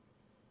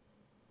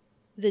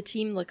The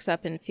team looks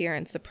up in fear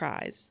and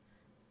surprise.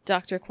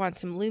 Dr.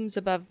 Quantum looms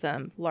above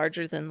them,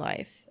 larger than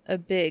life, a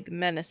big,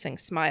 menacing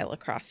smile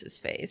across his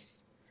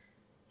face.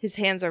 His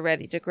hands are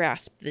ready to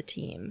grasp the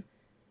team.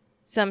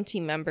 Some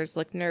team members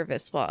look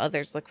nervous while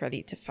others look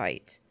ready to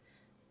fight.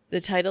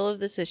 The title of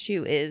this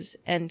issue is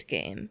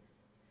Endgame.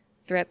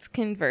 Threats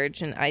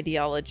converge and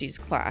ideologies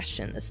clash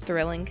in this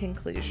thrilling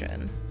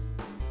conclusion.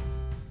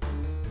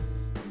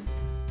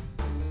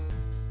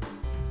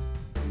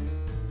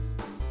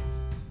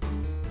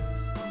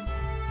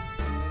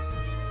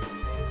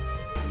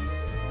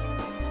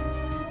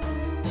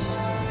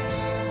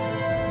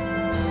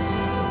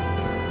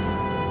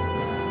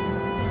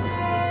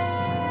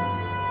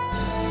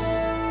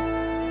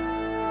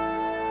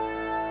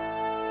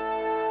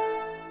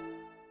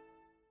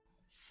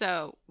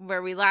 So,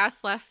 where we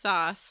last left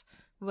off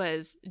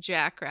was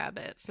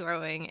Jackrabbit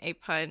throwing a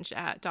punch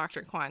at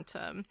Dr.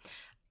 Quantum.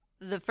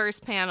 The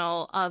first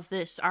panel of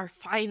this, our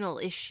final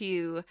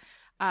issue,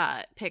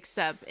 picks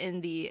up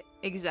in the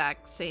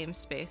exact same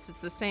space. It's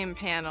the same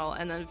panel,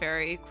 and then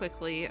very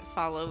quickly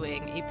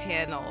following a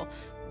panel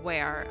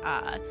where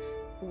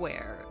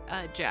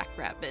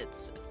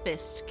Jackrabbit's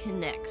fist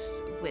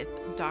connects with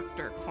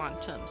Dr.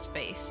 Quantum's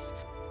face.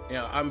 You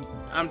know,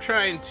 I'm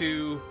trying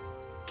to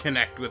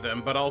connect with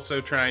him, but also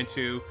trying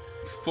to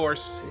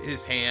force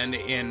his hand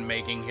in,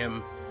 making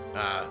him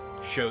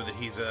show that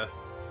he's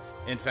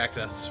in fact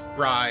a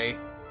spry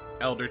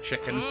elder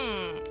chicken.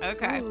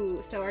 Okay.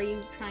 Ooh, so are you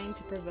trying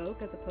to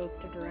provoke as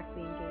opposed to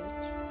directly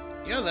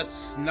engage? You know,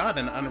 that's not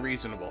an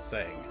unreasonable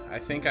thing. I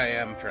think I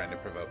am trying to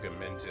provoke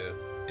him into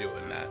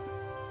doing that.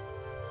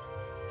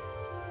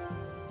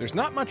 There's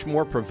not much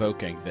more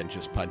provoking than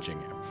just punching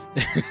him.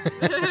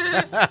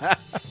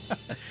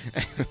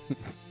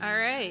 All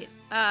right.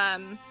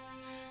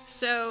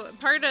 So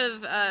part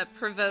of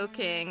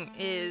provoking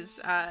is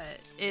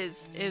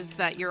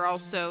that you're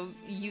also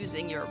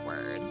using your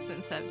words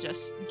instead of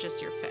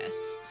just your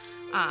fists.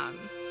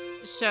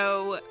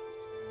 So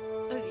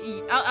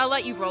I'll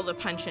let you roll the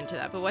punch into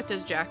that. But what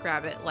does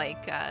Jackrabbit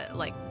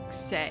like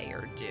say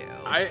or do?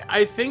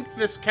 I think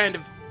this kind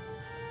of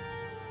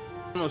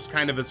almost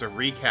kind of as a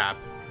recap.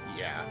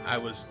 Yeah, I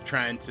was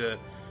trying to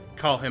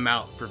call him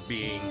out for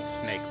being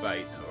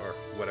Snakebite or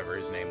whatever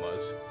his name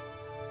was.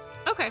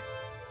 Okay.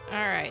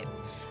 All right.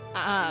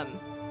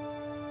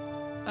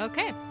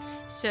 Okay.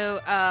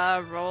 So,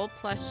 roll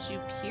plus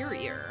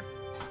superior.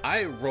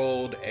 I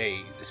rolled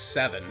a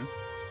 7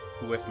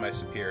 with my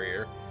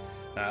superior.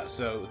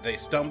 So they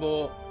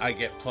stumble, I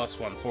get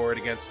 +1 forward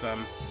against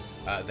them.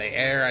 They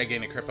err, I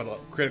gain a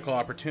critical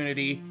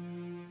opportunity.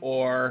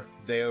 Or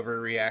they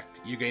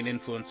overreact, you gain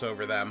influence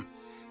over them.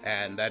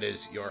 And that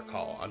is your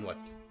call on what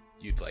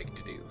you'd like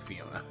to do,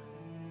 Fiona.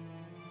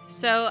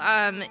 So,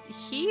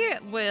 he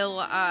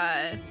will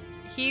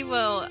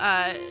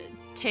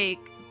take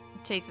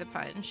the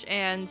punch,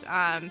 and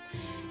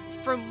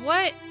from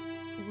what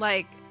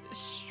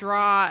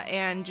Straw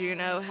and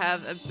Juno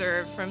have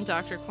observed from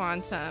Dr.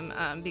 Quantum,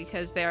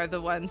 because they are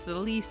the ones the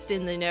least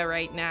in the know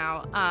right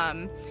now,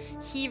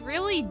 he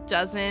really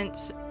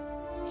doesn't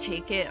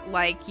take it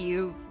like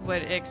you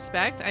would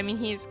expect. I mean,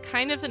 he's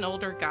kind of an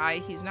older guy.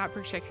 He's not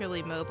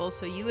particularly mobile,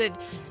 so you would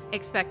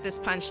expect this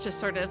punch to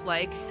sort of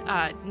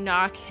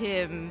knock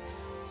him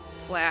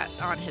flat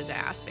on his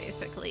ass,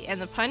 basically.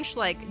 And the punch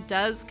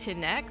does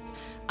connect,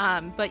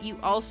 but you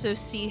also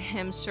see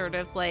him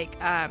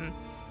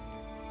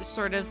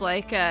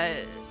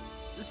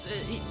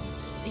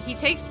he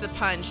takes the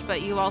punch,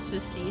 but you also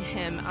see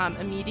him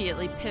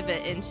immediately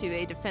pivot into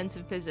a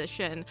defensive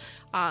position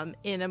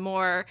in a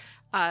more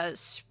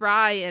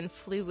spry and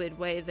fluid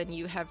way than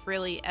you have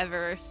really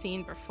ever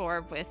seen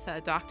before with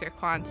Dr.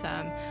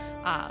 Quantum.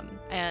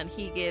 And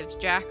he gives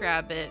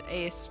Jackrabbit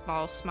a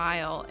small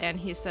smile, and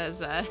he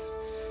says,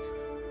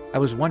 I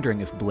was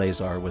wondering if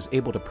Blazar was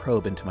able to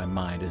probe into my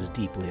mind as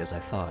deeply as I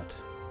thought.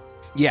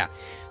 Yeah.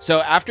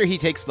 So after he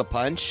takes the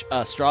punch,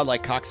 Straw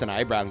cocks an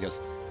eyebrow and goes,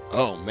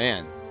 "Oh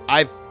man,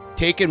 I've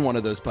taken one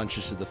of those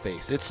punches to the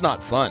face. It's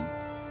not fun.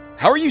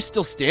 How are you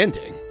still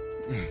standing?"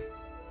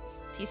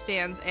 He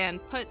stands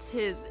and puts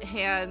his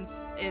hands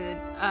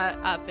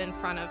up in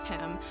front of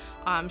him,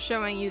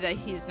 showing you that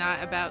he's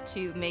not about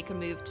to make a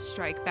move to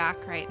strike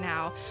back right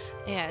now.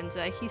 And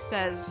he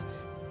says,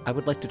 I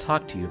would like to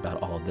talk to you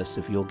about all of this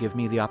if you'll give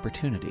me the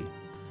opportunity.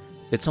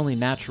 It's only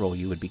natural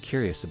you would be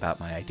curious about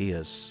my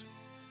ideas.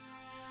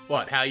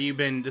 What, how you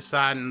been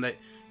deciding that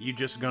you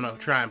just gonna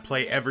try and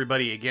play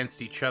everybody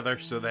against each other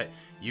so that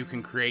you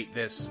can create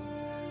this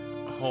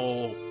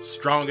whole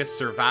strongest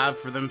survive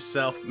for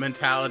themselves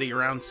mentality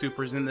around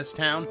supers in this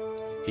town?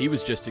 He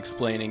was just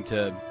explaining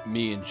to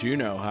me and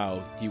Juno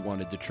how he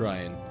wanted to try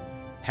and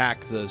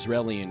hack the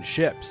Zrelian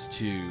ships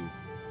to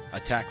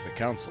attack the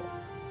council.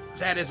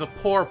 That is a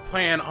poor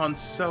plan on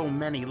so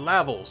many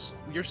levels.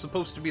 You're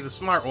supposed to be the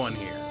smart one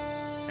here,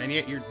 and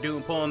yet you're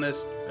pulling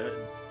this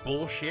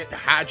bullshit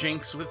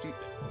hijinks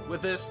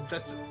with this.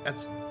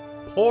 That's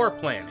poor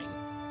planning.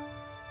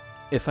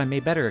 If I may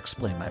better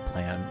explain my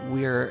plan,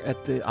 we're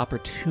at the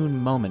opportune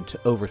moment to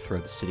overthrow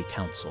the city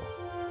council.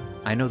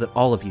 I know that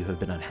all of you have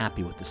been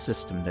unhappy with the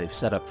system they've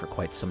set up for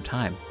quite some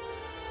time.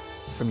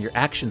 From your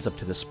actions up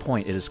to this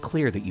point, it is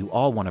clear that you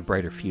all want a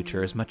brighter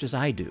future as much as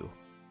I do.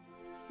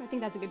 I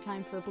think that's a good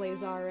time for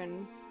Blazar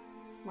and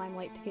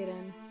Limelight to get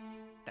in.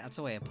 That's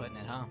a way of putting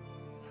it, huh?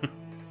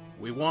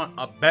 We want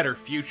a better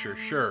future,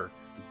 sure,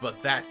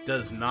 but that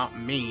does not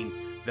mean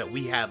that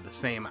we have the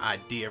same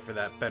idea for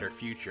that better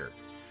future.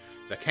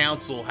 The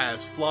council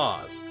has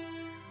flaws,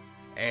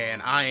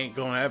 and I ain't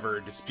gonna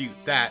ever dispute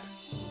that,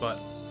 but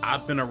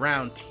I've been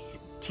around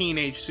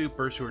teenage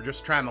supers who are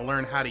just trying to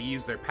learn how to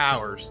use their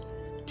powers.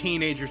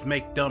 Teenagers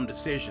make dumb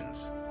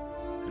decisions,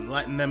 and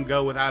letting them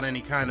go without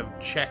any kind of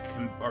check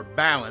or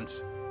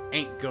balance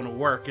ain't gonna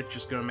work. It's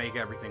just gonna make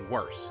everything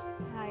worse.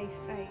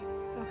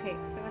 Okay,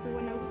 so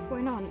everyone knows what's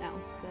going on now,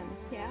 then,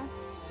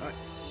 yeah?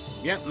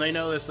 Yep, they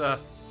know this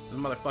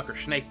motherfucker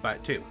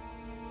snakebite too.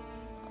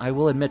 I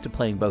will admit to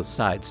playing both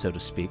sides, so to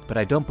speak, but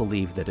I don't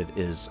believe that it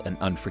is an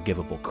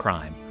unforgivable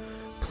crime.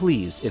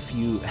 Please, if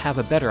you have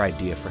a better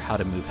idea for how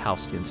to move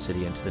Halcyon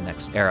City into the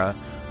next era,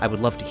 I would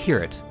love to hear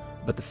it,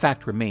 but the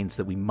fact remains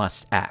that we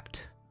must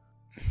act.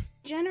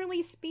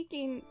 Generally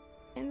speaking,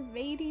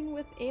 invading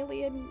with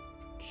alien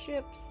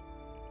ships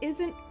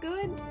isn't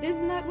good.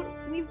 Isn't that what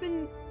we've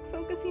been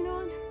focusing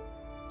on?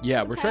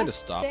 Yeah, the we're trying to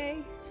past stop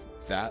day?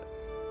 that.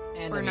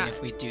 And We're I mean, not-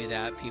 if we do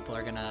that, people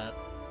are gonna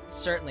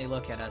certainly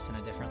look at us in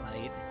a different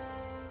light.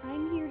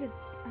 I'm here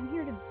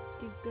to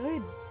do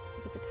good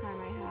with the time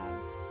I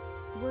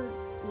have.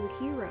 We're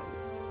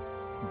heroes.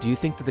 Do you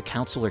think that the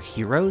Council are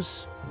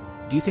heroes?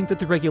 Do you think that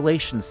the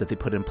regulations that they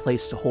put in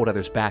place to hold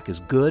others back is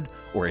good,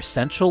 or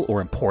essential,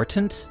 or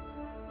important?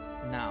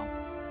 No.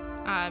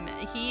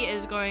 He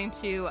is going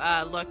to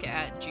look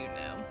at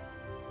Juno.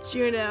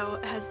 Juno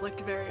has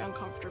looked very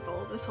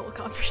uncomfortable this whole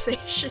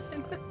conversation.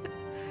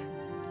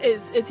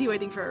 Is he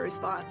waiting for a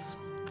response?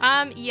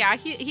 Yeah,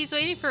 he's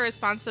waiting for a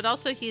response, but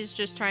also he's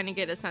just trying to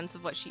get a sense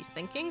of what she's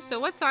thinking. So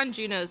what's on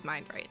Juno's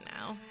mind right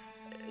now?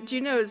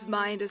 Juno's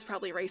mind is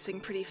probably racing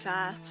pretty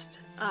fast.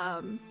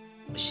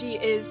 She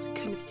is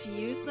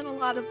confused in a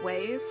lot of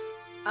ways.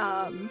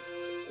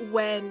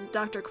 When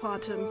Dr.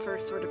 Quantum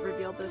first sort of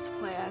revealed this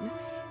plan,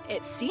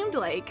 it seemed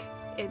like,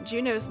 in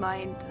Juno's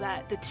mind,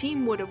 that the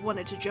team would have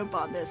wanted to jump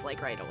on this, like,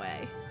 right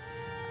away.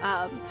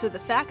 So the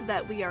fact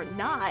that we are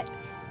not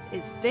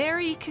is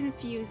very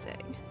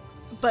confusing.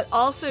 But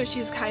also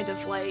she's kind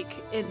of, like,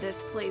 in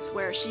this place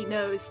where she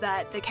knows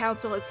that the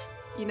council is,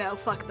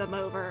 fuck them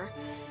over.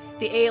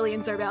 The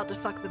aliens are about to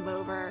fuck them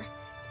over.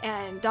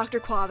 And Dr.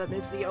 Quantum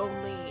is the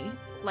only,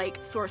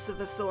 source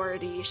of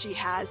authority she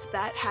has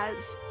that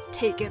has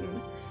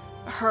taken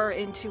her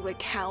into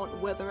account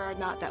whether or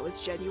not that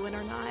was genuine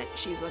or not.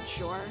 She's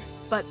unsure.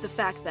 But the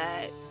fact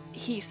that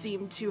he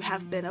seemed to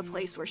have been a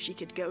place where she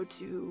could go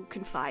to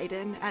confide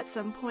in at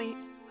some point,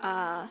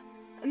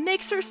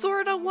 makes her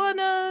sorta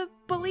wanna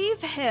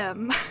believe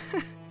him.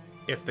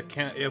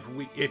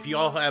 If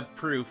y'all have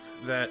proof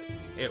that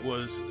it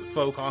was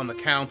folk on the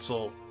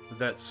council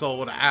that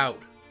sold out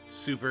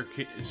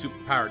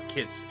superpowered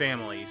kids'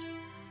 families,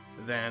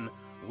 then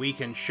we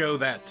can show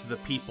that to the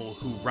people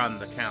who run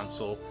the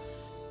council,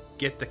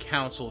 get the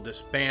council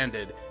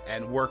disbanded,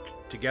 and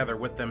work together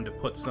with them to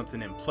put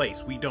something in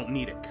place. We don't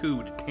need a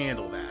coup to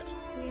handle that.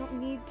 We don't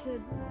need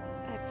to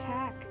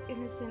attack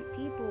innocent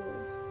people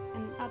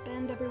and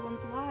upend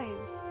everyone's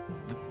lives.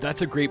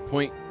 That's a great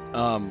point.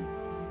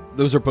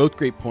 Those are both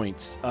great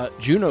points.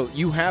 Juno,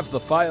 you have the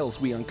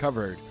files we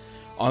uncovered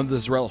on the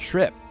Zrel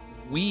ship.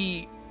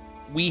 We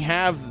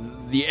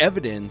have the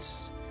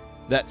evidence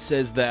that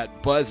says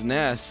that Buzz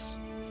Ness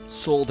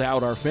sold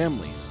out our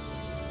families.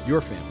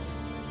 Your family.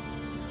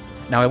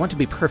 Now, I want to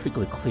be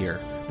perfectly clear.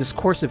 This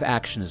course of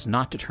action is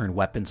not to turn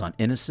weapons on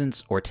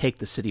innocents or take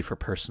the city for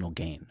personal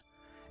gain.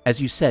 As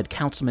you said,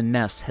 Councilman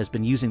Ness has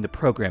been using the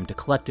program to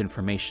collect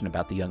information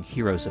about the young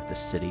heroes of this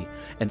city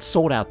and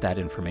sold out that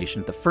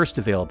information at the first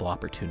available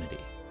opportunity.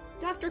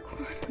 Dr.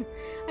 Quantum,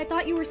 I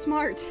thought you were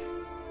smart.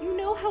 You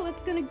know how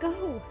it's gonna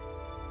go.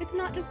 It's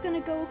not just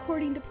gonna go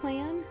according to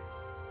plan.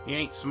 He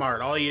ain't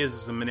smart. All he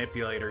is a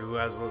manipulator who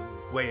has a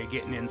way of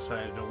getting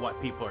insight into what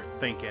people are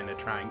thinking to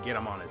try and get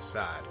them on his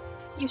side.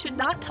 You should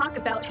not talk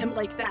about him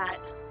like that.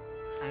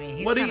 I mean,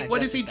 he's What kinda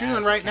is he just doing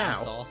as right now?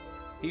 counsel.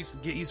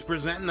 He's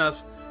presenting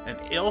us an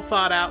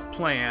ill-thought-out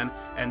plan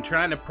and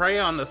trying to prey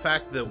on the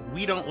fact that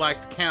we don't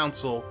like the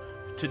council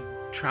to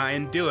try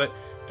and do it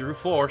through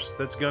force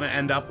that's going to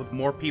end up with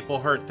more people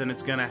hurt than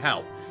it's going to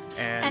help.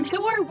 And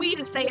who are we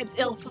to say it's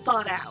ill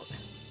thought out?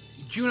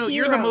 Juno,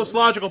 you're the most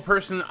logical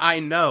person I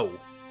know.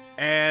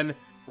 And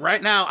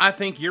right now, I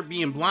think you're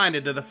being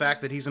blinded to the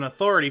fact that he's an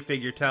authority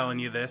figure telling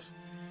you this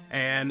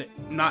and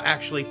not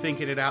actually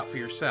thinking it out for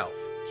yourself.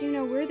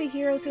 Juno, we're the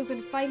heroes who've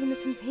been fighting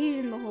this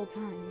invasion the whole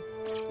time.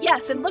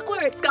 Yes, and look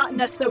where it's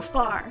gotten us so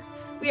far.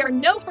 We are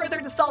no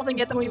further to solving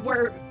it than we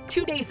were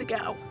 2 days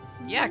ago.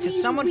 Yeah, because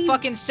someone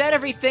fucking said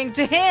everything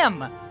to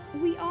him!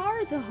 We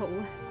are,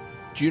 though.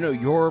 Juno,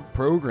 your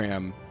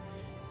program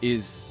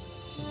is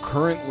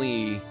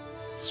currently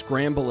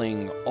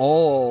scrambling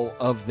all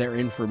of their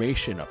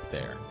information up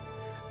there.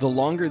 The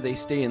longer they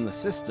stay in the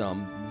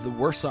system, the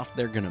worse off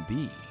they're gonna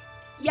be.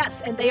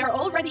 Yes, and they are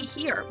already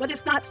here, but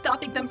it's not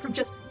stopping them from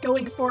just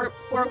going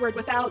forward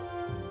without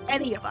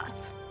any of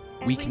us.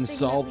 We can Everything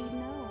solve- that we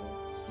know.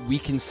 We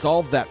can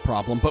solve that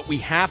problem, but we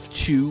have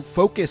to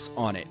focus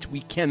on it.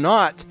 We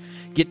cannot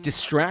get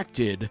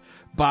distracted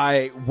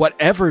by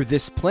whatever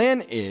this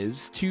plan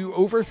is to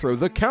overthrow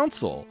the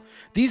council.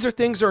 These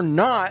things are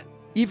not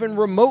even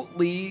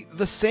remotely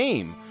the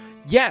same.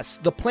 Yes,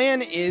 the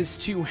plan is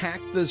to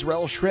hack the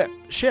Zrel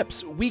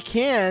ships. We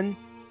can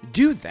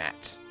do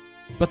that.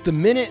 But the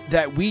minute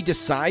that we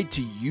decide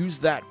to use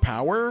that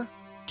power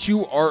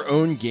to our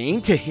own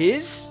gain, to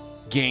his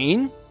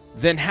gain,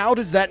 then how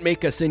does that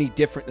make us any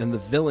different than the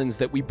villains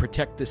that we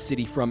protect the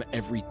city from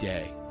every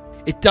day?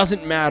 It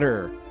doesn't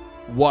matter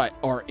what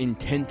our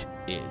intent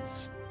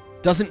is.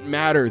 Doesn't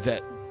matter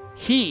that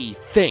he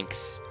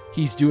thinks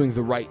he's doing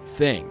the right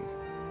thing.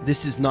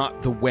 This is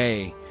not the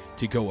way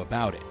to go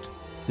about it.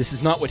 This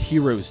is not what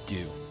heroes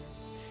do.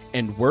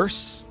 And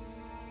worse,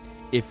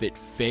 if it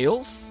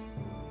fails,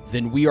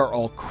 then we are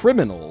all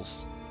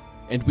criminals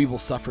and we will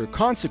suffer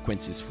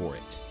consequences for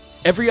it.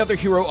 Every other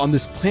hero on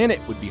this planet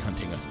would be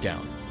hunting us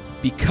down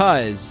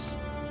because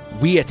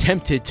we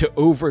attempted to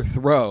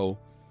overthrow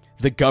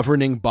the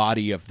governing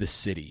body of the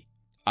city.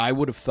 I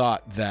would have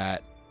thought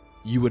that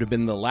you would have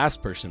been the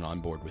last person on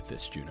board with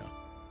this, Juno.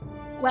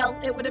 Well,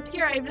 it would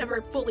appear I've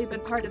never fully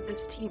been part of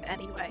this team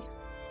anyway.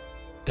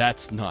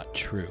 That's not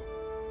true.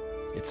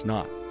 It's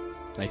not.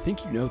 And I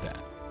think you know that.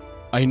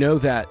 I know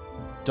that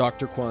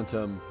Dr.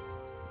 Quantum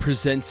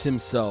presents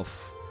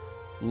himself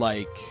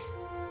like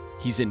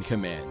he's in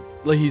command,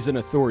 like he's an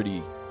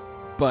authority,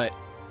 but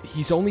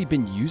he's only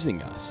been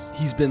using us.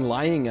 He's been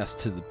lying us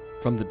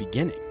from the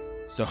beginning.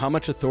 So how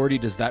much authority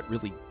does that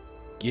really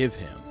give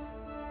him?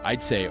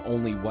 I'd say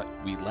only what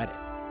we let it.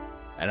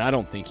 And I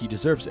don't think he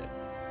deserves it.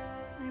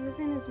 I was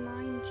in his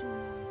mind,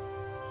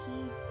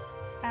 Juno.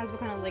 Asma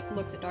kind of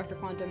looks at Dr.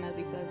 Quantum as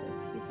he says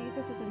this. He sees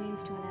this as a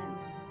means to an end.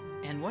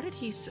 And what did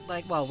he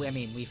like? Well, I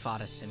mean, we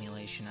fought a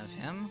simulation of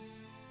him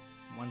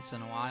once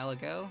in a while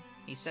ago.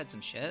 He said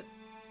some shit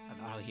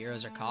about how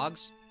heroes are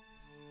cogs.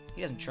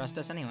 He doesn't trust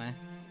us anyway.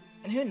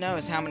 And who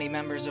knows how many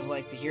members of,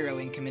 like, the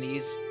heroing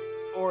committees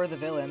or the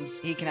villains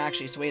he can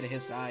actually sway to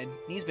his side.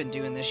 He's been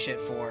doing this shit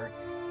for,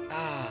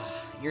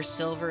 your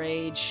Silver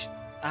Age.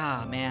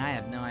 Man, I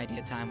have no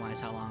idea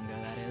time-wise how long ago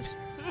that is.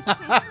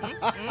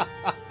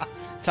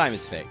 Time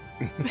is fake.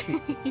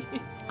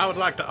 I would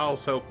like to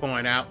also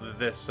point out that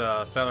this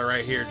fella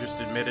right here just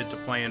admitted to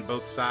playing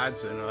both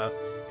sides, and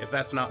if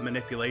that's not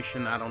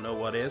manipulation, I don't know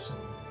what is.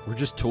 We're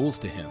just tools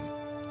to him.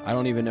 I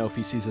don't even know if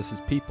he sees us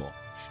as people.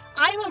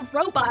 I'm a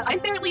robot. I'm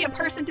barely a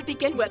person to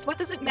begin with. What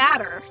does it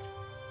matter?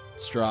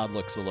 Strahd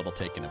looks a little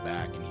taken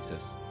aback, and he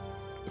says,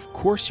 "Of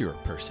course you're a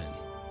person."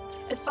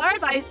 As far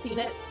as I've seen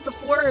it,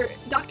 before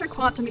Dr.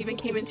 Quantum even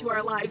came into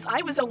our lives,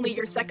 I was only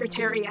your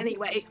secretary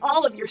anyway.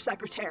 All of your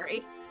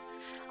secretary.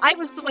 I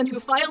was the one who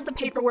filed the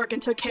paperwork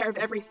and took care of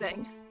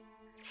everything.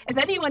 If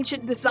anyone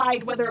should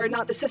decide whether or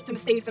not the system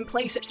stays in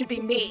place, it should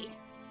be me.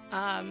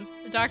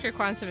 Dr.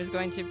 Quantum is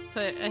going to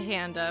put a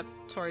hand up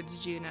towards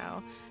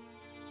Juno.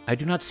 I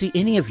do not see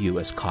any of you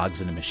as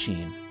cogs in a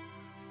machine.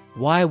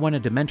 Why I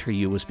wanted to mentor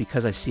you was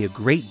because I see a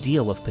great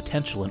deal of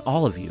potential in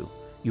all of you.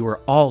 You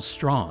are all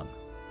strong.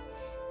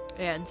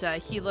 And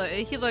he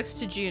looks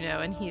to Juno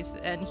and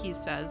he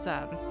says,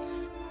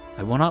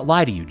 I will not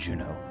lie to you,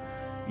 Juno.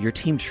 Your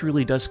team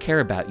truly does care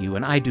about you,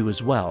 and I do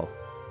as well.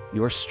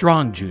 You are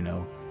strong,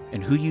 Juno,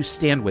 and who you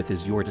stand with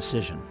is your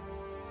decision.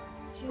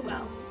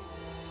 Well,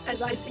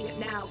 as I see it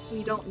now,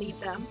 we don't need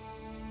them.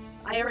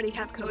 I already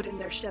have code in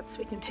their ships.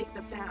 We can take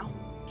them now.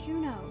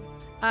 Juno.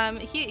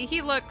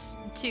 He looks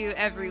to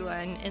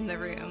everyone in the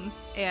room,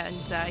 and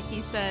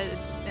he says,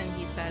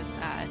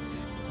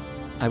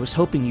 I was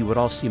hoping you would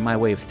all see my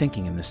way of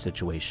thinking in this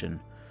situation.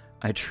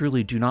 I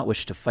truly do not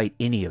wish to fight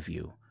any of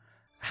you.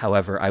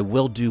 However, I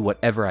will do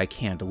whatever I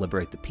can to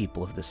liberate the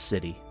people of this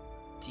city.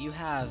 Do you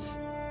have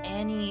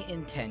any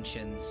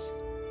intentions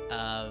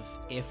of,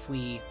 if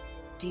we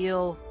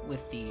deal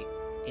with the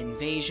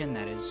invasion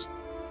that is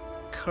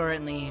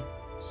currently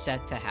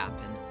set to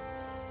happen,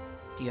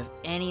 do you have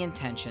any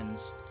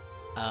intentions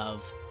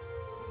of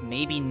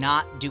maybe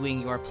not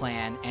doing your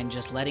plan and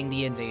just letting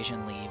the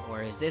invasion leave?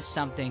 Or is this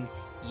something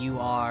you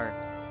are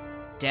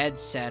dead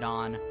set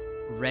on,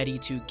 ready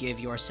to give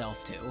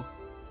yourself to?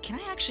 Can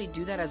I actually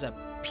do that as a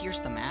pierce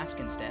the mask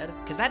instead?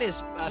 Because that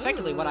is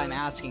effectively what I'm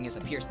asking, is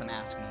a pierce the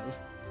mask move.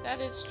 that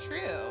is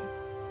true.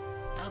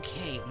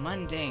 Okay,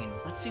 mundane.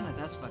 Let's see what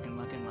that's fucking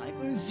looking like.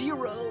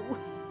 0.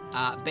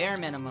 Bare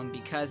minimum,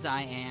 because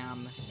I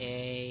am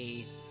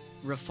a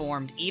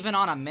reformed, even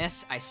on a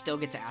miss, I still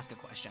get to ask a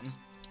question.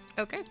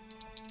 Okay.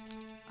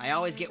 I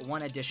always get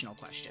one additional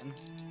question.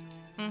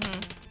 Mm-hmm.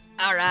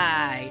 All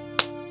right.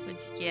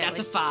 Yeah, That's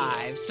a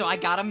 5. So I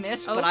got a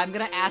miss, but I'm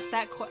gonna ask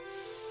that question.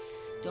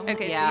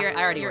 Okay, so yeah, you're-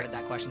 I already you're- worded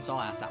that question, so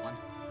I'll ask that one.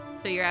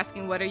 So you're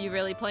asking, what are you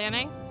really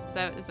planning? Is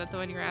that the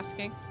one you're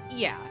asking?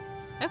 Yeah.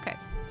 Okay.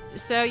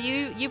 So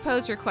you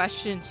pose your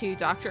question to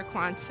Dr.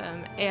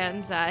 Quantum,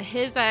 and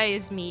his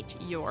eyes meet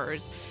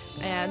yours.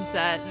 And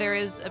there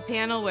is a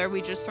panel where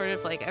we just sort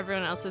of like,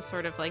 everyone else is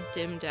sort of like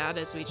dimmed out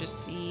as we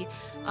just see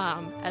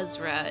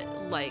Ezra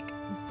like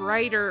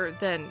brighter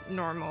than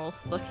normal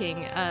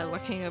looking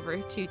over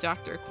to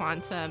Dr.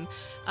 Quantum,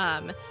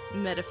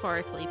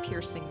 metaphorically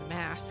piercing the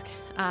mask.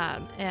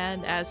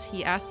 And as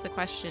he asks the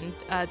question,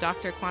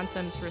 Dr.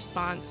 Quantum's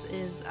response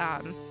is...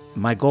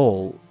 My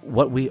goal,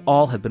 what we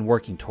all have been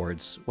working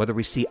towards, whether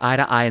we see eye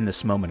to eye in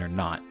this moment or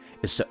not,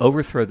 is to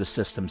overthrow the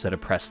systems that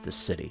oppress this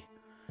city.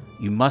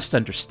 You must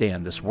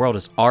understand this world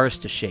is ours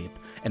to shape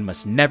and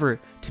must never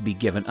to be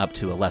given up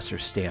to a lesser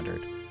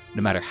standard,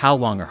 no matter how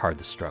long or hard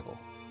the struggle.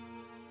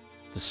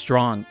 The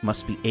strong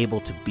must be able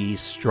to be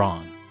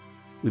strong.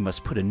 We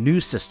must put a new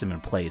system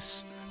in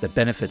place that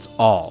benefits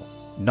all,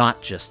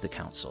 not just the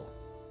council.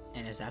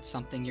 And is that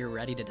something you're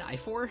ready to die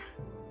for?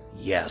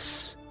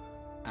 Yes.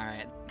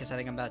 Alright, because I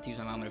think I'm about to use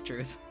my moment of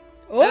truth.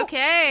 Oh!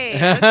 Okay.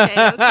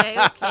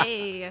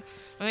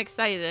 I'm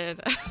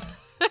excited.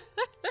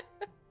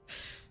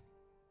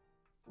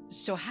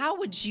 So how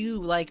would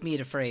you like me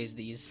to phrase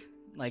these?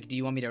 Like, do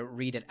you want me to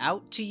read it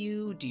out to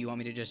you? Do you want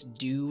me to just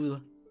do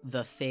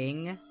the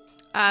thing?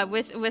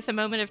 With a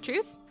moment of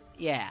truth?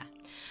 Yeah.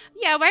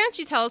 Yeah, why don't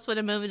you tell us what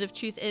a moment of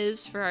truth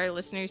is for our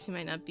listeners who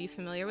might not be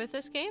familiar with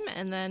this game,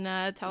 and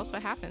then tell us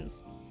what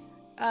happens.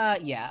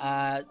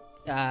 The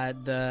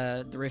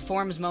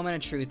Reform's moment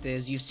of truth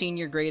is you've seen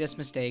your greatest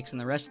mistakes, and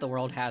the rest of the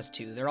world has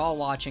too. They're all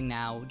watching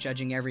now,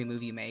 judging every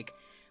move you make.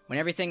 When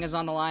everything is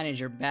on the line and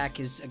your back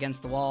is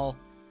against the wall,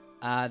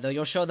 though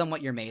you'll show them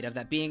what you're made of,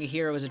 that being a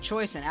hero is a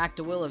choice, an act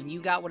of will, and you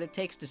got what it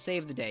takes to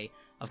save the day.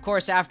 Of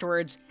course,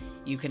 afterwards,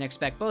 you can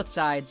expect both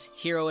sides,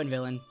 hero and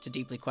villain, to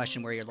deeply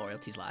question where your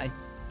loyalties lie.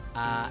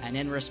 And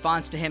in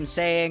response to him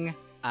saying,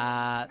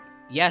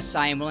 yes,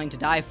 I am willing to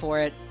die for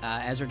it,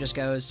 Ezra just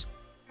goes,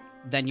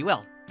 then you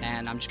will.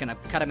 And I'm just gonna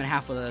cut him in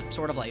half with a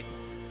sword of light.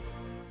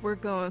 We're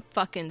going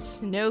fucking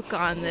Snoke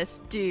on this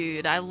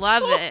dude. I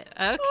love it.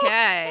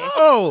 Okay.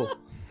 Oh!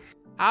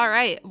 All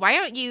right. Why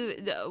don't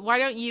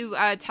you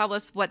tell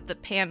us what the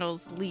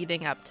panels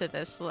leading up to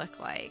this look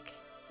like?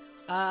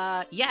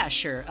 Yeah,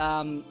 sure.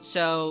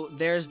 So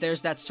there's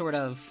that sort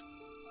of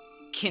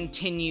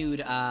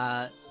continued,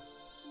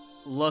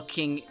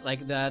 looking,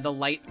 like the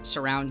light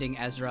surrounding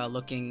Ezra,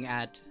 looking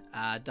at,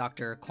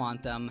 Dr.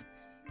 Quantum,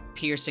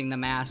 piercing the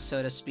mask,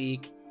 so to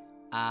speak.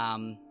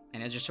 And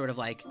it's just sort of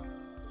like,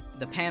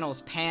 the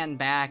panels pan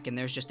back, and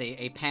there's just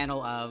a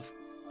panel of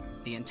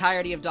the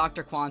entirety of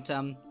Dr.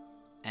 Quantum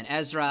and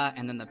Ezra,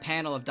 and then the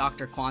panel of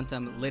Dr.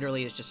 Quantum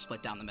literally is just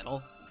split down the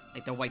middle.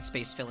 Like the white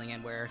space filling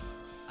in where,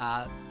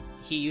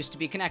 he used to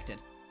be connected.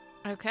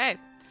 Okay.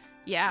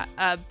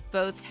 Yeah,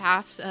 both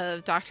halves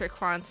of Dr.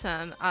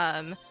 Quantum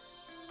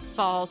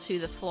fall to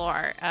the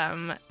floor.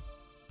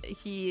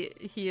 He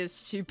is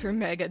super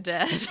mega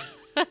dead.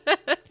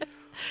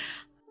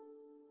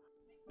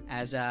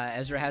 As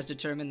Ezra has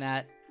determined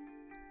that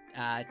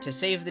to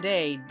save the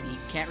day, he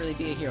can't really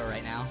be a hero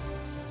right now.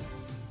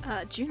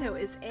 Juno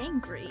is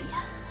angry.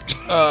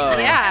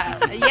 Yeah,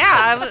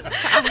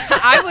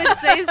 I would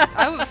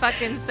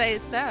fucking say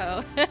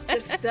so.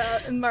 Just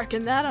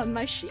marking that on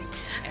my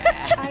sheet.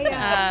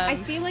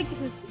 I feel like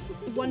this is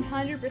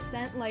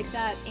 100% like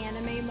that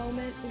anime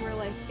moment where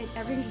like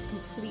everything's just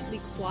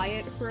completely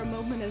quiet for a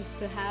moment as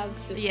the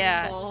halves just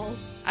fall.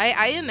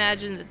 I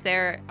imagine that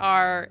there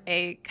are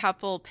a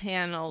couple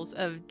panels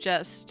of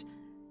just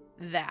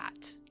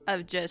that.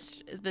 Of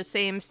just the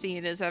same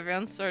scene as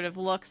everyone sort of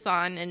looks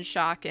on in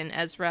shock, and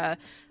Ezra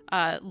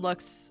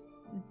looks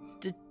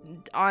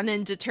on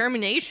in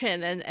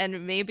determination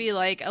and maybe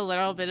like a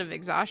little bit of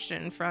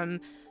exhaustion from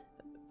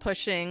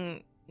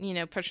pushing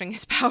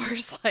his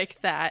powers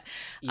like that.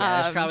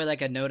 Yeah, there's probably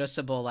like a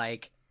noticeable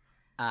like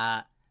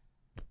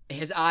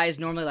his eyes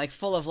normally like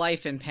full of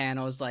life in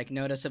panels, like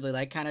noticeably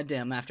like kind of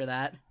dim after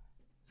that.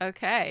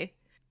 Okay.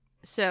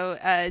 So,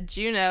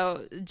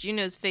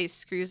 Juno's face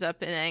screws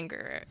up in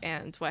anger,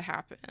 and what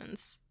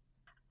happens?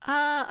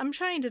 I'm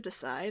trying to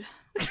decide.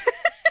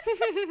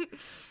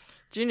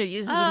 Juno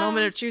uses a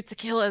moment of truth to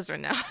kill Ezra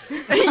now.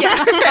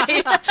 Yeah,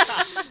 right.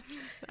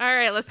 All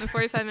right, less than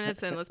 45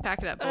 minutes in. Let's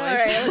pack it up, boys. All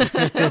right,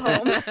 let's go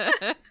home.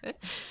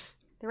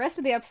 The rest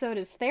of the episode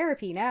is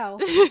therapy now.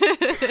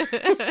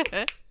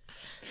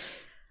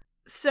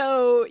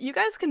 So, you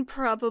guys can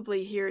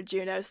probably hear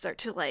Juno start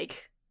to,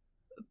 like,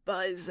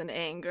 buzz in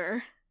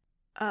anger.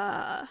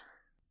 Her,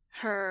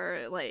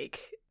 like,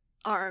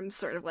 arms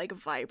sort of, like,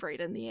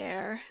 vibrate in the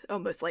air,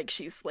 almost like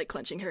she's, like,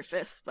 clenching her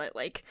fists, but,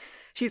 like,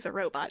 she's a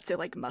robot, so,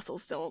 like,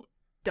 muscles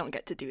don't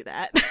get to do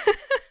that.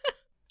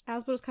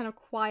 Asbo's kind of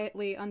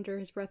quietly under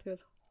his breath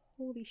goes,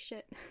 holy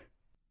shit.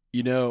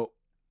 You know,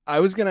 I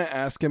was going to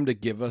ask him to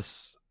give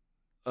us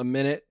a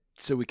minute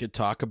so we could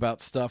talk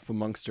about stuff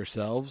amongst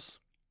ourselves.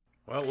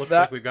 Well, it looks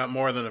like we got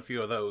more than a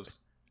few of those.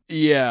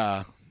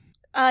 Yeah.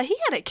 He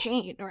had a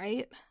cane,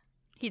 right?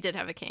 He did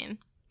have a cane.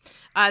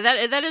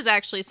 That is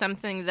actually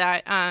something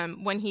that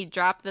when he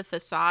dropped the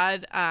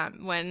facade,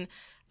 when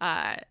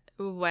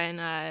when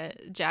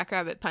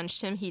Jackrabbit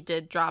punched him, he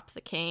did drop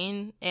the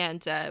cane,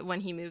 and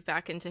when he moved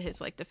back into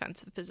his like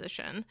defensive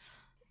position.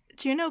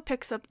 Juno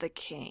picks up the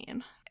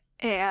cane,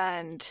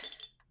 and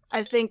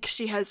I think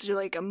she has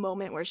like a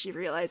moment where she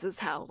realizes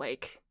how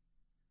like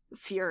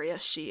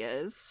furious she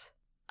is.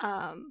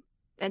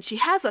 And she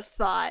has a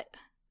thought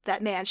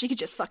that, man, she could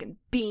just fucking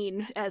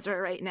bean Ezra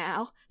right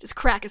now. Just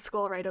crack his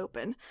skull right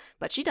open.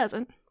 But she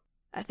doesn't.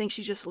 I think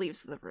she just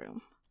leaves the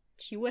room.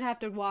 She would have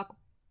to walk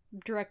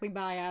directly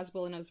by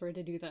Asbel and Ezra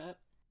to do that.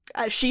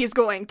 She is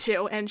going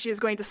to, and she is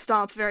going to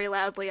stomp very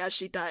loudly as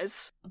she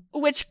does.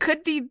 Which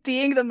could be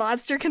being the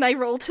monster. Can I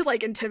roll to,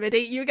 like,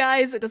 intimidate you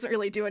guys? It doesn't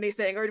really do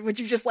anything. Or would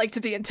you just like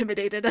to be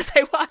intimidated as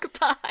I walk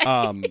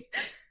by?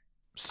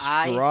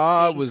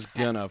 Straw was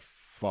gonna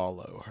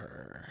follow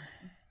her.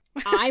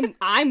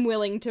 I'm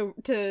willing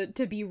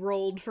to be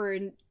rolled for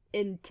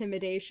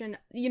intimidation.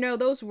 You know,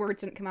 those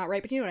words didn't come out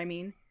right, but you know what I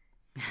mean.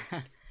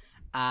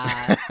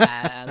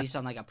 At least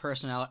on like a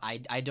personal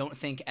note, I don't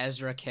think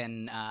Ezra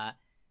can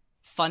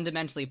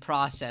fundamentally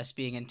process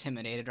being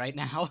intimidated right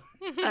now.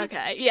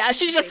 Okay, yeah,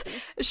 she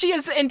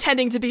is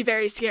intending to be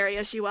very scary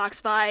as she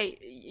walks by.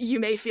 You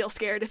may feel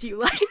scared if you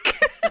like.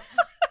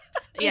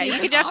 Yeah, you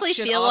could definitely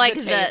feel like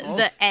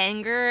the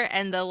anger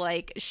and the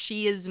like,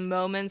 she is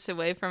moments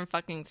away from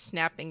fucking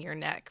snapping your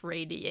neck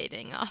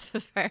radiating off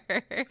of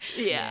her.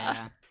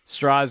 Yeah.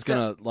 Straw's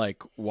gonna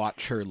like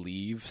watch her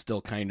leave,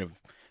 still kind of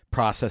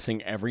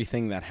processing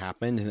everything that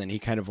happened, and then he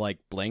kind of like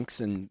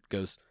blinks and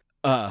goes,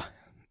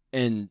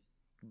 and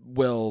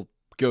will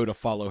go to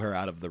follow her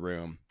out of the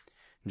room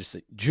and just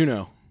say,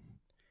 Juno,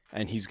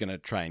 and he's gonna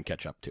try and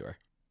catch up to her.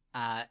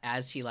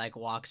 As he like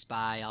walks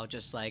by, I'll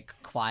just like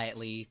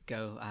quietly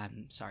go,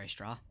 I'm sorry,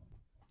 Straw.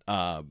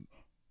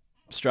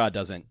 Straw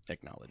doesn't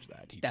acknowledge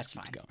that. That's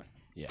just keeps fine. Going.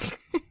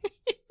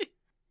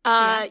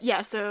 Yeah.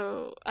 Yeah,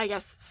 so I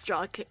guess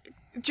Straw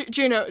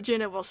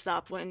Juno will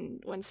stop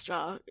when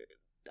Straw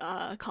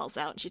calls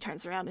out, and she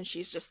turns around and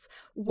she's just,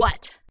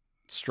 what?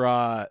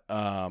 Straw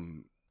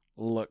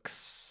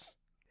looks,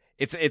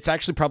 it's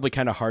actually probably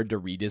kind of hard to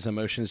read his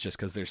emotions just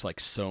because there's like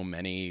so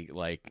many,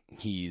 like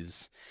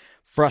he's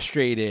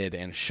frustrated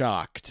and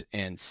shocked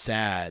and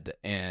sad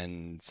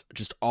and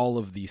just all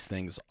of these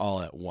things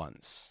all at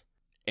once.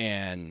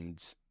 And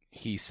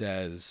he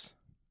says,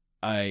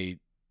 I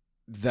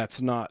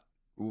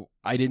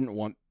didn't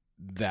want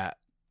that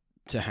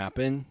to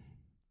happen.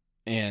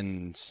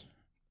 And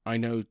I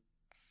know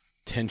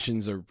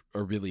tensions are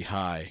really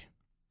high,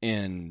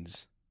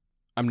 and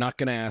I'm not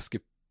going to ask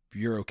if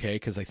you're okay,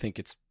 because I think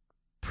it's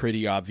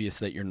pretty obvious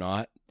that you're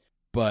not.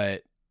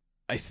 But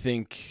I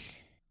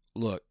think,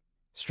 look,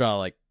 Straw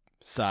like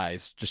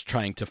sighs, just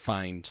trying to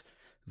find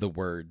the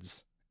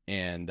words,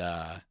 and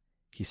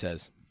he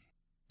says,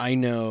 I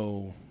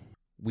know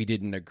we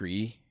didn't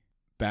agree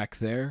back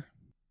there,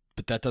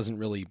 but that doesn't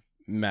really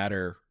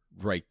matter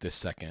right this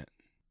second.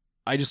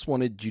 I just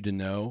wanted you to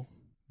know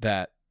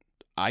that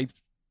I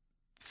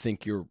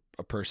think you're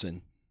a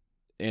person,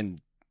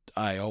 and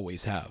I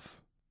always have.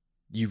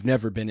 You've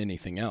never been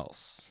anything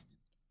else.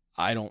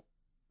 I don't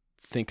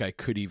think I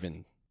could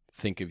even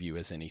think of you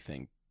as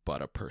anything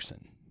but a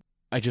person.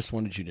 I just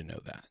wanted you to know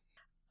that.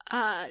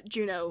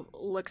 Juno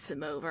looks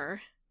him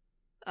over,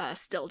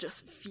 still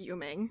just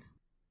fuming.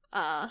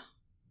 And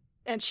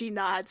she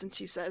nods and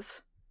she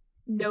says,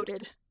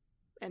 noted.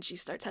 And she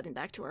starts heading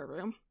back to her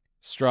room.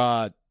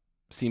 Straw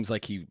seems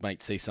like he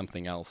might say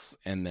something else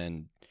and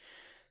then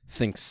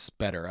thinks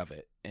better of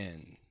it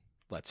and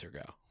lets her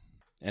go.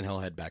 And he'll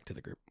head back to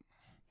the group.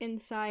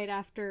 Inside,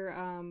 after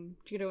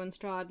Juno and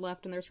Straw had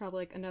left, and there's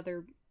probably like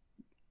another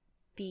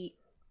beat,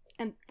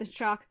 and the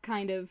shock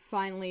kind of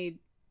finally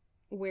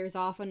wears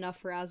off enough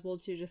for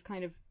Asbel to just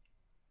kind of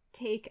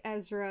take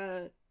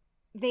Ezra.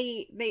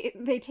 He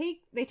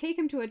takes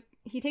him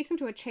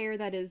to a chair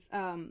that is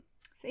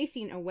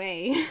facing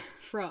away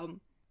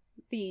from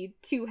the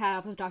two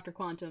halves of Dr.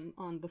 Quantum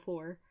on the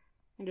floor,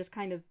 and just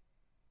kind of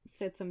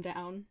sits him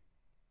down,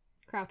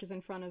 crouches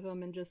in front of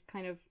him, and just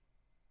kind of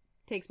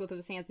takes both of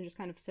his hands and just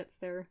kind of sits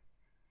there,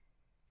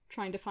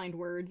 trying to find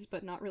words,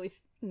 but not really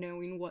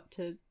knowing what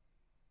to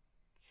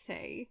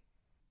say.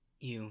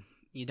 You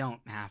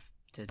don't have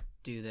to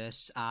do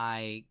this.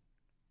 I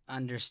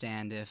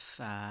understand if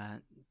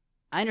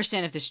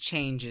this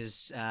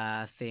changes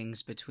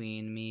things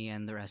between me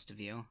and the rest of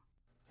you.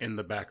 In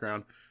the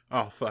background,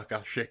 oh fuck,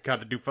 oh shit,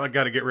 gotta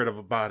get rid of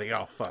a body,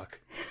 oh fuck.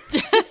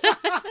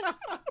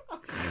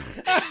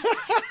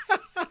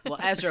 Well,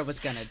 Ezra was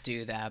gonna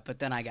do that, but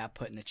then I got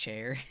put in a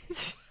chair.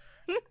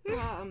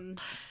 I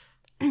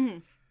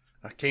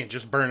can't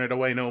just burn it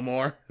away no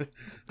more.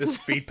 This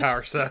speed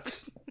power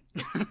sucks.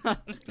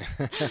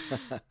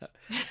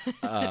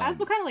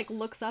 Asbel kind of like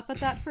looks up at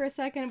that for a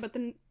second, but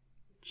then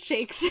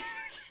shakes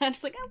his head,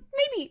 just like, oh,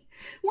 maybe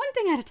one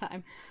thing at a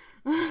time.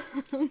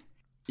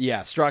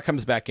 Yeah, Straw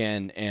comes back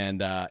in,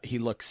 and he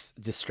looks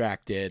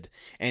distracted,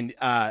 and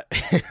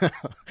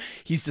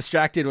he's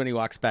distracted when he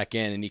walks back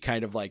in, and he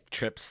kind of like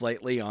trips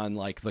slightly on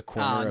like the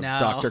corner of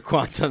Dr.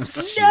 Quantum's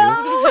shoe.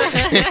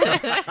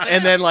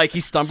 And then like he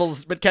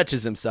stumbles but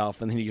catches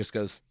himself, and then he just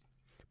goes,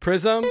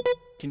 Prism,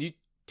 can you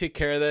take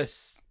care of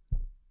this?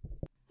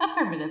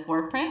 Affirmative,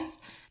 War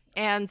Prince.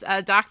 And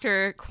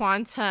Dr.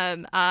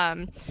 Quantum,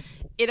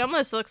 it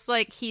almost looks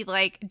like he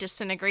like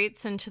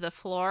disintegrates into the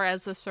floor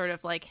as the sort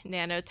of like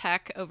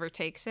nanotech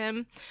overtakes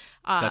him.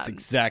 That's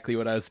exactly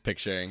what I was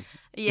picturing.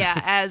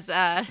 Yeah,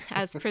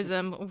 as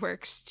Prism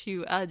works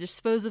to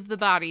dispose of the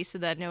body so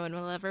that no one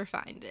will ever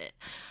find it.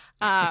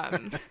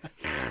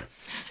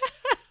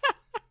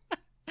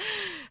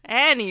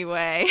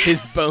 Anyway,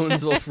 his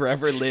bones will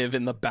forever live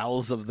in the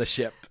bowels of the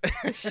ship.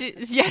 She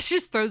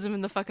just throws him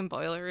in the fucking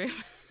boiler room.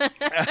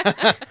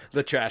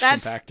 The trash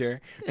compactor.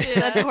 Yeah.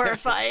 That's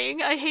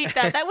horrifying. I hate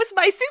that. That was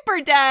my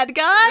super dad,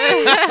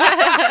 guys.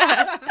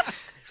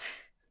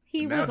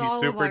 He Now was he's all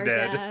super of our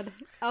dead. dad.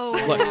 Oh,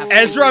 Look,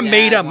 Ezra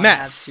made a Wanna have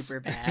mess. Super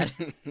bad.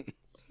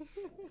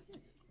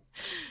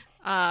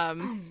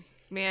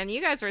 Man,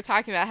 you guys were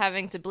talking about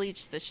having to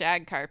bleach the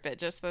shag carpet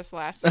just this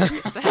last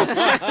episode.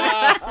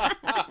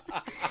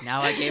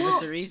 Now I gave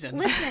us a reason.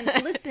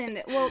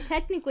 Listen. Well,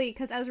 technically,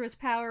 because Ezra's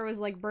power was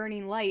like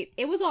burning light,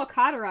 it was all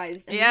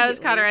cauterized. Yeah, it was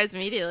cauterized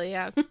immediately.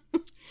 Yeah,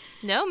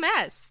 no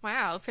mess.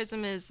 Wow,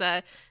 Prism is.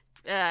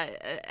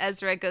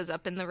 Ezra goes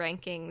up in the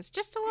rankings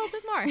just a little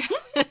bit more.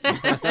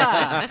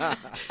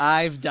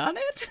 I've done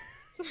it.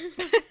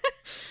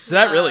 So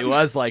that really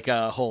was like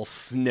a whole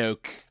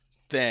Snoke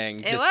thing.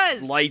 It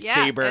Just was,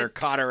 lightsaber, yeah,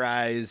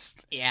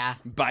 cauterized, Yeah.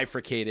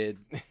 bifurcated.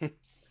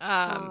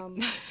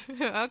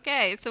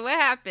 Okay, so what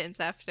happens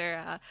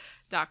after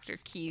Dr.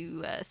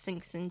 Q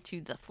sinks into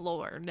the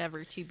floor,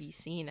 never to be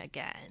seen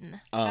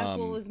again?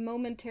 Aswell is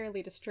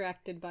momentarily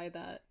distracted by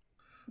that.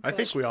 I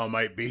think we all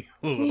might be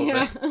a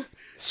little bit.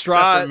 Straw,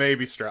 Except for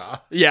maybe Straw.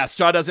 yeah,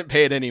 Straw doesn't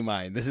pay it any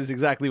mind. This is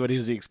exactly what he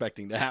was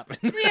expecting to happen.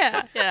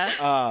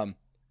 Yeah.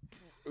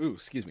 Ooh,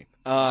 excuse me.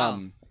 Wow.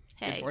 Good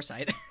Hey.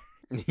 foresight.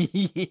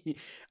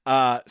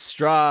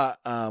 Straw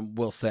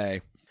will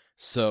say,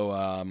 so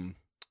I'm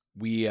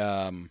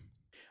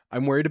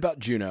worried about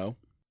Juno,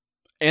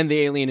 and the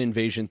alien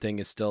invasion thing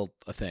is still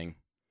a thing,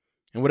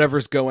 and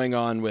whatever's going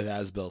on with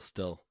Asbel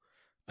still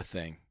a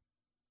thing,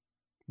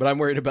 but I'm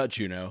worried about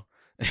Juno.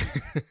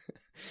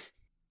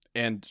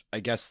 And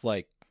I guess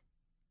like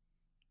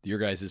your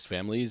guys'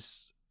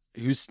 families,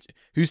 who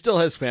still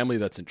has family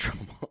that's in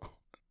trouble.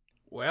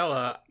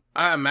 Well,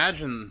 I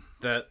imagine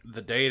that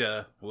the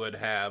data would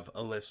have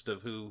a list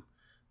of who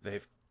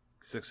they've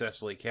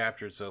successfully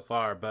captured so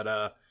far, but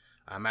I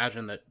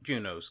imagine that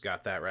Juno's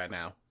got that right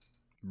now.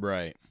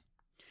 Right.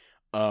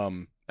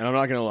 And I'm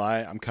not gonna lie,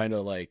 I'm kind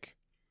of like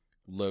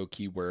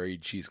low-key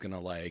worried she's gonna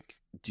like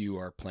do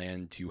our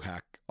plan to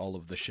hack all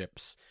of the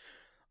ships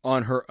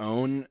on her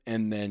own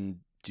and then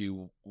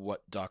do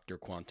what Dr.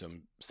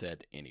 Quantum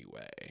said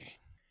anyway.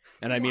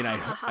 And I mean,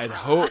 I'd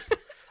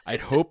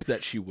hope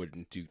that she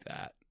wouldn't do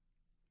that.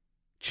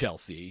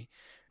 Chelsea.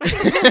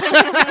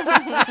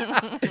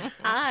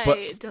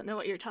 I don't know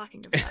what you're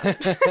talking about.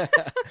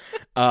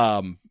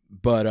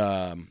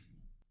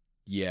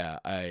 Yeah,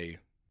 I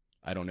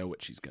don't know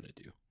what she's gonna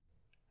do.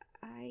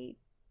 I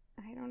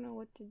don't know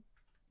what to.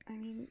 I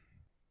mean,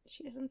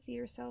 she doesn't see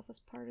herself as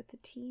part of the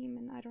team,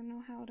 and I don't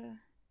know how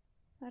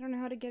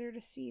to get her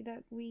to see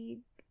that we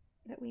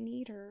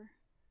need her,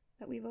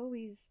 that we've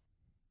always.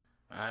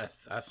 I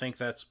think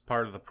that's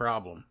part of the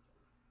problem.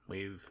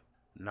 We've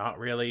not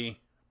really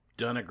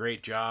done a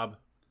great job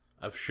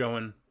of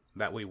showing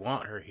that we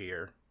want her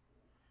here,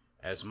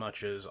 as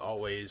much as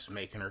always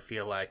making her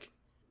feel like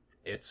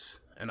it's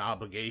an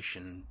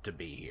obligation to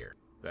be here.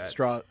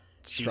 That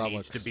she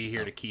needs to be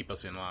here to keep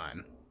us in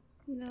line.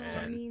 No,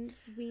 I mean,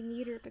 we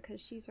need her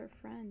because she's our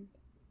friend.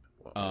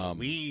 Well,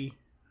 we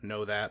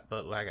know that,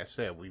 but like I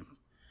said, we've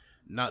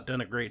not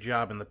done a great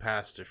job in the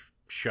past of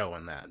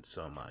showing that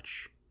so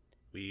much.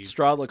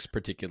 Straw looks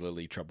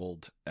particularly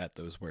troubled at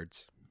those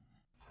words.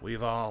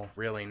 We've all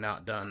really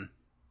not done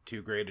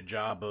too great a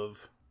job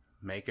of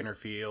making her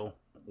feel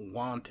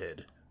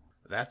wanted.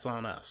 That's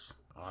on us.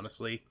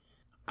 Honestly,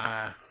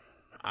 I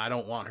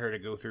don't want her to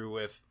go through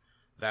with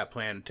that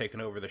plan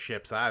taking over the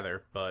ships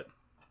either, but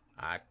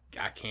I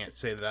can't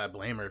say that I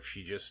blame her if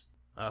she just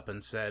up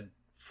and said,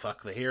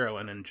 fuck the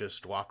heroine, and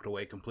just walked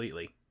away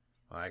completely.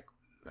 Like,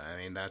 I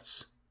mean,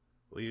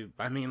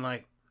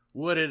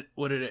 would it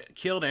have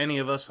killed any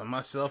of us,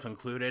 myself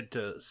included,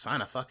 to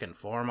sign a fucking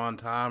form on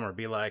time or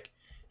be like,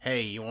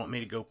 hey, you want me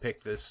to go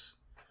pick this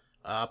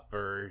up,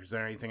 or is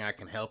there anything I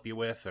can help you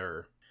with,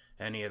 or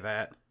any of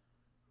that?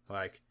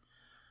 Like,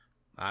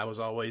 I was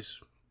always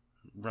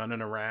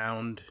running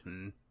around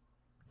and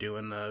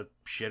doing the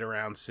shit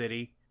around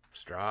city.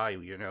 Straw,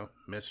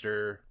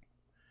 Mr.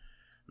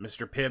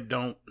 Pibb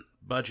don't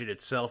budget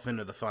itself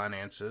into the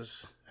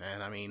finances,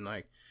 and I mean,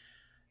 like,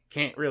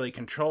 can't really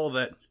control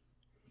that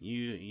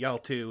y'all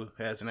two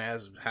as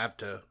have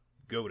to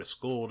go to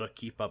school to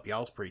keep up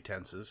y'all's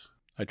pretenses.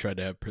 I tried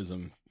to have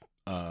Prism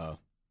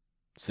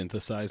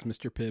synthesize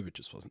Mr. Pibb, it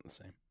just wasn't the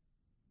same.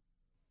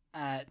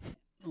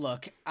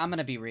 Look, I'm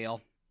gonna be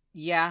real.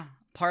 Yeah,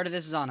 part of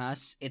this is on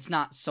us. It's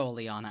not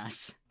solely on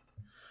us.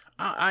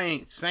 I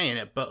ain't saying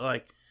it, but,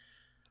 like,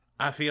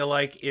 I feel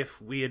like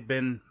if we had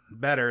been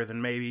better,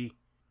 then maybe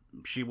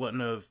she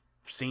wouldn't have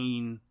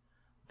seen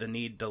the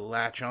need to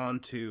latch on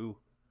to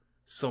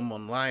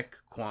someone like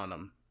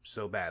Quantum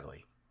so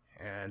badly,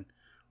 and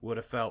would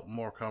have felt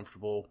more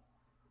comfortable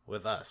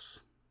with us.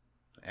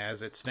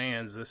 As it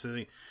stands, this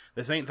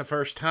ain't the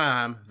first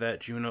time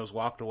that Juno's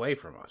walked away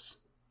from us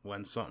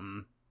when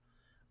something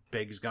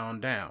big's gone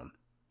down.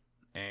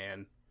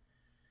 And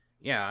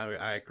yeah,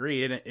 I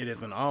agree, it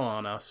isn't all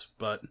on us,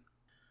 but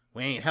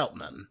we ain't helped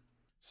nothing.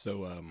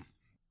 So,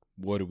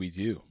 what do we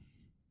do?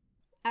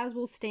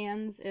 Aswell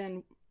stands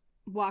and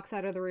walks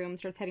out of the room,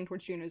 starts heading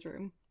towards Juno's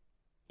room.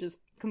 Just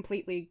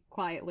completely,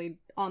 quietly,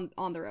 on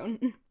their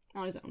own.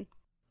 On his own.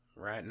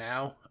 Right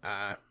now,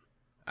 I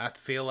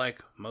feel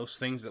like most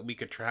things that we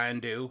could try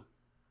and do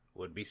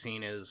would be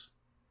seen as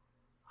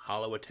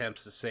hollow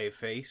attempts to save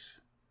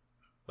face,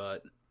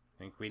 but I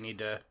think we need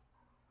to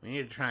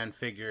try and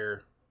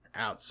figure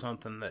out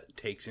something that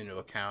takes into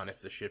account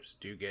if the ships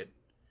do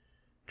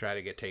try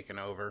to get taken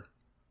over.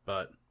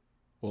 But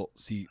Well,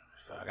 see,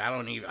 fuck, I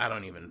don't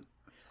even.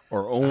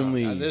 our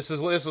only This is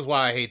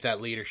why I hate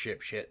that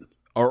leadership shit.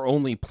 our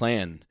only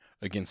plan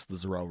against the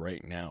Z'rell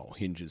right now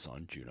hinges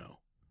on Juno.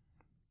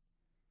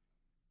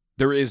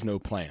 There is no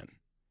plan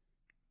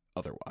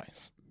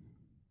otherwise.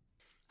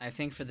 I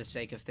think for the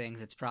sake of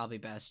things, it's probably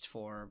best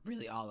for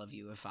really all of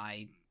you if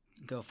I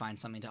go find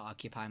something to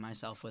occupy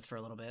myself with for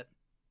a little bit.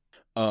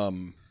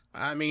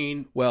 I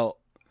mean, Well,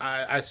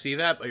 I see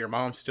that, but your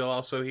mom's still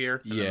also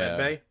here in the Yeah. med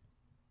bay,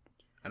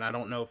 and I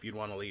don't know if you'd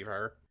want to leave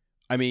her.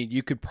 I mean,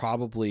 you could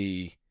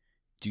probably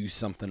do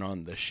something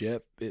on the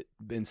ship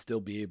and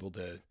still be able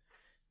to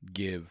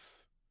give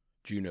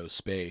Juno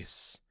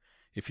space.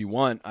 If you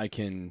want, I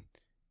can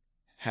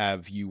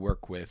have you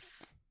work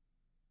with,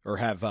 or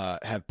have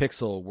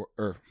Pixel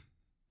or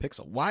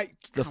Pixel. Why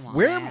Come on,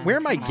 where man.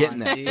 am I Come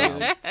getting on,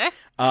 that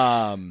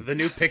from? The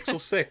new Pixel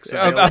 6.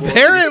 Apparently!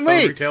 available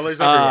at retailers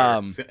everywhere.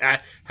 Um,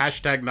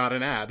 Hashtag not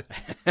an ad.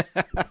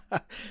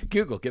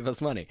 Google, give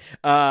us money.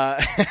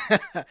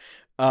 I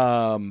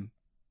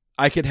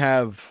could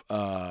have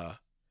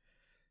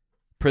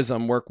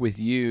Prism work with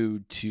you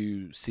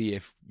to see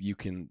if you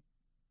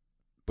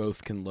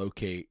both can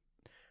locate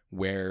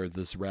where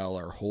the Z'rell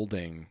are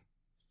holding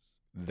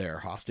their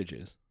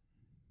hostages.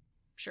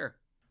 Sure.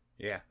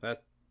 Yeah,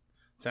 that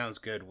sounds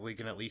good. We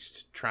can at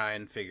least try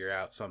and figure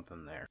out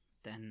something there.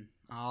 Then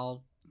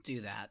I'll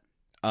do that.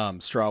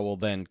 Straw will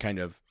then kind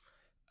of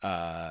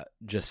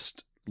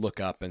just look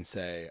up and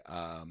say,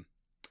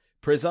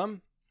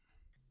 Prism,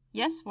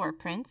 Yes, War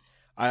Prince.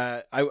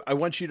 I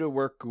want you to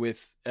work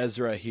with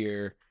Ezra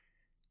here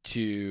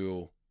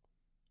to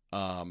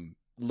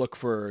look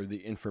for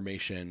the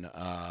information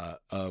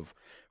of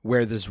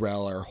where the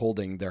Z'rell are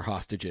holding their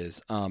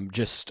hostages. I'm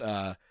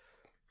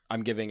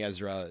giving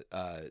Ezra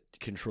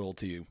control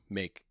to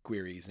make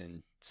queries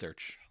and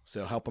search.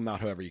 So help him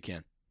out however you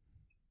can.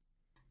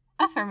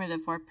 Affirmative,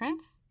 War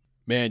Prince.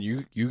 Man,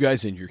 you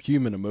guys and your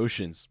human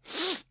emotions,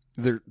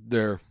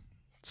 they're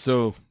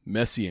so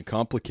messy and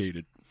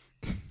complicated.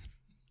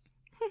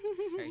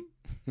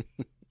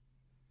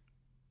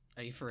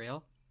 Are you for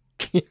real?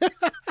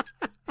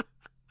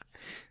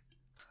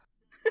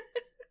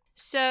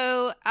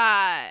 So,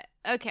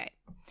 okay.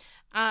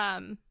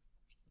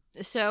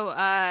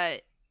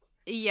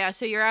 Yeah,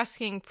 so you're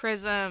asking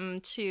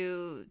Prism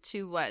to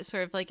what,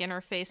 sort of like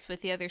interface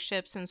with the other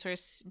ships and sort of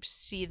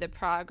see the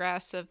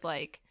progress of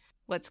like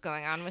what's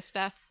going on with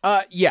stuff?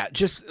 Yeah,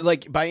 just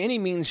like by any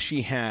means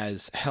she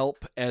has,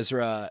 help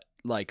Ezra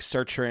like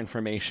search her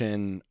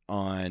information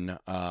on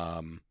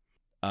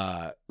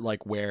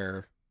like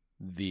where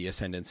the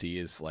Ascendancy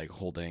is like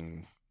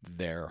holding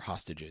their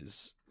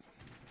hostages.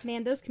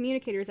 Man, those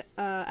communicators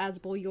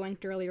Asbel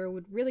yoinked earlier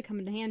would really come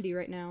in handy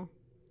right now.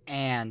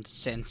 And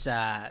since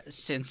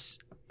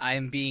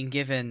I'm being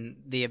given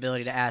the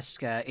ability to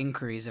ask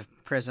inquiries of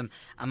Prism,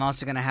 I'm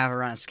also going to have her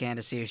run a scan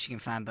to see if she can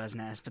find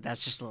Buzznest, but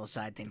that's just a little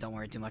side thing. Don't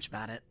worry too much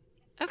about it.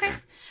 Okay.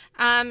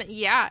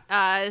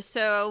 Yeah.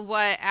 So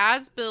what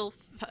Asbil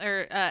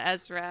or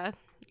Ezra,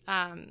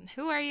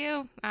 who are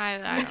you?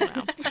 I don't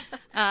know.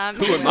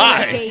 Who am I?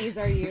 What gaze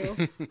are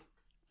you?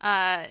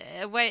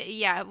 What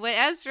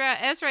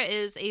Ezra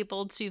is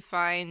able to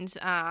find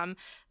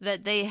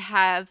that they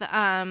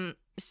have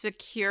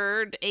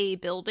secured a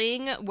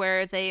building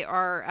where they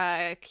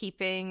are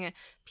keeping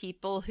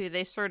people who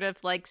they sort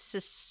of like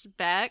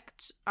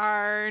suspect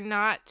are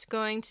not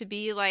going to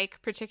be like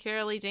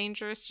particularly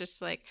dangerous,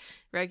 just like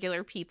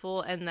regular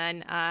people, and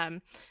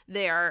then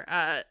they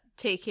are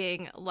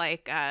taking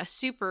like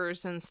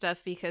supers and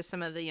stuff because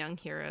some of the young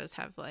heroes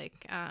have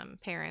like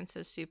parents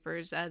as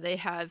supers. They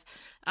have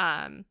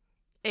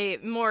a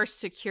more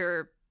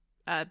secure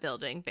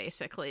building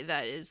basically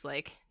that is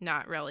like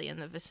not really in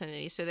the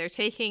vicinity, so they're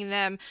taking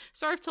them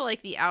sort of to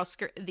like the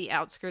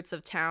outskirts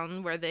of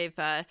town where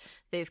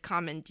they've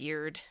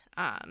commandeered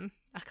a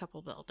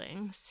couple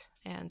buildings,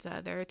 and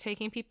they're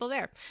taking people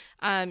there.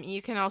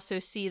 You can also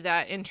see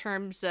that in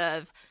terms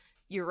of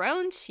your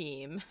own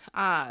team,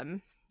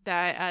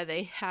 that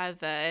they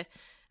have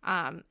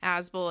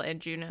Asbel and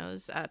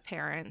Juno's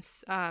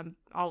parents,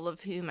 all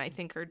of whom I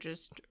think are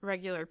just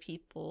regular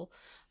people.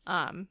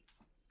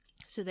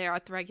 So they're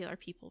at the regular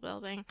people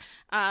building.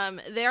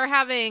 They're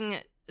having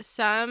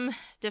some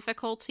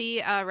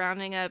difficulty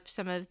rounding up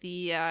some of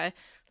the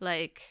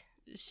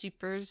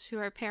supers who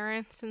are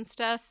parents and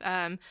stuff.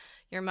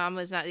 Your mom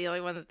was not the only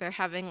one that they're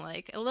having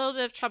a little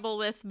bit of trouble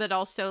with, but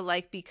also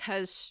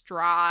because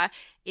Straw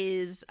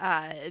is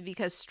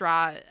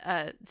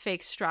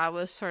fake Straw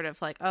was sort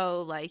of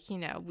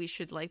we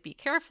should be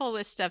careful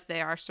with stuff.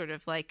 They are sort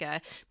of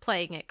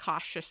playing it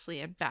cautiously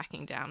and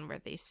backing down where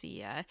they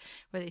see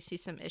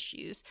some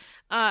issues.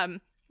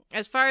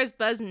 As far as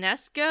Buzz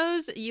Ness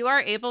goes, you are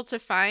able to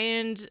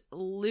find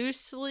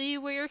loosely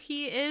where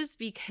he is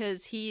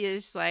because he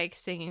is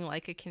singing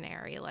like a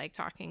canary,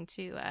 talking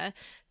to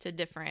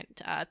different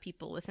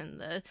people within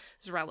the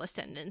Zrel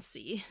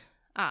Ascendancy.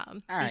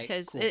 Right,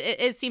 because cool.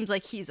 it seems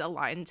like he's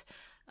aligned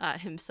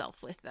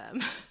himself with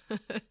them.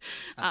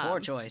 A poor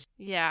choice.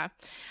 Yeah.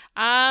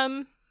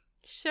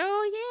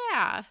 So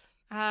yeah.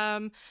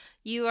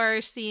 You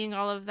are seeing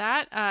all of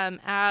that.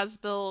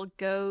 Asbel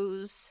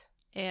goes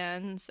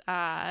and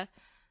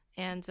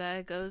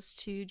goes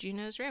to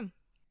Juno's room.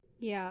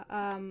 Yeah,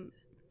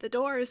 The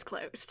door is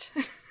closed.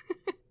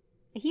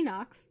 he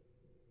knocks.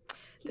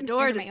 The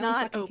door I'm does my own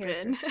not fucking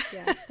open. character.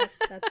 Yeah,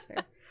 that's fair.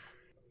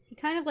 He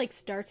kind of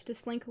starts to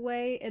slink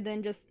away and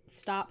then just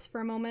stops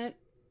for a moment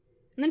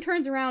and then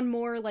turns around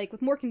more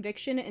with more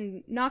conviction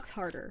and knocks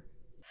harder.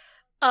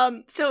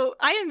 So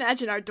I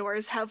imagine our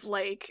doors have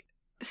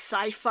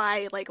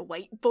sci-fi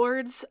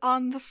whiteboards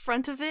on the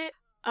front of it.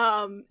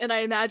 And I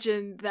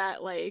imagine that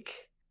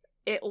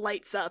it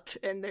lights up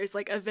and there's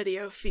a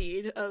video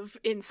feed of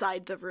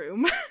inside the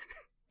room.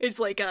 It's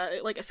like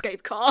a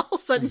Skype call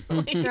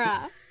suddenly.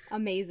 Yeah,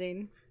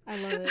 amazing. I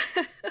love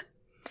it.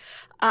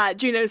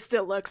 Juno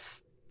still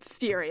looks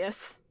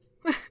furious.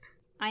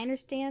 I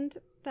understand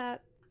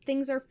that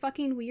things are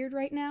fucking weird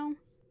right now.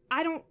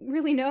 I don't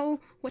really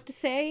know what to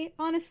say,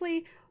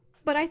 honestly,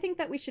 but I think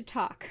that we should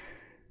talk.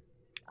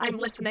 I'm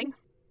listening.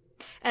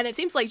 And it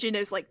seems like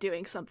Juno's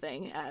doing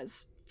something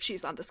as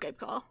she's on the Skype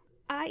call.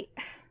 I'm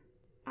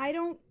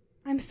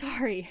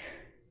sorry.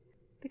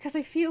 Because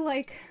I feel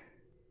like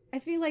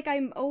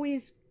I'm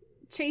always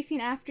chasing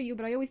after you,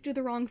 but I always do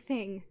the wrong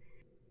thing.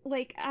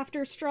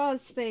 After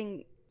Straw's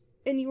thing,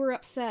 and you were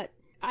upset.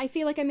 I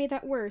feel like I made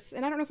that worse,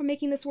 and I don't know if I'm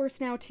making this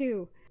worse now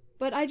too.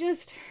 But I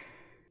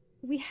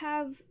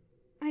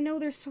know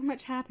there's so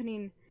much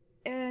happening,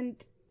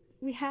 and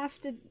we have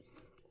to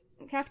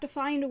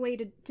find a way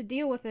to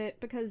deal with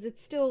it, because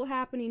it's still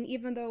happening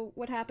even though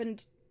what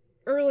happened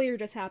earlier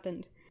just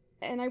happened.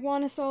 And I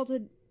want us all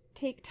to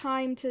take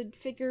time to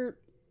figure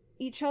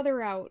each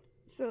other out.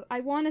 So I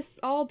want us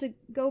all to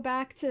go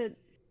back to...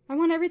 I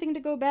want everything to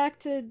go back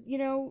to,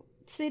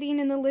 sitting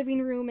in the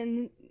living room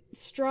and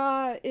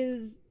Straw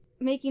is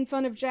making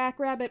fun of Jack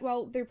Rabbit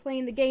while they're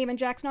playing the game and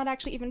Jack's not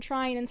actually even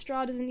trying and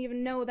Straw doesn't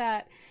even know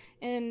that.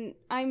 And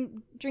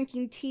I'm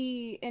drinking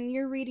tea and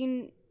you're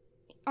reading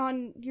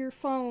on your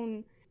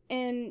phone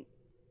and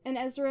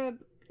Ezra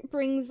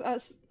brings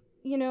us,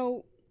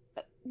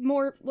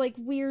 more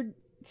weird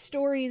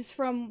stories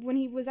from when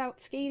he was out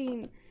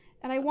skating,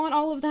 and I want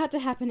all of that to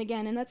happen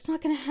again, and that's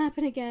not gonna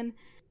happen again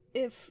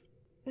if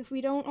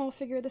we don't all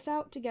figure this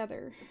out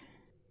together.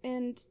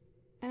 And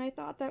I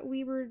thought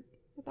we were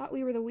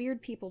the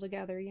weird people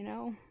together,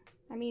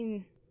 I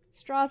mean,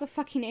 Straw's a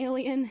fucking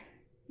alien,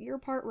 you're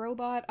part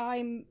robot,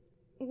 I'm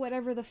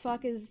whatever the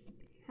fuck is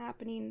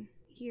happening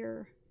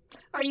here.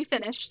 Are you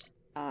finished?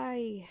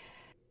 I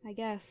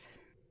guess.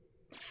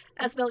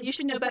 Asbel, you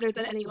should know better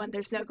than anyone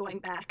there's no going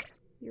back.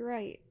 You're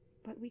right,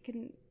 but we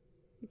could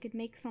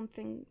make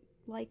something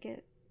like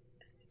it.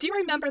 Do you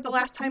remember the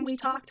last time we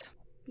talked?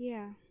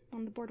 Yeah,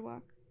 on the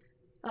boardwalk.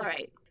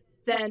 Alright,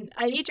 then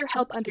I need your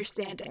help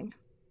understanding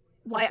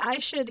why I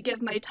should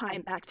give my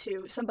time back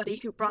to somebody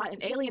who brought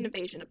an alien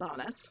invasion upon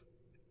us.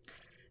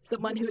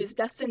 Someone who is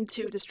destined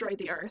to destroy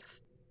the Earth.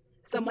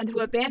 Someone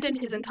who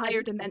abandoned his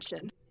entire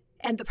dimension.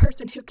 And the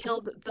person who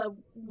killed the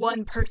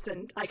one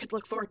person I could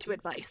look forward to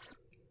advice.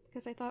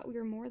 Because I thought we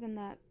were more than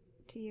that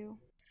to you.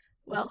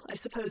 Well, I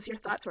suppose your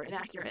thoughts were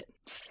inaccurate.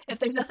 If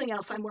there's nothing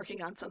else, I'm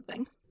working on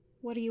something.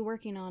 What are you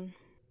working on?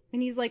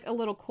 And he's a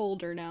little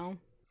colder now.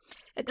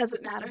 It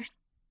doesn't matter.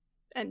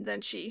 And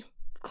then she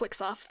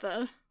clicks off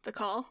the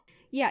call.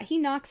 Yeah, he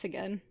knocks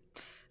again.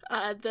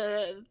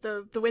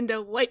 The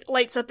window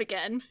lights up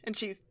again, and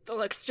she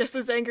looks just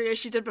as angry as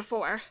she did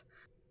before.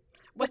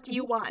 What do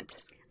you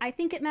want? I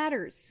think it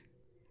matters.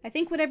 I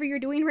think whatever you're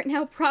doing right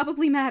now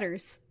probably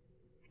matters.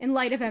 In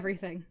light of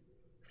everything.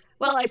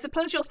 Well, I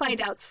suppose you'll find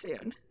out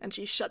soon. And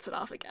she shuts it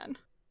off again.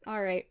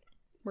 Alright.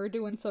 We're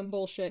doing some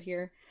bullshit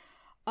here.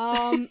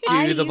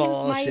 Do the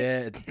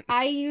bullshit.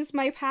 I use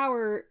my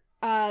power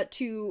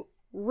to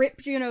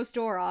rip Juno's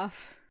door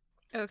off.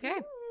 Okay.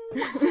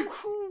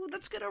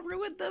 That's gonna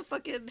ruin the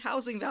fucking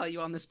housing value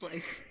on this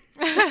place.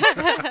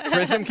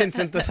 Prism can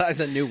synthesize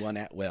a new one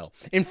at will.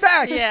 In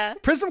fact, Yeah.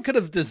 Prism could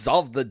have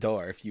dissolved the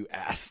door if you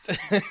asked.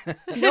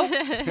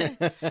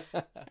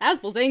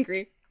 Asbel's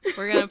angry.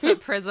 We're gonna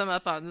put Prism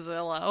up on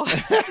Zillow.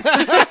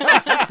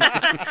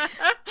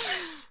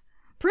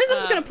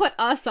 Prism's gonna put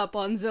us up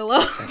on Zillow.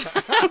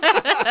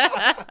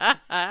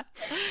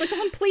 Like,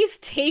 someone please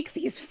take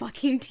these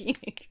fucking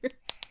teenagers.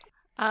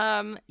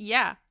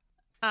 Yeah.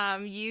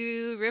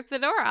 You rip the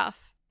door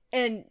off.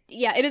 And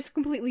yeah, it is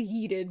completely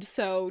heated,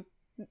 so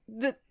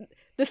the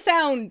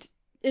sound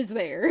is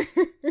there.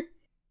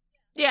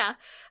 Yeah.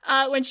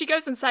 When she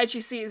goes inside,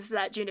 she sees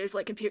that Juno's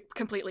like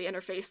completely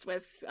interfaced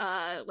with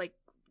like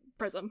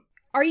Prism.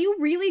 Are you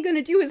really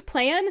gonna do his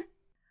plan?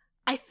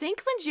 I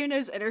think when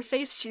Juno's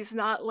interfaced, she's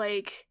not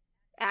like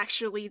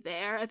actually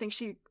there. I think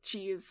she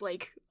is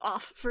like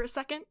off for a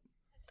second.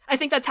 I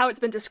think that's how it's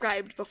been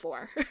described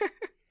before,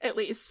 at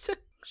least.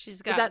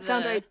 She's got Does that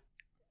sound right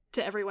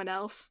to everyone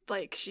else?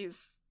 Like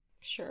she's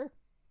Sure.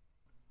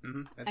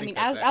 Mm-hmm. I mean,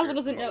 Asbel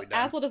doesn't know.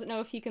 Asbel doesn't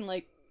know if she can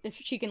like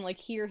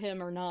hear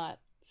him or not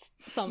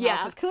somehow. Yeah.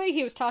 Because clearly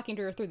he was talking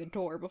to her through the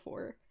door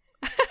before.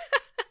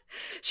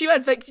 she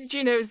was, but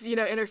Juno's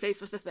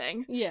interface with the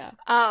thing. Yeah.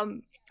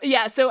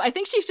 Yeah. So I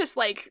think she's just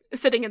like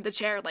sitting in the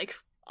chair, like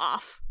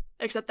off,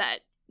 except that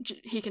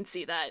he can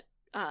see that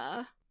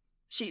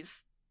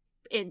she's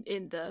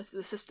in the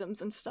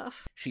systems and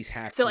stuff. She's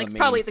hacked. So like the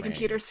probably the mainframe.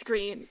 computer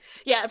screen.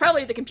 Yeah,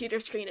 probably the computer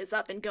screen is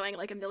up and going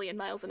like 1,000,000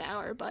 miles an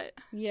hour, but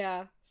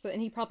Yeah. So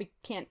and he probably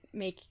can't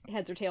make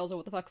heads or tails of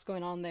what the fuck's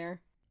going on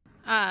there.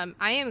 I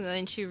am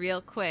going to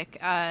real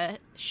quick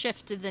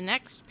shift to the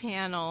next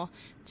panel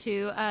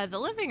to the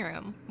living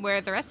room where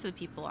the rest of the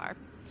people are.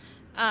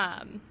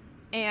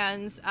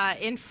 And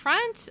in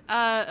front,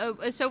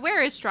 so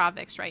where is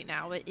Stravix right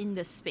now in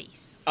this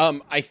space?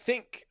 I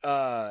think,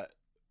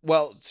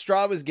 well,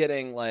 Straw was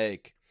getting,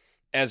 like,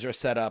 Ezra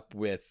set up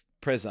with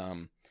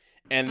Prism,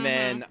 and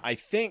then I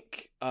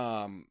think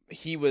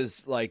he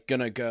was, like,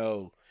 gonna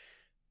go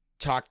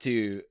talk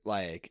to,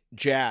 like,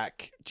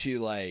 Jack to,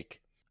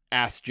 like,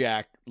 ask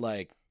Jack,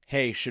 like,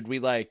 hey, should we,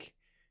 like,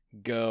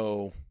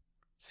 go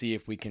see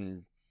if we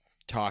can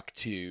talk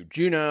to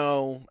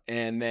Juno?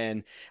 And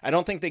then I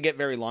don't think they get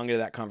very long into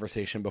that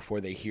conversation before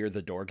they hear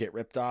the door get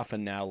ripped off,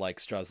 and now, like,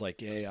 Straw's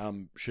like, hey,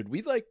 should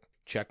we, like,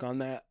 check on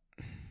that?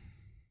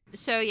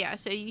 So yeah,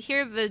 so you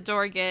hear the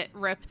door get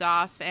ripped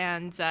off,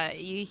 and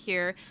you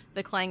hear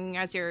the clanging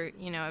as you're,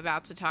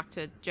 about to talk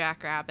to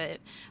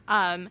Jackrabbit.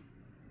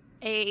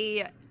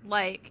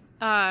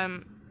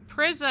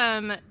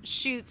 Prism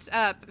shoots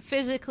up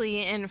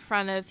physically in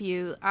front of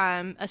you,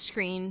 a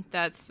screen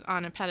that's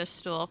on a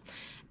pedestal,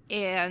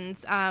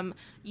 and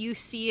you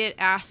see it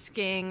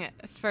asking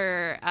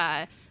for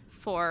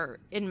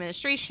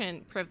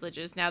administration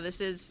privileges. Now, this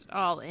is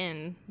all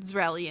in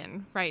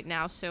Zrelian right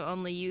now, so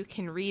only you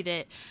can read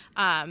it.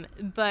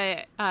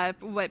 But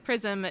what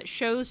Prism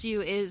shows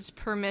you is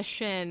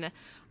permission.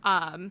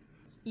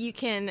 You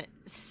can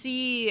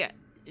see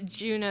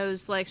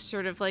Juno's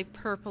sort of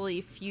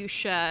purpley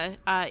fuchsia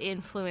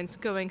influence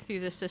going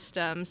through the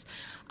systems,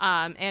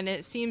 and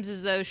it seems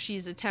as though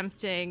she's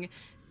attempting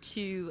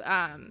to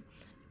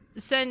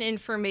send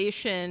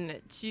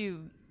information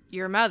to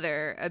your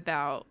mother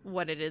about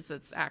what it is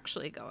that's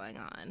actually going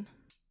on.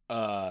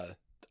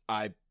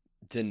 I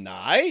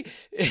deny.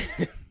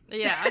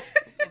 Yeah.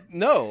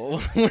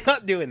 No, we're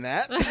not doing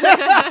that.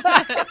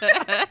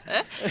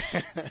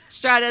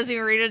 Strahd doesn't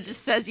even read it,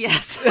 just says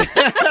yes.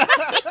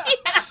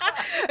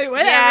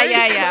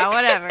 Whatever.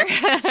 Whatever.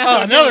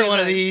 Oh, another one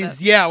of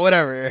these. Yeah,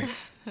 whatever.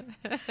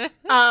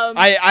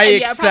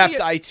 I accept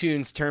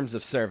iTunes terms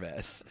of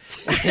service.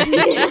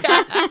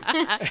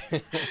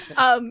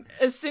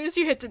 As soon as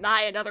you hit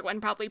deny, another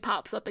one probably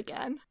pops up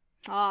again.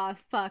 Aw,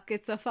 fuck,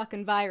 it's a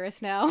fucking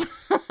virus now.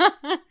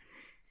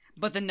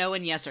 But the no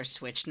and yes are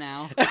switched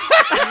now.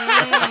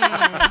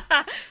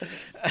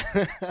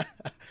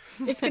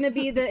 It's gonna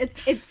be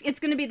it's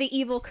gonna be the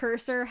evil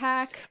cursor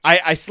hack.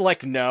 I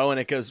select no, and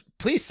it goes,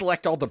 please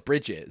select all the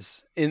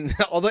bridges in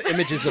all the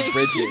images of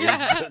bridges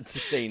to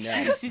say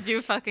no. You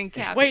do fucking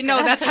cap. Wait,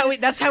 no, that's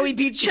how we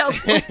beat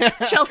Chelsea.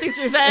 Chelsea's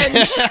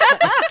Revenge.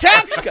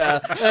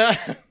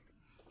 Captcha.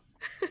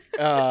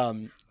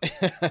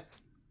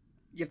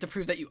 You have to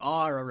prove that you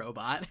are a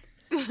robot.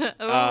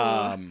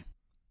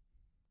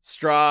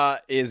 Straw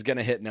is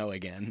gonna hit no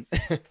again.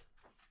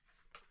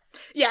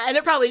 Yeah, and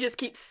it probably just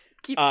keeps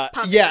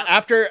popping yeah, up.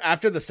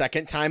 after the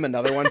second time,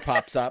 another one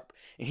pops up,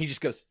 and he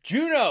just goes,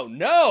 Juno,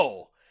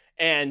 no!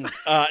 And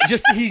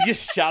he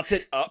just shouts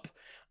it up,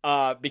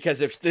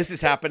 because if this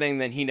is happening,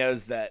 then he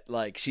knows that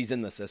she's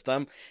in the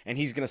system, and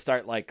he's gonna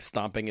start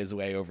stomping his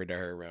way over to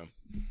her room.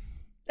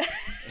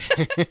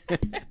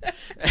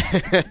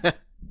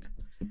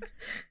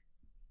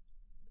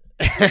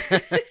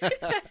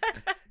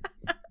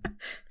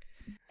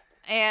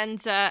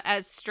 And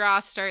as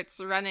Straw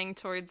starts running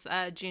towards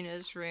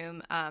Juno's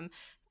room,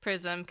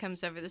 Prism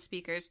comes over the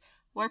speakers.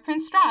 Lord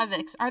Prince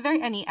Stravix, are there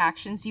any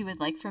actions you would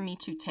like for me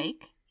to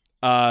take?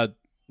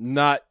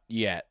 Not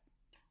yet.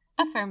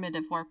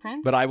 Affirmative, War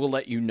Prince. But I will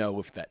let you know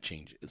if that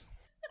changes.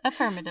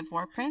 Affirmative,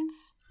 War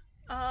Prince.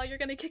 Oh, you're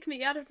gonna kick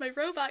me out of my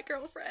robot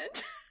girlfriend.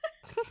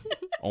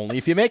 Only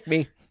if you make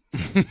me.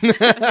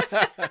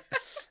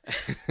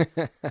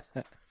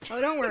 Oh,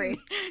 don't worry.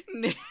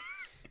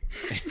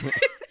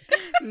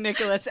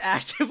 Nicholas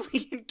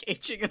actively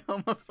engaging in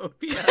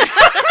homophobia.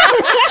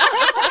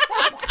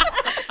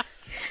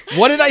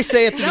 What did I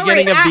say at the Don't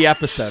beginning worry, of the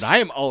episode? I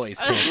am always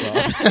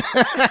canceled.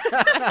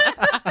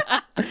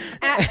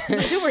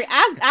 Don't worry,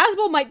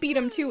 Asbel might beat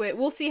him to it.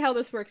 We'll see how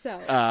this works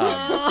out.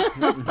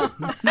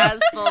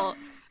 Asbel.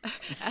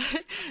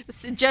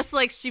 Just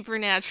like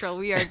Supernatural,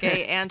 we are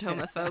gay and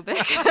homophobic.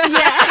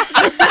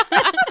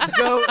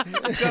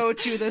 Go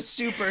to the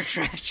super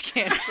trash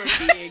can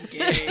for being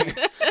gay.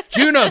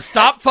 Juno,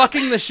 stop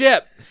fucking the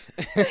ship.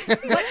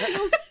 What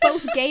feels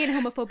both gay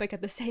and homophobic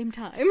at the same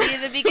time? See,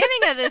 the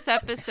beginning of this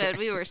episode,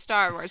 we were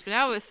Star Wars, but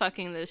now with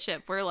fucking the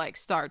ship, we're like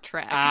Star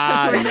Trek.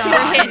 We're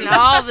hitting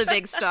all the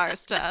big star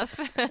stuff.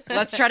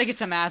 Let's try to get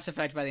to Mass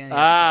Effect by the end of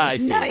the I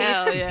episode. see. Nice.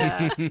 Hell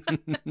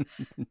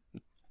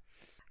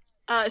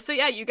yeah. So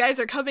yeah, you guys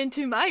are coming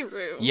to my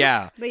room.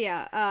 Yeah. But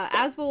yeah,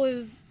 Asbel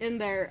is in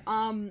there.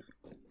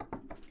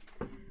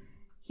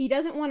 He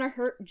doesn't want to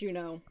hurt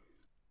Juno,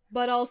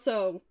 but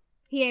also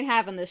he ain't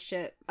having this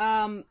shit.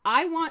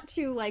 I want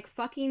to like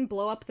fucking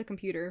blow up the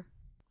computer.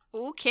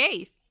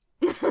 Okay.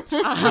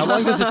 How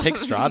long does it take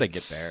Straw to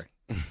get there?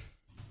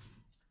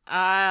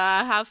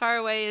 How far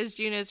away is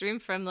Juno's room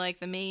from like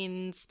the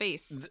main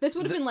space? This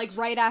would have been like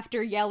right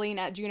after yelling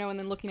at Juno and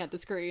then looking at the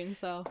screen.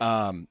 So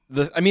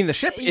The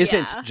ship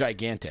isn't Yeah.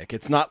 gigantic.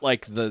 It's not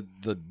like the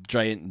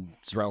giant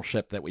Zrel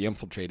ship that we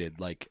infiltrated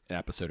like an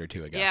episode or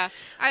two ago. Yeah,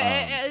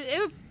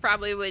 it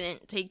probably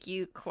wouldn't take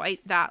you quite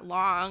that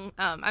long.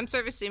 I'm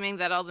sort of assuming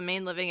that all the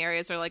main living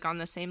areas are like on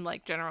the same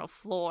like general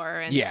floor,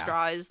 and Yeah.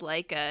 Straw is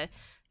like a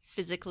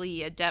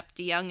physically adept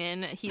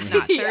youngin. He's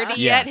not 30 Yeah.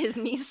 yet. His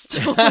knees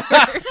still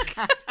work.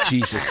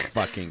 Jesus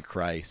fucking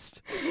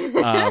Christ.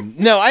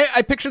 No,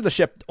 I picture the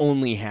ship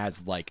only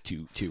has like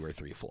two or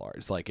three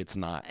floors. Like it's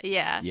not.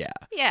 Yeah.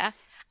 Yeah.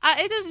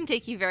 It doesn't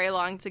take you very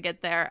long to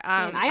get there.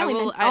 I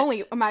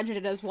only imagined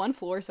it as one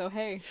floor. So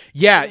hey,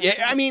 Yeah.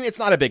 I mean, it's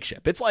not a big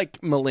ship. It's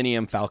like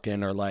Millennium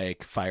Falcon or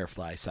like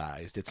Firefly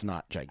sized. It's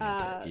not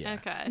gigantic. Yeah.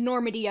 Okay.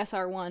 Normandy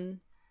SR1.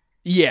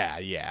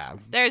 Yeah.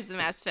 There's the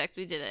Mass Effect.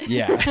 We did it.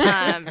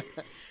 Yeah.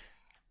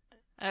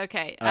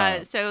 Okay.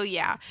 So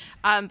yeah.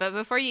 But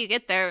before you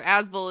get there,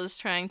 Asbel is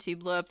trying to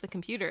blow up the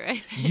computer. I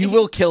think. You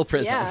will kill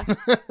Prism. Yeah.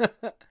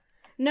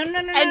 No.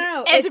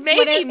 And It's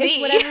maybe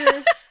me.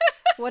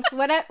 It's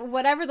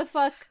whatever the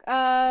fuck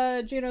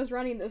Juno's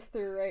running this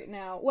through right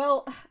now.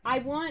 Well, I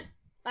don't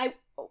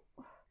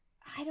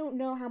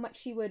know how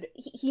much he would.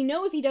 He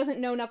knows he doesn't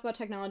know enough about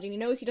technology. And he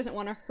knows he doesn't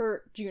want to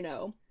hurt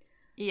Juno.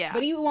 Yeah.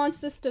 But he wants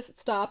this to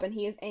stop, and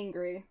he is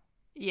angry.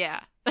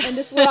 Yeah. And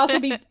this would also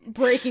be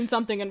breaking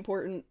something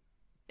important.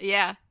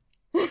 Yeah.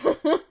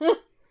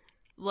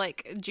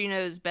 Like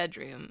Juno's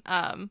bedroom.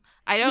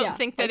 I don't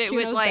think that like it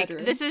would Juno's like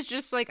bedroom. this is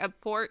just like a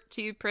port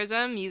to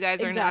Prism. You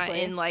guys are not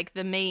Exactly. in like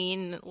the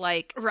main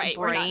like Right,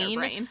 we're not in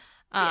brain.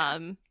 her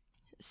brain.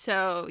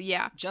 So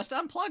yeah. Just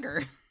unplug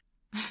her.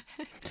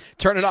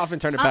 Turn it off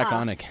and turn it back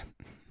on again.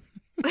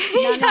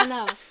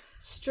 No.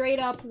 Straight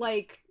up,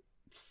 like,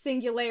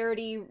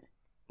 singularity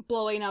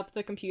blowing up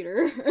the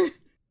computer.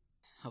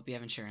 Hope you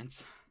have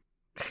insurance.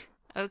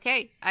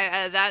 Okay.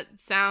 I that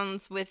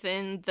sounds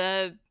within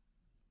the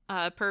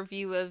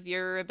purview of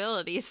your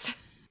abilities.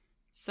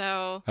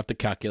 So I have to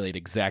calculate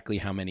exactly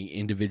how many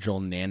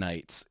individual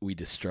nanites we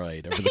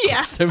destroyed over the Yeah.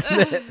 course of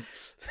it.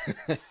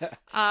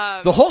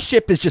 um, The whole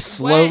ship is just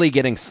slowly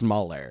getting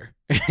smaller.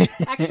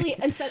 Actually,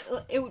 instead,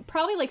 it would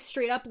probably, like,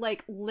 straight up,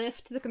 like,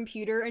 lift the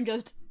computer and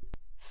just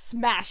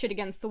smash it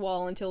against the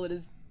wall until it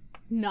is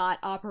not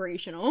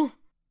operational.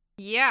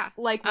 yeah.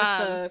 Like,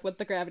 with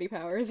the gravity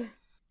powers.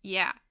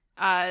 Yeah.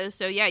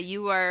 So yeah,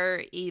 you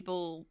are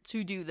able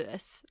to do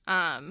this.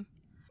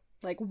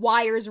 Like,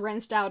 wires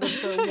wrenched out of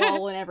the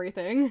wall and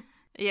everything.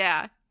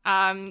 Yeah.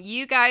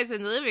 You guys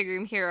in the living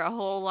room hear a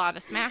whole lot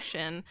of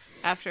smashing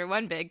after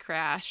one big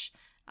crash.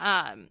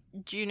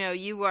 Juno,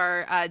 you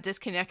are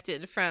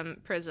disconnected from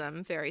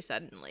Prism very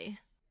suddenly.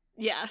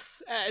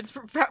 Yes, it's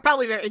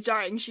probably very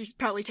jarring. She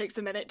probably takes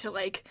a minute to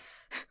like,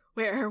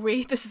 where are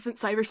we? This isn't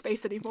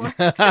cyberspace anymore.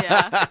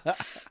 Yeah.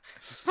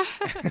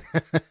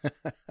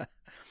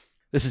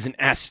 This is an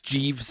Ask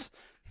Jeeves.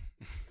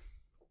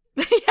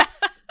 Yeah.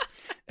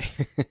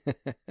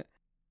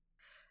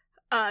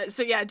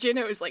 So yeah,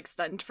 Juno is like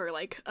stunned for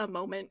like a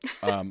moment.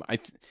 I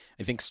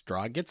think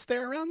Straw gets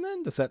there around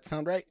then. Does that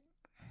sound right?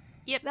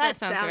 Yep, that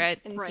sounds right.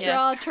 And Right.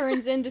 Straw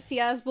turns in to see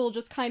Asbel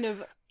just kind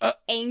of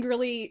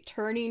angrily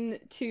turning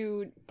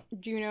to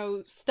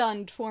Juno,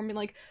 stunned form, and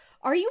like,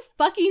 are you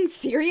fucking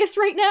serious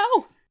right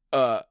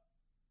now?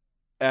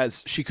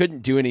 As she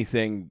couldn't do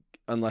anything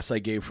unless I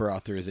gave her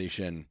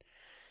authorization,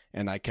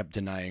 and I kept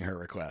denying her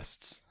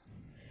requests.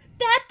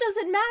 That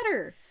doesn't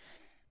matter.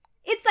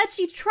 It's that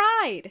she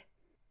tried.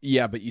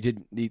 Yeah, but you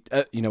didn't need.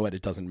 You know what?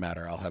 It doesn't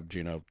matter. I'll have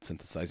Juno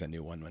synthesize a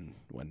new one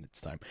when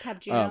it's time. Have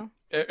Juno.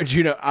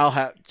 Juno, I'll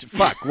have.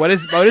 Fuck. What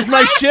is my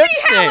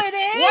ship's how name? it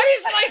is. What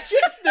is my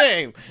ship's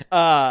name?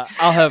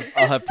 I'll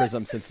have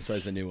Prism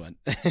synthesize a new one.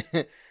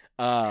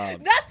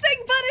 Nothing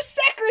but a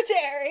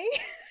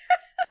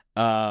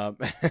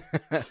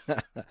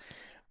secretary.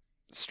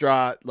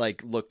 Straw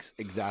looks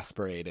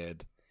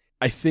exasperated.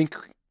 I think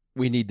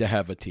we need to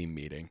have a team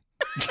meeting.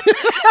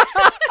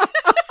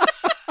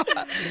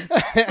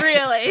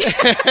 Really?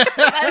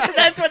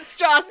 That's what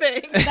Straw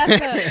thinks.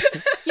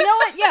 You know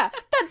what? Yeah,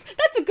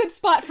 that's a good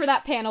spot for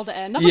that panel to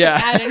end. I'm Yeah.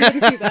 gonna add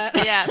anything to that.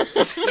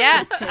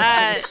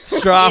 Yeah.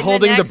 Straw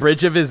holding the next-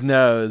 bridge of his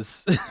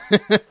nose.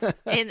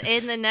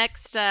 In the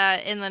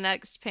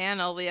next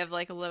panel, we have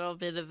like a little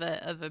bit of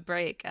a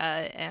break,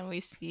 and we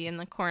see in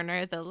the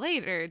corner the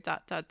later ...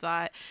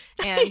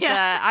 And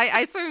Yeah.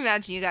 I sort of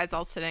imagine you guys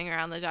all sitting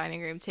around the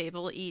dining room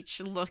table,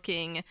 each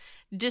looking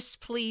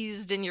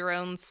displeased in your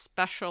own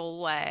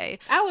special way.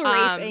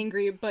 Alarace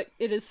angry, but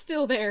it is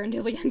still there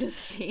until the end of the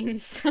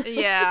scenes.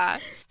 Yeah.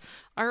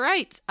 All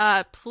right.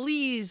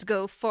 Please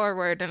go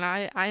forward, and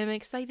I am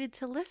excited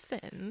to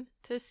listen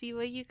to see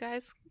what you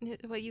guys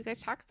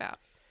talk about.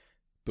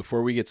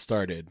 Before we get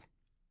started,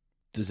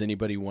 does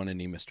anybody want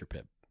any Mr.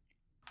 Pibb?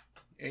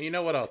 And you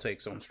know what? I'll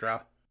take some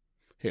Straw.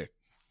 Here.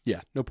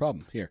 Yeah, no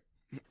problem. Here.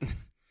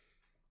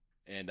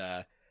 And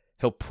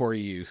he'll pour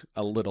you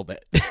a little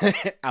bit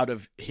out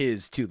of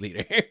his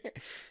 2-liter.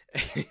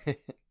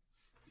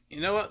 You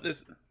know what?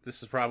 This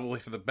is probably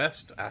for the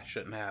best. I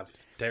shouldn't have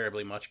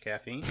terribly much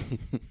caffeine.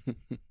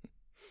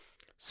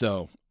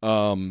 So,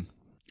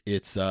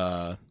 it's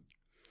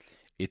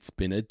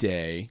been a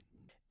day,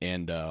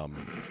 and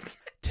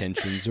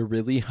tensions are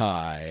really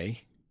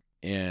high,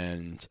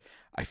 and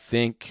I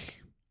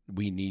think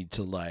we need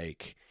to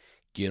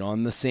get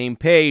on the same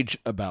page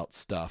about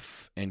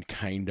stuff and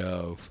kind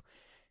of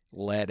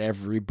let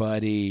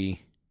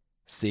everybody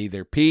say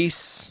their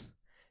piece,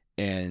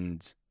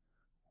 and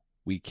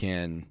we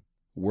can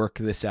work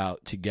this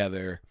out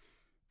together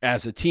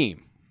as a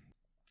team,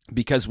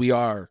 because we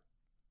are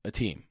a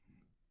team.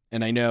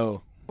 And I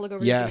know, Look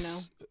over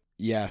yes,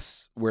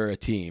 we're a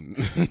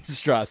team,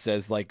 Straw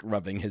says,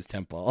 rubbing his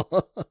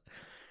temple.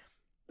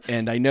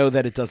 And I know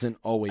that it doesn't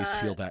always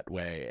feel that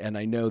way. And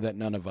I know that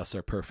none of us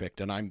are perfect.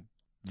 And I'm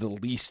the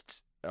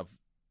least of,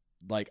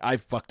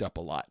 I've fucked up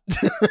a lot.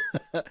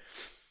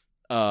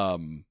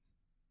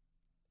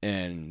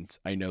 And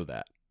I know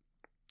that.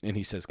 And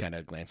he says, kind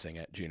of glancing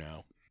at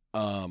Juno.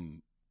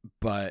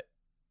 But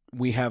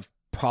we have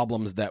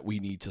problems that we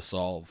need to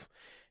solve,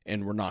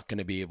 and we're not going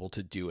to be able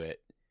to do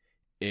it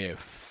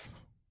if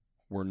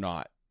we're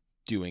not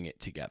doing it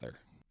together.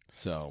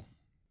 So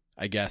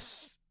I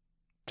guess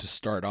to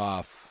start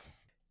off,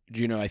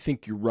 Juno, I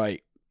think you're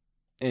right.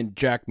 And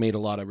Jack made a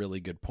lot of really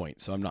good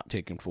points, so I'm not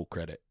taking full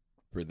credit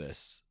for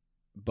this.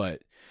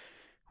 But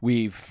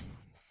we've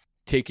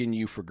taken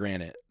you for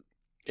granted.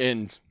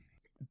 And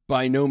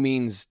by no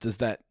means does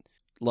that,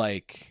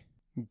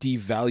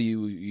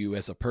 devalue you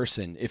as a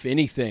person. If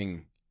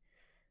anything,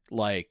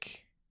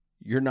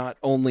 you're not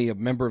only a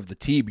member of the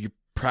team, you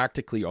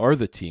practically are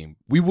the team.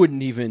 We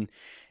wouldn't even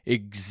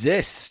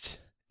exist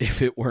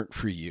if it weren't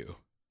for you.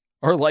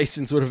 Our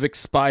license would have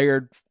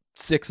expired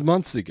 6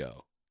 months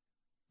ago.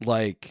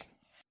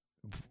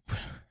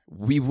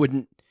 We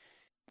wouldn't,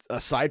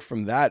 aside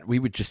from that, we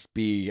would just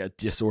be a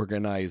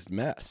disorganized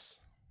mess,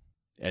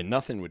 and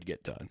nothing would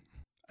get done.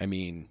 I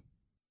mean,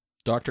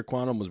 Dr.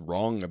 Quantum was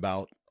wrong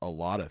about a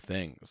lot of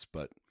things,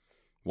 but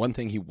one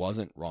thing he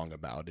wasn't wrong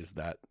about is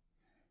that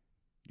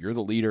you're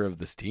the leader of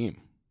this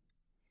team,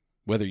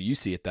 whether you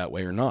see it that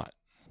way or not.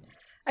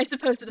 I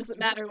suppose it doesn't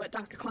matter what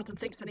Dr. Quantum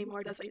thinks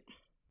anymore, does it?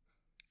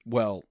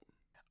 Well,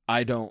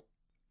 I don't.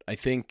 I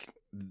think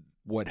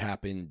what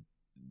happened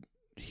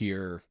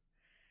here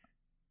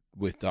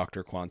with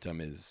Dr. Quantum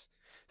is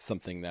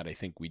something that I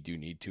think we do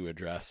need to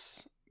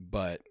address,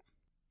 but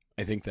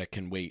I think that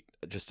can wait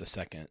just a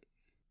second.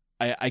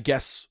 I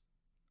guess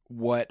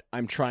what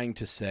I'm trying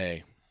to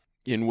say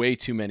in way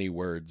too many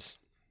words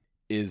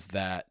is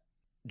that,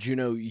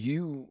 Juno,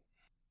 you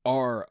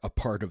are a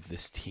part of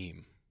this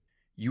team.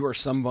 You are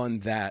someone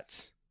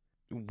that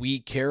we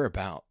care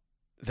about,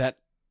 that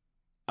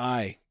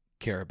I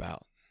care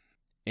about.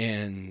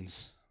 And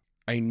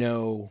I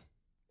know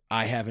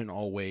I haven't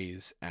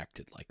always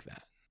acted like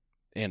that.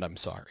 And I'm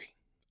sorry.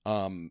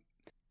 And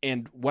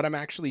what I'm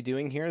actually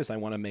doing here is I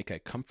want to make a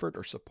comfort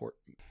or support.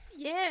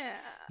 Yeah.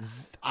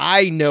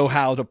 I know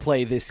how to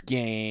play this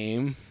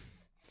game.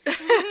 Do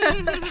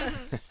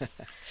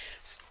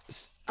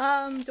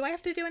I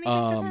have to do anything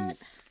for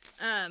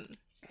that?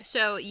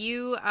 So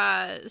you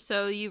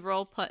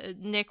roll.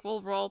 Nick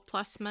will roll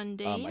plus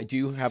mundane. I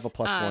do have a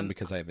 +1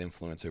 because I have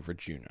influence over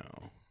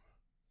Juno.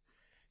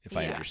 If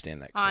I Yes.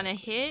 understand that On correctly.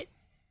 a hit.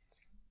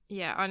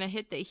 Yeah, on a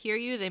hit, they hear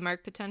you. They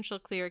mark potential,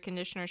 clear a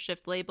condition, or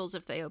shift labels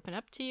if they open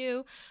up to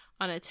you.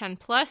 On a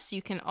 10+,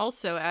 you can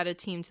also add a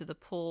team to the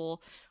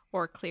pool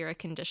or clear a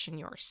condition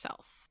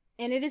yourself.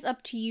 And it is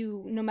up to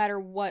you, no matter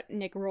what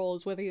Nick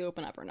rolls, whether you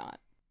open up or not.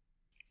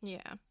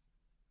 Yeah.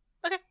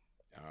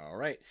 All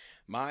right.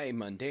 My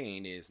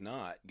mundane is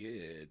not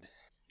good.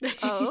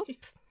 Oh.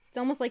 It's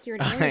almost like you're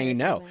an alien I or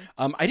know.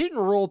 something. I didn't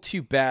roll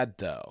too bad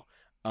though.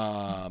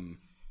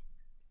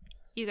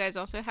 You guys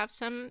also have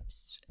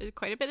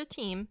quite a bit of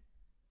team.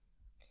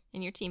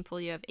 In your team pool,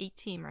 you have 8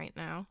 team right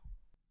now.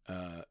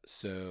 My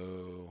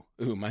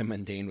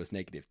mundane was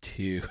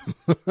 -2.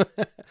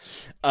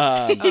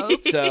 Oh.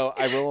 So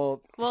I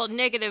rolled. Well,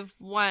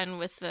 -1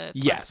 with the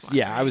Yes, +1,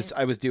 yeah, right?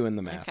 I was doing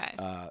the math. Okay.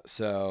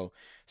 So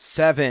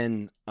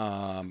 7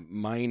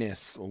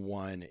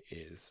 -1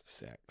 is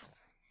 6.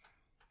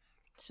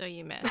 So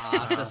you missed.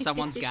 So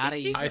someone's got to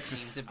use a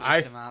team to boost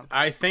I him up.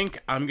 I think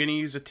I'm gonna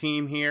use a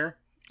team here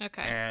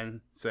Okay.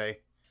 and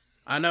say,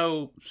 I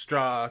know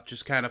Straw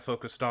just kind of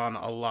focused on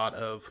a lot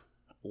of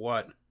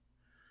what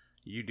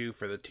you do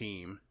for the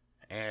team,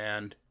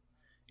 and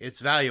it's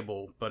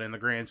valuable, but in the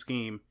grand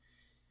scheme,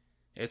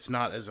 it's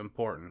not as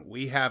important.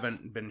 We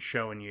haven't been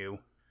showing you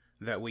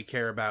that we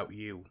care about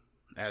you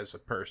as a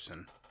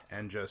person,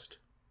 and just,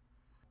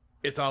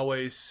 it's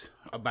always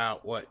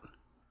about what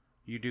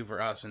you do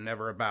for us and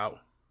never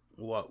about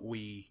what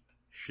we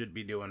should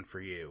be doing for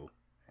you.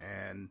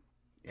 And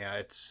yeah,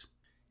 it's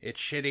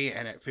shitty,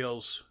 and it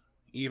feels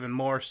even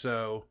more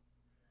so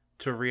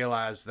to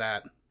realize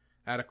that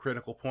at a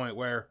critical point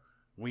where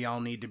we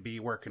all need to be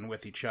working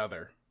with each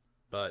other.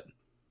 But,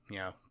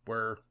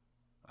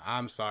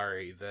 I'm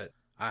sorry that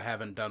I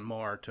haven't done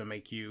more to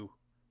make you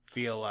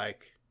feel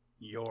like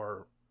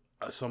you're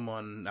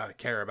someone I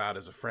care about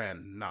as a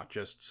friend, not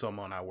just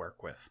someone I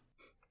work with.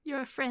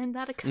 You're a friend,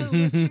 not a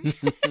coworker.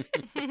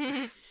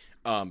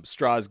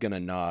 Straw's gonna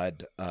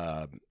nod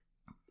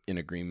in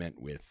agreement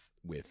with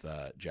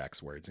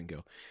Jack's words and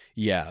go,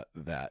 yeah,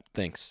 that,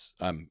 thanks.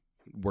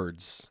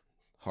 Words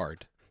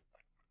hard.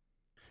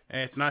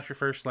 And it's not your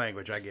first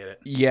language, I get it.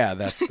 Yeah,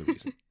 that's the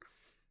reason.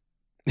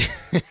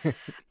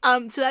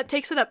 So that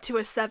takes it up to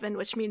a 7,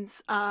 which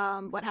means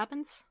what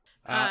happens?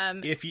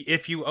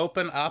 If you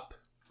open up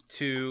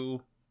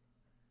to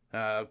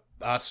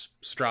us,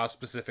 Straw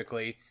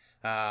specifically,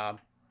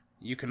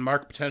 you can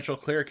mark potential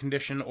clear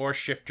condition or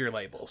shift your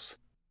labels.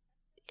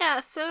 Yeah,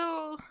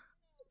 so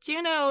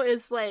Juno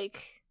is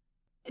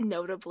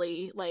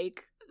notably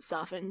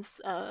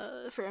softens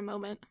for a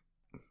moment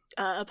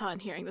upon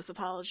hearing this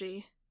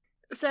apology.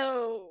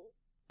 So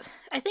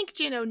I think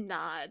Juno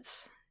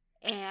nods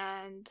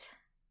and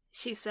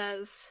she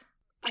says,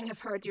 I have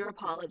heard your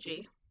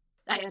apology.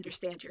 I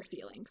understand your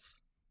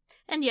feelings.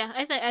 And yeah,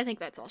 I think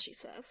that's all she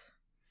says.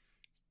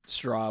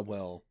 Straw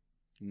will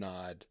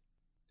nod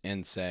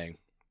and say,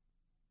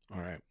 all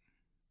right,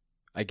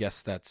 I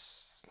guess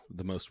that's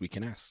the most we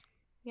can ask.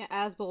 Yeah,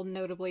 Asbel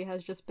notably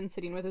has just been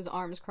sitting with his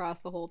arms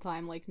crossed the whole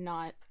time,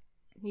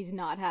 he's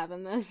not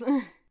having this.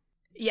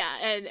 Yeah,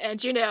 and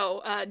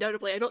Juno,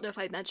 notably, I don't know if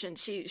I mentioned,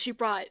 she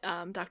brought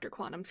Dr.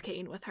 Quantum's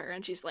cane with her,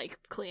 and she's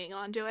clinging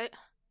onto it.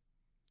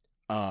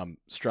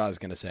 Straw's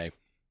gonna say,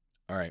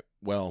 all right,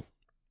 well,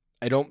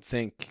 I don't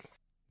think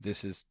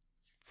this is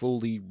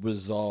fully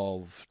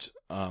resolved,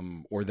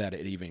 or that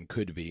it even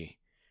could be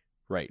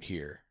right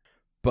here.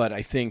 But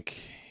I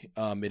think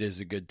it is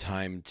a good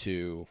time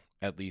to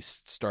at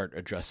least start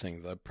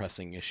addressing the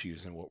pressing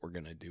issues and what we're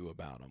going to do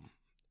about them.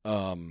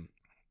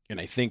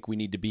 And I think we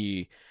need to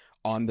be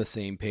on the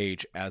same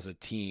page as a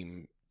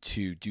team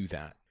to do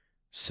that.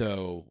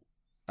 So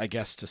I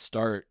guess to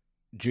start,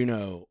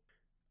 Juno,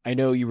 I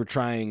know you were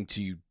trying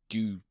to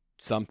do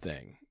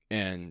something,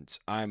 and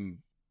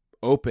I'm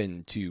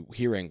open to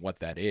hearing what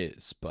that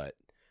is, but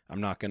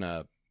I'm not going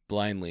to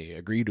blindly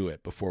agree to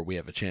it before we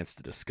have a chance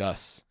to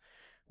discuss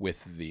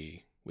with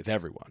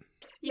everyone.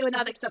 You would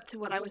not accept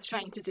what I was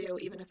trying to do,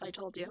 even if I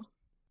told you.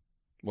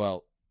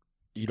 Well,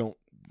 you don't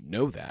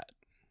know that.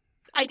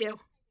 I do.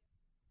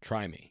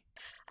 Try me.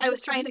 I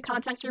was trying to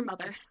contact your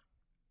mother.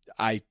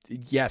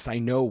 Yes, I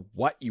know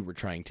what you were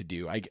trying to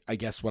do. I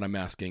guess what I'm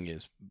asking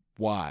is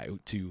why,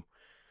 to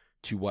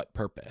what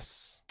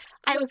purpose?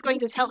 I was going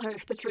to tell her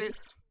the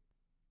truth.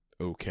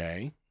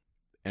 Okay.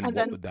 And And what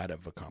then- would that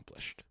have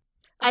accomplished?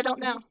 I don't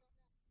know.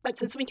 But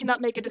since we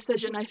cannot make a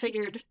decision, I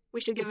figured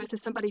we should give it to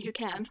somebody who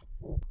can.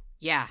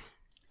 Yeah,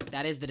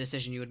 that is the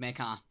decision you would make,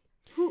 huh?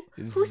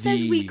 Who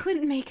says we The-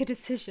 couldn't make a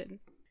decision?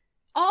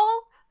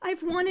 All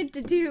I've wanted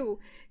to do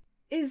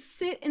is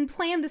sit and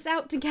plan this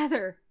out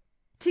together.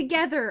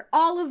 Together,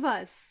 all of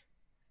us.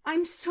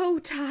 I'm so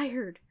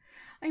tired.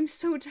 I'm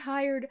so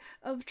tired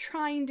of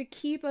trying to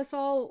keep us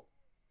all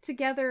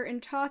together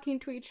and talking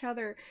to each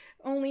other,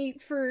 only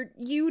for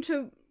you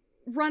to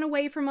run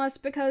away from us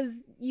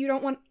because you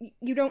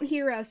don't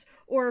hear us,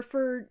 or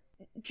for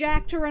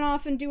Jack to run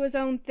off and do his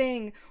own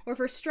thing, or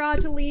for Straw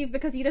to leave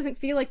because he doesn't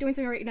feel like doing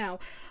something right now.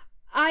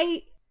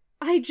 I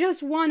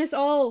just want us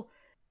all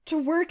to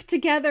work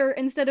together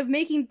instead of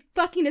making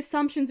fucking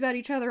assumptions about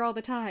each other all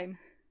the time.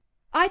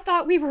 I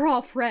thought we were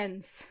all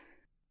friends.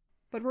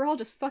 But we're all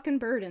just fucking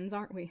burdens,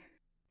 aren't we?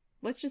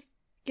 Let's just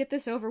get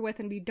this over with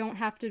and we don't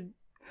have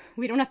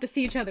to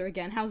see each other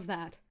again. How's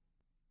that?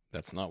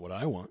 That's not what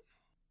I want.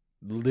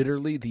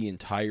 Literally the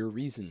entire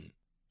reason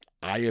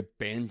I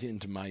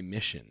abandoned my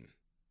mission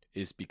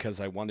is because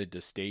I wanted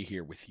to stay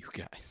here with you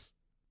guys.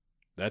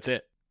 That's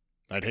it.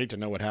 I'd hate to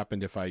know what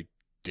happened if I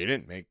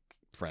didn't make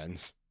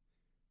friends.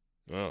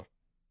 Oh.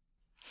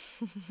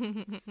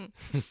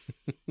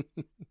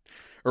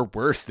 Or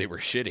worse, they were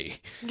shitty.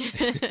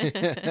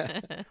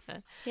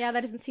 Yeah,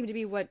 that doesn't seem to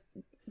be what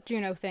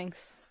Juno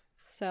thinks.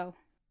 So.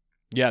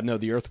 Yeah, no,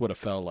 the Earth would have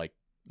fell like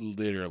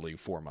literally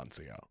 4 months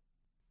ago.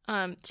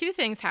 Two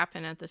things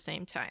happen at the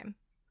same time.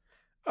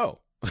 Oh.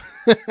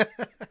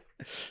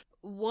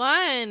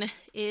 One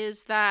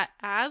is that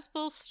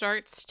Asbel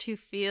starts to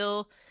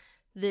feel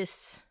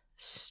this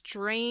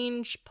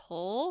strange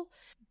pull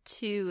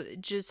to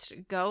just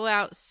go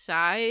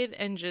outside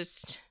and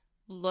just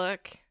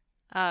look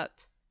up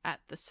at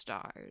the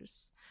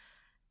stars.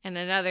 And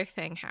another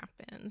thing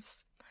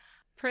happens.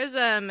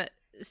 Prism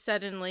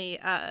suddenly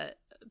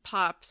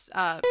pops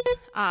up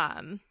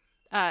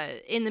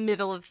in the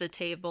middle of the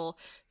table,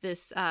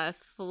 this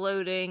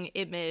floating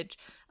image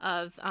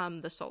of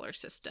the solar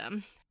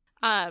system.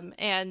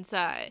 And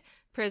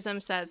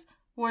Prism says,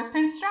 "Warp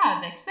and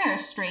Stravix, there are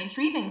strange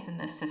readings in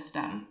this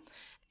system."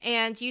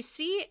 And you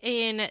see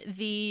in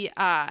the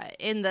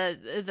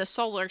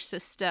solar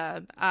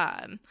system,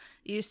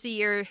 you see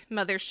your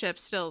mothership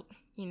still,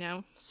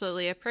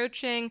 slowly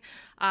approaching.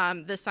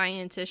 The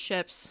scientist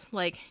ships,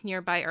 like,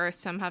 nearby Earth,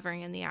 some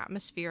hovering in the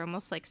atmosphere,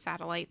 almost like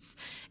satellites.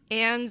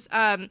 And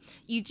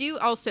you do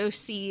also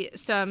see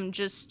some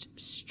just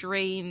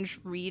strange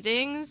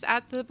readings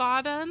at the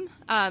bottom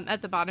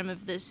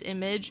of this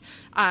image.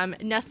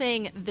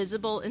 Nothing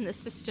visible in the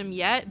system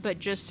yet, but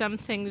just some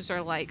things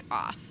are, like,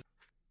 off.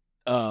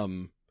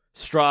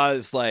 Straw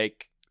is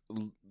like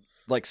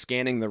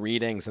scanning the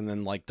readings and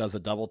then like does a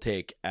double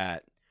take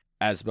at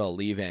Asbel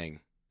leaving.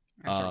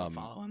 I sort of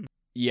follow him.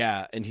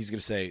 Yeah, and he's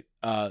gonna say,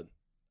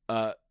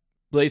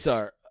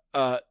 Blazar,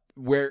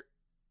 where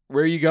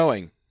are you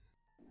going?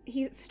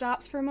 He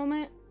stops for a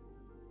moment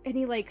and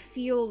he like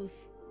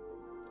feels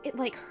it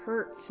like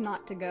hurts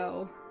not to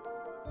go.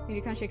 And he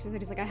kind of shakes his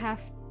head. He's like, I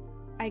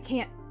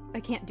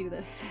can't do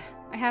this.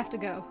 I have to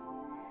go.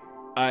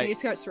 And he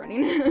starts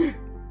running.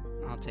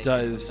 I'll take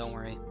Does- it. Don't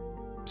worry.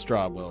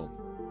 Straw will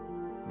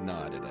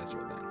nod at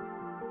Ezra then.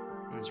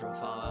 Ezra will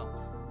follow.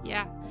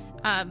 Yeah.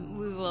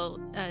 We will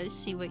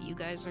see what you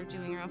guys are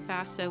doing real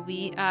fast. So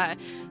running,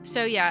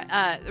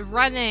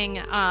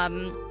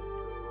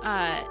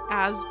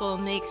 Asbel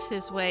makes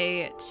his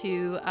way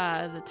to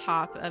the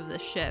top of the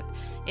ship.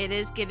 It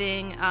is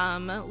getting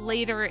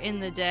later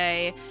in the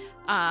day.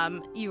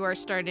 You are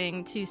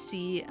starting to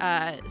see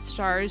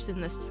stars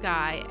in the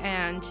sky,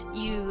 and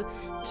you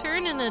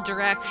turn in a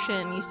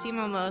direction you seem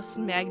almost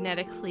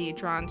magnetically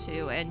drawn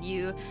to, and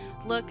you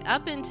look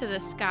up into the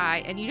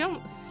sky and you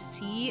don't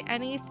see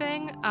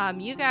anything.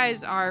 You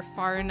guys are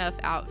far enough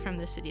out from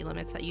the city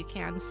limits that you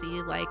can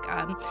see like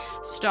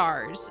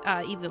stars,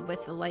 even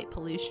with the light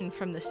pollution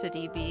from the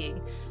city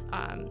being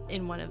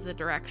in one of the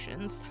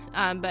directions.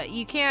 But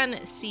you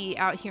can see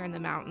out here in the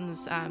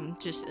mountains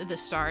just the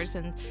stars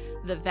and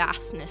the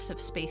vastness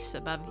of space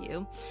above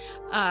you.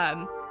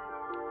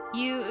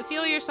 You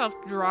feel yourself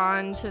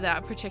drawn to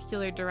that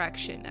particular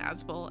direction,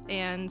 Asbel,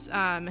 and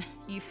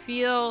you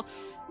feel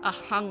a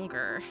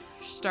hunger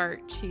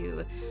start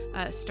to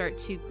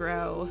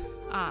grow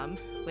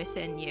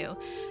within you,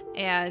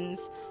 and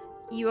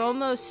you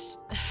almost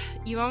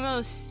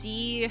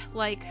see,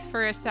 like,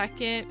 for a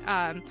second,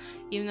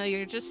 even though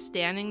you're just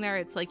standing there,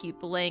 it's like you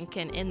blink,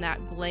 and in that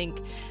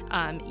blink,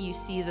 you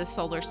see the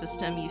solar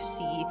system. You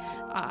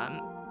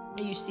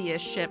see a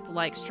ship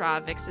like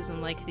Stravix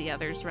isn't like the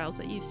other Zrels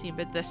that you've seen,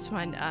 but this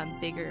one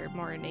bigger,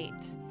 more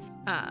ornate.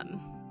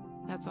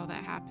 That's all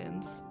that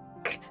happens.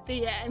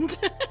 The end.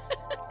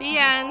 The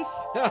end.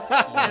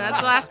 And that's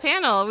the last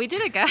panel. We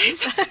did it,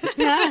 guys.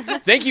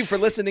 Thank you for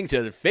listening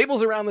to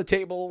Fables Around the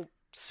Table.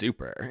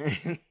 Super.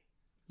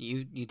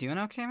 You doing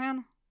okay,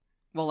 man?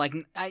 Well, like,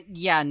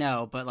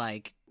 but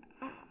like,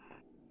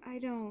 I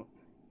don't.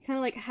 Kind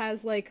of like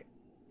has like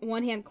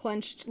one hand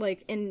clenched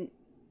like in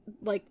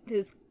like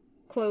his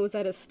clothes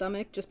at his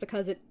stomach just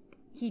because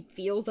he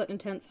feels that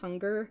intense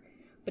hunger,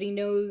 but he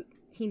knows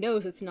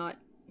it's not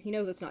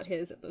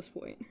his at this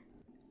point.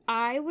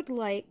 I would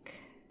like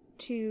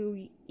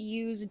to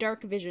use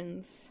dark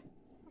visions.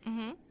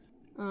 Mm-hmm.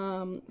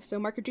 So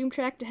mark your doom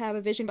track to have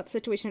a vision about the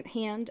situation at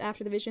hand.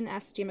 After the vision,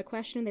 ask GM a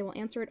question. They will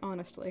answer it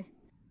honestly.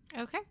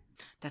 Okay.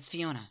 that's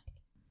Fiona.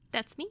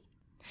 That's me.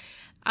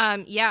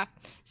 Yeah.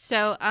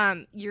 So,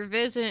 your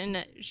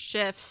vision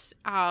shifts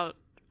out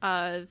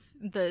of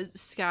the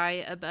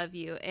sky above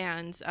you,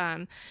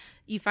 and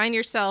you find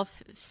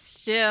yourself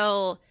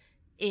still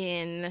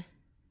in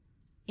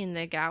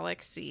the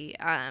galaxy,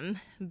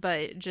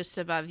 but just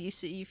above you.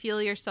 So you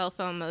feel yourself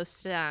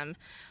almost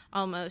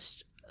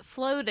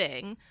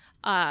floating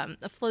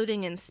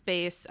in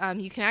space.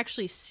 You can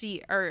actually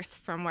see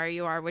Earth from where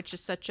you are, which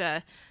is such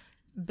a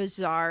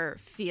bizarre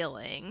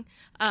feeling.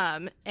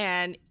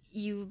 And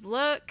you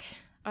look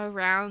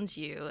around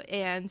you,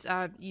 and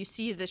you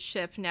see the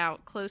ship now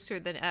closer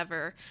than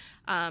ever.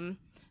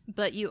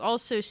 But you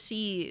also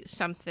see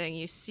something.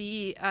 You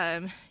see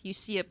a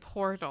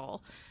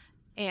portal,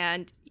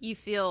 and you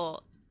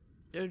feel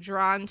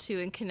drawn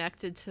to and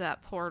connected to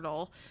that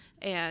portal.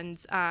 And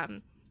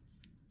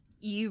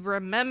you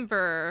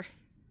remember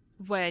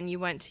when you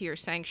went to your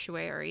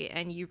sanctuary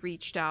and you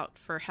reached out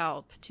for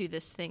help to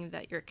this thing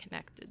that you're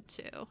connected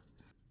to.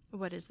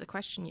 What is the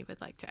question you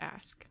would like to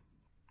ask?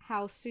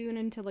 How soon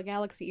until the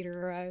Galaxy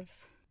Eater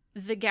arrives?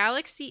 The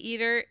Galaxy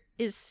Eater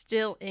is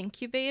still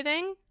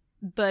incubating,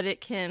 but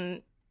it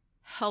can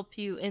help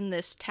you in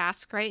this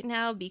task right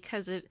now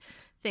because it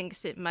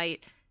thinks it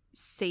might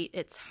sate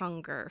its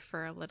hunger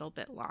for a little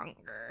bit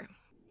longer.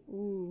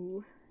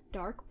 Ooh,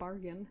 dark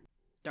bargain.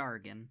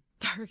 Dargan.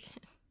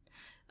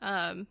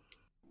 Dargan.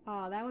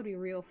 Oh, that would be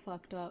real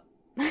fucked up.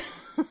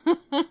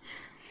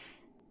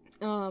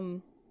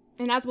 And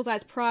Asbel's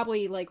eyes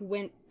probably, like,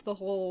 went the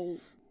whole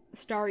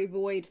Starry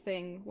Void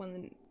thing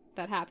when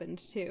that happened,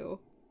 too.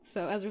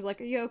 So Ezra's like,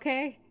 are you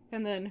okay?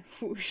 And then,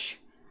 whoosh.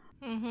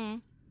 Mm-hmm.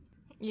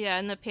 Yeah,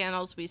 in the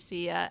panels we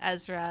see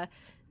Ezra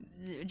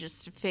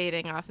just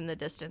fading off in the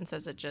distance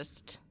as it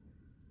just...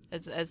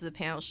 As the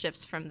panel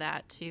shifts from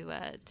that to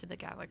the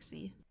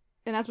galaxy.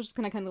 And Asbel's just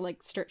gonna kind of,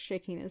 like, start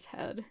shaking his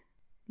head.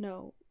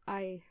 No,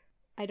 I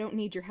don't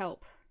need your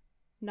help.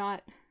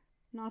 Not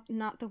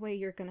the way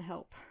you're gonna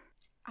help.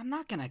 I'm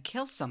not gonna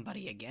kill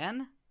somebody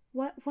again.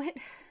 What? And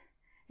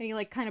he,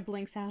 like, kind of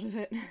blinks out of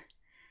it.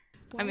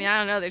 I mean, I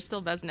don't know, there's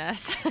still Buzz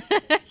Ness.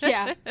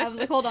 Yeah, I was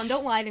like, hold on,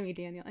 don't lie to me,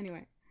 Daniel.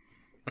 Anyway.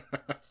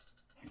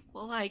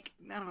 Well, like,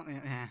 I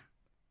don't...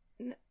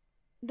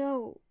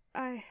 No,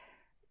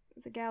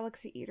 the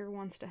Galaxy Eater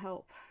wants to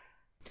help.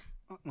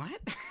 What?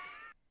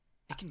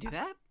 I can do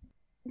that?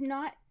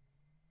 Not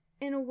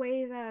in a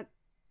way that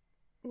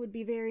would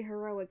be very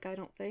heroic, I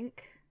don't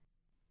think.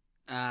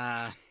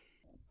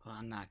 Well,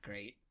 I'm not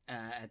great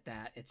at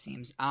that, it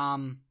seems. I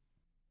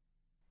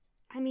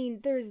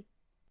mean, there's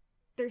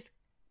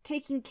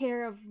taking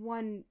care of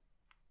one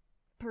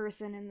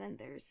person, and then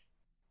there's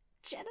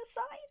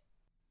genocide?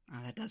 Oh,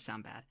 that does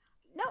sound bad.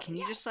 No, Can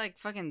you just, like,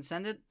 fucking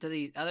send it to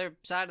the other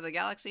side of the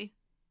galaxy?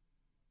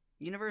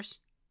 Universe?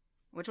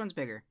 Which one's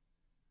bigger?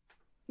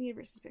 The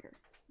universe is bigger.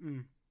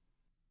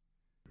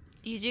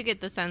 You do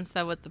get the sense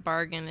that what the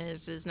bargain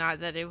is not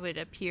that it would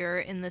appear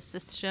in the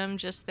system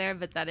just there,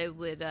 but that it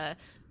would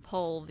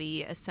pull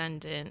the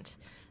Ascendant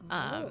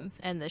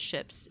and the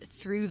ships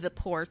through the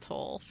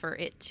portal for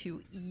it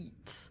to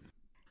eat.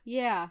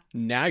 Yeah.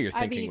 Now you're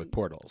thinking with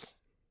portals.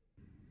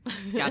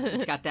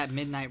 It's got that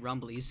midnight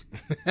rumblies.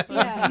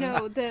 Yeah,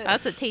 no,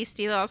 That's a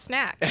tasty little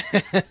snack.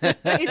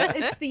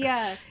 it's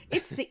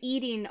the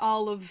eating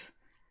all of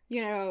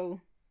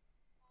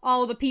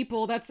the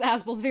people that's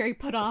Asbel's very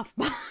put off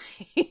by.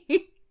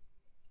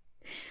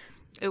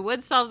 It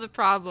would solve the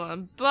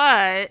problem,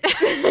 but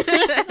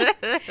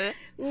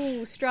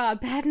Ooh, Straw,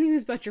 bad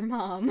news about your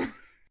mom.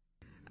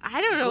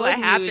 I don't know Good what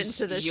happened news,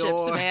 to the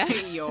ships, man.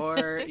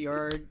 You're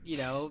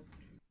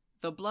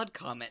the blood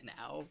comet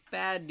now.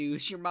 Bad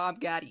news, your mom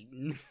got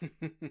eaten.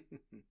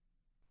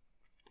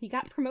 He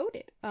got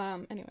promoted.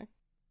 Anyway.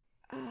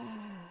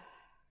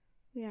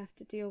 We have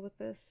to deal with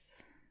this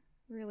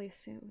really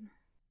soon.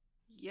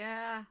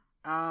 Yeah.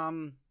 I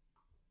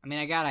mean,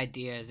 I got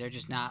ideas. They're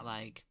just not,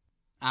 like...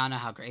 I don't know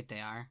how great they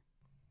are.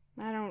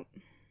 I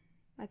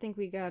think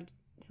we got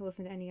to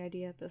listen to any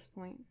idea at this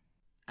point.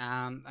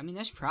 I mean,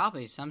 there's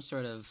probably some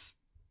sort of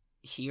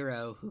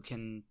hero who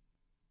can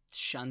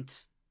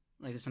shunt,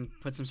 like,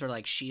 put some sort of,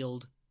 like,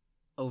 shield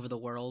over the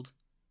world.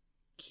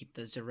 Keep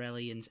the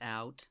Zarelians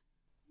out.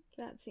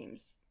 That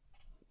seems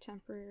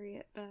temporary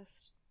at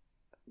best.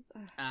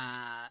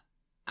 I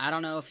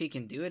don't know if he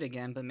can do it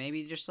again, but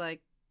maybe just,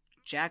 like,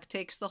 Jack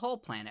takes the whole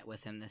planet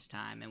with him this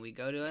time, and we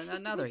go to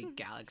another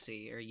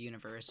galaxy or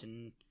universe,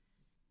 and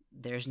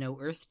there's no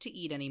Earth to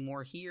eat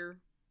anymore here.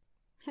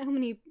 How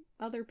many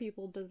other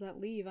people does that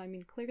leave? I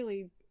mean,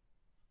 clearly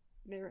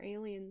they're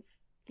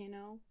aliens, you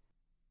know?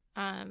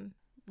 I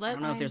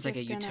don't know if there's, like,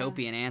 a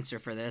utopian answer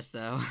for this,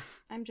 though.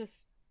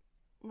 Let's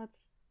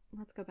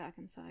go back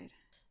inside.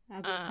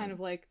 I'll just kind of,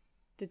 like,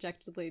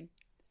 dejectedly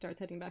starts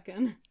heading back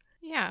in.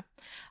 Yeah.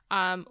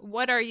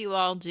 What are you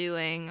all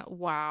doing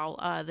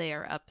while they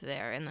are up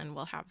there? And then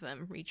we'll have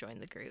them rejoin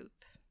the group.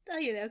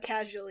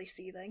 Casually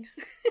seething.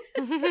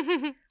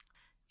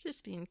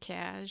 Just being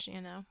cash,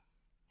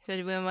 So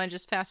do we want to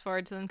just fast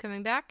forward to them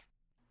coming back?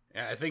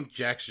 Yeah, I think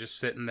Jack's just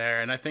sitting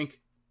there, and I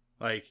think,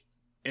 like,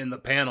 in the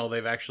panel,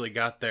 they've actually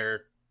got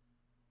their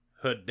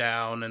hood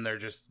down, and they're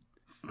just,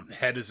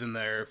 head is in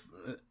their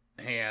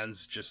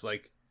hands, just,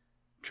 like,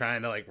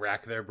 trying to, like,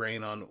 rack their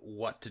brain on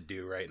what to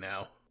do right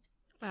now.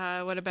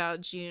 What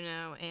about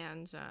Juno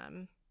and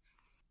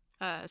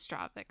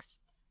Stravix?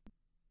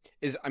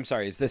 I'm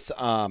sorry, is this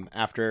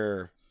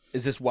after...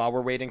 Is this while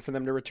we're waiting for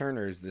them to return,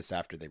 or is this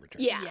after they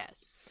return? Yeah.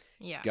 Yes.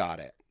 Yeah. Got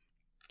it.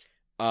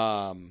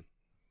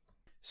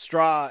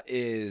 Straw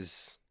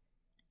is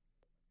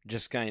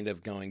just kind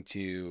of going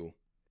to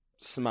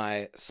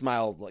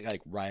smile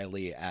like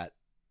wryly at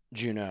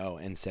Juno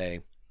and say,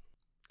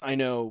 I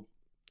know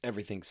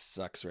everything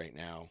sucks right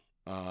now,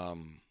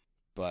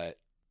 but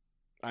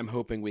I'm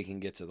hoping we can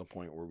get to the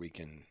point where we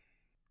can,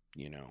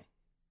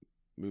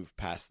 move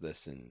past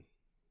this and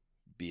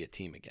be a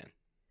team again.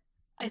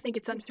 I think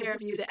it's unfair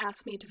of you to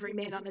ask me to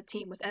remain on a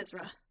team with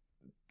Ezra.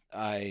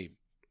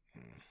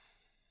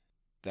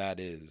 That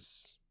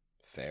is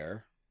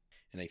fair,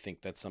 and I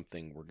think that's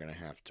something we're gonna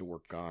have to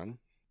work on.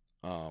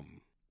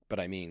 But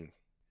I mean,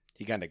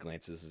 he kind of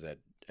glances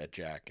at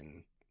Jack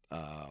and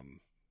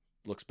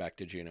looks back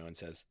to Juno and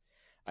says,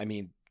 I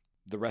mean,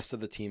 the rest of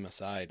the team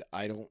aside,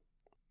 I don't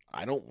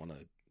want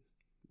to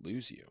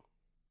lose you.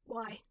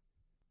 Why?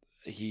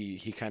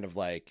 He kind of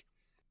like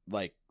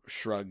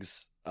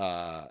shrugs,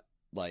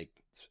 like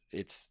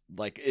it's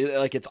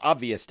it's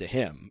obvious to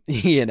him,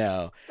 you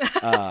know.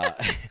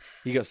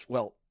 He goes,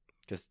 well,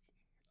 because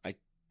I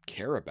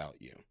care about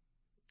you.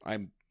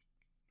 I'm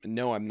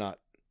not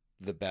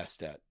the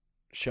best at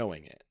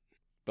showing it,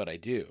 but I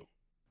do.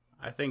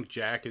 I think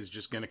Jack is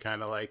just going to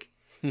kind of like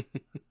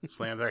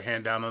slam their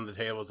hand down on the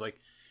table. It's like,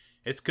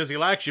 it's because he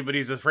likes you, but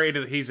he's afraid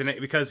that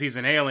because he's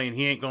an alien,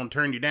 he ain't going to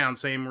turn you down.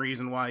 Same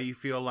reason why you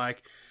feel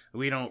like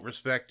we don't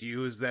respect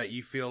you is that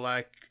you feel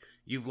like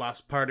you've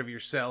lost part of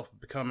yourself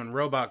becoming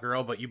Robot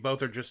Girl, but you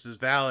both are just as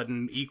valid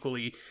and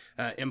equally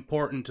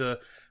important to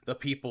the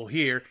people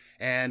here.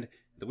 And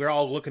we're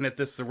all looking at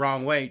this the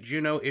wrong way.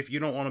 Juno, if you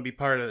don't want to be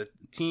part of the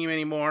team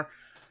anymore,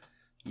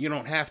 you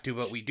don't have to,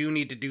 but we do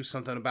need to do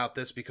something about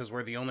this because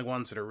we're the only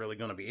ones that are really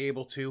going to be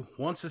able to.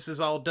 Once this is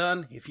all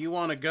done, if you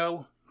want to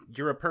go,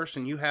 you're a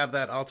person, you have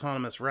that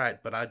autonomous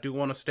right, but I do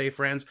want to stay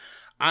friends.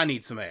 I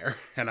need some air,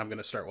 and I'm going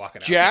to start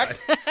walking outside.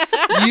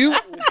 Jack, you...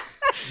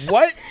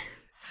 What?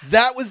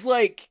 That was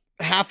like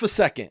half a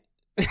second.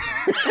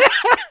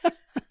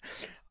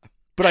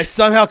 But I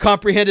somehow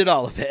comprehended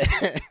all of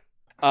it.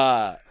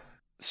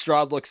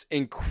 Strahd looks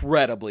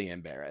incredibly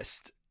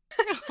embarrassed.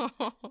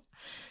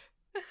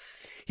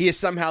 He is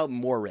somehow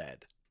more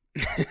red.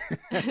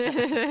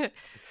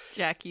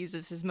 Jack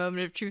uses his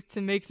moment of truth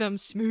to make them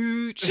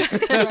smooch.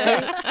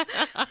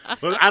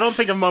 Well, I don't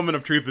think a moment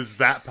of truth is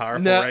that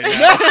powerful right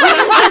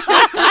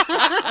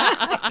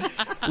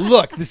now.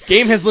 Look, this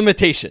game has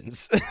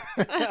limitations.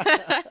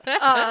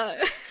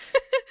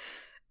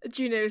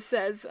 Juno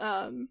says,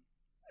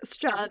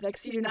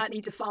 Stravix, you do not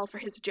need to fall for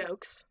his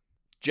jokes.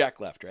 Jack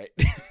left, right?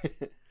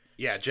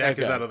 Yeah, Jack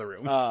is out of the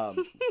room.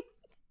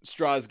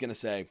 Strahd's gonna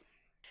say,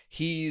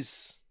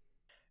 he's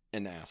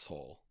an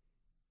asshole,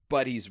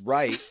 but he's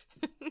right.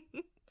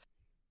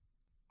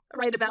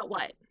 Right about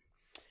what?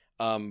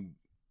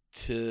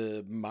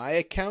 To my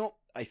account,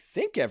 I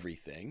think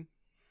everything.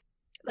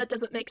 That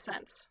doesn't make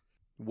sense.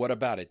 What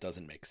about it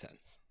doesn't make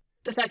sense?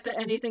 The fact that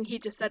anything he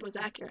just said was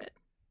accurate.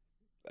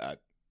 That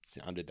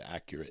sounded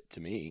accurate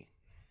to me.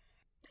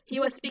 He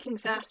was speaking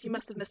fast. You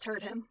must have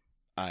misheard him.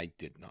 I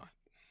did not.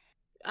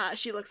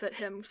 She looks at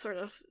him, sort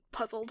of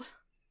puzzled.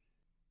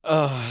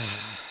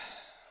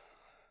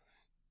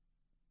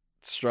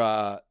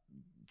 Strahd,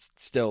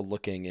 still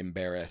looking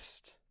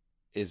embarrassed,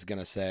 is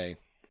gonna say,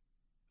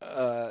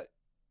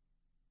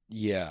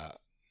 yeah,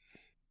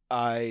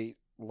 I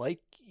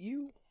like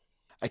you.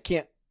 I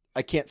can't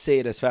say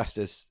it as fast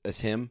as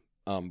him,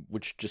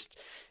 which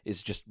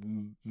is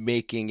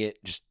making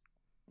it, just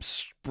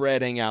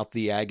spreading out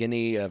the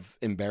agony of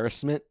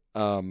embarrassment.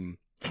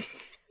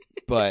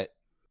 But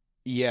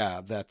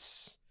yeah,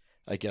 that's,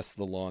 I guess,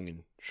 the long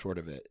and short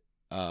of it.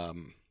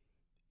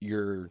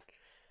 You're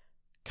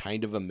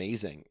kind of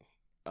amazing.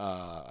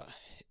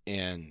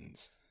 And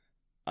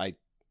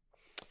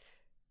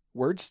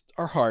words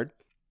are hard.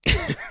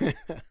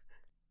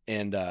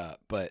 And,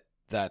 but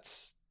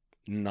that's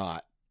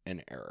not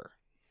an error.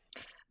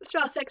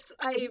 Stravix,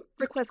 I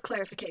request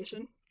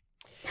clarification.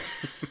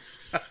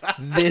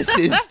 This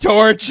is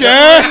torture!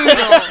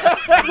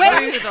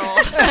 Brutal.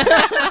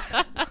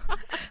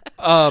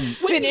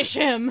 Finish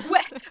him.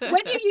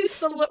 When you use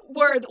the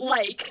word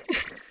like,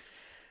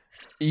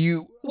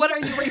 what are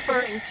you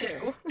referring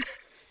to?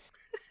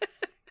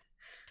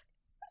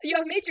 You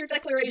have made your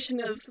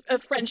declaration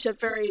of friendship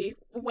very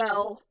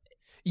well.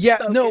 Yeah,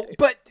 spoken. no,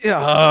 but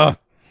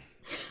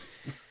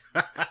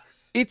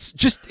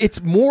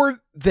it's more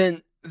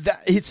than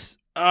that. It's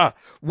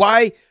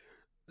why.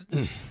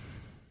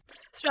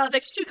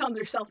 Stravix, you calm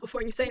yourself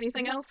before you say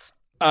anything else.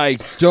 I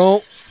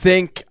don't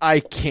think I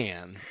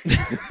can.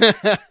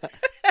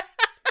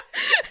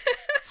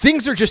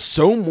 Things are just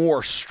so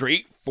more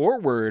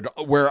straightforward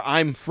where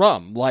I'm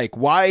from. Like,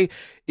 why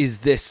is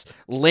this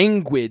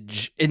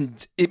language?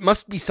 And it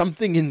must be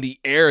something in the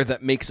air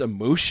that makes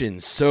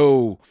emotion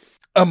so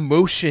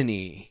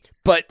emotion-y.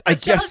 But I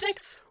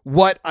guess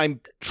what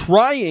I'm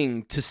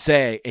trying to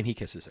say, and he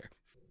kisses her.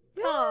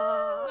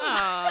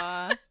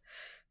 Aww.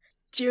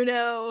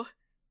 Juno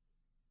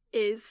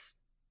is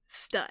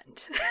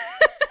stunned.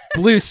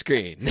 Blue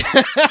screen.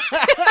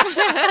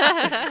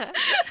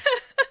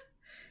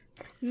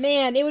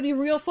 Man, it would be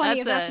real funny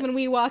if that's when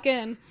we walk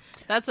in.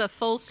 That's a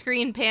full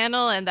screen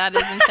panel, and that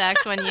is in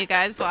fact when you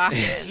guys walk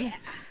in.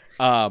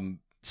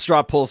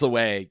 Strahd pulls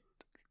away,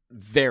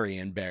 very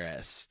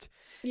embarrassed.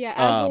 Yeah,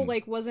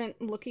 Aswell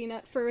wasn't looking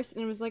at first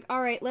and was like,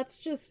 all right, let's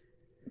just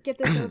get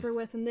this over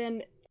with, and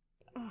then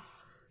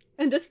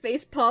and just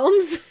face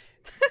palms.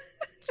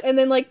 and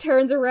then like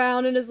turns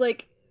around and is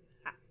like,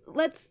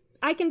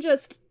 I can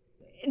just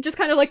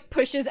kind of like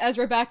pushes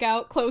Ezra back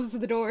out, closes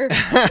the door.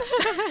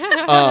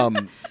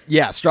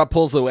 Yeah, Straw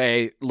pulls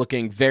away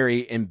looking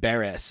very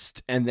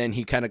embarrassed, and then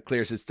he kind of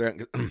clears his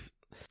throat.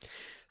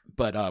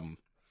 But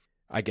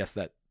I guess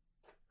that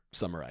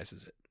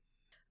summarizes it.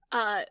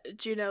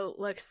 Juno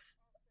looks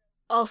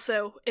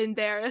also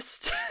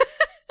embarrassed.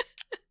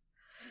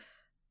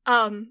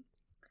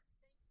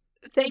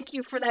 Thank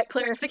you for that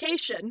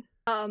clarification.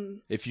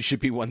 If you should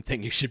be one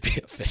thing, you should be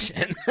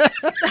efficient.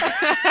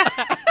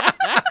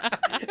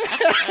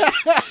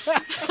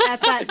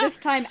 This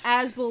time,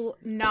 Asbel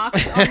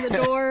knocks on the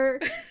door,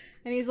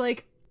 and he's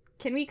like,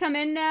 "Can we come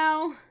in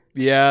now?"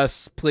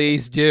 Yes,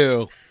 please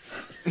do.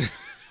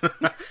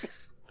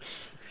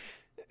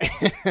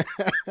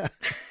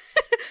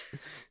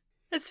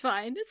 It's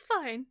fine. It's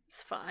fine.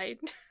 It's fine.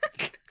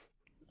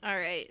 All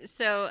right,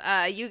 so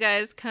you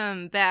guys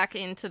come back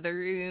into the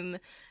room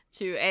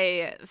to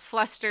a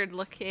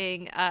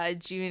flustered-looking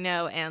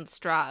Juno and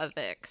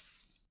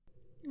Stravix.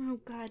 Oh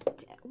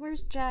God,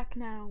 where's Jack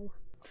now?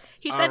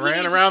 He I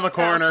ran around the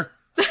corner.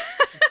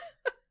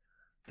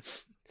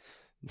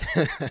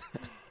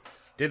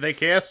 Did they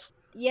kiss?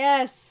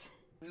 Yes.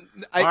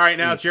 All right,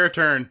 now it's your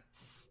turn.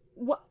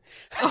 What?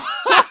 And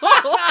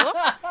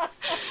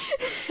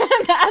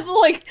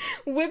Asbel like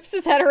whips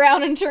his head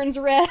around and turns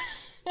red.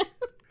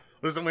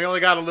 Listen, we only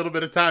got a little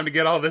bit of time to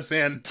get all this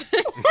in.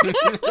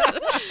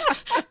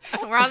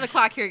 We're on the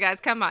clock here, guys.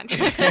 Come on.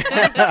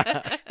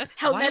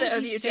 How Why meta would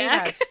of he you, say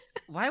Jack. that?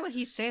 Why would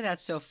he say that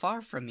so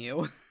far from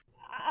you?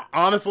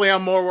 Honestly,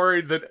 I'm more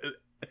worried that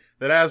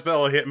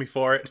Asbel will hit me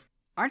for it.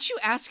 Aren't you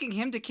asking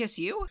him to kiss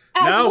you?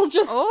 No.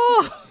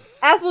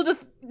 Asbel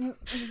just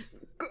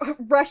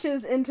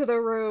rushes into the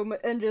room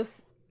and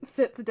just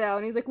sits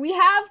down. He's like, "We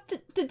have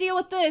to deal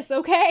with this,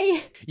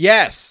 okay?"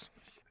 Yes.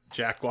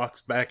 Jack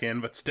walks back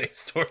in, but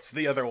stays towards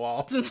the other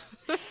wall.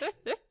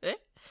 What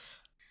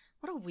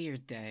a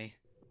weird day.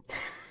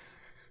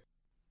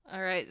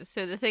 All right,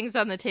 so the things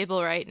on the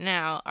table right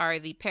now are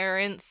the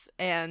parents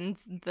and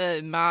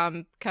the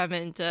mom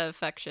coming to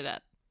fuck shit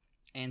up.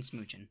 And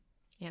smooching.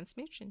 And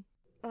smooching.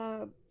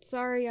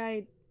 Sorry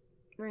I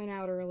ran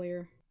out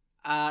earlier.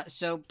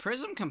 So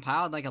Prism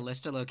compiled like a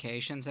list of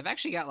locations. I've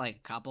actually got like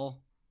a couple.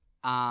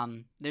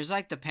 There's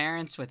like the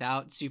parents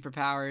without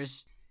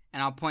superpowers,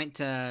 and I'll point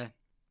to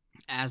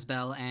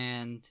Asbel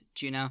and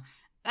Juno.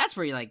 That's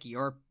where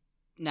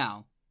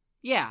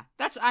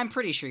I'm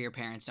pretty sure your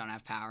parents don't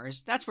have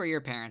powers. That's where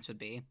your parents would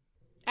be.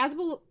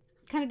 Asbel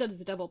kind of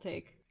does a double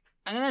take.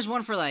 And then there's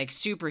one for like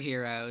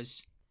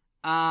superheroes.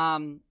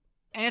 And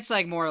it's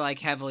like more like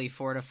heavily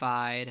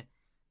fortified.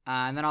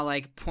 And then I'll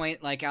like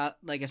point like out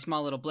like a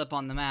small little blip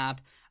on the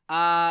map.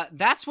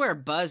 That's where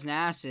Buzz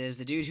Nass is,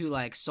 the dude who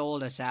like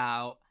sold us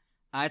out.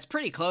 It's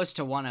pretty close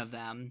to one of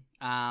them.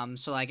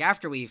 So like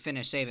after we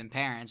finish saving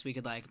parents, we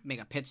could like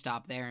make a pit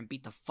stop there and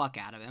beat the fuck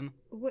out of him.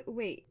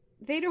 Wait,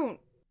 they don't...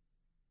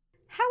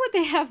 How would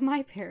they have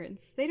my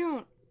parents? They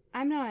don't...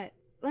 I'm not...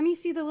 Let me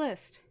see the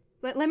list.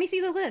 Let me see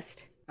the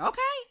list.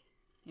 Okay.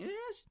 Here it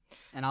is.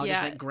 And I'll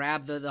just Yeah. like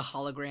grab the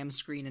hologram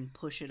screen and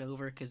push it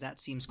over because that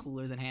seems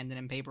cooler than handing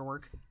in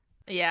paperwork.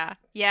 Yeah,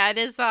 it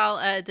is all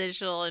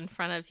digital in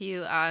front of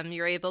you.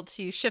 You're able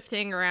to,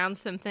 shifting around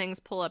some things,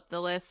 pull up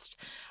the list.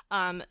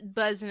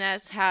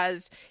 Buzzness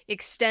has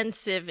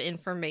extensive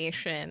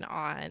information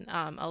on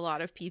a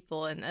lot of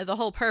people, and the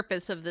whole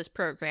purpose of this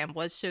program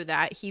was so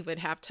that he would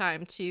have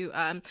time to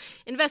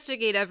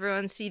investigate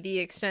everyone, see the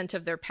extent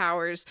of their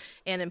powers,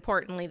 and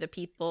importantly, the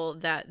people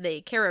that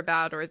they care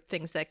about or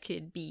things that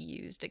could be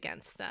used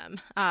against them.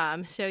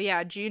 So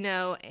yeah,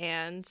 Juno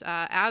and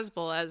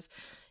Asbel, as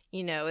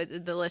you know,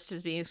 the list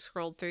is being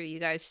scrolled through. You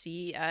guys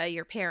see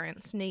your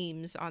parents'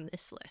 names on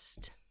this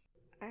list.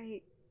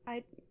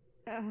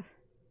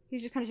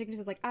 He's just kind of shaking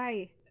his head like,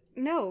 I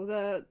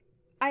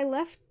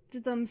left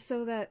them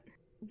so that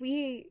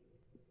we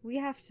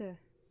have to,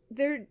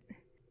 they're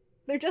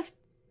just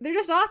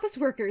office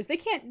workers. They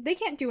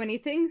can't do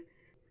anything.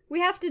 We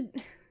have to,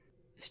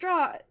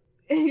 Straw,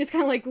 and he just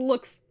kind of like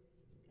looks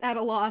at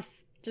a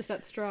loss just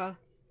at Straw.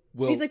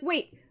 He's like,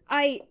 wait,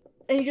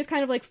 and he just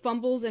kind of like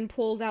fumbles and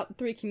pulls out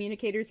 3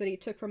 communicators that he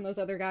took from those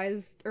other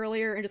guys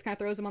earlier and just kind of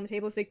throws them on the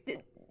table. It's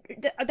like,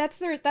 that's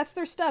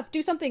their stuff.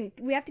 Do something.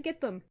 We have to get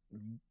them.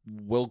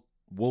 We'll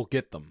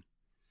get them.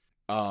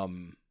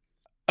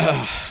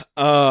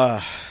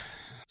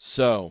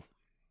 So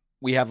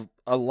we have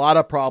a lot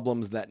of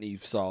problems that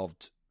need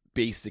solved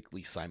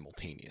basically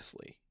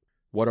simultaneously.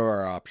 What are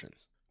our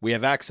options? We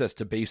have access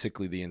to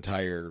basically the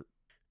entire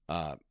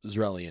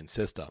Zrelian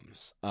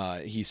systems.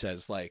 He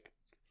says, like,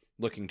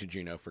 looking to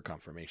Juno for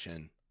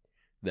confirmation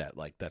that,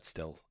 like, that's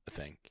still a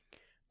thing.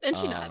 And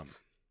she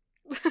nods.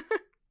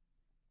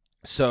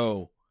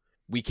 So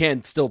we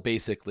can still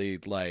basically,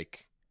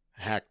 like,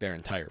 hack their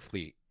entire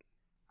fleet.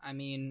 I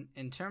mean,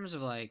 in terms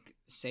of, like,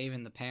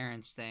 saving the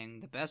parents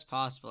thing, the best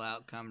possible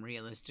outcome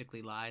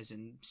realistically lies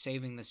in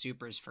saving the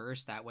supers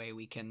first. That way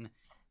we can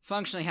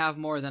functionally have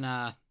more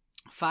than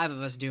 5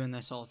 of us doing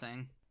this whole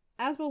thing.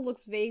 Asbel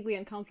looks vaguely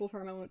uncomfortable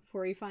for a moment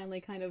before he finally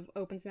kind of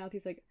opens his mouth.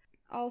 He's like,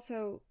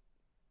 also,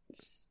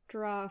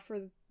 Straw,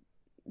 for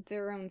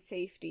their own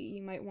safety,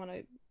 you might want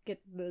to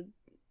get the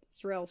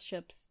Z'rell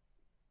ships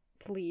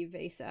to leave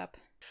ASAP.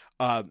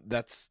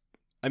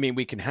 I mean,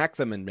 we can hack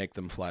them and make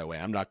them fly away.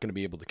 I'm not going to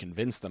be able to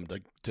convince them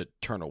to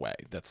turn away.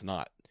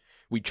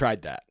 We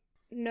tried that.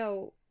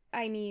 No,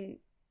 I mean,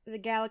 the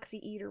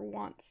Galaxy Eater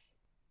wants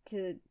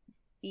to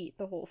eat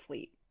the whole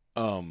fleet.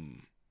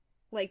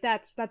 Like,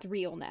 that's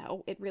real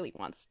now. It really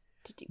wants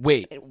to do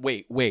that.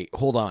 Wait,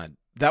 hold on.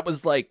 That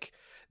was like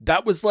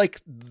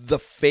the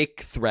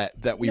fake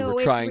threat that we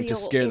were trying to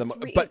scare them.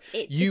 But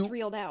it's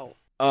real now.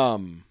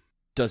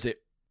 Does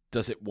it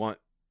want,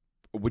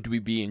 would we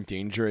be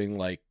endangering,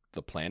 like,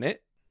 the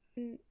planet?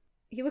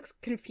 He looks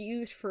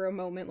confused for a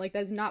moment. Like,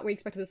 that's not where he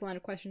expected this line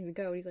of questions to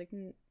go. He's like,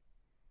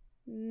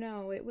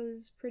 no, it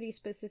was pretty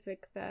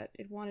specific that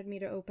it wanted me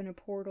to open a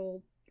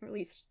portal, or at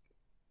least,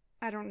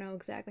 I don't know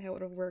exactly how it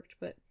would have worked,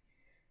 but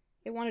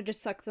it wanted to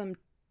suck them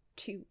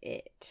to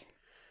it.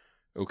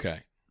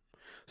 Okay.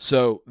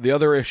 So the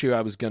other issue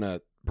I was going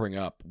to bring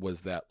up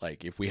was that,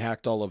 like, if we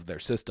hacked all of their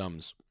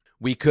systems,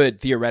 we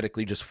could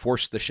theoretically just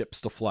force the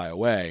ships to fly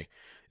away.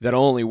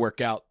 That'll only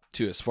work out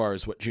to as far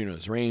as what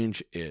Juno's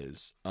range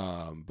is,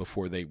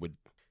 before they would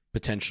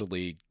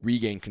potentially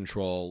regain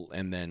control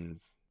and then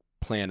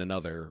plan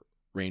another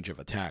range of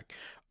attack.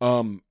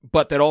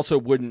 But that also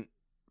wouldn't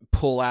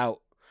pull out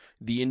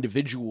the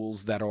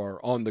individuals that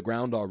are on the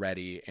ground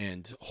already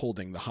and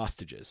holding the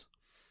hostages.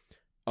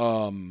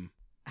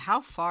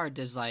 How far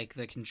does, like,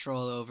 the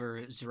control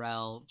over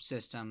Z'rell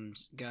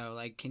systems go?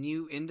 Like, can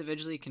you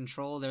individually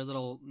control their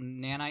little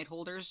nanite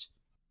holders?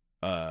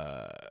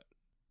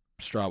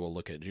 Straw will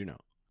look at Juno.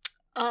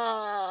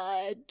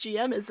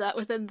 GM, is that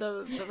within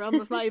the realm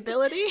of my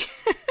ability?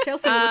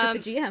 Chelsea will look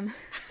at the GM.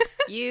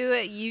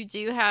 You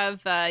do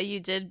have,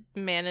 you did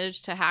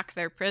manage to hack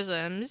their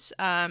prisms.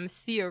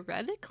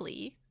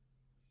 Theoretically,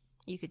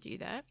 you could do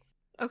that.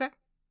 Okay.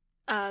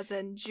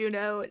 Then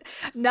Juno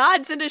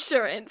nods in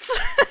assurance.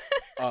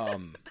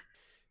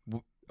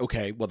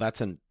 Okay, well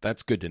that's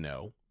good to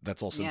know.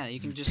 That's also you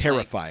can just,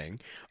 terrifying.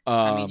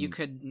 I mean, you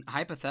could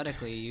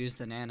hypothetically use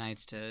the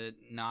nanites to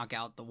knock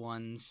out the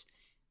ones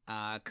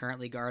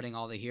currently guarding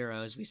all the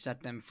heroes. We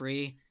set them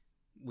free.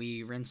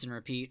 We rinse and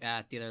repeat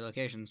at the other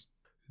locations.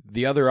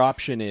 The other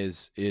option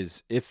is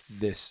if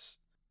this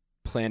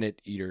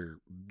planet eater,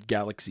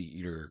 galaxy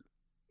eater,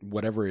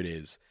 whatever it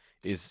is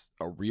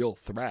a real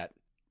threat,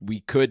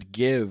 we could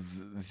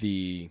give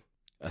the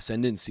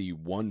Ascendancy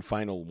one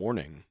final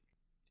warning,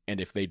 and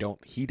if they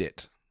don't heed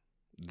it,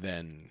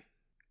 then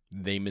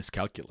they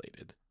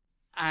miscalculated.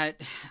 I'm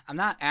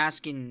not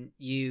asking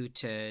you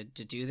to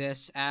do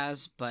this,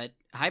 but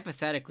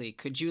hypothetically,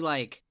 could you,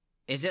 like,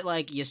 is it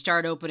like you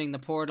start opening the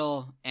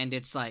portal and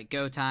it's like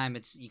go time,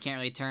 you can't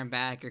really turn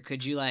back, or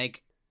could you,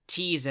 like,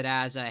 tease it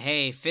as a,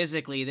 hey,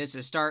 physically this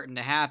is starting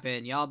to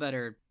happen, y'all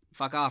better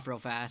fuck off real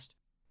fast?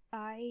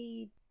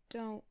 I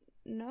don't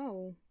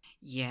know.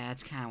 Yeah,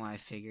 that's kind of what I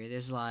figured.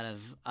 There's a lot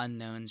of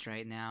unknowns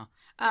right now.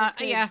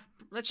 Okay. Yeah,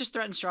 let's just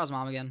threaten Straw's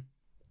mom again.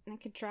 I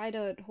could try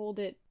to hold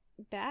it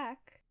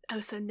back. Oh,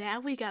 so now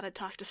we gotta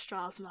talk to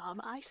Straw's mom.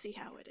 I see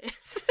how it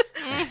is.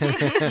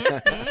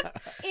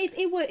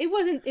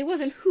 It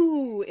wasn't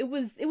who. It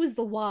was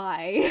the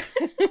why.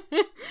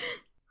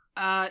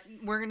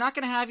 We're not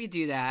gonna have you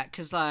do that,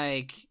 cause,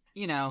 like,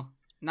 you know,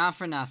 not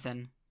for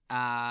nothing.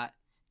 That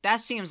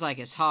seems like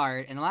it's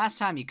hard, and the last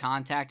time you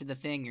contacted the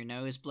thing, your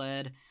nose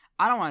bled.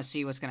 I don't want to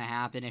see what's gonna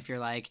happen if you're,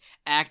 like,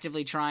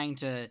 actively trying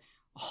to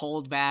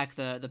hold back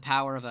the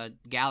power of a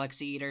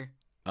galaxy eater.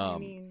 I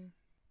mean,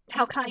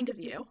 how kind of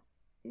you.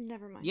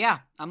 Never mind. Yeah,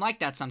 I'm like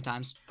that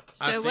sometimes.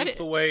 So I think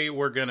the way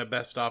we're going to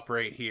best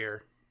operate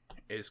here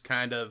is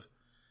kind of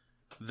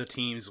the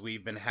teams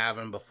we've been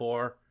having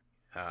before.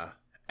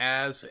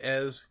 As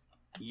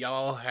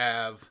y'all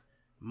have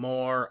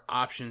more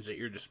options at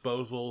your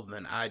disposal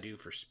than I do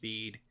for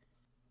speed,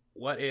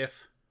 what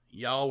if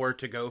y'all were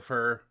to go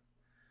for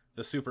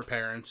the super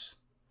parents,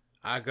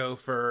 I go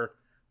for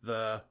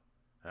the,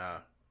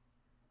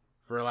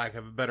 for lack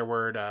of a better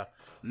word,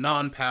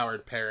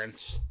 non-powered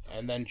parents,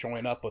 and then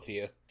join up with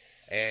you.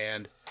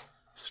 And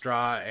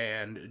Straw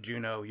and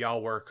Juno,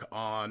 y'all work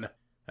on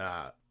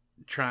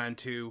trying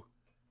to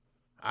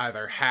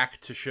either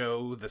hack to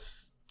show the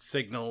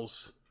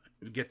signals,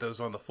 get those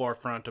on the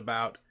forefront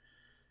about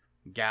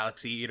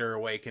Galaxy Eater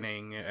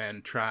awakening,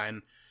 and try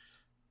and,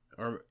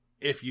 or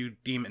if you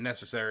deem it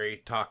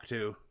necessary, talk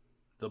to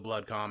the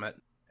Blood Comet,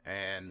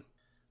 and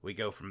we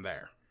go from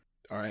there.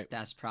 All right.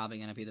 That's probably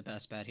going to be the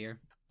best bet here.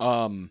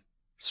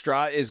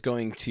 Straw is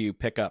going to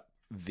pick up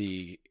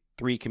the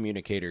 3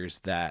 communicators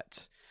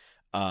that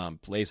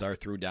Blazar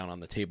threw down on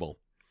the table,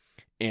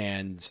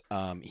 and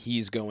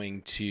he's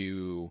going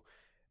to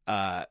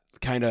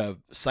kind of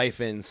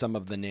siphon some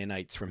of the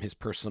nanites from his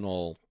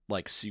personal,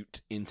 like,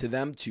 suit into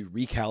them to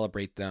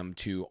recalibrate them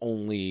to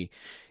only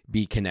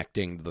be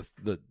connecting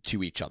the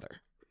to each other.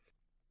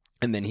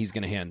 And then he's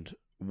going to hand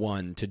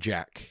one to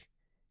Jack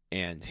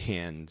and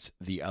hand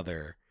the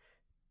other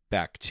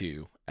back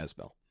to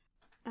Asbel.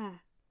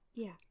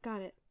 Yeah,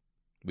 got it.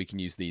 We can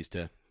use these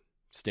to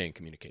stay in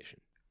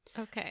communication.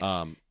 Okay.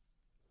 And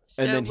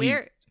then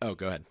where? Oh,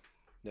 go ahead.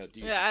 No, do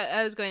you... Yeah,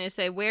 I was going to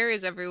say, where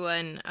is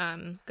everyone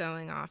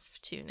going off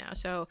to now?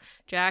 So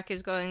Jack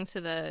is going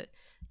to the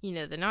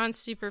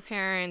non-super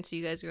parents.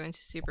 You guys are going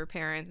to super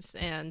parents,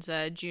 and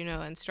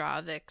Juno and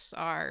Stravix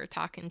are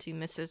talking to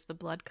Mrs. the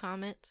Blood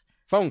Comet.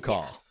 Phone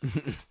call.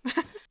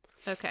 Yes.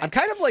 Okay. I'm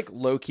kind of like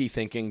low-key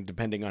thinking,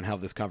 depending on how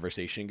this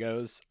conversation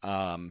goes,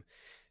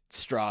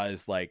 Straw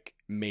is like,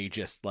 may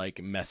just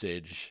like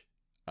message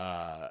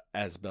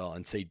Asbel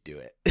and say, do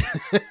it.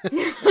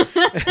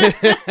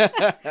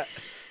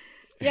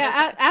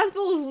 Yeah,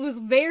 Asbel was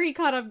very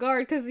caught off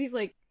guard because he's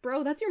like,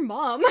 bro, that's your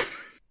mom.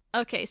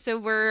 Okay, so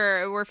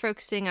we're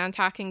focusing on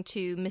talking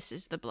to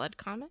Mrs. the Blood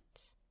Comet.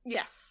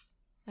 Yes.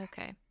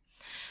 Okay.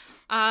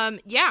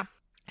 Yeah.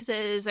 So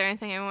is there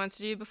anything anyone wants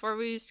to do before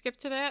we skip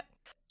to that?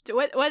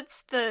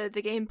 What's the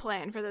game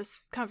plan for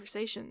this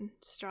conversation,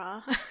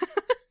 Straw?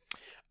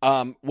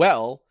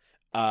 Well,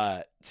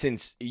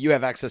 since you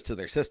have access to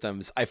their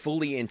systems, I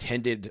fully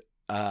intended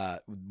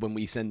when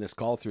we send this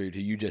call through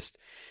to you just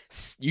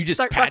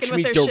Start patch fucking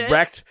me with their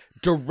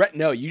direct.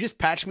 No, you just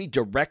patch me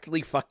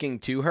directly fucking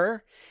to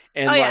her,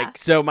 and Oh, yeah.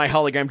 so my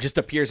hologram just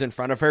appears in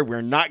front of her.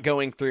 We're not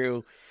going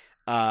through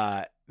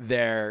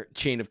their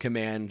chain of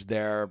command,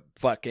 their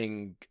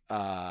fucking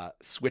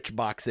switch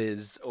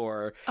boxes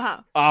or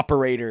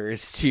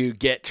operators to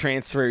get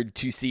transferred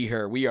to see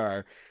her. We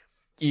are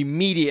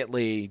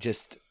immediately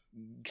just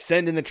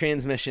sending the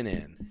transmission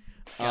in.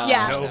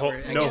 Yeah.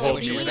 No hold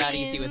wish it was that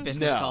easy with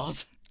business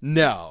calls.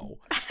 No.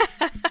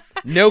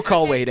 No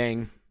call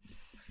waiting.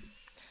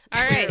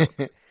 All right.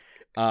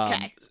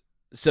 Okay.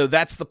 So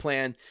that's the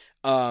plan.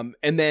 And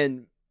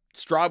then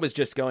Straw was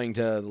just going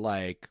to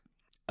like,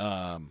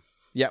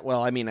 yeah,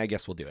 well, I mean, I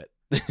guess we'll do it.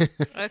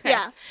 Okay.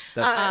 Yeah.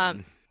 That's,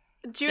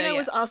 Juno yeah.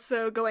 was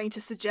also going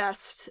to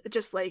suggest,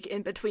 just like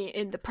in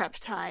the prep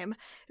time,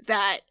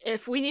 that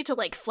if we need to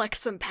like flex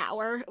some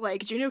power,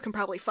 like Juno can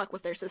probably fuck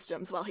with their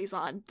systems while he's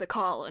on the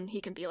call, and he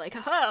can be like,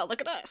 haha,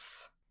 look at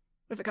us,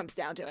 if it comes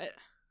down to it.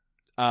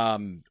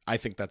 I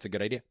think that's a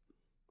good idea.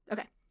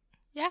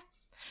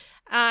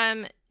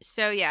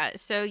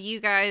 So you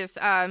guys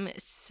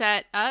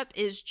set up.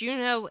 Is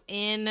Juno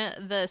in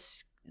the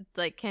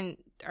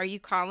are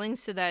you calling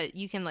so that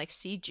you can like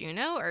see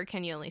Juno, or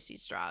can you only see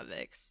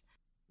Stravix?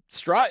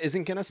 Straw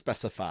isn't going to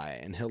specify,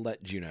 and he'll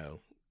let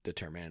Juno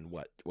determine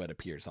what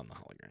appears on the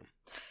hologram.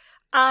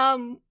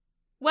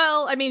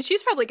 Well, I mean,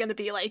 she's probably going to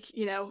be like,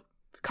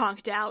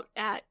 conked out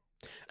at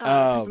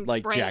Prism's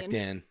like brain. jacked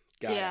in.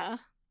 Got Yeah. it.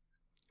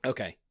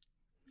 Okay.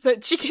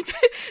 But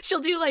she'll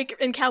do like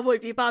in Cowboy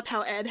Bebop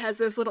how Ed has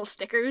those little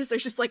stickers.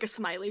 There's just like a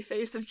smiley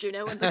face of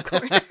Juno in the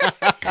corner.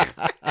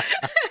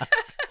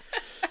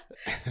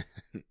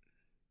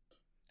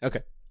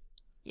 Okay.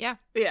 Yeah.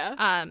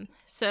 Yeah.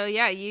 So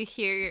yeah, you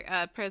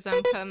hear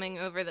Prism coming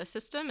over the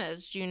system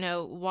as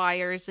Juno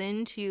wires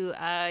in to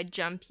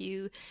jump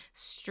you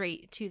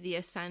straight to the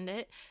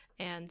Ascendant,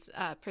 and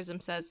Prism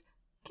says,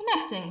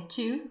 "Connecting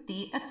to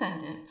the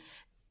Ascendant."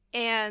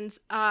 And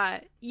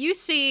you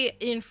see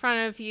in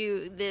front of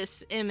you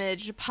this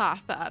image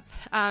pop up.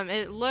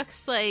 It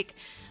looks like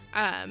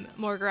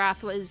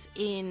Morgrath was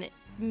in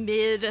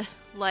mid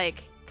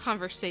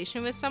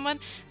conversation with someone,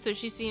 so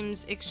she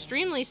seems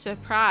extremely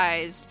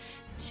surprised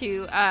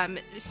to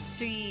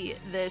see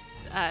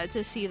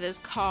this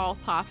call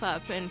pop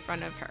up in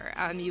front of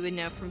her. You would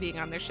know from being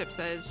on their ships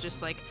that it's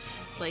just like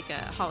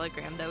a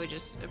hologram that would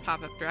just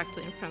pop up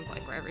directly in front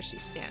of wherever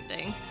she's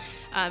standing.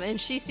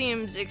 And she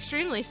seems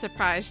extremely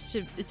surprised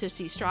to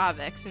see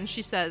Stravix, and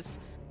she says,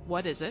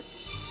 "What is it?"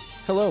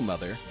 Hello,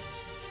 Mother.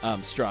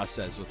 Straw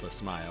says with a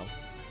smile.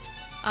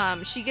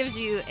 She gives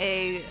you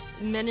a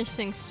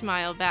menacing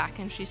smile back,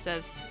 and she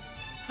says,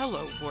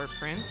 "Hello, War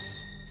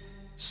Prince."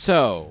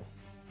 So,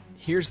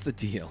 here's the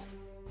deal.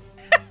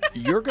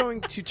 You're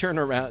going to turn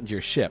around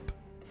your ship,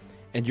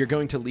 and you're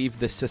going to leave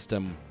this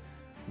system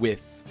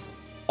with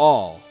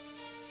all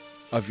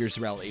of your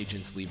Zrel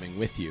agents leaving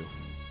with you,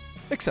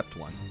 except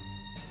one,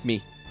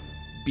 me.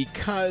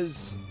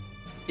 Because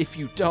if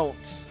you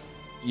don't,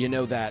 you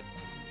know that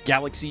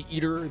Galaxy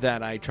Eater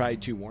that I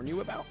tried to warn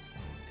you about?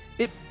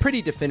 It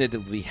pretty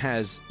definitively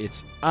has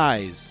its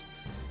eyes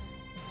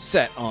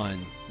set on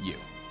you.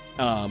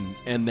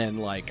 And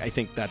then, I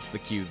think that's the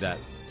cue that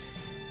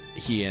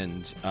he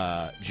and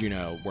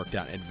Juno worked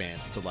out in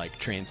advance to,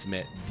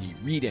 transmit the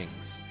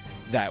readings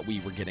that we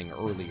were getting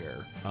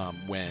earlier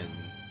when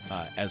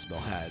Asbel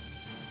had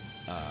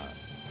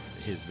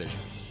his vision.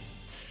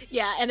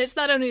 Yeah, and it's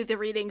not only the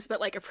readings,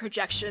 but a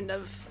projection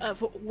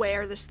of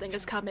where this thing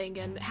is coming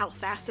and how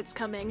fast it's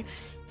coming.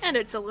 And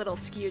it's a little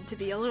skewed to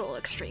be a little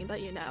extreme, but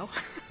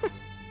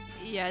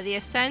Yeah, the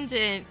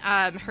Ascendant,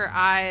 her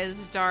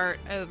eyes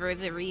dart over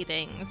the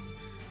readings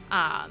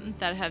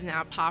that have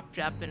now popped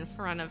up in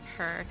front of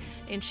her,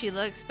 and she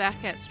looks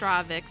back at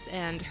Stravix,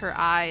 and her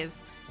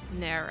eyes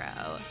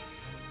narrow.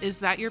 "Is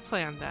that your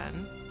plan,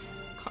 then?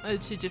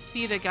 To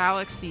defeat a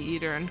Galaxy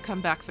Eater and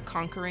come back the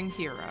conquering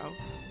hero?"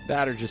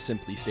 That or just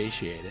simply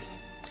satiated.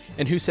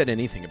 And who said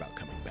anything about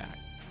coming back?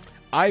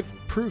 I've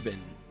proven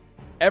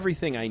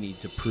everything I need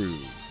to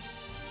prove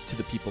to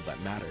the people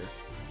that matter.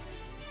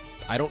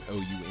 I don't owe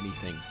you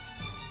anything.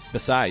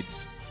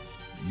 Besides,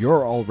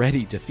 you're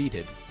already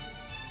defeated.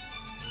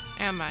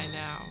 Am I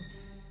now?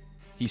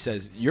 He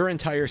says, your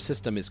entire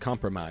system is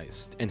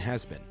compromised and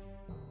has been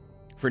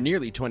for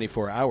nearly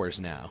 24 hours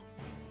now.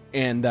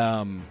 And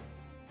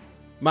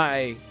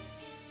my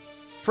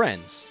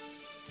friends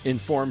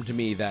informed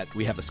me that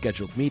we have a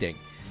scheduled meeting.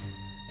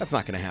 That's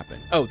not going to happen.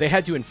 Oh, they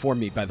had to inform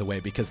me, by the way,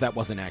 because that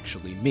wasn't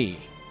actually me.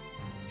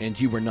 And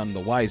you were none the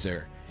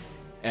wiser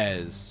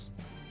as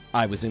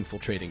I was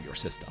infiltrating your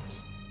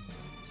systems.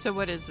 So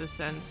what is this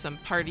then? Some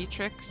party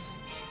tricks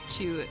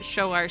to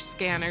show our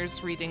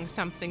scanners reading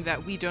something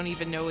that we don't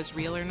even know is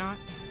real or not?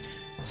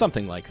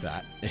 Something like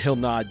that. He'll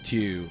nod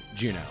to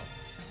Juno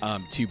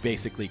to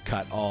basically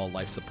cut all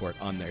life support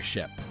on their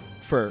ship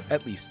for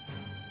at least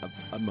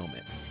a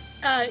moment.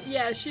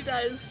 Yeah, she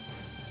does.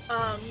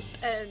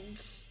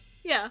 And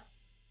yeah.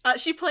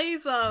 She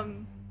plays,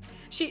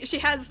 she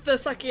has the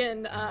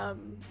fucking,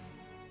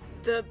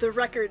 the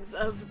records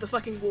of the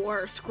fucking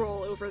war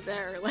scroll over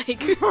there, like,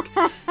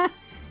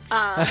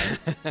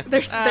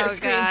 there's screens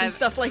God. and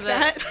stuff like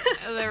that.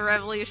 The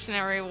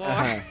Revolutionary War.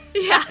 Uh-huh.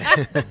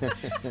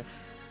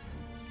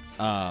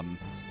 Yeah.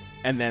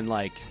 And then,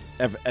 like,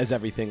 as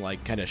everything,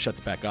 like, kind of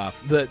shuts back off,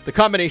 the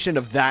combination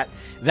of that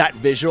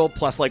visual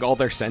plus, like, all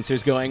their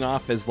sensors going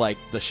off as, like,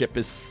 the ship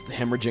is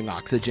hemorrhaging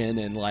oxygen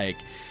and, like,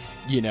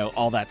 you know,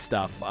 all that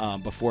stuff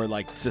before,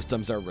 like,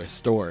 systems are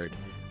restored.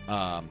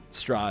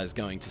 Straw is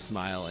going to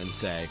smile and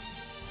say,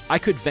 I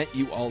could vent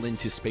you all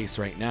into space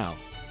right now.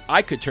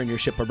 I could turn your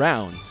ship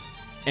around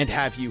and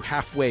have you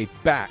halfway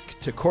back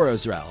to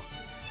Korozrel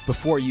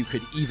before you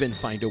could even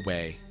find a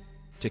way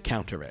to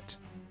counter it.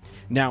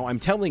 Now, I'm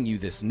telling you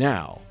this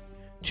now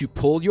to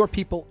pull your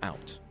people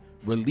out,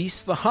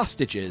 release the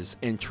hostages,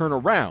 and turn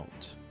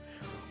around,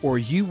 or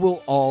you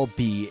will all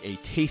be a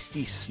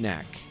tasty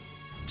snack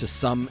to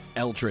some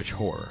eldritch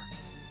horror.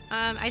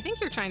 I think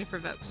you're trying to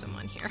provoke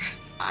someone here.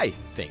 I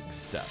think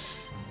so.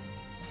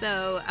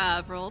 So,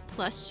 roll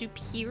plus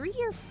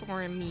superior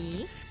for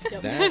me.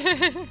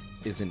 That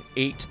is an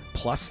 8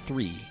 plus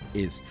 3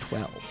 is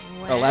 12.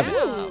 Wow.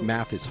 11.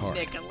 Math is hard.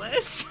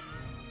 Nicholas.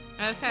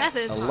 Okay. That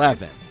is hard.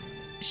 11.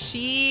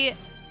 She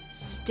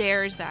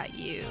stares at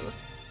you.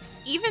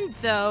 Even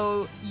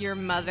though your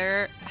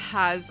mother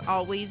has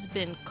always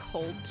been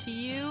cold to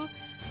you,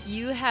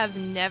 you have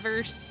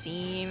never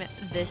seen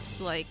this,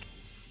 like,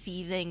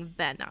 seething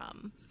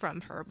venom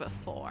from her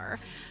before.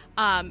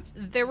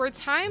 There were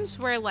times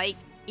where, like,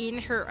 in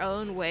her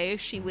own way,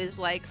 she was,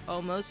 like,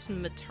 almost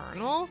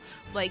maternal.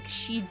 Like,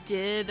 she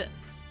did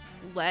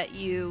let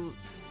you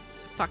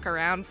fuck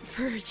around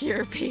for a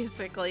year,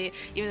 basically,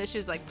 even though she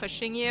was, like,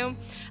 pushing you.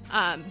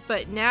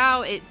 But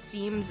now it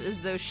seems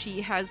as though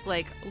she has,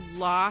 like,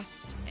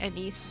 lost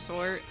any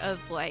sort of,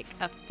 like,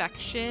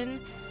 affection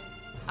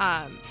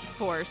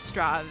for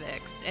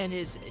Stravix and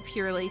is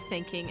purely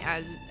thinking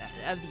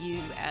of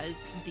you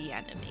as the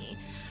enemy.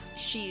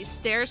 She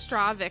stares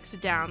Stravix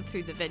down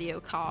through the video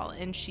call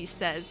and she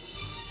says,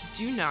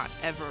 "Do not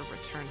ever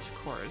return to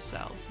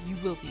Korozrel. You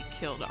will be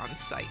killed on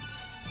sight."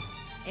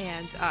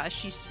 And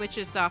she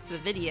switches off the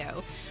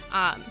video.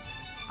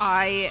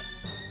 I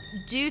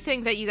do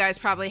think that you guys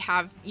probably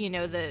have,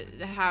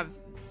 have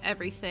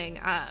everything,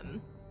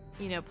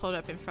 pulled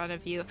up in front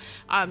of you.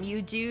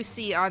 You do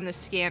see on the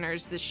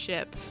scanners the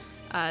ship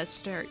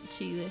start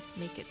to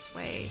make its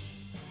way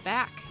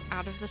back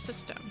out of the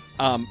system.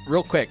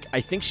 Real quick,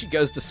 I think she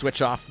goes to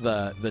switch off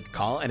the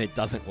call and it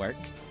doesn't work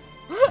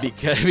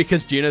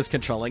because Juno's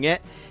controlling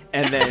it.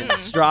 And then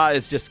Straw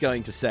is just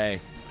going to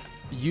say,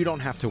 "You don't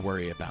have to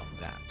worry about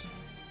that.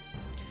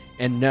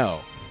 And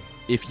no,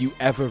 if you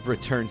ever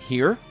return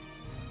here,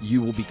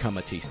 you will become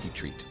a tasty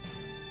treat."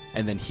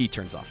 And then he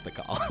turns off the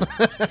call.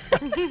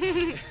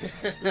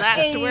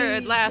 Last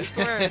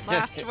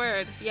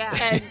word.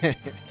 Yeah. And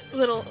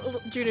little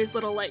Juno's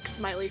little, like,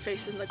 smiley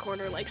face in the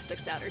corner, like,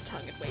 sticks out her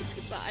tongue and waves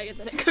goodbye, and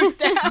then it goes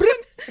down.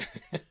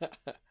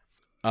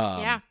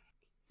 Yeah.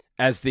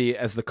 As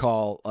the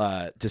call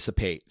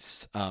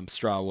dissipates,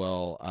 Straw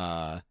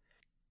will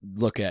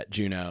look at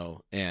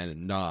Juno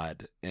and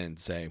nod and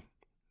say,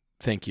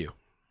 "Thank you."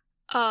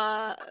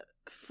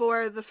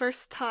 For the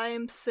first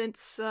time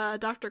since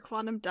Dr.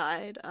 Quantum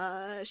died,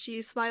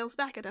 she smiles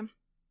back at him.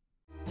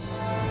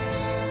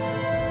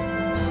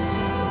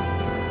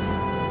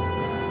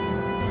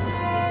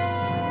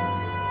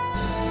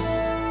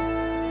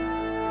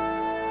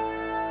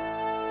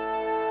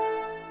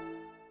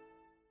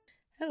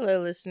 Hello,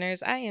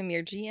 listeners. I am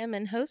your GM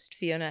and host,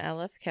 Fiona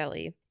L.F.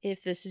 Kelly.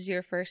 If this is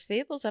your first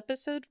Fables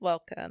episode,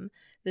 welcome.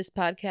 This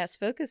podcast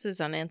focuses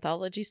on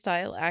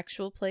anthology-style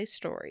actual play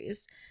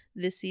stories.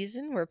 This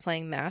season, we're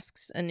playing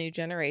Masks: A New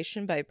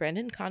Generation by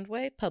Brendan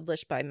Conway,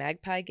 published by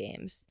Magpie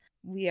Games.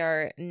 We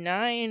are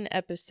 9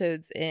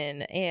 episodes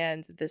in,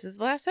 and this is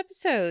the last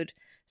episode,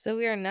 so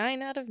we are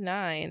 9 out of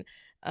 9.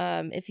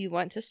 If you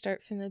want to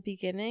start from the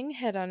beginning,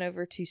 head on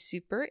over to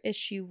Super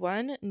Issue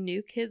 1,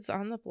 New Kids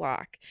on the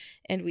Block,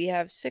 and we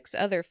have 6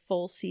 other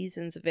full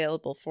seasons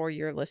available for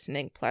your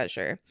listening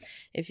pleasure.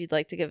 If you'd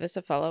like to give us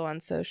a follow on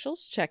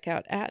socials, check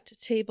out at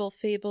Table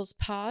Fables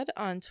Pod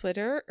on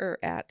Twitter or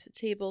at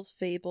Tables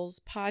Fables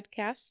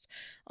Podcast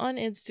on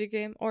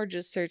Instagram, or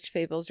just search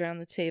Fables Around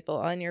the Table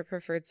on your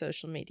preferred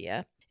social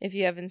media. If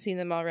you haven't seen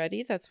them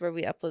already, that's where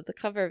we upload the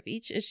cover of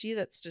each issue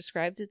that's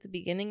described at the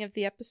beginning of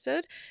the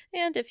episode,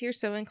 and if you're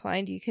so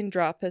inclined, you can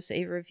drop us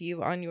a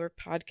review on your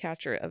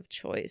podcatcher of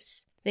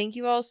choice. Thank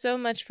you all so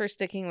much for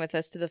sticking with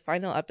us to the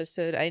final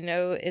episode. I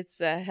know it's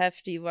a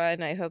hefty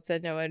one. I hope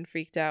that no one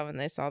freaked out when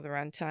they saw the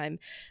runtime,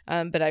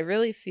 but I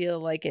really feel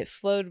like it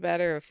flowed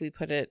better if we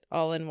put it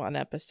all in one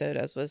episode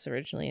as was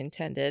originally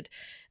intended.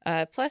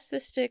 Plus,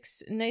 this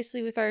sticks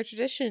nicely with our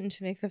tradition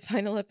to make the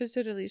final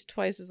episode at least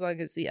twice as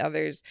long as the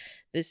others.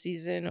 This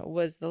season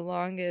was the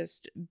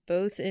longest,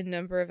 both in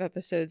number of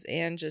episodes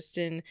and just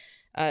in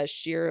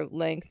sheer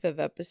length of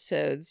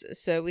episodes.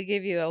 So we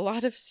gave you a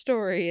lot of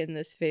story in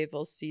this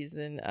Fables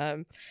season.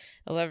 A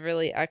lot of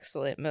really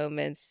excellent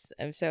moments.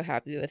 I'm so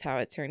happy with how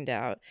it turned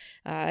out.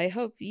 I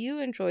hope you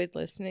enjoyed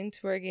listening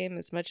to our game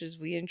as much as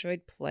we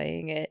enjoyed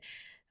playing it.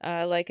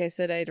 Like I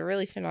said, I had a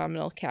really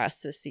phenomenal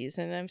cast this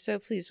season. I'm so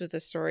pleased with the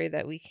story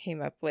that we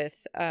came up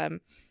with.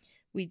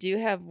 We do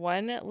have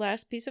one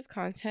last piece of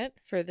content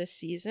for this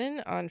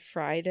season. On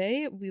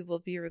Friday, we will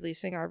be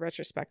releasing our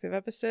retrospective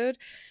episode.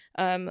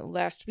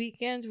 Last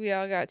weekend, we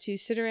all got to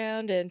sit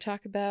around and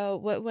talk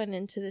about what went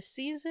into the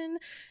season.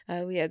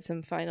 We had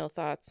some final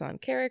thoughts on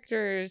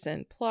characters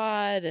and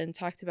plot, and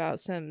talked about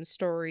some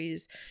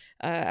stories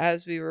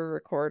as we were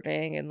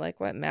recording, and like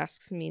what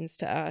masks means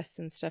to us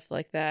and stuff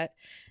like that.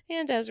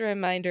 And as a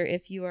reminder,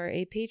 if you are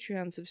a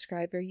Patreon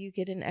subscriber, you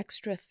get an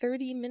extra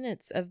 30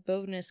 minutes of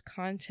bonus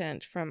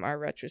content from our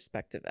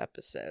retrospective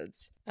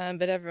episodes.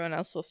 But everyone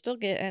else will still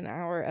get an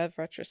hour of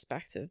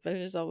retrospective, but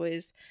it is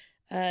always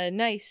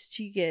nice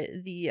to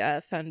get the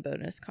fun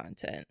bonus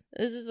content.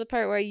 This is the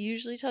part where I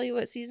usually tell you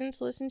what season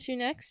to listen to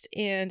next,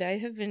 and I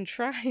have been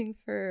trying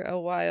for a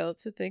while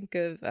to think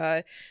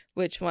of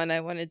which one I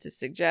wanted to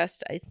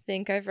suggest. I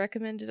think I've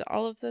recommended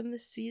all of them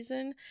this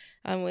season.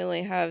 We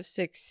only have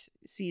 6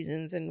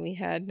 seasons and we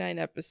had 9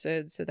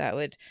 episodes, so that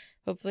would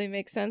hopefully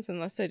make sense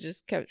unless I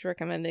just kept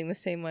recommending the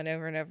same one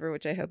over and over,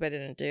 which I hope I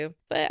didn't do.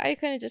 But I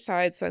couldn't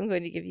decide, so I'm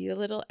going to give you a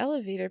little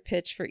elevator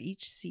pitch for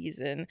each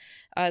season.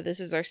 This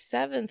is our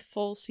 7th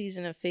full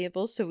season of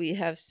Fables, so we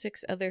have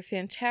 6 other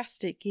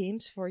fantastic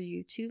games for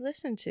you to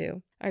listen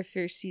to. Our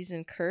first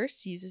season,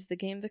 Curse, uses the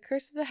game The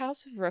Curse of the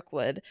House of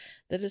Rookwood.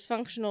 The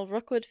dysfunctional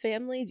Rookwood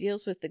family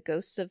deals with the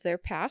ghosts of their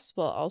past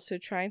while also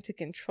trying to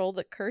control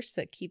the curse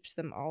that keeps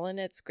them all in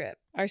its grip.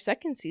 Our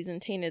second season,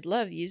 Tainted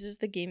Love, uses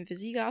the game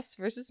Visigoths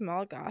vs.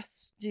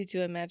 Molgoths. Due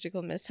to a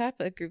magical mishap,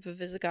 a group of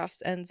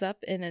Visigoths ends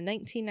up in a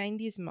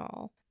 1990s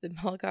mall. The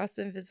Molgoths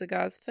and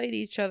Visigoths fight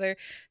each other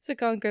to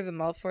conquer the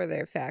mall for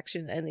their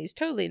faction, and these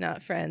totally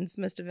not friends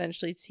must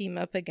eventually team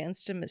up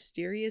against a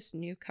mysterious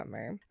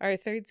newcomer. Our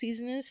third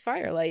season is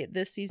Firelight.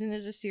 This season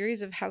is a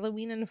series of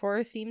Halloween and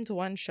horror-themed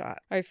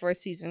one-shot. Our fourth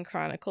season,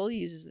 Chronicle,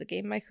 uses the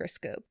game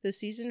Microscope. The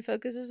season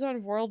focuses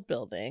on world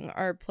building.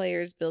 Our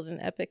players build an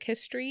epic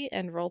history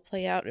and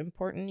role-play out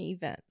important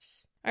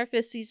events. Our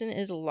fifth season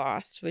is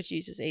Lost, which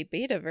uses a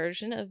beta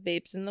version of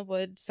Babes in the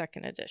Wood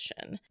 2nd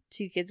edition.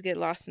 2 kids get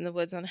lost in the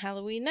woods on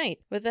Halloween night.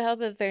 With the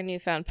help of their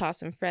newfound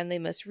possum friend, they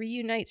must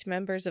reunite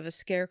members of a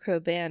scarecrow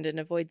band and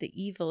avoid the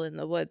evil in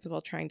the woods while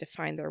trying to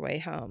find their way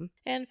home.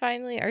 And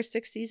finally, our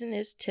 6th season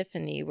is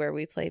Tiffany, where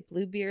we play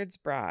Bluebeard's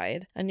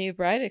Bride. A new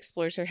bride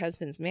explores her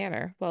husband's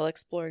manor. While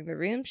exploring the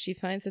room, she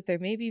finds that there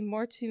may be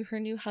more to her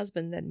new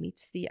husband than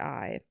meets the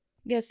eye.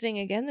 Guesting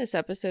again this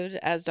episode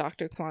as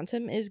Dr.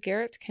 Quantum is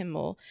Garrett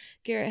Kimmel.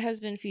 Garrett has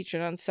been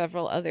featured on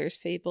several other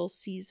Fables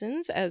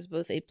seasons as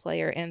both a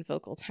player and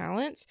vocal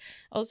talent.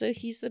 Also,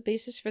 he's the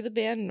bassist for the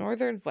band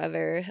Northern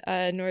Weather.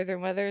 Northern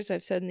Weather, as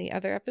I've said in the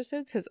other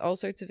episodes, has all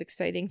sorts of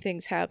exciting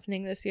things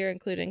happening this year,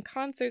 including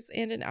concerts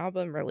and an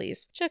album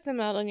release. Check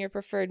them out on your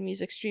preferred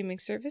music streaming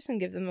service and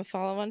give them a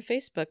follow on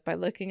Facebook by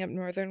looking up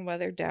Northern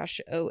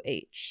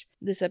Weather-OH.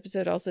 This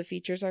episode also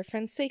features our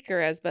friend Saker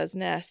as Buzz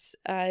Ness.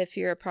 If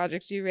you're a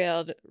Project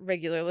Derailed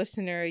regular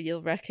listener,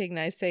 you'll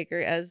recognize Saker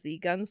as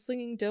the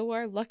gunslinging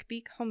Doar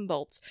Luckbeak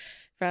Humboldt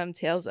from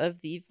Tales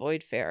of the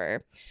Voidfarer.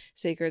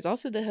 Saker is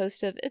also the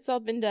host of It's All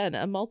Been Done,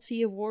 a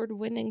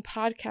multi-award-winning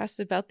podcast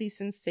about the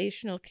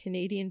sensational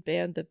Canadian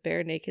band The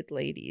Bare Naked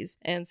Ladies.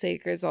 And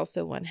Saker is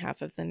also one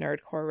half of the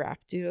nerdcore rap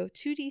duo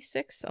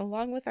 2D6,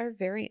 along with our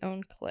very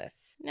own Cliff.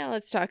 Now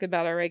let's talk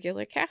about our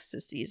regular cast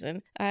this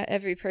season.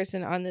 Every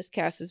person on this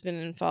cast has been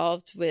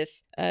involved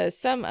with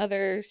some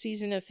other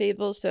season of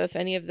Fables. So if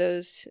any of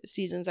those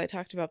seasons I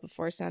talked about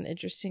before sound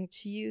interesting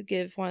to you,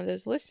 give one of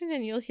those a listen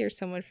and you'll hear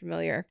someone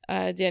familiar.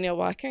 Daniel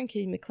Walker and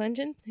Katie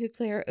McClendon, who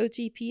play our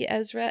OTP,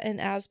 Ezra, and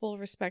Asbel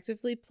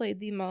respectively, played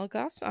the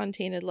Malgoths on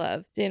Tainted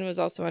Love. Dan was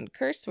also on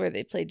Curse, where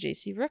they played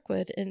JC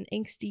Rookwood, an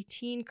angsty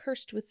teen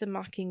cursed with the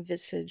mocking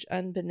visage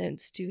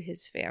unbeknownst to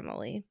his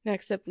family.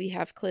 Next up, we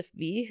have Cliff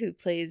B, who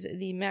plays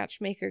the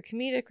matchmaker,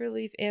 comedic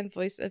relief, and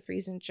voice of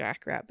Reason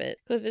Jackrabbit.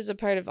 Cliff is a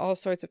part of all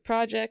sorts of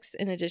projects.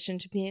 In addition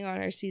to being on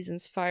our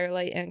seasons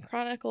Firelight and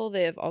Chronicle,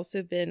 they have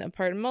also been a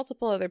part of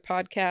multiple other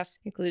podcasts,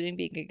 including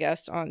being a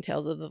guest on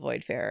Tales of the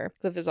Voidfarer.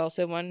 Cliff is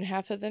also one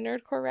half of the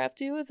Nerdcore rap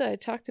duo that I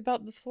talked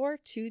about before,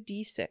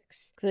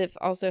 2D6. Cliff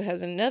also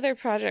has another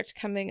project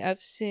coming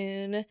up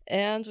soon,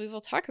 and we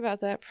will talk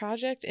about that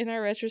project in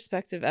our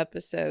retrospective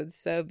episodes,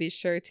 so be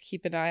sure to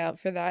keep an eye out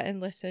for that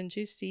and listen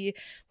to see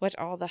what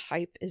all the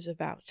hype is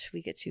about.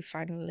 We get to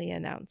finally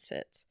announce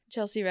it.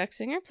 Chelsea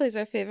Rexinger plays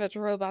our favorite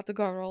robot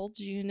girl,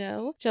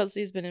 Juno.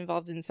 Chelsea's been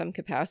involved in some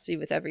capacity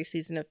with every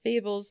season of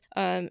Fables,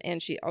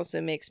 and she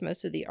also makes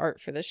most of the art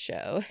for the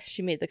show.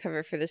 She made the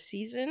cover for the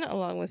season,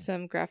 along with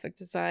some graphic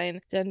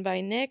design done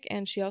by Nick,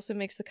 and she also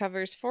makes the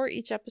covers for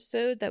each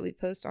episode that we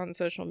post on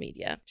social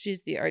media.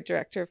 She's the art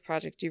director of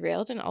Project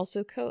Derailed and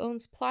also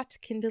co-owns Plot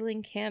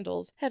Kindling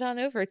Candles. Head on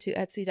over to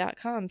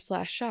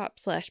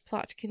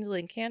etsy.com/shop/Plot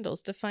Kindling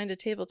Candles to find a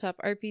tabletop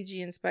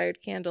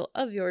RPG-inspired candle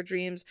of your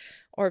dreams,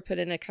 or put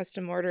in a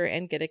custom order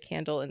and get a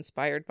candle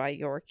inspired by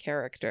your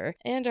character.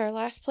 And our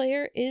last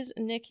player is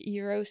Nick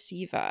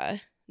Eurosiva.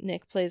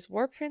 Nick plays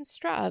Warprince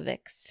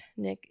Straavix.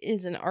 Nick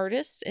is an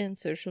artist and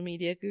social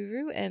media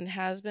guru and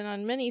has been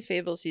on many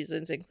Fable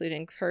seasons,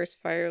 including Curse,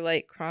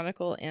 Firelight,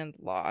 Chronicle, and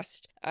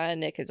Lost.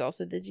 Nick is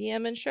also the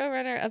DM and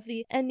showrunner of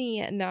the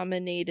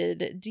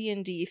Emmy-nominated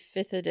D&D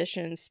 5th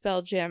edition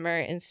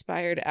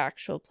Spelljammer-inspired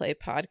actual play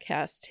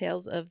podcast,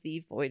 Tales of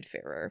the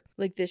Voidfarer.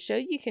 Like this show,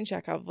 you can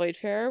check out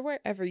Voidfarer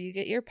wherever you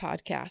get your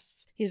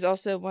podcasts. He's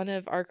also one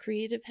of our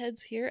creative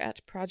heads here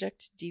at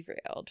Project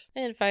Derailed.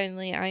 And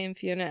finally, I am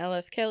Fiona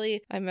L.F.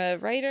 Kelly. I'm a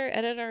writer,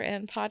 editor,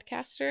 and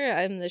podcaster.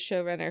 I'm the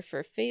showrunner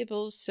for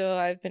Fables, so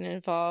I've been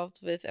involved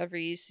with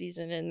every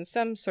season in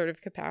some sort of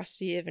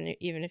capacity,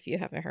 even if you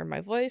haven't heard my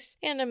voice.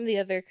 And I'm the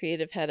other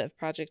creative head of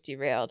Project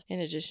Derailed. In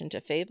addition to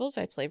Fables,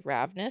 I play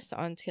Ravnus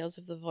on Tales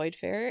of the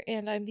Voidfarer,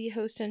 and I'm the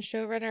host and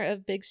showrunner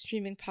of Big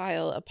Streaming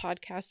Pile, a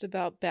podcast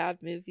about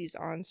bad movies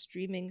on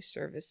streaming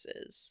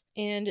services.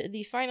 And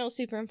the final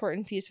super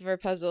important piece of our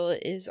puzzle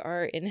is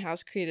our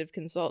in-house creative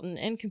consultant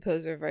and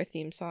composer of our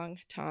theme song,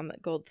 Tom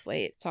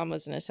Goldthwaite. Tom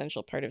was an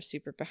essential part of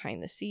Super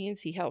Behind the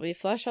Scenes. He helped me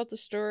flesh out the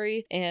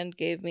story and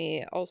gave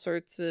me all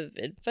sorts of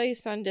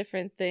advice on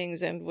different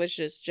things and was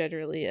just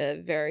generally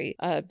a very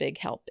big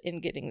help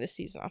in getting the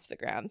season off the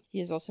ground.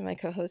 He is also my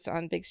co-host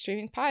on Big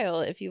Streaming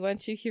Pile. If you want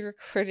to hear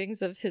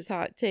recordings of his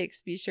hot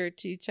takes, be sure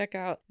to check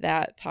out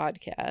that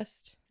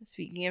podcast.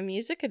 Speaking of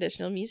music,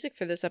 additional music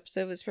for this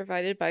episode was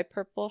provided by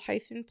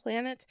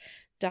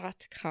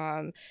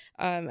purple-planet.com.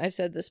 I've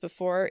said this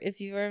before. If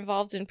you are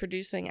involved in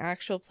producing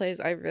actual plays,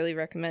 I really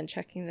recommend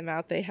checking them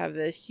out. They have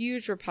a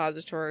huge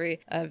repository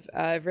of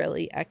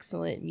really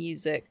excellent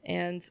music,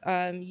 and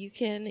you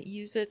can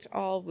use it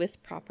all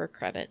with proper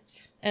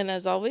credits. And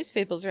as always,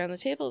 Fables Around the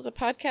Table is a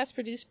podcast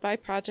produced by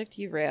Project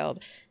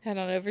Derailed. Head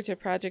on over to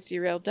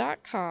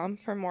projectderailed.com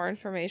for more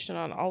information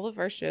on all of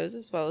our shows,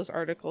 as well as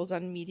articles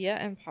on media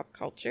and pop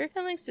culture,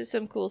 and links to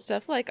some cool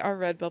stuff like our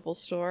Redbubble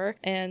store,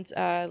 and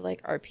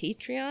like our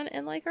Patreon,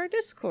 and like our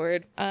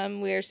Discord.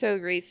 We are so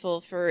grateful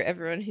for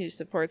everyone who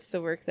supports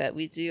the work that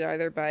we do,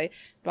 either by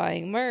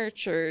buying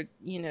merch or,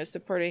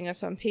 supporting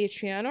us on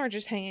Patreon, or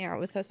just hanging out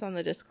with us on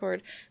the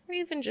Discord, or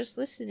even just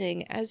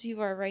listening as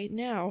you are right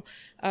now.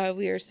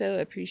 We are so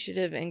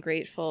appreciative and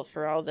grateful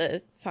for all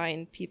the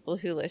fine people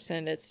who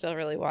listen. It's still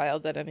really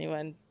wild that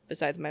anyone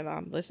besides my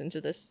mom listens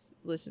to this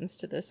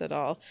at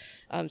all.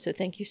 So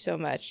thank you so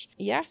much.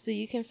 Yeah, so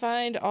you can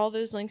find all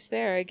those links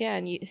there.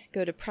 Again, you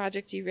go to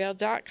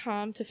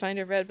projectderailed.com to find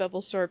a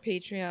Redbubble store,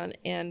 Patreon,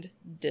 and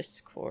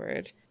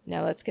Discord.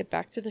 Now let's get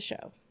back to the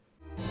show.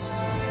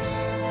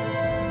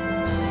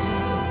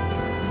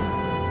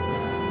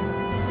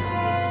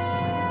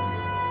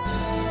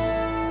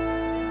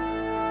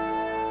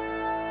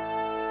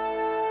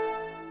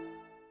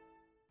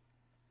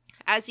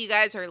 As you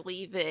guys are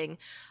leaving,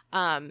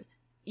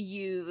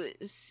 you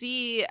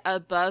see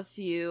above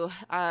you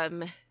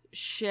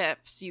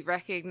ships. You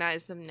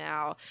recognize them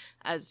now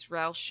as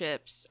Rel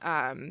ships.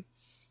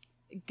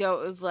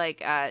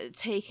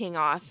 Taking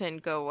off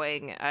and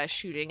going,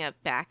 shooting up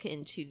back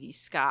into the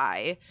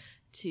sky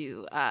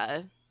to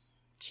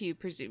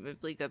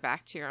presumably go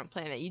back to your own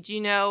planet. You do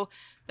know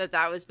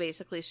that was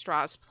basically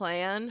Straw's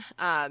plan.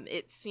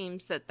 It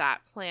seems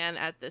that plan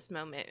at this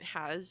moment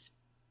has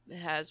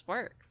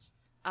worked.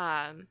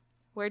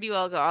 Where do you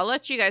all go? I'll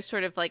let you guys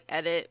sort of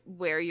edit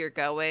where you're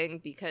going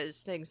because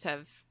things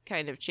have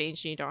kind of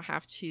changed and you don't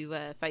have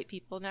to fight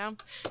people now.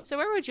 So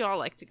where would you all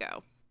like to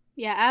go?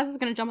 Yeah, Az is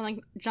gonna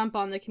jump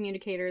on the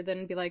communicator,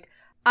 then be like,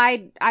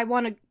 I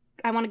want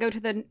to go to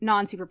the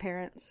non-super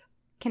parents.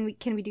 Can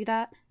we do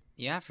that?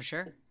 Yeah, for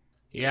sure.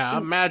 Yeah, I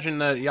imagine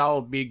that y'all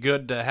would be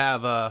good to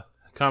have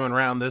coming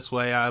around this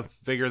way. I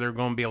figure there are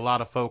going to be a lot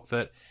of folk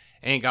that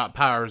ain't got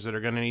powers that are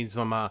going to need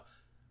some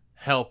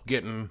help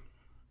getting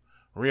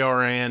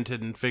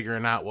reoriented and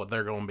figuring out what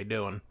they're going to be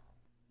doing.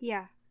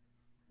 Yeah.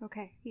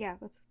 Okay. Yeah.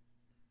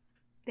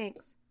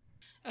 Thanks.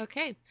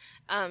 Okay,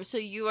 so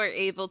you are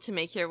able to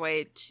make your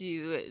way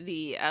to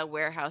the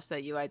warehouse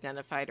that you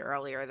identified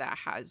earlier that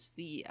has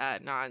the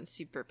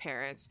non-super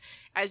parents.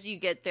 As you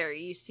get there,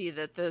 you see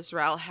that the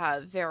Z'rell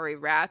have very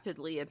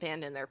rapidly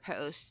abandoned their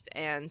post,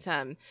 and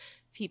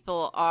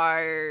people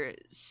are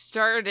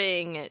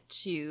starting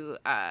to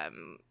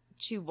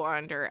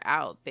wander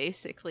out,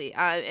 basically.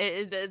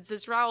 The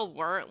Z'rell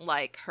weren't,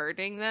 like,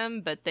 hurting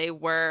them, but they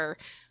were...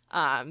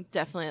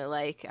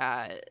 definitely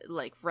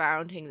like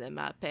rounding them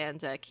up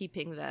and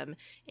keeping them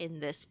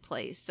in this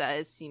place.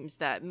 It seems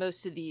that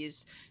most of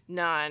these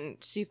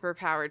non-super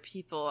powered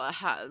people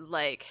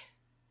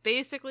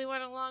basically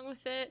went along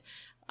with it.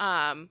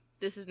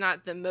 This is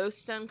not the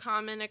most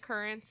uncommon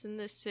occurrence in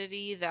this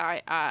city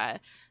that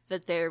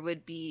there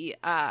would be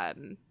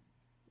like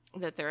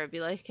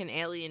an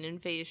alien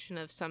invasion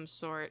of some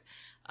sort.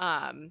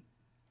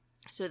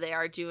 So they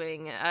are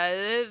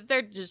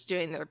they're just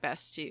doing their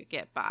best to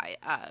get by.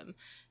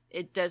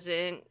 It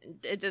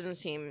doesn't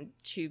seem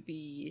to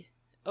be,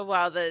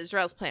 well, the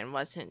Z'rell's plan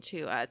wasn't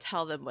to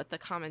tell them what the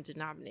common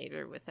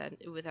denominator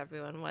with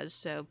everyone was,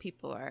 so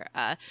people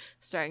are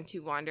starting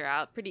to wander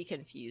out pretty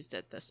confused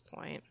at this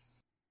point.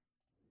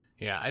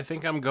 Yeah, I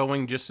think I'm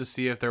going just to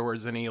see if there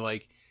was any,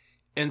 like,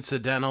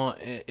 incidental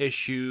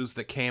issues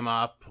that came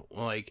up,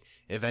 like,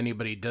 if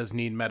anybody does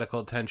need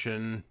medical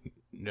attention,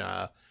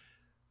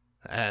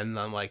 and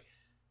I'm like,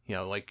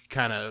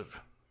 kind of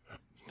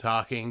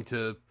talking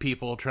to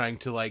people, trying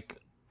to, like,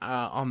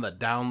 on the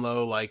down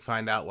low, like,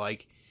 find out,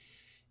 like,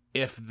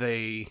 if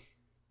they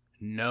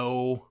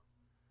know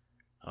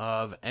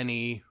of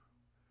any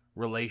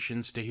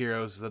relations to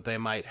heroes that they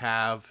might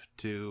have,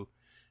 to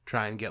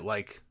try and get,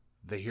 like,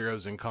 the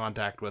heroes in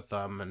contact with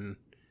them and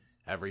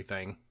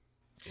everything,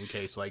 in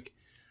case, like,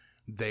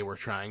 they were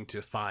trying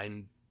to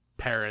find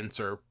parents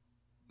or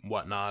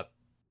whatnot.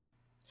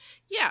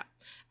 Yeah.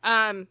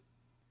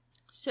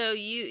 So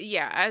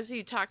as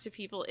you talk to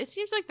people, it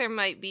seems like there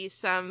might be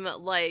some,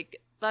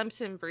 like, bumps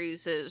and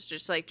bruises,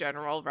 just, like,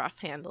 general rough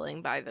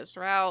handling by the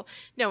Z'rell.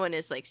 No one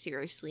is, like,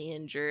 seriously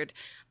injured.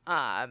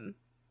 And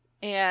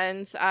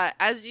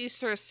as you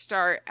sort of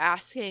start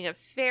asking, a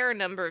fair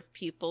number of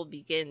people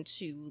begin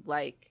to,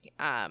 like,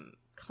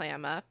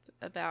 clam up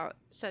about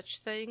such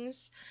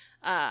things.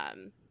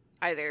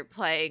 Either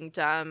playing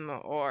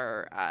dumb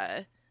or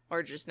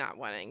just not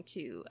wanting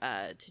to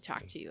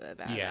talk to you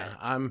about it.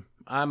 Yeah,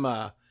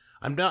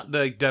 I'm not,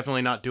 like,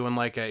 definitely not doing,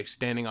 like, a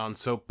standing on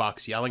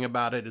soapbox yelling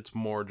about it. It's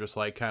more just,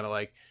 like, kind of,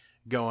 like,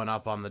 going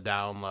up on the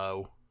down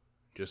low.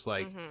 Just,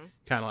 like,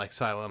 kind of, like,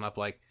 silent up,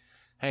 like,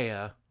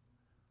 hey,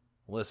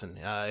 listen,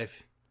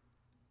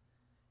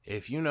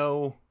 if you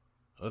know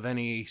of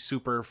any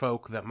super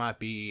folk that might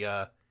be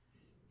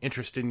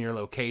interested in your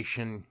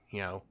location,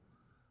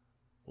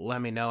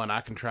 let me know and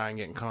I can try and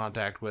get in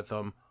contact with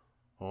them.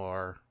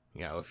 Or,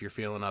 if you're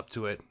feeling up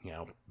to it,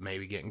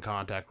 maybe get in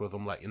contact with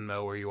them, let you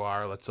know where you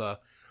are.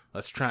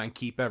 Let's try and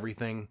keep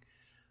everything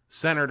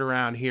centered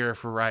around here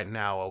for right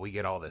now while we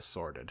get all this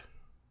sorted.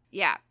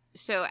 Yeah.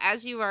 So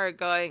as you are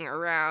going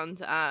around,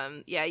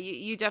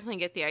 you definitely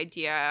get the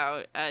idea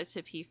out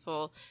to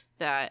people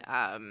that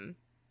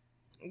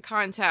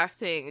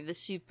contacting the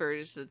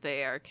supers that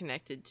they are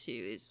connected to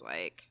is,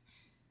 like,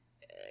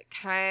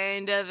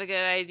 kind of a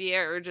good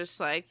idea, or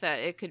just, like, that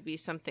it could be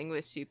something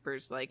with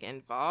supers, like,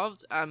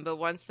 involved. But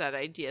once that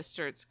idea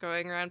starts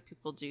going around,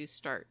 people do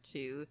start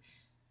to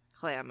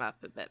clam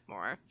up a bit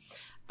more.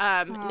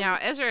 Now,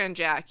 Ezra and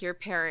Jack, your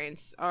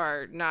parents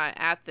are not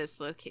at this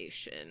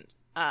location.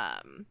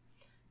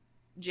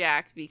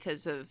 Jack,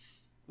 because of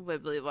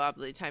wibbly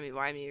wobbly timey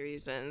wimey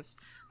reasons,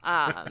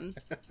 and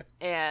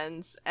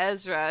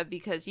Ezra,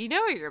 because you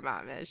know where your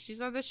mom is.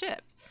 She's on the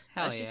ship.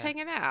 She's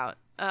hanging out.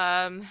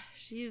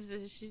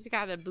 She's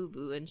got a boo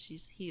boo and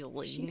she's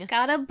healing. She's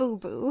got a boo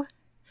boo.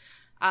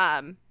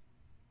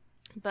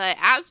 But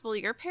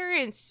Asbel, your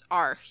parents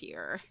are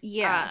here.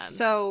 Yeah.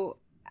 So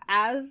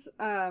as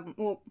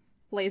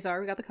Lazar,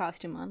 we got the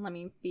costume on. Let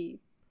me be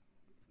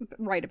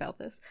right about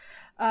this.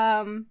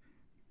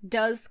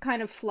 Does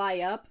kind of fly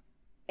up,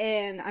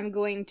 and I'm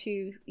going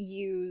to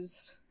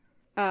use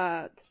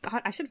God,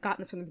 I should have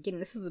gotten this from the beginning.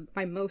 This is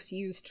my most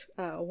used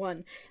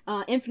one.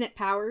 Infinite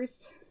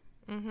powers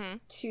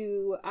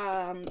to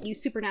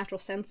use supernatural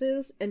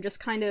senses and just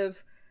kind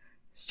of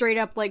straight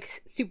up, like,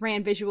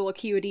 Superman visual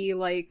acuity,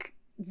 like,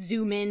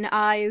 zoom in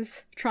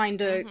eyes, trying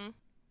to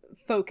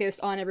focus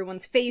on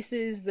everyone's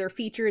faces, their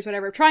features,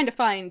 whatever, trying to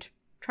find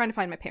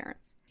my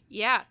parents.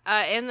 Yeah,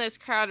 in this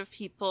crowd of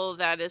people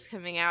that is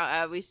coming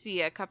out, we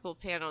see a couple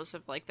panels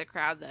of, like, the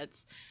crowd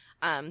that's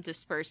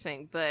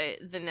dispersing,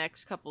 but the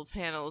next couple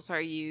panels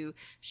are you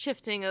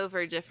shifting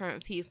over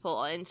different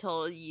people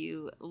until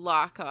you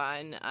lock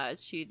on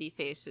to the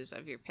faces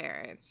of your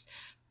parents.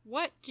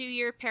 What do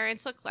your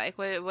parents look like?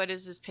 What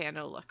does this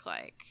panel look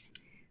like?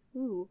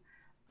 Ooh.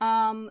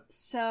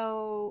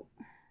 So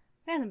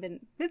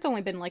it's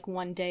only been like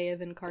 1 day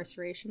of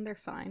incarceration. They're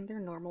fine. They're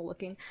normal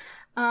looking.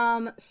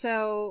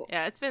 So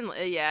Yeah, it's been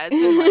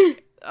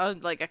like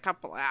like a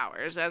couple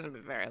hours. It hasn't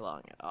been very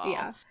long at all.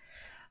 yeah.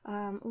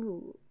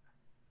 Ooh.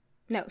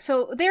 No,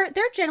 so they're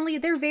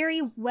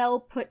very well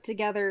put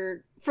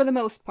together for the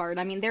most part.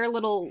 I mean, they're a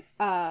little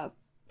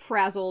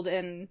frazzled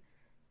and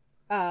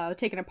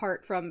taken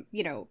apart from,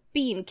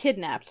 being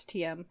kidnapped,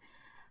 TM.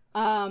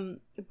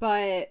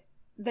 But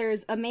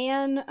there's a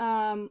man,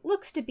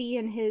 looks to be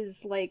in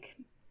his, like,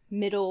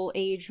 middle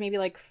age, maybe,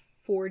 like,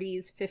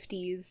 40s,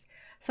 50s,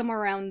 somewhere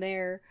around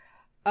there,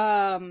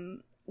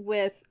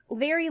 with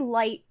very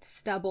light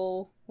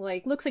stubble,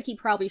 like, looks like he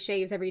probably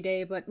shaves every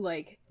day, but,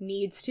 like,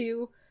 needs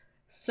to,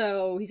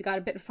 so he's got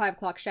a bit of 5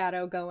 o'clock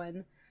shadow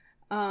going.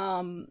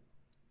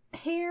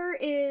 Hair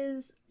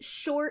is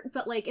short,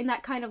 but, like, in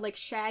that kind of, like,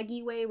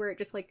 shaggy way, where it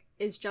just, like,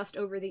 is just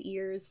over the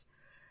ears,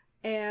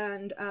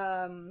 and,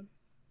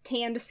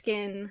 tanned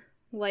skin,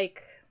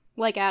 like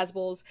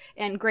Asbel's,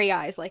 and gray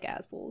eyes like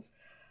Asbel's.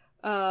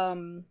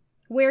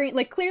 Wearing,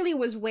 like, clearly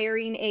was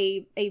wearing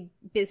a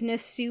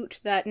business suit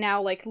that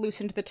now, like,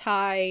 loosened the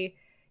tie,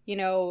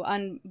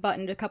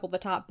 unbuttoned a couple of the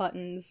top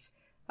buttons.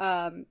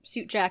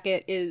 Suit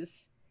jacket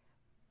is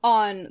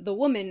on the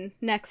woman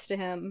next to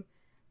him,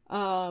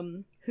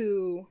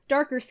 who,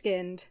 darker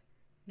skinned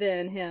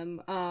than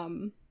him,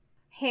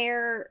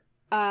 hair,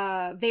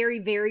 very,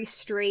 very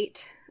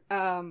straight,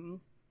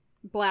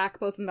 black,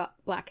 both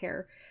black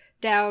hair,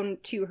 down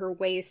to her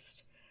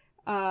waist,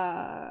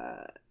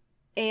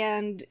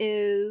 and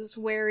is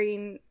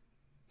wearing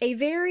a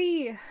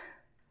very,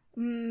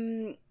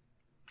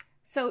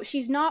 so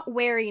she's not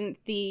wearing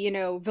the,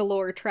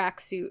 velour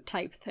tracksuit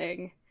type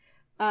thing,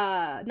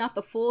 not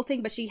the full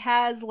thing, but she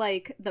has,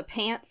 like, the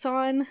pants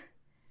on,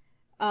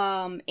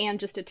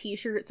 and just a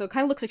t-shirt, so it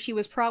kind of looks like she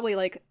was probably,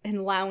 like, in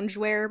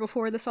loungewear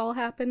before this all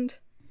happened.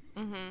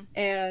 Mm-hmm.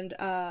 And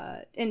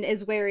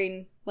is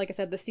wearing, like I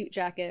said, the suit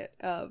jacket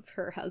of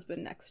her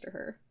husband next to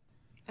her.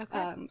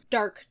 Okay.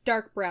 Dark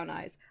brown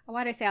eyes.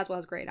 Why did I say Asbel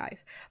has great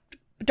eyes?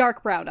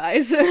 Dark brown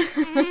eyes.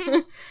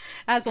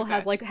 Asbel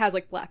has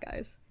like black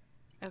eyes.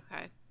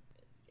 Okay.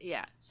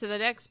 Yeah. So the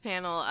next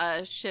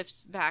panel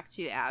shifts back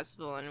to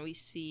Asbel, and we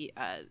see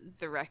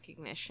the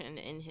recognition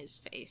in his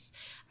face.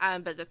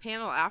 But the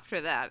panel after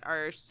that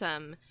are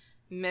some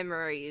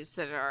memories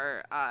that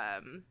are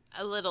a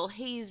little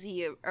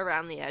hazy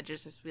around the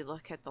edges as we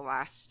look at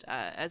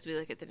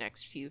the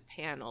next few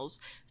panels.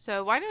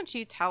 So why don't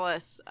you tell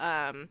us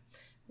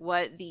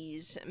what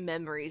these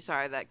memories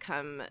are that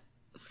come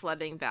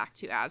flooding back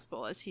to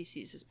Asbel as he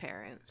sees his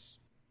parents?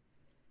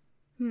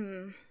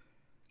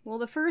 Well,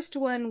 the first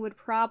one would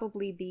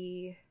probably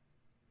be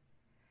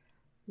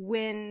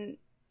when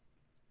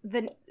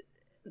the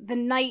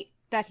night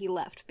that he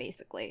left,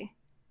 basically.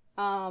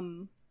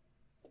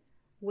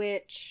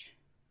 Which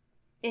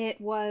it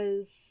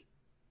was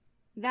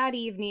that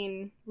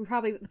evening.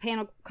 The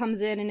panel comes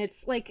in, and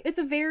it's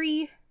a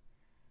very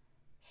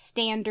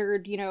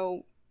standard,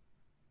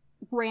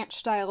 ranch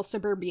style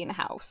suburban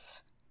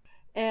house.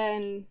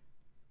 And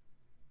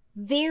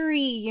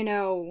very,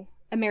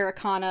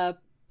 Americana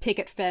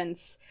picket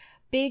fence,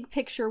 big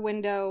picture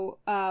window,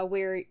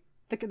 where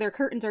their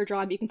curtains are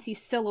drawn, but you can see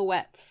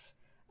silhouettes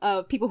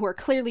of people who are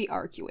clearly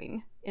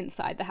arguing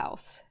inside the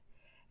house.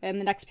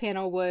 And the next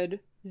panel would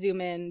zoom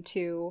in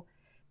to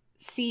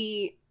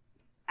see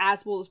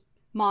Asbel's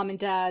mom and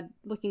dad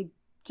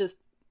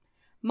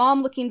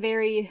mom looking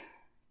very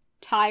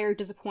tired,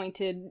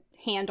 disappointed,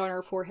 hand on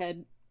her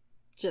forehead,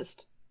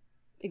 just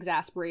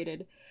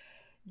exasperated.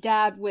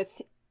 Dad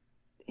with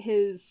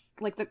his,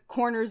 the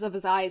corners of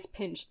his eyes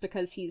pinched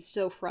because he's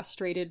so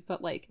frustrated,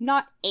 but,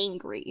 not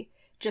angry.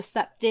 Just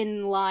that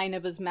thin line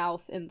of his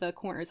mouth and the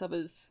corners of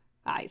his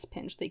eyes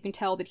pinched. That you can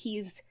tell that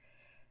he's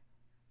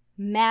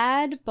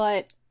mad,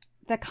 but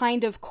the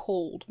kind of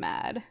cold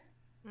mad.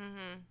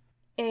 Mm-hmm.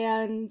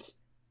 And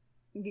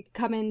you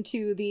come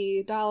into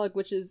the dialogue,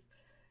 which is,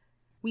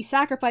 we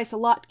sacrifice a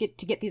lot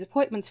to get these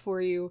appointments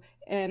for you,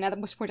 and at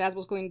which point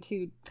Asbel's going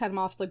to cut him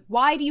off. It's like,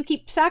 why do you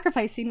keep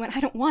sacrificing when I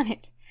don't want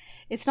it?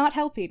 It's not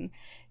helping.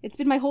 It's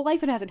been my whole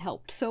life it hasn't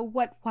helped, so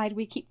why do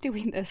we keep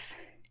doing this?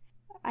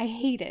 I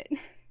hate it.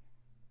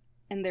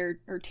 And there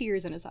are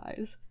tears in his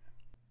eyes.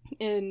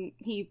 And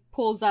he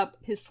pulls up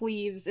his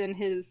sleeves and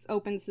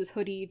opens his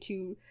hoodie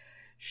to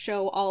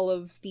show all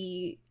of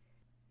the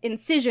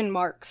incision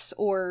marks,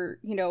 or,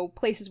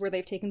 places where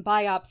they've taken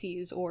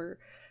biopsies, or,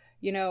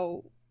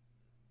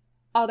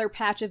 other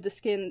patch of the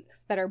skin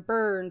that are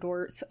burned,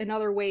 or in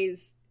other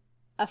ways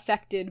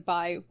affected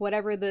by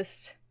whatever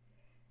this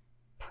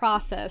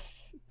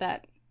process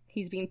that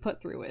he's being put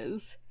through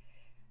is.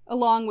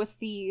 Along with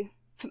the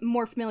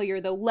more familiar,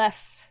 though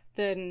less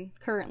than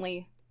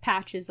currently,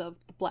 patches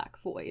of the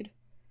black void.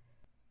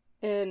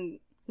 And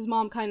his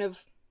mom kind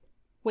of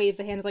waves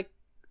a hand, is like,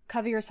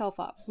 cover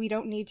yourself up. We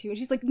don't need to. And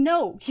she's like,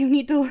 no, you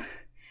need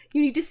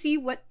to see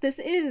what this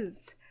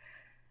is.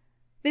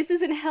 This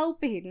isn't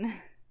helping.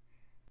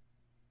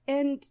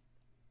 And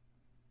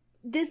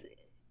this,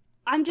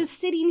 I'm just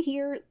sitting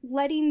here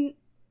letting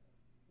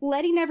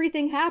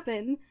everything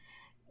happen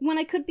when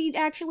I could be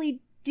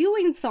actually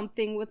doing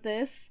something with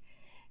this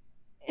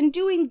and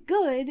doing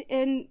good.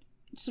 And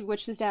to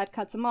which his dad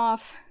cuts him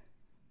off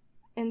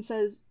and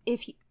says,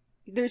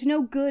 there's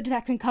no good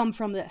that can come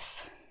from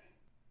this.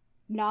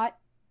 Not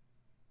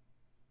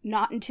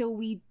until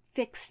we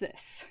fix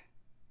this.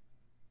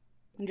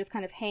 And just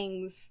kind of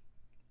hangs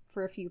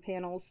for a few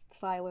panels,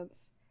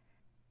 silence.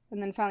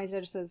 And then finally he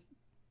just says,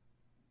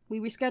 we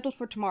rescheduled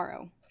for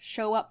tomorrow.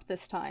 Show up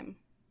this time.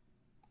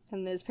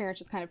 And his parents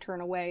just kind of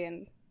turn away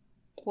and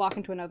walk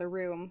into another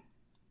room.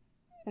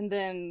 And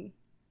then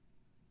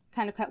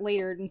kind of cut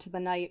later into the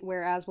night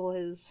where Aswell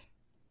is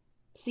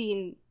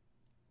seen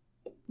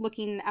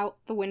looking out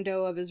the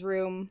window of his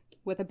room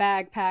with a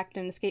bag packed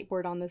and a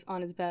skateboard on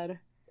his bed.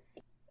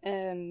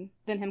 And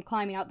then him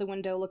climbing out the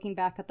window, looking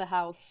back at the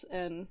house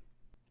and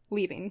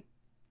leaving.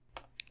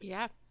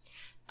 Yeah.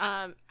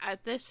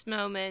 At this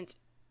moment,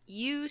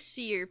 you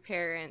see your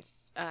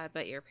parents,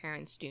 but your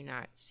parents do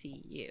not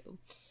see you.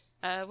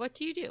 What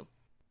do you do?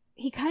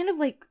 He kind of,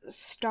 like,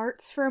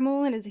 starts for a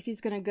moment as if he's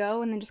gonna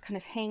go, and then just kind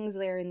of hangs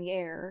there in the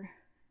air.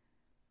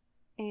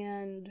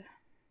 And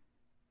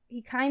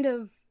he kind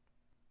of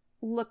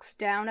looks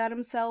down at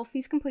himself.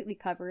 He's completely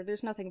covered.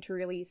 There's nothing to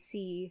really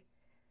see.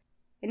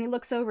 And he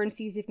looks over and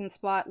sees if he can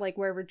spot, like,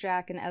 wherever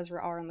Jack and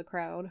Ezra are in the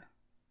crowd.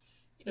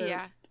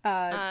 Yeah.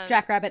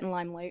 Jackrabbit and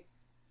Limelight.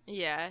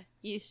 Yeah,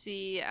 you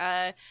see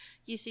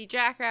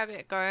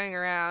Jackrabbit going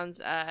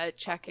around,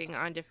 checking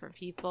on different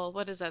people.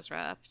 What is Ezra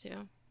up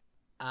to?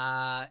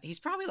 He's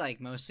probably,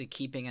 like, mostly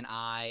keeping an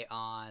eye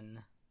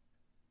on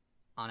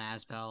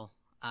Asbel,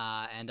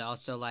 and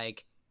also,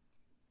 like,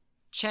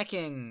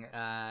 checking,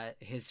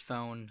 his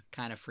phone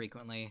kind of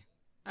frequently.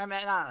 I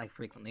mean, not, like,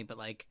 frequently, but,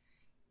 like,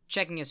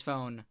 checking his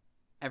phone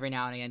every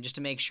now and again just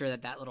to make sure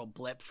that little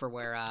blip for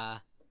where,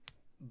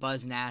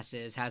 Buzz Nass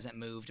hasn't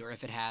moved, or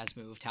if it has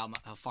moved, how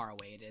far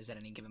away it is at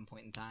any given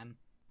point in time.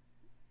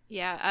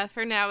 Yeah,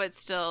 for now it's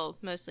still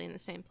mostly in the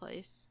same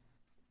place.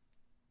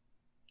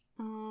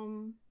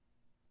 And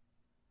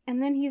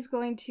then he's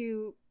going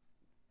to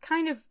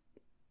kind of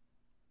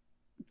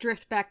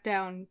drift back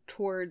down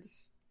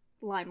towards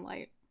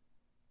Limelight.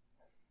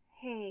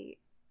 Hey,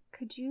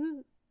 could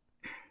you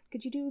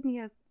do me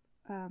a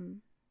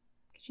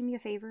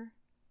favor?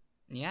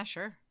 Yeah,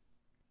 sure.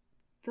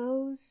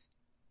 Those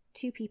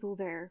two people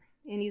there,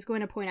 and he's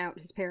going to point out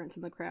his parents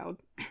in the crowd.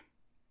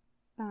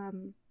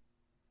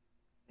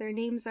 Their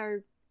names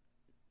are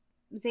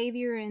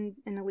Xavier and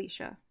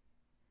Alicia.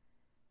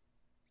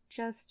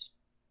 Just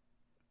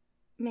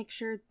make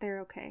sure they're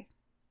okay.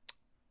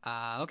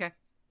 Okay.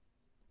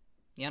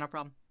 Yeah, no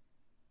problem.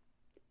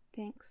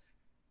 Thanks.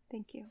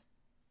 Thank you.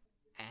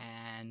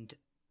 And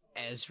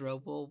Ezra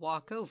will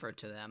walk over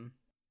to them.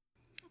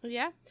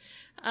 Yeah.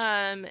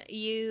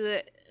 You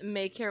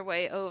make your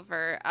way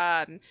over.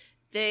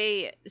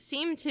 They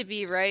seem to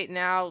be right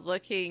now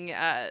looking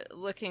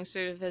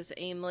sort of as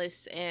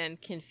aimless and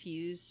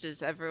confused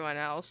as everyone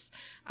else.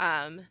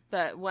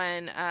 But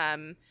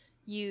when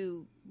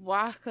you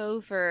walk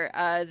over,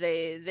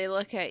 they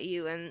look at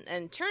you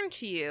and turn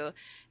to you,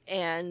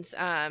 and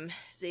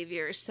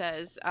Xavier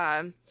says,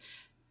 "Are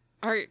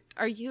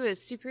you a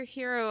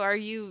superhero? Are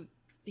you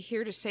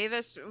here to save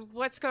us?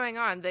 What's going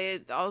on?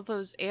 All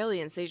those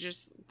aliens, they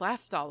just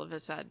left all of a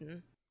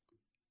sudden."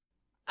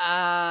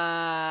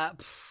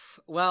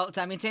 Well,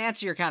 I mean, to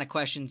answer your kind of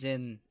questions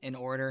in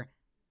order,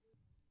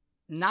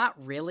 not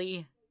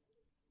really.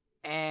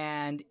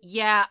 And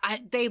yeah,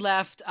 they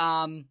left.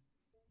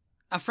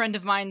 A friend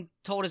of mine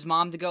told his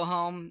mom to go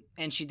home,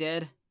 and she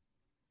did.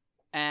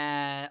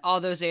 And all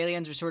those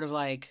aliens were sort of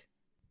like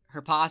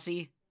her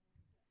posse.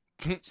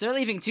 So they're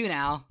leaving too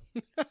now.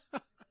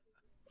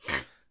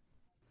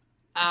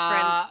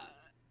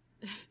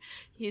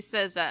 He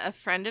says, a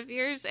friend of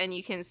yours, and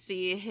you can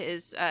see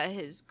his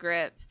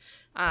grip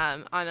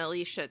on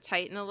Alicia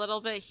tighten a little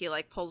bit. He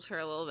like pulls her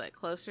a little bit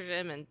closer to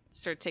him and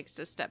sort of takes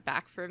a step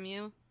back from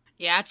you.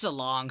 Yeah, it's a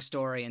long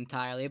story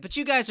entirely, but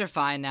you guys are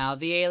fine now.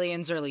 The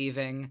aliens are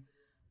leaving.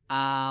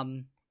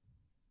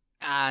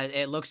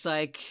 It looks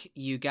like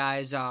you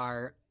guys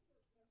are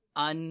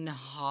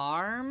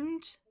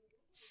unharmed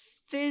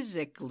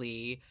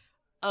physically,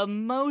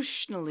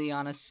 emotionally,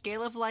 on a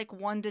scale of like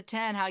 1 to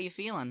 10. How you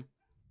feeling?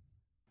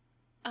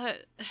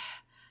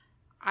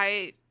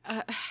 I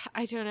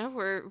don't know.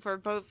 We're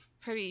both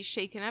pretty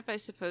shaken up, I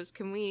suppose.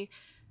 Can we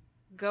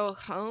go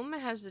home?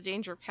 Has the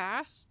danger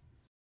passed?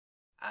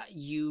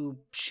 You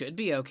should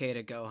be okay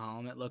to go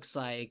home. It looks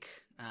like,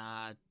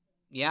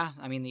 yeah,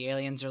 I mean, the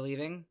aliens are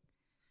leaving.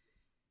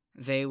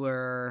 They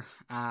were,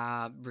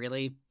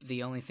 really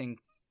the only thing,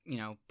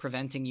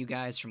 preventing you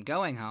guys from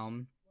going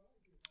home.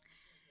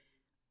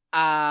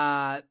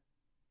 I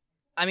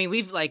mean,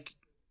 we've, like,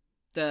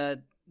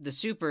 the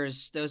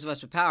supers, those of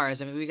us with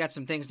powers, I mean, we got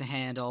some things to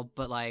handle,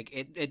 but, like,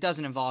 it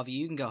doesn't involve you.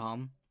 You can go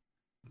home.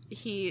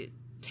 He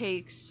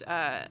takes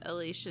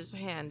Alicia's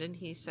hand and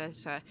he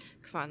says,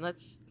 come on,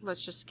 let's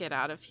just get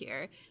out of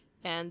here.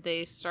 and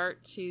they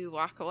start to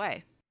walk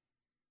away.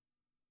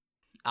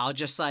 I'll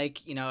just,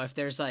 like, if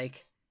there's,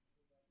 like,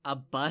 a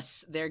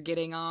bus they're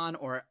getting on,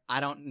 or I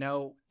don't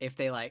know if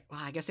they, like,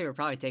 well, I guess they were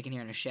probably taken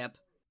here in a ship.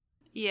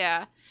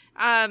 Yeah.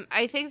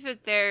 I think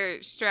that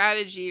their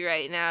strategy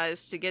right now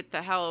is to get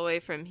the hell away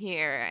from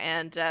here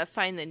and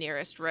find the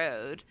nearest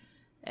road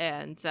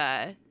and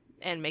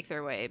make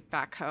their way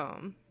back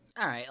home.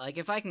 All right, like,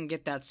 if I can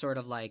get that sort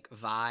of, like,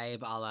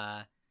 vibe,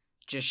 I'll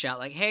just shout,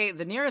 like, hey,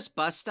 the nearest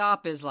bus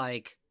stop is,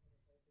 like,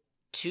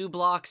 2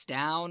 blocks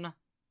down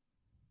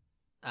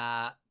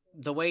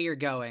the way you're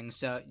going,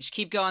 so just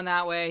keep going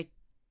that way.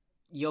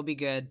 You'll be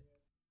good.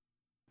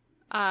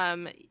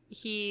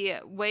 He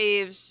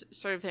waves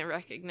sort of in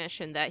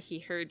recognition that he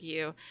heard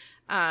you.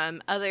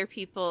 Other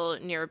people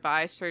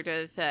nearby sort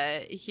of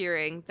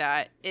hearing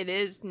that it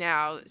is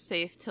now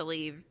safe to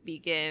leave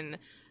begin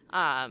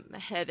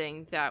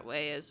heading that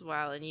way as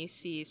well, and you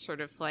see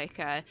sort of like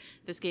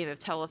this game of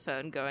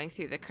telephone going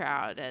through the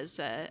crowd as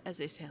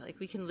they say, like,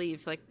 we can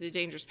leave, like, the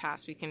danger's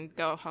past, we can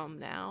go home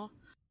now.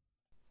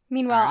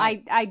 Meanwhile,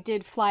 Alright. I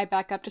did fly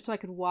back up just so I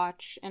could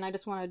watch, and I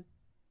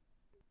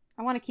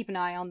want to keep an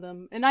eye on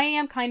them. And I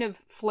am kind of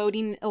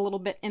floating a little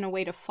bit in a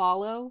way to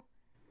follow.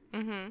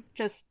 Mm-hmm.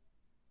 Just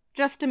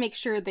to make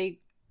sure they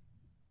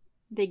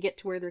get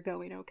to where they're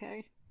going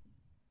okay.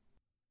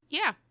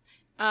 Yeah.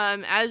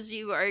 As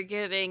you are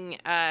getting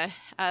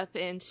up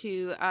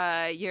into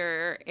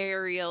your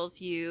aerial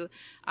view,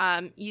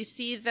 you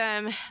see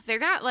them. They're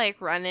not,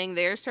 like, running.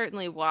 They're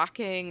certainly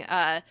walking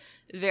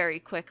very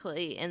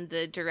quickly in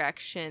the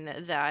direction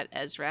that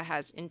Ezra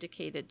has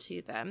indicated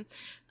to them.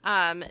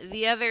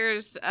 The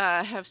others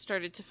have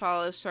started to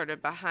follow sort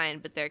of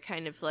behind, but they're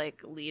kind of,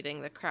 like,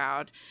 leading the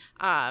crowd.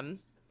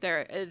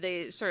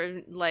 They sort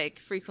of, like,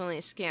 frequently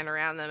scan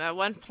around them. At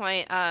one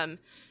point,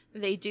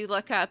 they do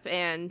look up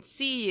and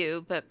see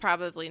you, but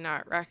probably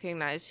not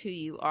recognize who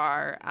you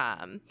are,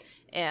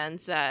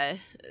 and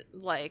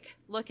like,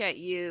 look at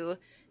you,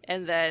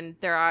 and then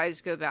their eyes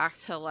go back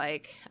to,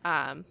 like,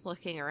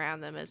 looking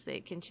around them as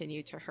they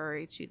continue to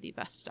hurry to the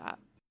bus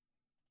stop.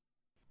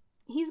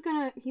 He's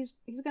gonna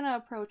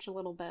approach a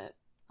little bit,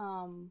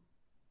 and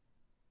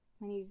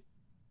he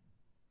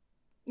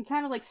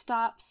kind of, like,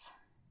 stops,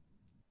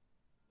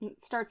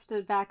 starts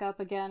to back up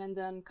again, and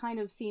then kind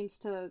of seems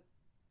to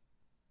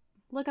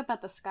look up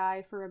at the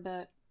sky for a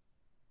bit,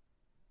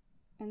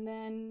 and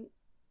then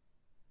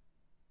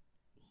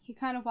he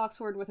kind of walks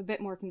forward with a bit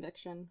more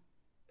conviction.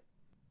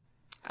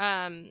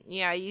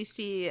 Yeah, you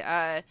see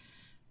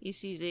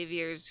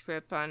Xavier's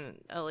grip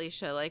on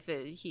Alicia, like,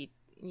 that he,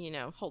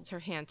 holds her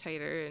hand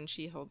tighter, and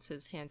she holds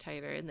his hand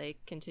tighter, and they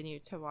continue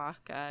to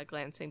walk,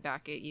 glancing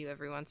back at you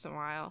every once in a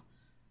while.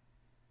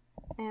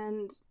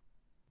 And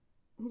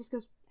he just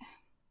goes,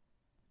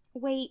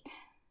 wait.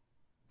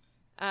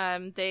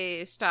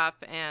 They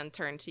stop and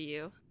turn to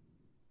you.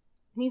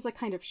 And he's, like,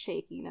 kind of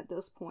shaking at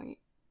this point.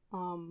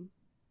 And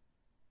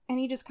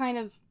he just kind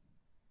of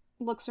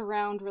looks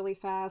around really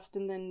fast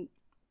and then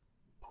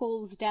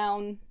pulls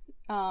down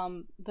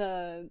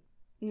the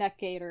neck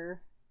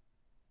gaiter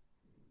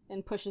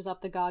and pushes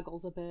up the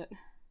goggles a bit.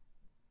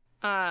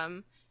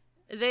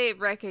 They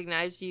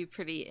recognize you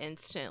pretty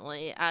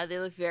instantly. They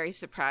look very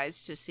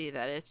surprised to see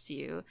that it's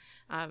you.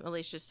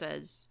 Alicia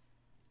says,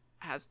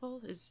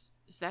 Asbel, is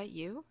that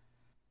you?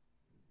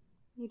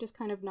 He just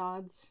kind of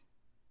nods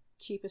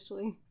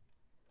sheepishly.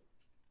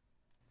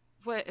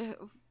 What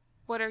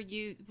are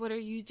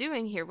you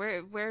doing here?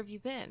 Where have you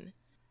been?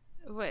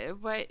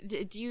 What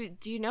do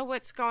you know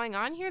what's going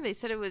on here? They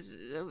said it was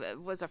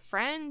a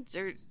friend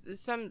or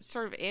some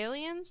sort of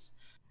aliens.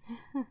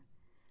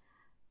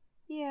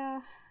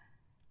 Yeah.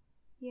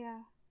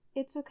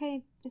 It's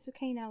okay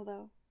now,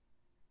 though.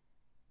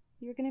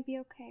 You're gonna be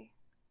okay.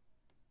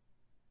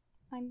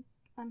 I'm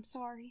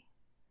sorry.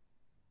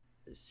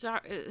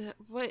 Sorry.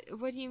 What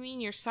do you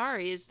mean you're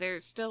sorry? Is there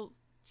still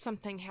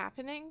something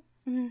happening?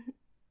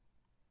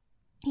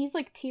 He's,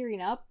 like,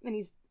 tearing up, and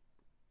he's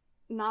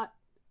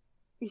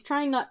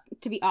trying not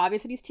to be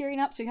obvious that he's tearing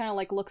up, so he kind of,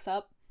 like, looks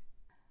up.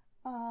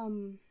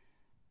 No,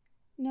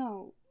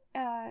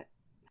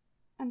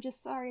 I'm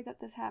just sorry that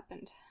this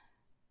happened.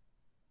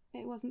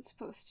 It wasn't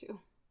supposed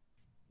to.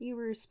 You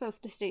were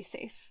supposed to stay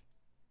safe.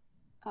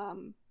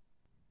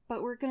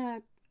 But we're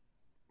gonna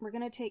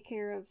take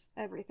care of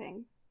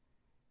everything.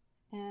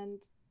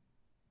 And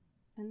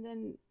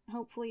then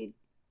hopefully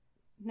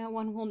no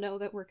one will know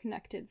that we're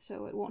connected,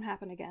 so it won't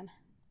happen again.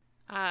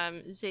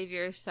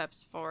 Xavier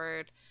steps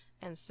forward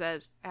and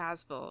says,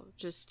 Asbel,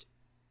 just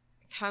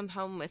come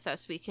home with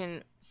us. We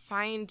can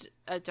find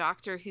a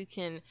doctor who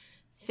can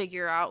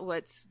figure out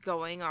what's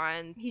going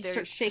on. He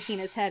starts shaking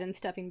his head and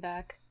stepping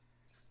back.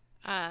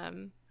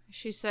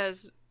 She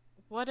says,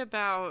 what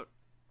about...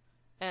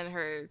 And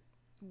her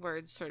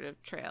words sort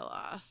of trail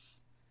off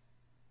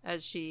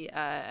as she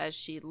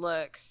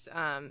looks.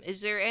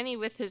 Is there any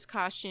with his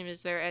costume?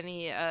 Is there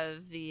any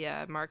of the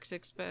marks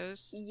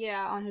exposed?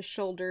 Yeah, on his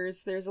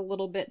shoulders. There's a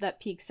little bit that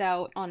peeks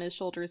out on his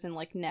shoulders and,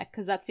 like, neck,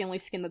 because that's the only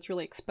skin that's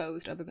really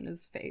exposed other than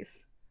his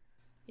face.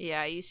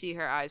 Yeah, you see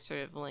her eyes sort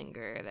of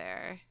linger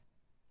there.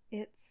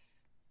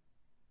 It's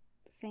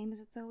the same as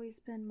it's always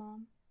been,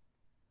 Mom.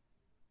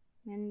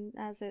 And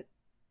as it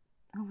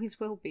always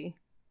will be.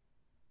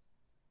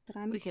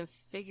 But We can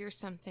figure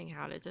something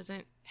out. It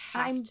doesn't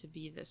have to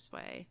be this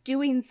way.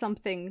 Doing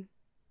something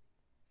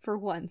for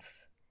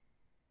once.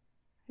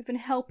 I've been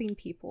helping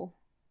people.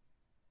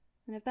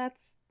 And if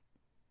that's...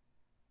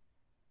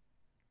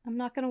 I'm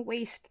not gonna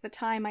waste the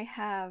time I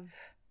have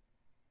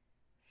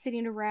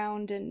sitting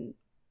around and...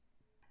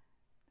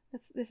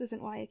 This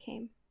isn't why I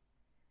came.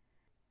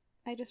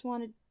 I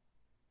wanted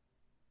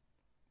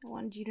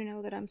you to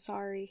know that I'm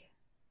sorry.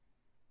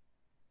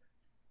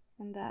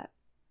 And that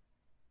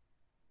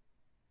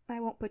I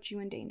won't put you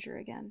in danger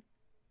again.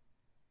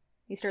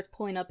 He starts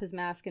pulling up his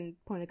mask and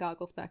pulling the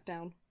goggles back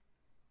down.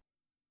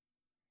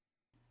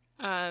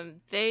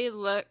 They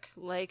look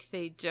like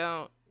they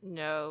don't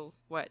know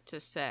what to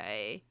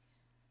say.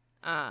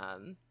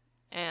 And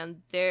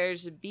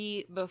there's a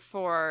beat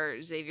before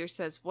Xavier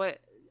says, "What?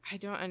 I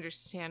don't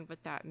understand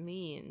what that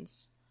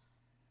means.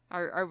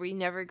 Are we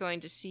never going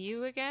to see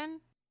you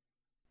again?"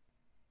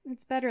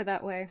 It's better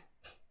that way.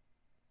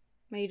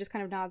 And he just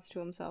kind of nods to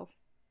himself.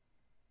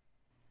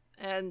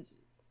 And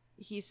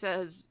he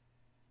says,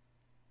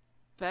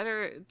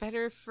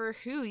 Better for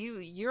who?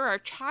 You're our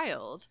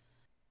child.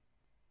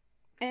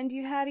 And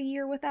you had a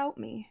year without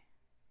me.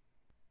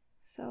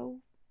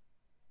 So,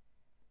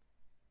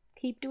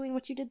 keep doing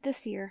what you did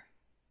this year."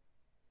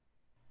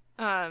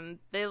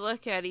 They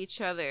look at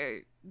each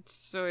other,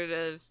 sort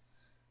of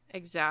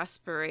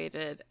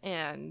exasperated,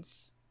 and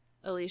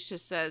Alicia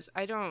says,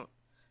 "I don't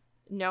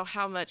know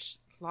how much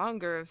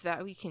longer of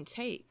that we can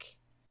take."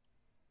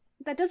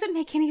 That doesn't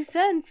make any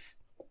sense.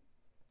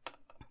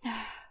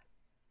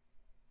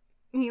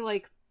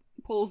 He,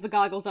 pulls the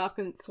goggles off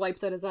and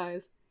swipes at his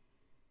eyes.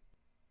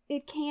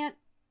 It can't...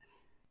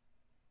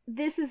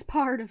 This is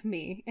part of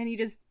me. And he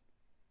just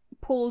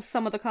pulls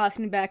some of the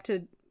costume back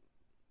to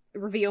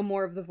reveal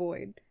more of the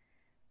void.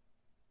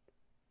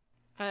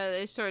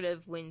 They sort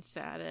of wince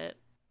at it.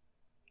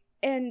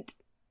 And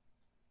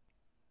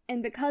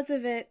because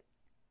of it,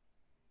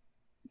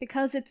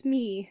 because it's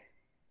me,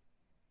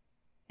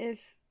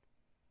 if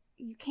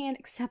you can't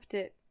accept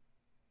it,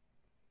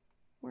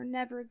 we're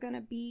never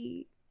gonna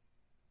be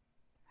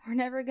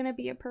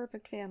a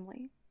perfect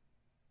family.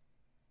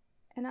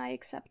 And I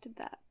accepted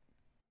that.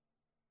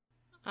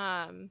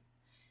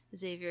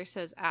 Xavier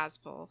says,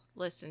 "Asbel,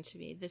 listen to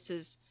me. This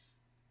is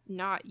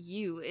not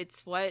you.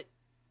 It's what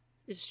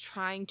is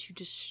trying to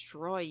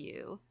destroy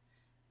you.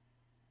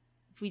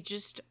 We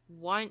just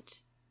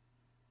want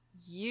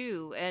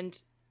you,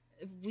 and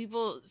we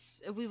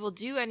will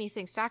do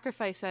anything,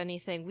 sacrifice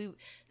anything.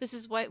 This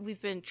is what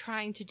we've been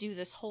trying to do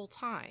this whole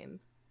time."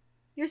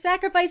 You're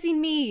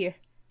sacrificing me!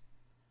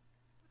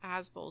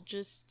 Asbel,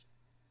 just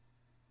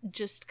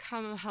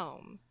come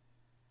home.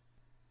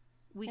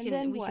 We And can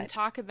then we can what?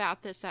 talk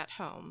about this at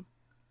home.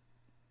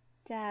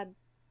 Dad,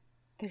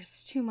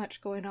 there's too much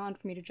going on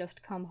for me to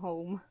just come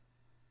home.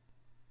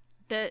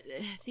 The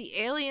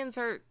aliens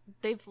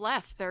they've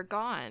left. They're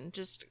gone.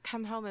 Just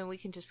come home and we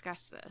can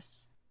discuss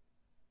this.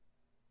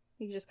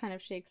 He just kind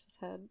of shakes his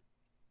head.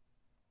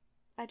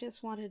 I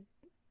just wanted...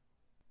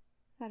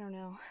 I don't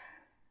know.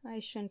 I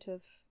shouldn't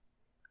have.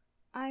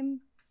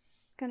 I'm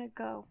gonna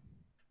go.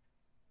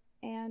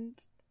 And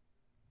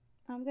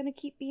I'm gonna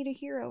keep being a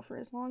hero for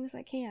as long as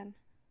I can.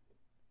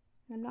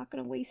 I'm not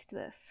gonna waste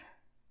this.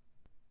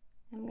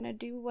 I'm gonna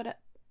do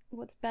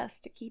what's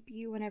best to keep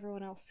you and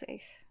everyone else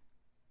safe.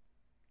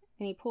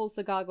 And he pulls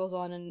the goggles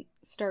on and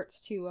starts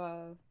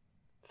to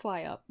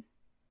fly up.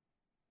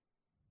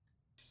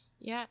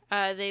 Yeah,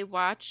 they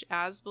watch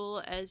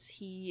Asbel as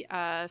he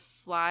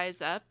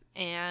flies up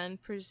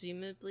and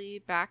presumably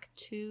back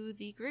to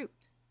the group.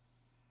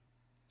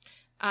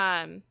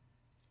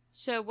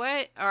 So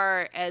what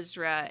are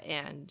Ezra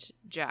and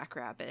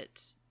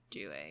Jackrabbit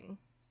doing?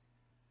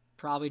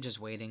 Probably just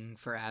waiting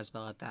for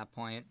Asbel at that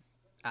point.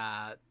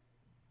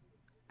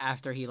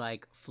 After he,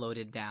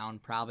 floated down,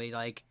 probably,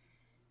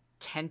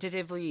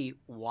 tentatively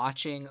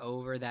watching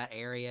over that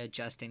area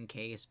just in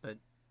case, but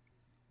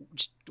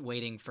just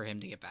waiting for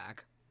him to get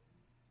back.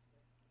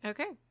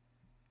 Okay.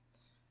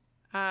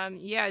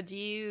 Yeah, do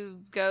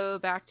you go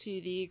back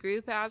to the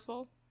group,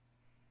 Asbel?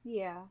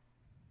 Yeah.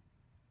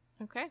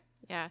 Okay,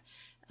 yeah.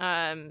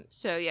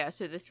 So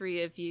the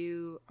three of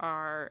you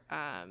are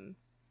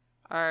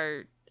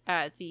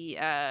at the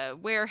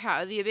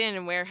warehouse, the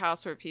abandoned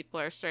warehouse, where people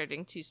are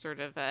starting to sort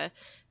of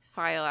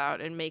file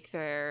out and make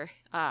their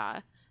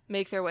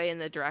way in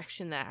the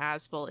direction that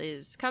Asbel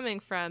is coming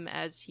from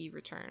as he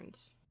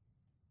returns.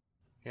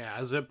 Yeah,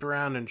 I zipped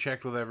around and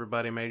checked with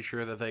everybody, made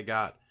sure that they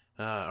got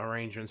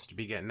arrangements to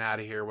be getting out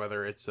of here,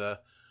 whether it's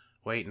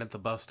waiting at the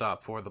bus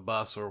stop for the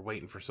bus or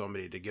waiting for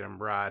somebody to get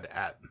them ride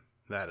at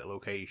that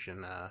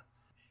location.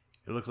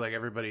 It looks like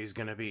everybody's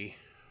going to be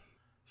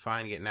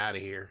fine getting out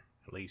of here,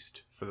 at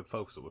least for the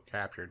folks that were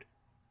captured.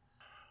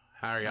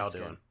 How are y'all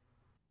doing?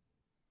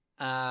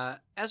 Good.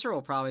 Ezra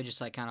will probably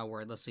just kind of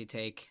wordlessly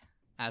take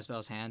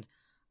Asbel's hand.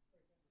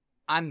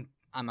 I'm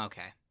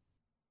okay.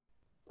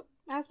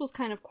 Asbel's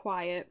kind of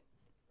quiet.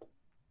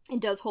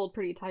 and does hold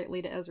pretty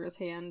tightly to Ezra's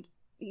hand.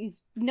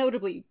 He's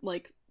notably,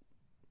 like,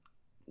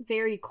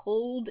 very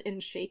cold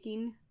and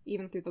shaking,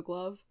 even through the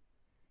glove.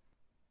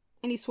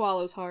 And he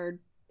swallows hard.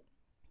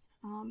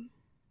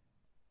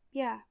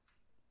 Yeah.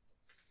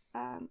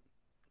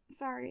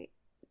 Sorry.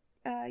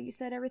 You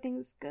said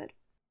everything's good?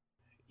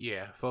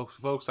 Yeah,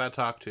 folks I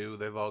talked to,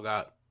 they've all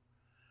got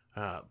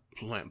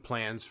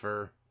plans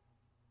for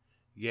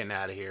getting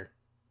out of here.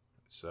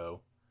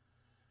 So,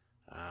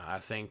 I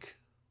think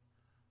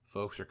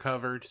folks are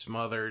covered,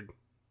 smothered,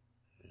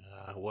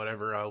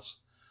 whatever else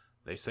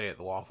they say at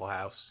the Waffle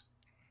House.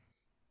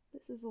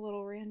 This is a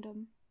little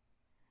random.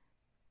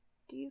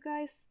 Do you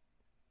guys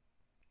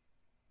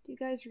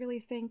really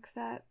think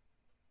that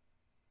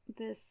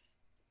this...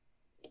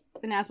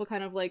 And Asbel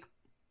kind of, like,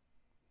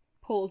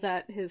 pulls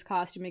at his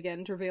costume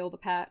again to reveal the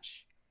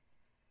patch.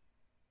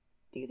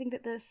 Do you think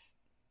that this...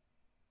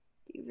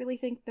 Do you really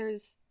think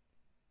there's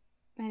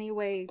any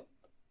way,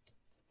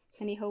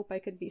 any hope I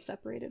could be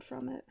separated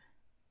from it?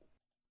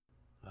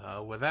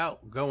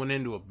 Without going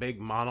into a big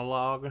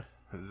monologue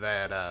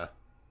that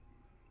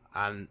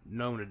I'm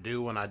known to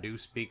do when I do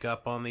speak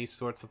up on these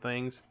sorts of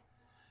things,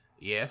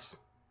 yes.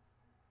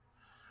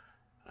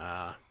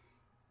 I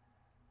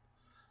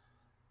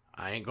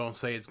ain't gonna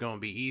say it's gonna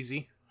be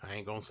easy. I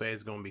ain't gonna say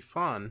it's gonna be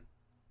fun.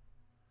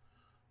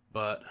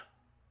 But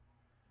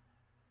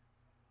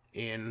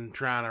in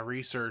trying to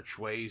research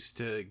ways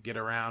to get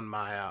around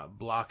my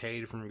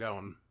blockade from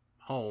going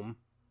home,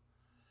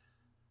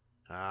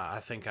 I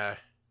think I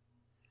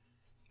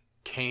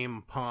came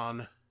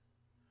upon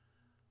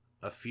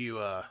a few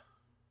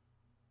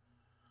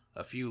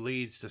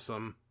leads to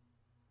some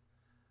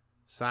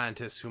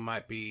scientists who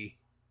might be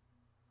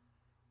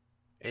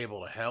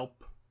able to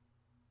help.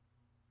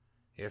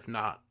 If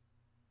not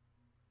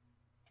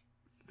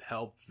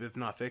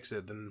fix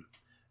it, then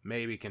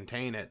maybe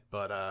contain it.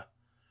 But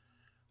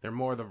they're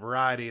more the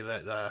variety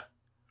that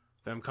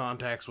them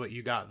contacts what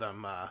you got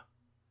them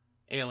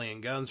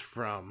alien guns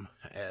from,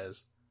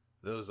 as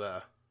those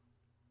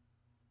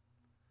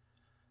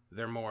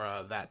they're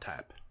more that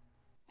type.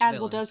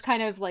 Asbel does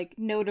kind of, like,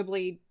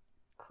 notably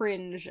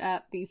cringe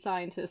at the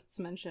scientist's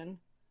mention.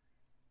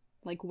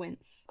 Like,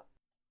 wince.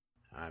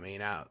 I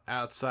mean,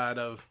 outside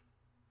of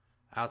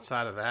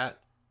that,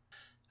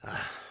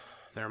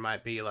 there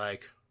might be,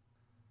 like,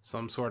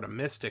 some sort of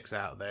mystics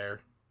out there,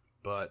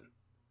 but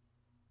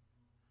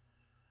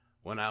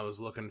when I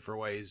was looking for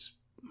ways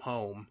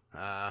home,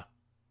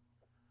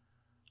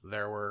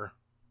 there were...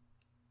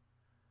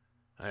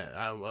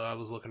 I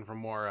was looking for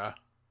more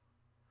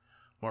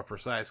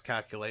precise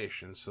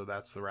calculations, so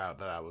that's the route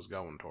that I was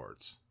going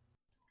towards.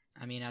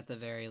 I mean, at the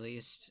very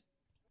least,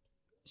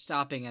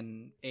 stopping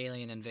an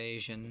alien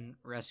invasion,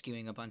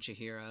 rescuing a bunch of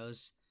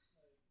heroes,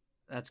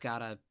 that's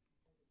gotta,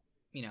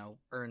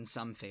 earn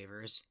some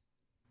favors.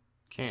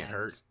 Can't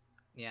hurt.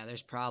 Yeah,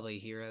 there's probably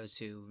heroes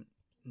who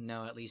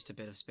know at least a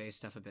bit of space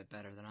stuff a bit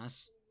better than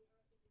us.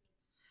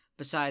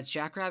 Besides,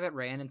 Jackrabbit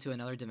ran into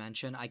another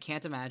dimension. I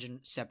can't imagine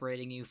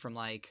separating you from,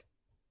 like,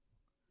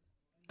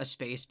 a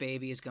space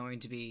baby is going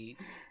to be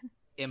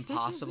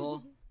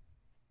impossible.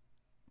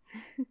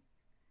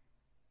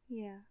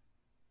 Yeah.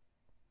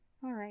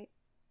 Alright.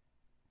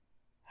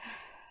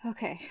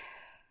 Okay.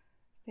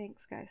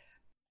 Thanks, guys.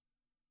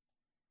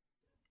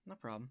 No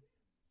problem.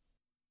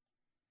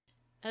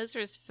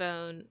 Ezra's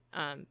phone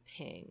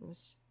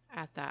pings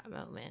at that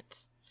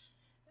moment.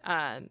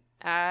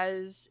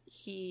 As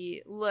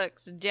he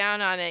looks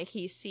down on it,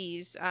 he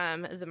sees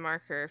the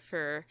marker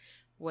for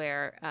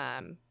where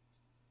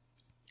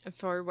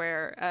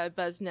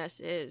Buzz Ness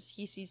is.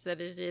 He sees that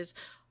it is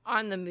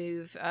on the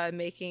move,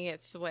 making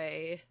its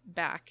way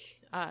back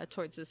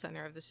towards the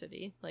center of the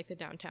city, like the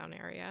downtown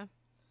area.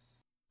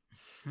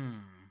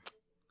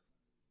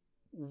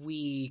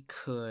 We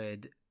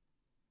could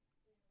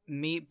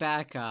meet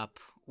back up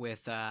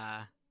with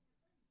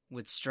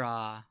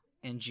Straw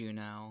and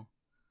Juno,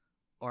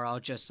 or I'll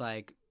just,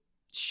 like,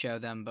 show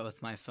them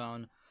both my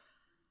phone,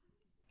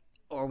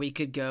 or we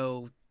could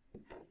go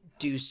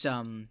do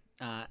some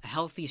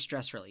healthy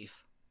stress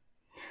relief.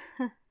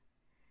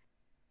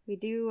 We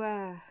do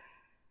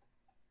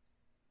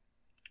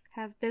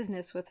have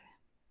business with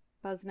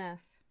Buzz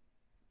Ness.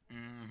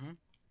 Mm-hmm.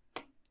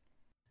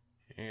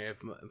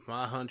 If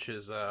my hunch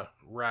is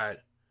right,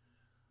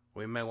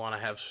 we may want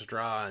to have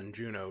Straw and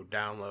Juno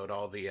download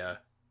all the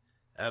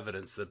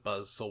evidence that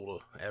Buzz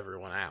sold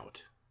everyone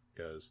out,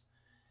 because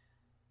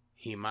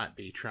he might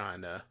be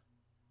trying to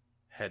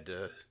head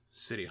to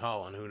City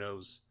Hall, and who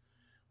knows,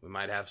 we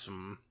might have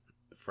some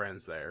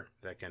friends there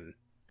that can...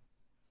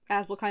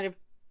 Asbel kind of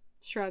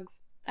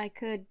shrugs. I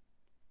could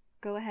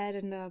go ahead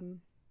and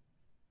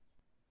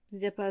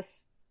zip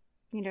us,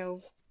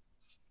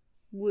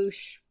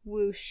 whoosh,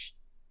 whoosh,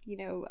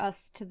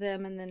 us to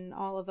them, and then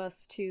all of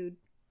us to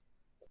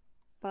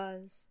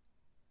Buzz.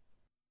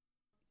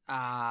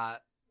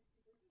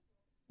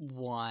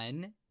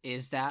 One,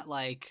 is that,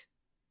 like,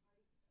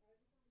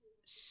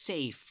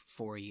 safe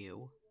for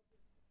you?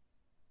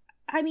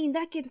 I mean,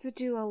 that gets to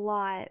do a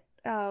lot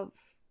of,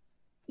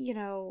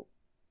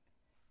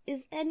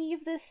 is any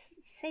of this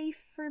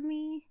safe for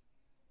me?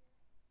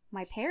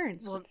 My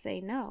parents would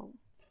say no.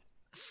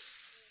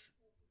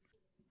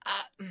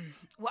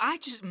 Well,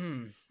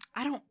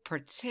 I don't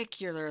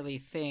particularly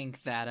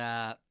think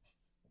that,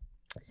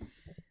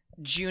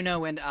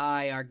 Juno and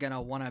I are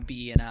gonna want to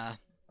be in a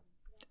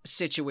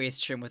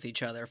situation with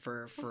each other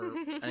for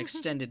an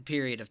extended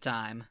period of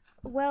time.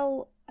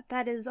 Well,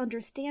 that is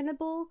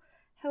understandable.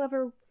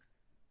 However,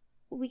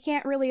 we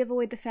can't really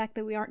avoid the fact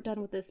that we aren't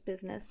done with this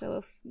business, so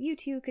if you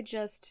two could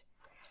just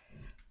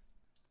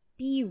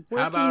be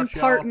working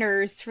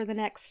partners for the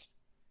next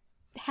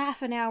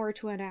half an hour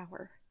to an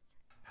hour.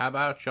 How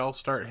about y'all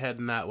start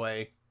heading that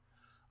way?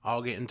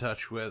 I'll get in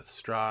touch with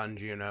Straw and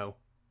Juno.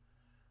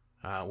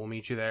 We'll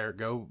meet you there.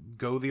 Go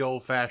the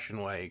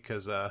old-fashioned way,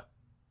 because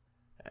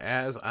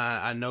as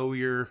I know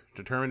you're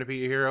determined to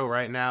be a hero,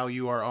 right now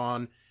you are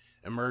on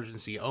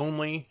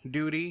emergency-only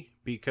duty,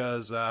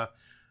 because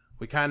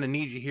we kind of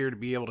need you here to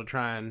be able to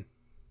try and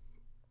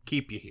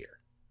keep you here.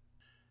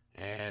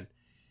 And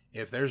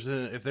if there's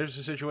a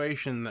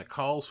situation that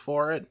calls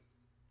for it,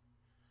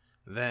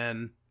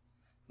 then,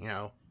 you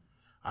know,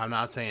 I'm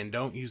not saying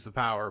don't use the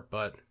power,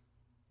 but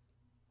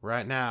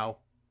right now,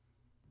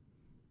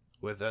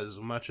 with as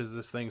much as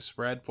this thing's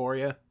spread for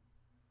you,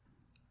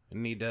 you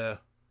need to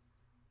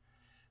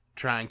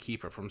try and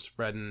keep it from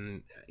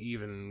spreading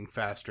even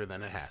faster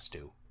than it has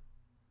to.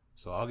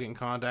 So I'll get in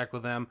contact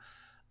with them.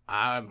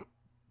 I'm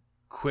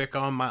quick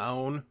on my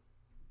own,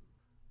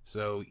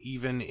 so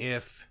even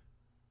if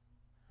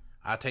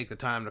I take the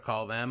time to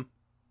call them,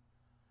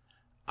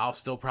 I'll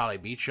still probably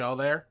beat y'all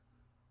there.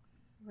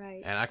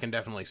 Right. And I can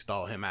definitely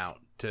stall him out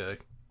to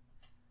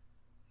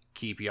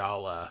keep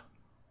y'all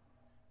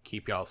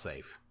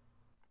safe.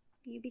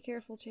 You be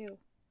careful too.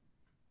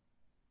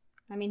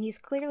 I mean, he's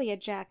clearly a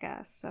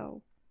jackass,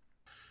 so.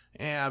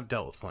 Yeah, I've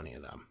dealt with plenty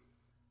of them.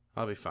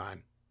 I'll be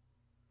fine.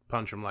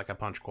 Punch him like I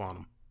punch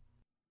Quantum.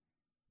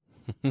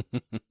 Can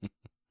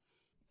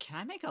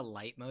I make a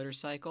light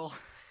motorcycle?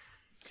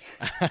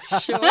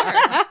 Sure.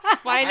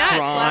 Why not?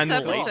 Tron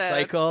Last light episode.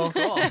 cycle.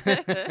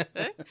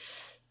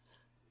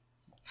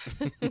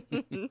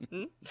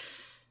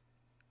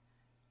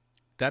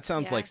 That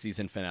sounds Yeah. like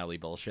season finale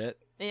bullshit.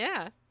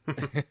 Yeah.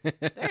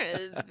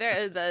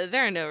 There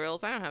are no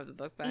rules. I don't have the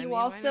book, but You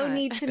also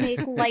need to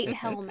make light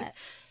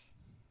helmets.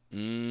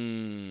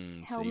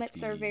 Helmets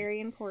Safety. are very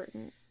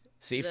important.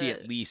 Safety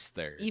at least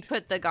third. You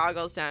put the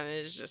goggles down, and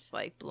it's just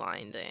like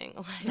blinding.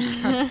 Like,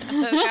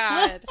 oh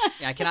god.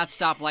 Yeah, I cannot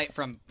stop light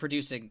from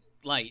producing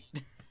light.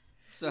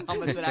 So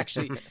helmets would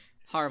actually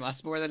harm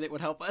us more than it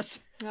would help us.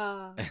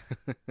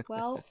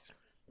 Well,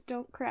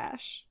 don't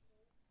crash.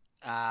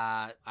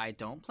 I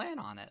don't plan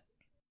on it.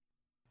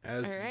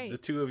 As All right. the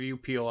two of you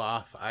peel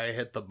off, I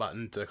hit the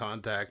button to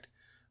contact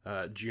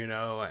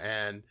Juno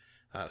and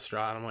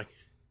Straw, and I'm like,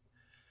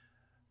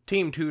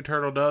 Team 2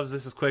 Turtle Doves,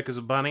 this is Quick as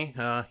a Bunny.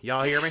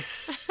 Y'all hear me?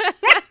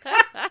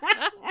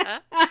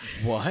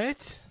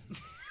 What?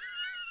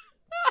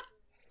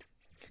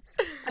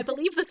 I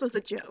believe this was a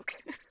joke.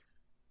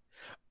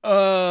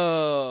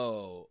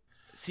 Oh.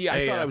 See, I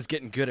Hey, thought I was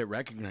getting good at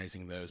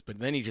recognizing those, but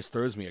then he just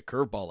throws me a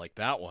curveball like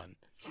that one.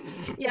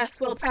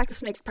 Yes, well,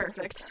 practice makes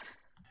perfect.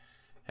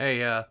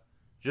 Hey,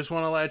 just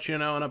want to let you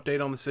know an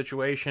update on the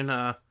situation.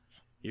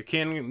 Your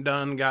kin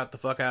done got the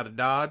fuck out of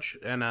Dodge,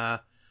 and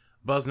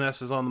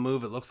Buzzness is on the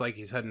move. It looks like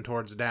he's heading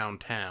towards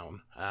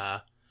downtown.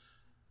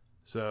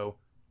 So...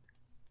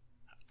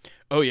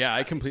 Oh yeah,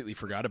 I completely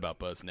forgot about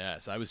Buzz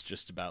Ness. I was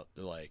just about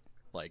to like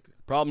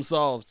problem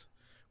solved.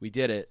 We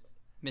did it.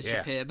 Mr.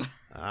 Yeah. Pibb.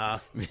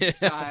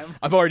 time.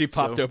 I've already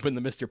popped So- open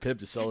the Mr. Pibb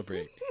to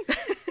celebrate.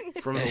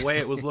 From the way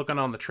it was looking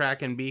on the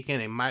tracking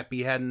beacon, it might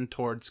be heading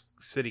towards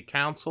City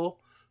Council.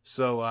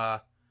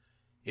 So,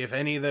 if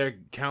any of the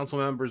council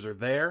members are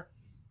there,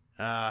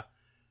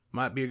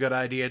 might be a good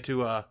idea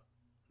to,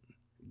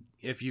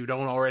 if you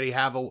don't already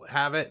have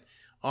it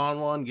on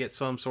one, get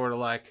some sort of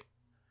like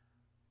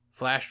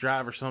flash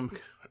drive or some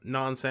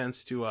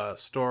nonsense to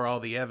store all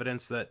the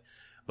evidence that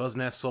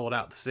Buzzness sold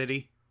out the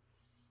city,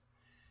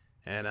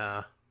 and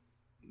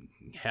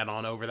head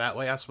on over that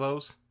way, I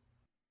suppose.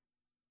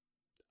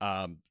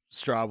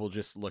 Straw will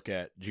just look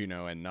at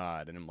Juno and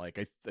nod, and I'm like,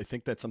 I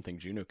think that's something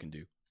Juno can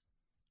do,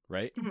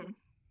 right? Mm-hmm.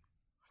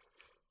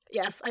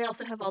 Yes, I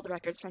also have all the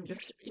records from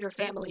your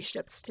family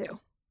ships, too.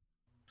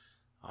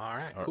 All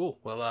right, cool.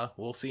 Well,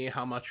 we'll see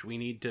how much we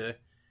need to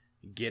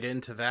get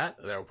into that.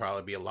 There'll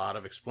probably be a lot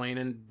of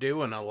explaining to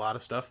do and a lot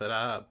of stuff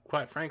that,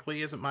 quite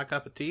frankly, isn't my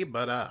cup of tea,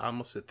 but I'm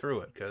going to sit through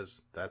it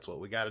because that's what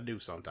we got to do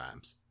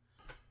sometimes.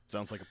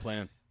 Sounds like a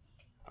plan.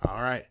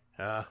 All right.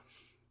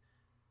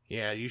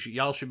 Yeah,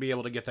 y'all should be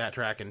able to get that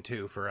tracking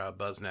too for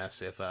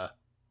Buzzness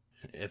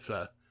if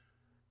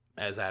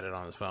as added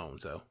on his phone.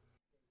 So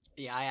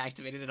Yeah, I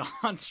activated it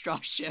on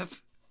Straw's ship.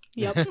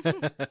 Yep.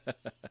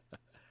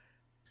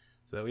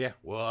 so yeah,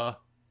 we'll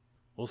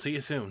see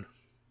you soon.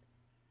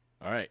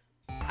 All right.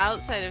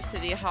 Outside of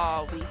City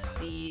Hall, we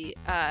see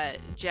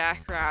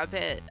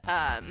Jackrabbit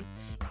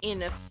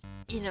in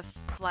a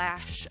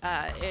flash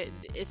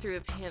through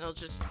a panel,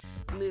 just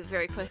move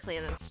very quickly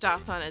and then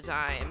stop on a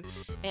dime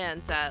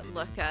and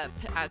look up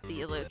at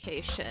the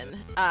location.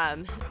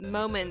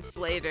 Moments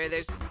later,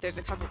 there's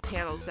a couple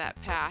panels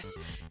that pass,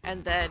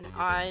 and then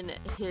on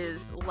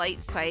his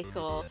light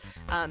cycle,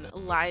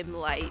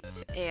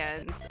 Limelight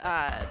and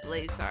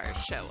Blazar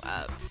show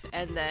up.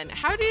 And then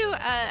how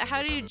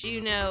do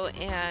Juno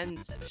and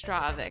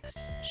Stravix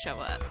show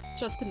up?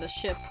 Just in the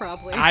ship,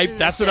 probably.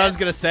 That's what I was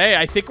gonna say.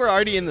 I think we're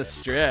already in the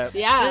strip.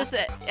 Yeah.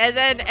 And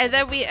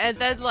then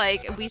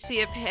we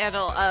see a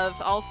panel of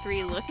all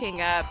three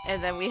looking up,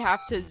 and then we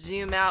have to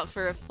zoom out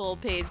for a full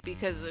page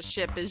because the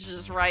ship is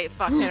just right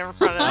fucking in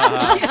front of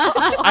us.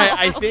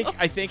 I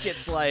think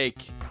it's like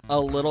a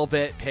little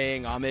bit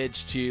paying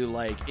homage to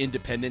like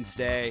Independence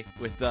Day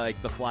with the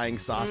flying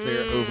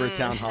saucer over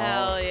Town Hall.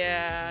 Hell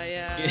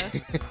yeah.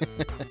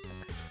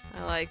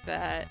 I like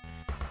that.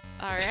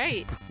 All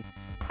right.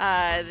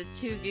 The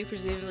two of you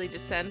presumably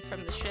descend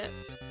from the ship.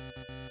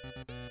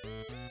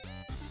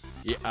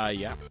 Yeah.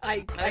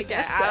 I Okay,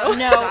 guess I- so.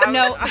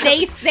 No,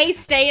 they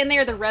stay in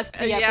there the rest of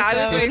the Yeah, I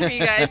was episode. waiting for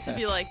you guys to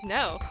be like,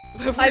 no.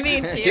 I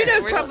mean, Just here.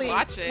 Juno's We're just probably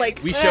watching. like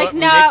We Like, show we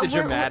nah, make the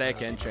we're-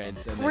 dramatic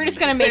entrance, and we're then just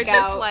we gonna they're make just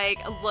out. like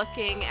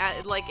looking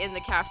at like in the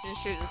captain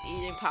chair, just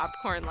eating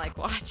popcorn, like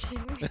watching.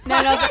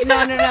 No.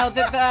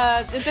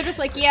 They're just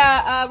like,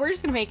 yeah, we're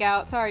just gonna make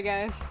out. Sorry,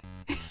 guys.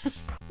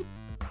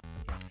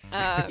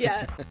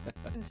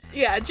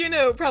 Yeah,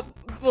 Juno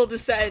will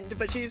descend,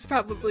 but she's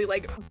probably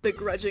like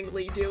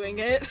begrudgingly doing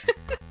it.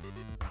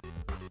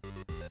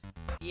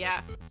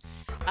 Yeah.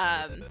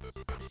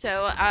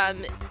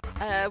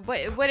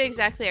 What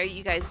exactly are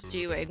you guys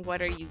doing?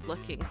 What are you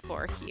looking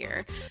for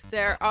here?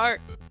 There are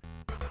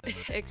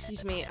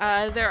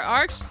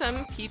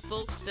some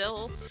people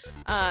still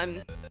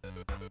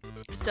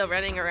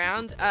running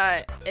around.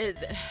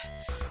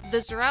 The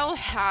Z'rell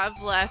have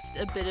left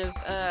a bit of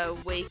a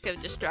wake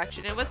of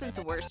destruction. It wasn't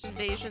the worst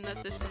invasion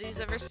that the city's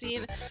ever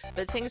seen,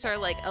 but things are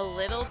like a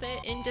little bit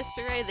in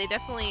disarray. They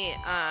definitely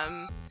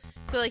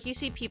so like you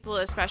see people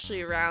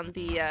especially around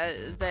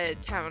the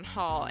town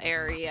hall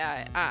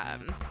area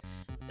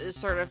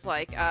sort of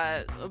like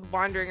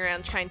wandering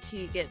around trying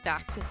to get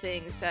back to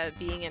things,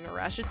 being in a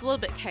rush. It's a little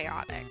bit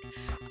chaotic.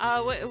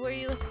 What are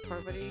you looking for?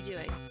 What are you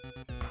doing?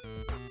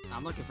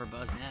 I'm looking for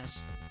Buzz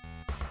Ness.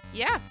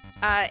 Yeah.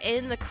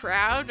 In the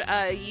crowd,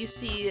 you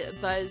see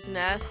Buzz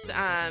Ness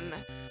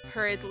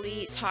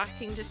hurriedly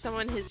talking to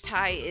someone. His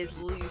tie is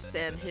loose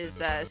and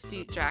his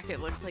suit jacket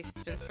looks like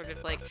it's been sort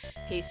of like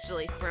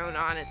hastily thrown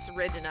on. It's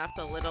ridden up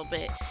a little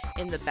bit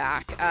in the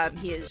back.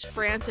 He is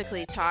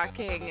frantically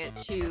talking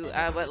to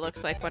what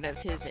looks like one of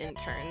his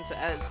interns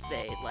as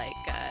they like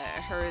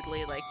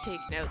hurriedly like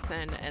take notes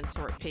and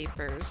sort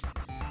papers.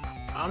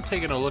 I'm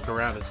taking a look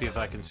around to see if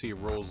I can see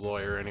Roll's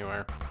lawyer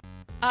anywhere.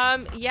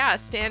 Yeah,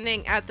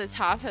 standing at the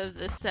top of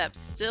the steps,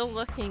 still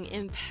looking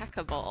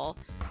impeccable,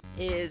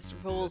 is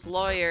Roll's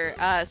lawyer,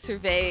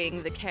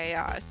 surveying the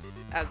chaos,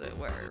 as it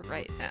were,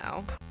 right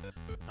now.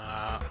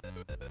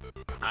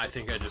 I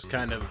think I just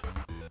kind of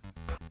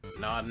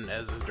nod in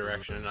Ez's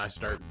direction and I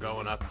start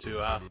going up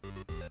to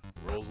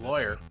Roll's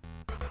lawyer.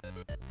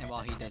 And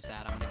while he does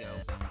that, I'm gonna go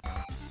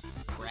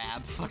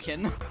grab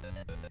fucking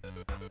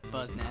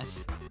Buzz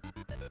Ness.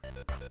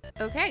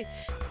 Okay,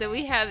 so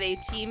we have a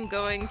team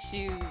going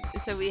to.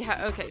 So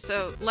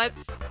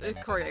let's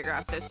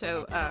choreograph this.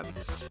 So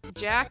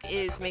Jack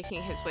is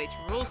making his way to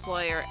Roll's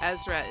lawyer.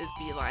 Ezra is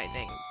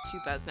beelining to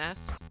Buzz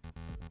Ness.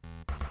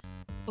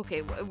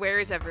 Okay, where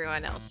is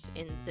everyone else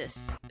in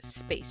this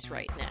space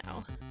right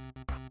now?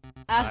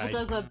 Asbel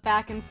does a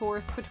back and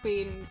forth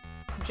between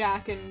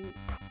Jack and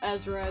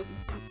Ezra.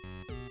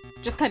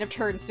 Just kind of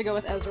turns to go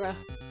with Ezra.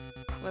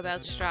 What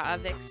about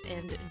Stravix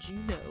and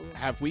Juno?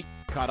 Have we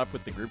caught up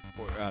with the group,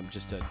 or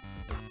just to?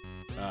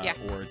 Yeah.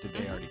 Or did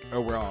they already?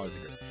 Oh, we're all as a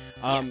group.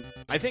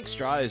 I think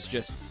Straw is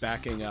just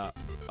backing up.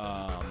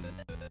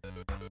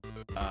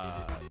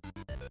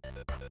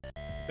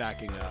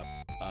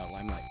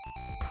 Limelight.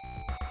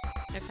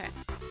 Okay.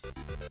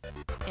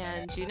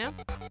 And Juno?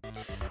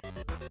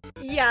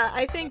 Yeah,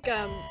 I think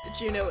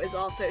Juno is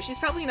also. She's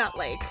probably not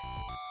like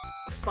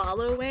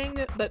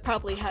following, but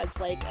probably has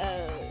like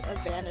a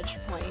vantage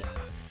point,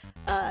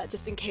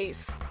 just in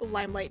case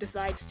Limelight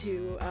decides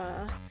to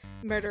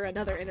murder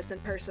another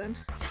innocent person.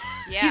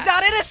 Yeah. He's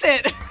not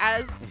innocent!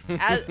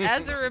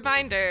 As a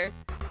reminder,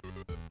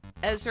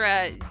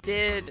 Ezra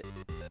did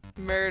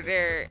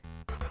murder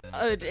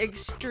an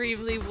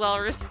extremely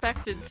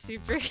well-respected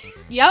superhero.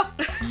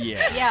 Yep.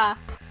 Yeah. Yeah.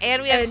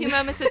 And we have 2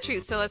 moments of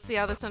truth, so let's see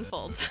how this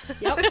unfolds.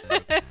 Yep.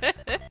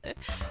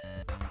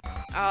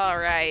 All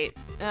right.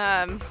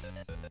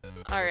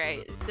 All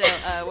right.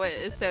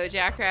 So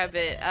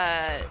Jackrabbit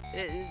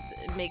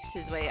makes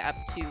his way up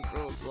to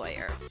Roll's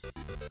lawyer.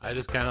 I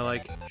just kind of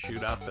like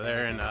shoot up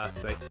there and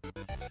say,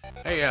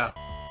 "Hey,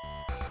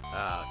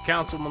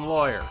 Councilman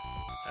Lawyer,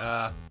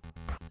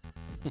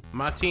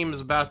 my team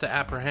is about to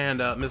apprehend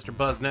Mr.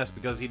 Buzz Ness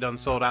because he done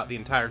sold out the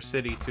entire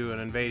city to an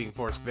invading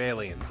force of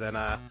aliens, and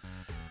I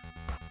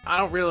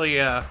don't really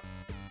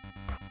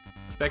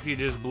expect you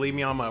to just believe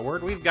me on my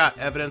word. We've got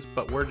evidence,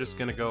 but we're just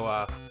gonna go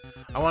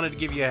I wanted to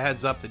give you a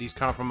heads up that he's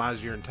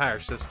compromised your entire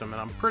system,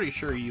 and I'm pretty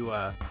sure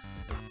y'all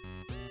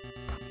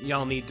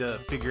need to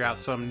figure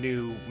out some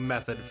new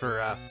method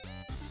for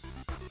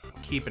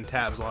keeping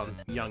tabs on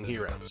young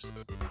heroes.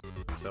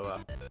 So,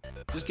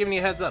 just giving you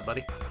a heads up,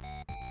 buddy.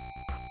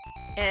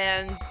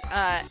 And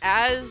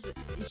as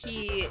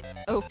he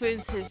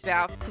opens his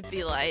mouth to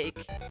be like,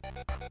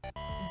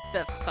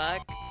 "The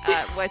fuck,"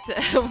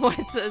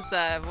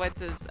 what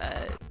does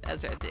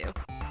Ezra do?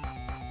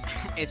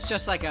 It's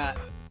just like a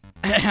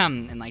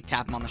and like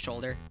tap him on the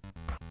shoulder.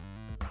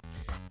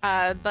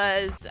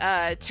 Buzz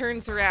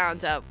turns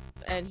around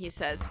and he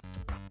says,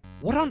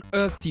 What on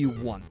earth do you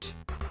want?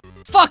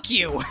 Fuck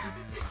you!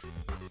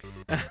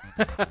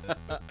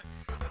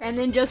 And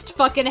then just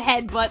fucking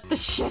headbutt the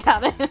shit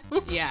out of him.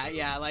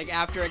 Yeah, like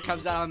after it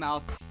comes out of my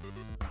mouth,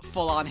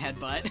 full on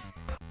headbutt.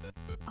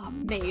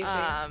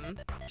 Amazing.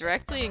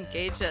 Directly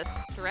engage a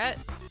threat.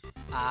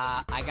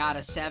 I got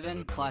a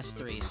 7 plus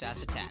 3, so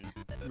that's a 10.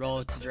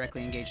 Roll to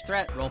directly engage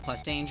threat, roll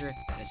plus danger,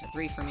 that is a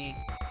 3 for me.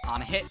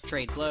 On a hit,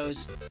 trade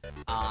blows.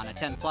 On a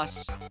 10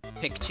 plus,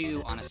 pick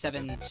 2. On a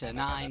 7 to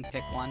 9,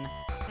 pick 1.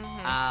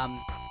 Mm-hmm.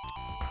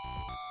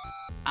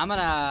 I'm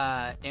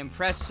gonna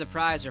impress,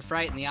 surprise, or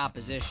frighten the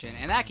opposition,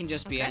 and that can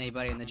just be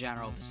anybody in the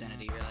general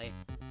vicinity, really.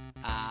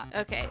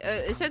 Okay,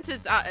 since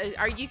it's,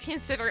 are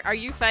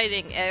you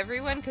fighting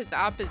everyone? Because the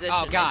opposition.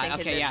 Oh God, I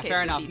think okay, in this yeah, case fair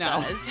would enough. be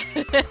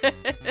Buzz.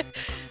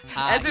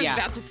 Ezra's yeah.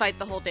 about to fight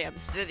the whole damn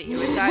city,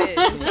 which I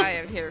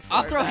am here for.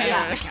 I'll throw but, hands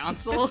with the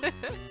council.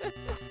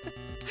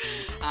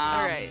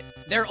 All right.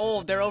 They're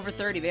old. They're over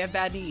 30. They have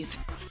bad knees.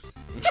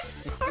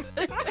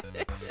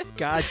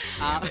 God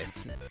damn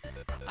it.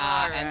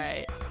 All and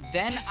right.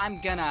 Then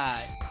I'm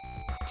gonna...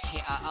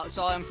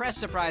 so I'll impress,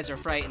 surprise, or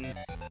frighten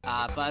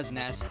Buzz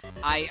Ness.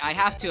 I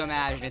have to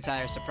imagine it's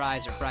either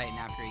surprise or frighten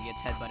after he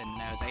gets headbutt in the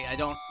nose. I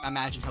don't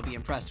imagine he'll be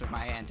impressed with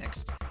my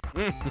antics.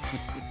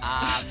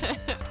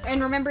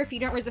 And remember, if you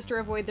don't resist or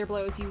avoid their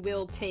blows, you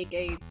will take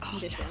a Oh,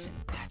 condition.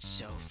 that's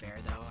so fair,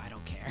 though. I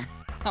don't care.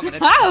 I'm gonna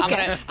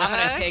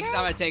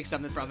take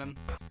something from him.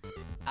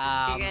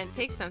 You're gonna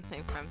take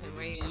something from him.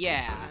 Where you gonna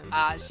take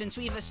from him? Since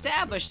we've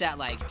established that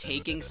like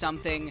taking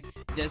something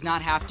does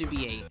not have to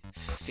be a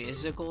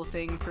physical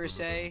thing per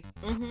se.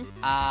 Mm-hmm.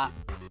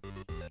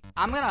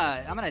 I'm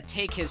gonna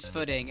take his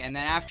footing, and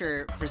then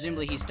after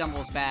presumably he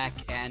stumbles back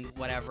and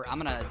whatever, I'm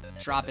gonna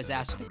drop his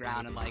ass to the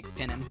ground and like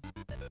pin him.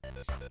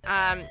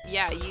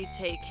 Yeah, you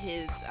take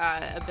his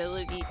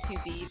ability to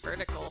be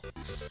vertical.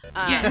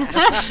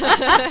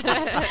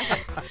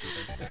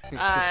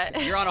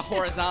 You're on a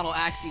horizontal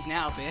axis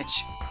now,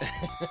 bitch.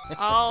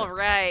 All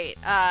right.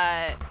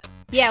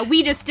 Yeah,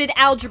 we just did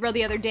algebra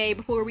the other day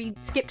before we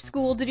skipped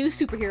school to do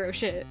superhero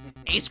shit.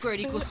 A squared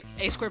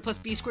plus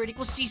B squared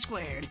equals C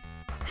squared.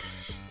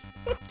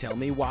 Tell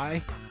me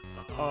why.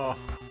 Oh.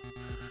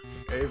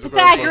 A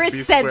Pythagoras plus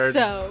B said squared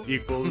so.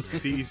 Equals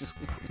C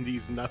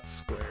these nuts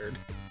squared.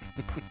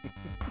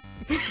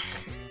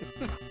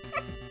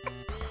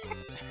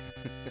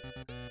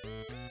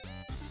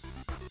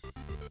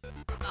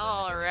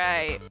 All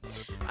right.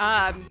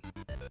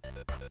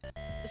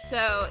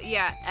 So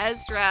yeah,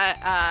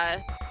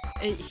 Ezra.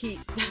 He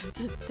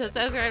does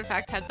Ezra in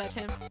fact headbutt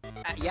him?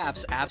 Yeah,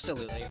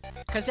 absolutely.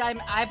 Because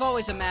I've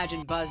always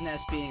imagined Buzz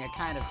Ness being a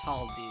kind of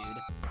tall dude,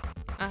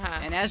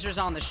 and Ezra's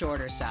on the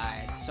shorter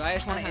side. So I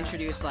just want to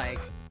introduce like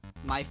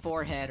my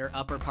forehead or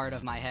upper part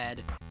of my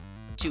head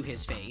to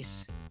his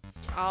face.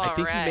 All I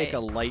think right. you make a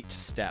light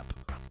step.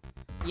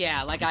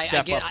 Yeah, like You I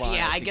step get up on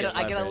it I to get get a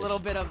leverage. little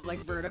bit of like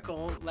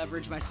vertical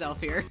leverage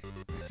myself here.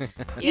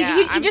 Yeah,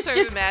 you I'm just sort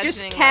of just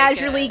imagining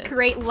casually like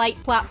create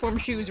light platform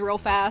shoes real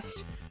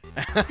fast.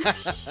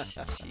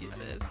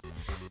 Jesus.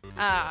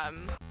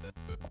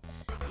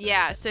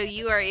 Yeah, so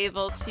you are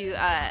able to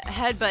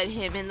headbutt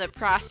him. In the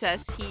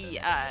process, he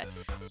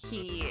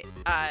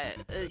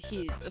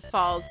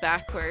falls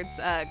backwards,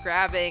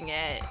 grabbing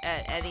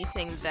at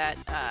anything that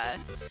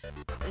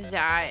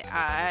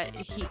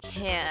he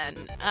can,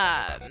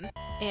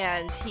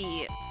 and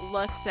he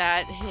looks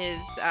at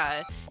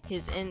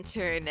his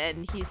intern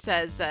and he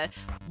says,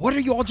 What are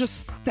you all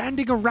just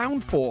standing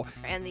around for?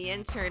 and the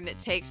intern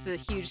takes the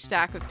huge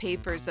stack of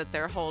papers that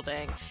they're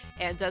holding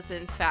and does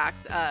in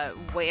fact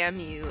wham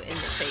you in the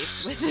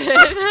face with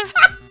it.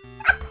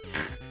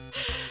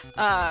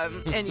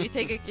 And you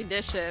take a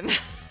condition.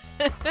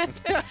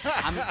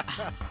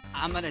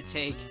 I'm gonna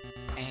take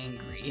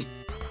angry.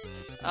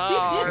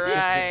 All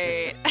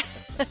right.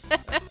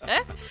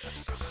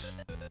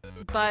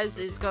 Buzz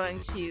is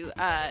going to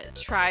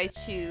try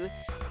to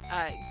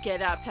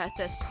get up at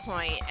this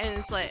point,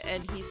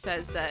 and he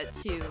says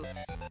to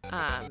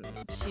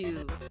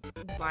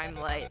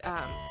Limelight,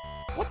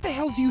 What the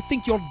hell do you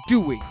think you're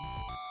doing?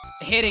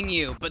 Hitting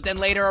you, but then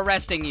later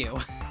arresting you.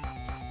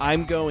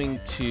 I'm going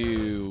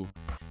to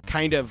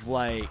kind of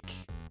like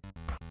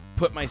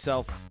put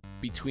myself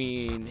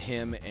between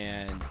him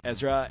and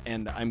Ezra,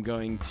 and I'm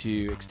going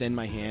to extend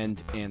my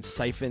hand and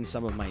siphon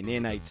some of my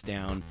nanites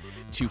down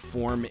to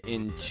form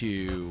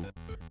into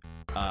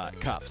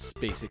cuffs,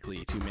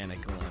 basically, to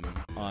manacle him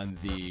on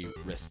the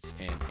wrists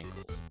and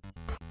ankles.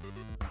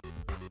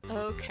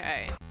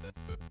 Okay.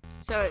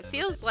 So it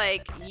feels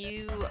like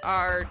you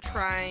are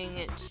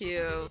trying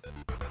to,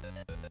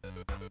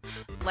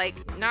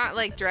 like, not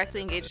like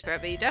directly engage a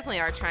threat, but you definitely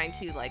are trying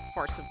to like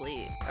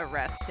forcibly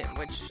arrest him,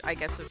 which I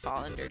guess would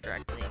fall under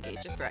directly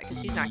engage a threat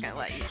because he's not going to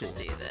let you just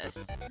do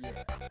this.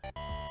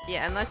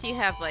 Yeah, unless you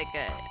have like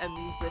a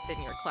move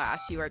within your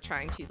class, you are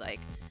trying to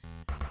like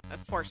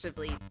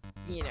forcibly,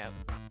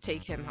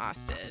 take him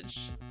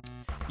hostage.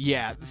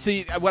 Yeah,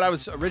 see, what I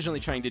was originally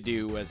trying to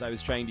do was I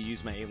was trying to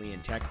use my alien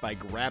tech by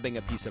grabbing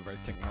a piece of Earth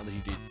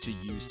technology to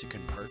use to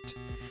convert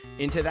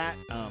into that,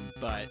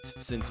 but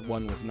since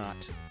one was not,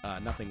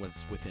 nothing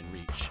was within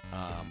reach,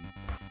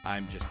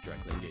 I'm just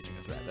directly engaging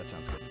a threat. That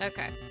sounds good.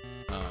 Okay.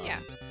 Yeah.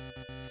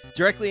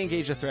 Directly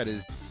engage a threat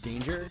is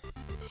danger.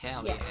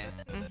 Hell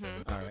Yes.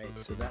 Mm-hmm. All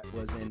right, so that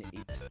was an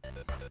 8.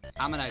 yeah.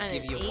 I'm gonna And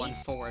give an you 1 8?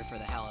 forward for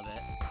the hell of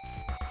it.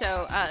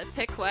 So,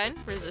 pick one,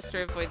 resist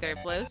or avoid their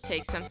blows,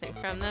 take something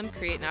from them,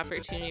 create an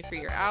opportunity for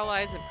your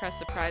allies, impress,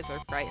 surprise, or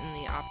frighten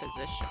the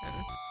opposition.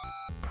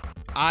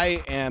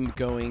 I am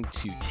going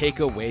to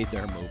take away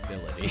their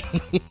mobility.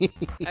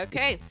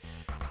 Okay.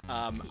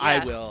 I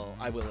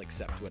will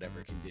accept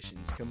whatever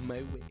conditions come my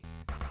way.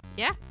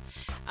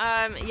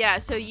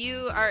 So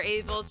you are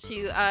able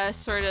to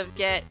sort of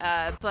get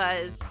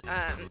Buzz,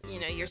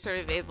 you're sort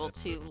of able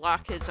to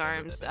lock his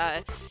arms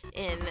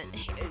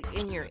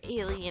in your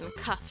alien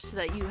cuffs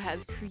that you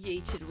have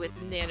created with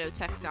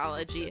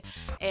nanotechnology,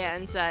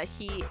 and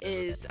he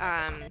is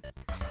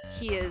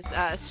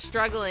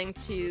struggling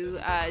to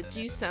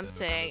do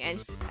something,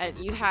 and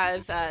you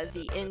have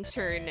the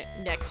intern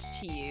next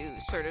to you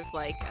sort of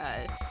like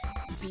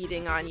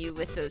beating on you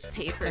with those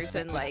papers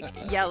and like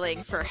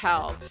yelling for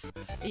help.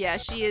 Yeah,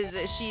 she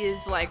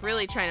is like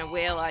really trying to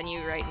wail on you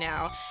right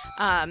now.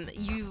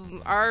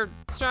 You are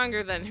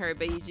stronger than her,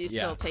 but you do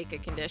still take a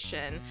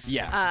condition.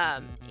 Yeah.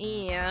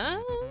 And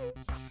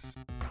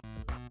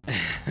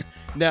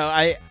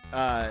No,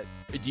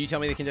 do you tell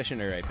me the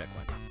condition or I pick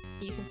one?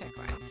 you can pick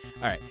one.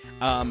 All right.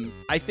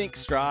 I think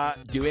Straw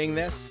doing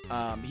this,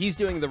 he's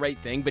doing the right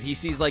thing, but he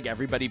sees like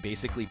everybody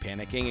basically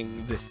panicking,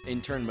 and this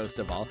intern most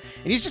of all.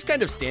 And he's just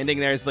kind of standing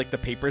there as like the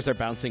papers are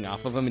bouncing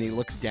off of him, and he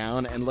looks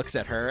down and looks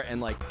at her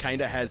and like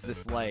kind of has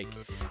this like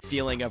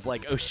feeling of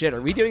like, oh shit,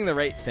 are we doing the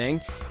right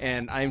thing?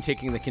 And I'm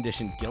taking the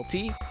condition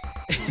guilty.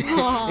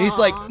 And he's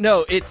like,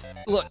 no, it's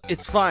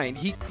fine.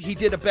 He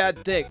did a bad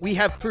thing. We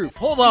have proof.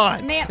 Hold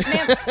on. Ma'am,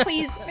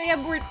 please,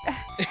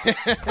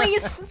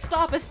 please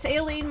stop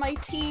assailing my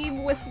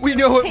team with We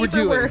know what we're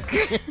paperwork.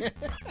 doing.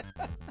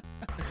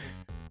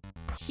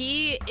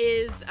 He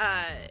is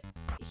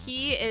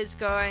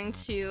going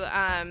to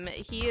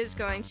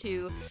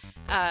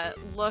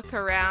look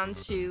around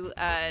to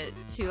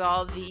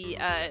all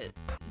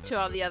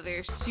the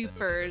other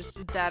supers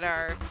that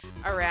are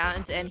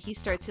around, and he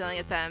starts yelling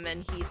at them,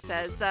 and he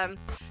says,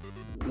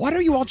 What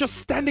are you all just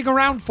standing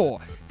around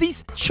for?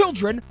 These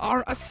children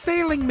are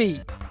assailing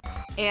me.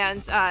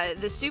 and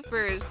the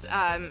supers,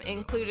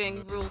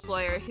 including Rules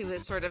Lawyer, who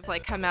has sort of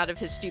like come out of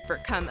his stupor,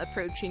 come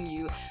approaching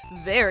you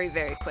very,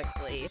 very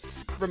quickly.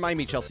 Remind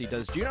me, Chelsea,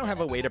 does Juno have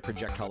a way to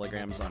project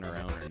holograms on her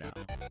own or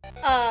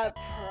no?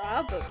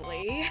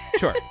 Probably.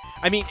 Sure.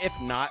 I mean, if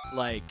not,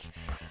 like,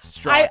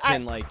 Straw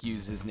can, like,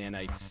 use his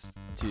nanites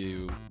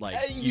to,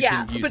 like, you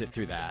yeah, can use but- it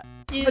through that.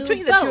 Do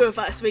Between the both. two of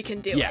us, we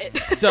can do Yeah.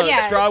 it. So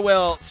Yeah. Straw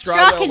will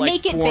Straw can like,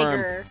 make it form,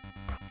 bigger.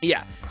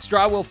 Yeah.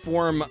 Straw will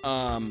form,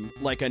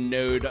 like, a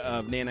node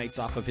of nanites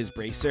off of his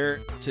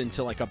bracer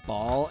into, like, a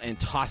ball and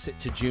toss it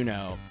to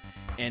Juno,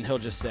 and he'll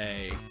just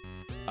say,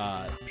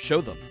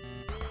 show them.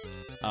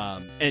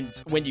 And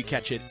when you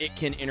catch it, it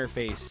can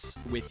interface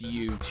with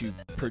you to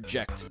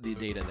project the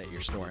data that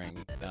you're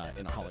storing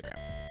in a hologram.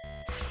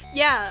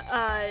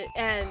 Yeah,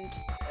 and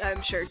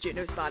I'm sure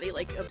Juno's body,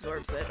 like,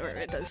 absorbs it, or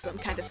it does some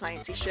kind of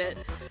sciencey shit.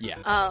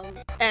 Yeah.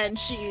 And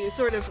she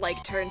sort of,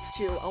 like, turns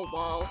to a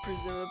wall,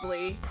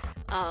 presumably,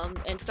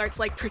 and starts,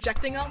 like,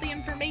 projecting all the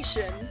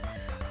information.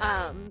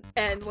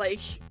 And,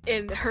 like,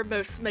 in her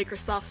most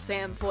Microsoft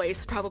Sam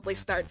voice, probably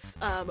starts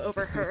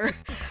over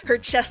her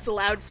chest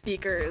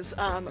loudspeakers,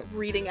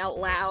 reading out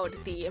loud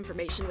the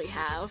information we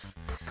have.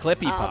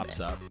 Clippy pops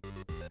up.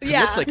 It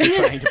Yeah. looks like you're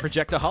trying to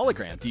project a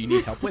hologram. Do you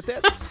need help with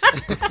this?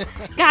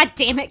 God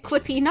damn it,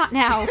 Clippy, not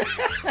now.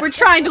 We're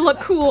trying to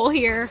look cool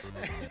here.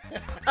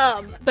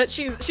 But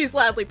she's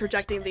loudly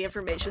projecting the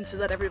information so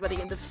that everybody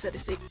in the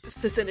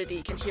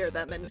vicinity can hear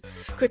them and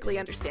quickly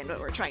understand what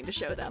we're trying to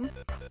show them.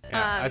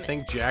 Yeah, I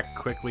think Jack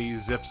quickly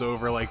zips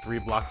over like 3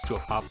 blocks to a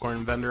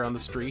popcorn vendor on the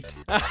street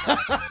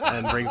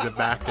and brings it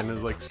back and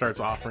is like starts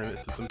offering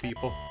it to some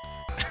people.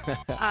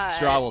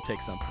 Straw will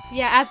take something.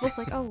 Yeah, Asbel's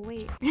like, oh,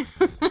 wait.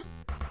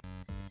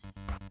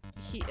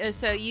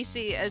 So you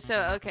see,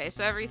 so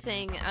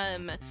everything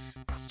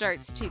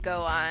starts to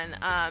go on.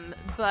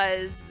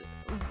 Buzz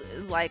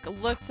like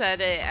looks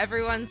at it.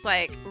 Everyone's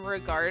like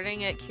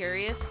regarding it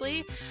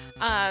curiously.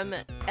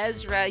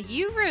 Ezra,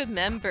 you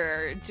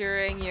remember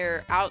during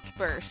your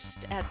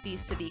outburst at the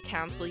city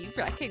council, you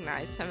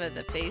recognize some of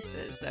the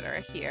faces that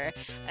are here,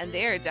 and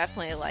they are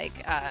definitely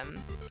like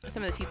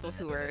the people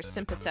who were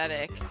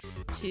sympathetic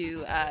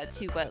to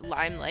what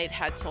Limelight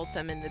had told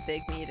them in the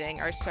big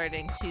meeting are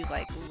starting to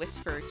like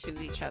whisper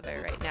to each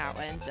other right now,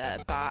 and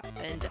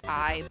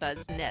I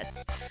buzz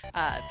Nis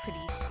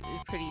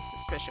pretty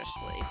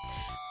suspiciously.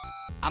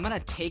 I'm gonna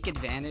take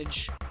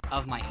advantage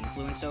of my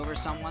influence over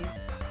someone.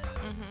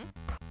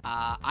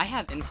 I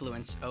have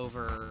influence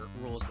over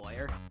Rules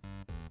Lawyer.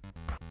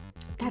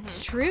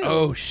 That's true.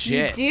 Oh,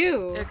 shit.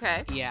 You do.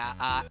 Okay. Yeah,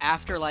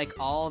 after like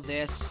all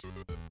this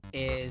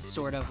is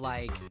sort of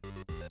like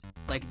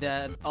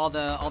all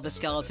the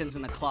skeletons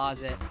in the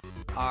closet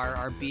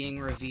are being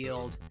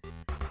revealed,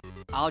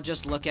 I'll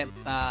just look at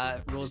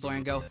Rules Lawyer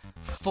and go,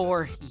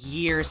 4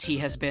 years he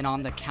has been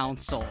on the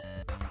council.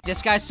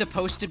 This guy's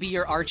supposed to be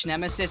your arch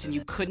nemesis, and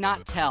you could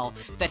not tell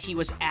that he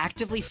was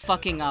actively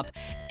fucking up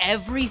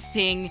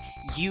everything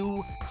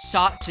you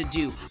sought to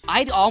do.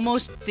 I'd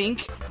almost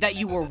think that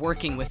you were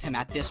working with him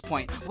at this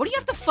point. What do you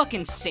have to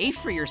fucking say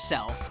for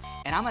yourself?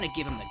 And I'm gonna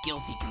give him the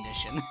guilty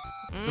condition.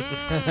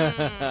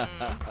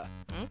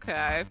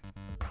 Okay.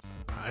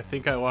 I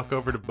think I walk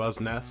over to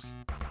Buzz Ness,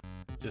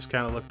 just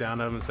kind of look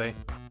down at him and say,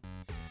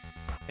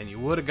 and you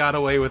would have got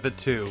away with it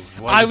too.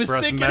 I was for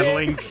us thinking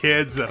meddling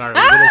kids and our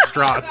little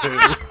straw too.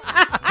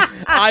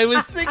 I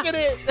was thinking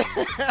it.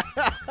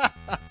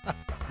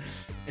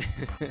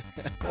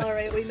 All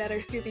right, we met our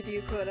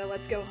Scooby-Doo quota.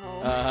 Let's go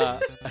home.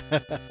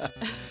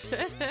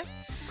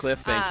 Cliff,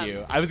 thank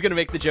you. I was going to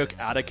make the joke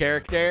out of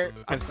character.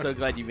 I'm so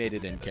glad you made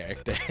it in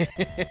character.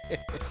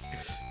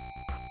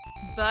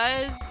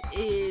 Buzz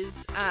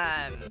is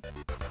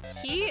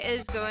he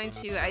is going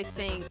to, I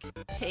think,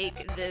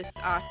 take this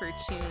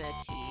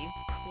opportunity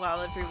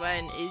while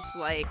everyone is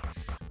like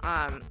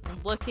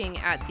looking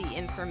at the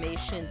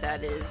information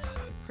that is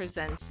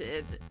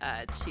presented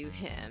to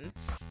him,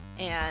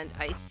 and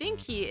I think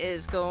he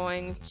is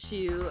going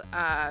to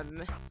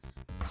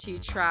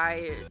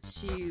try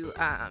to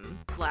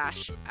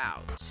lash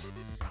out.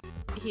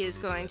 He is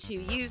going to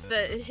use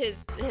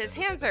his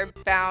hands are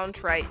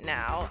bound right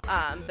now,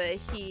 but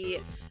he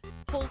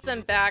pulls them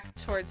back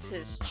towards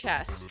his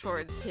chest,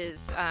 towards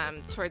his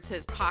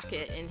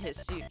pocket in his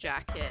suit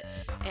jacket,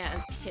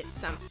 and hit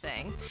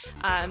something.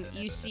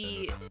 You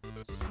see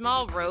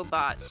small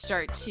robots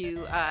start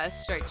to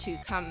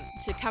come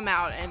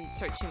out and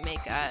start to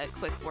make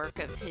quick work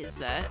of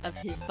his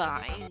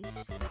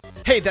binds.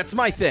 Hey, that's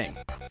my thing.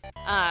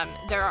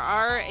 There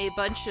are a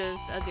bunch of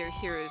other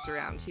heroes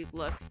around who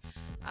look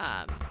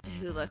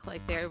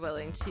like they're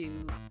willing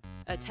to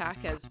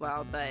attack as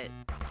well, but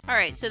all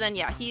right, so then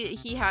yeah,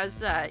 he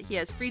has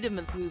freedom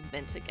of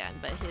movement again,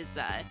 but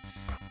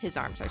his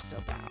arms are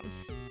still bound.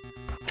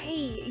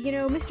 Hey,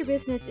 Mr.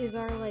 Business is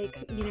our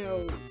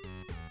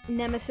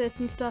nemesis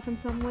and stuff in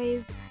some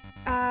ways.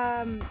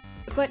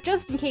 But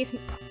just in case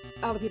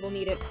other people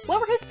need it,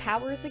 what were his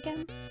powers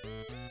again?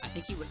 I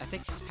think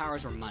his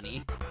powers were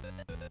money.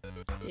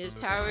 His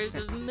powers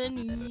of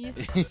money.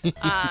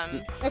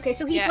 Okay,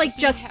 so he's he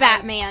just has-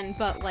 Batman,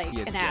 but like He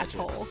has an gadgets.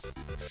 asshole.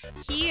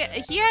 He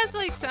has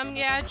like some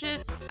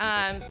gadgets.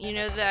 That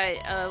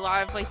a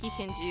lot of what he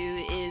can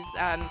do is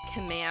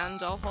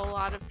command a whole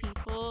lot of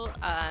people.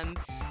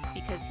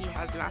 Because he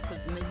has lots of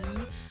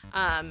money.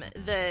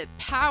 The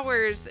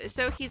powers,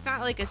 so he's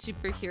not like a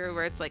superhero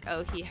where it's like,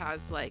 oh, he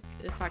has like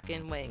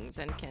fucking wings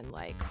and can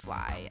like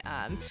fly.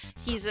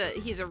 He's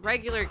a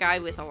regular guy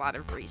with a lot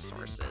of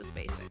resources,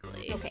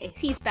 basically. Okay,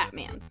 he's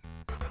Batman.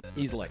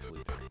 He's Lex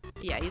Luthor.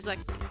 Yeah, he's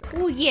Lex Luthor.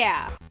 Well,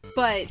 yeah,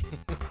 but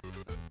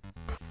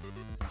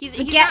He's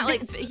the not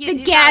like he's not,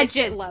 like,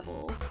 gadget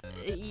level.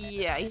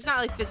 Yeah, he's not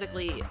like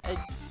physically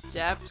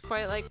adept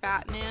quite like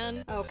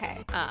Batman. Okay.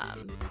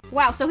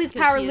 Wow, so his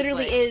 'cause power he's,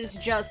 literally like- is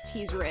just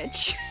he's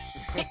rich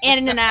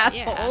and an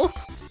asshole.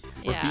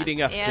 We're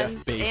beating up Jeff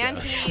Bezos. And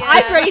he,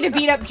 I'm ready to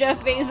beat up Jeff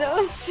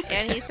Bezos.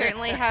 and he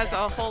certainly has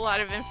a whole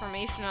lot of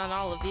information on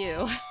all of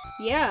you.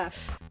 Yeah.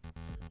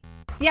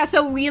 Yeah,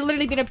 so we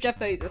literally beat up Jeff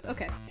Bezos.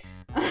 Okay.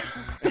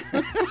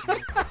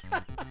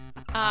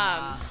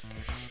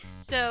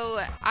 So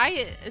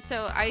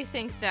I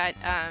think that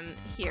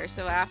here,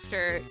 so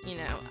after he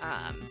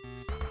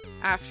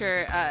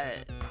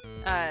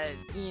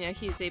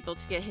was able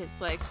to get his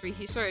legs free,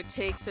 he sort of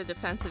takes a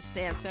defensive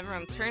stance.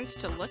 Everyone turns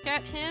to look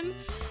at him,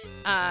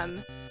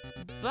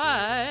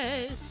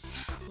 but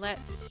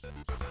let's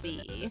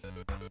see.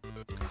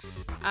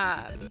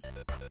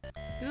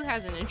 Who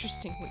has an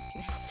interesting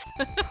weakness?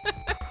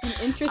 An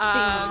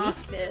interesting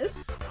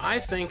weakness. I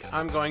think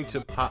I'm going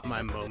to pop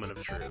my moment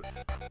of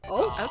truth.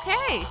 Oh.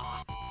 Okay.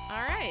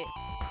 All right.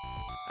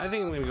 I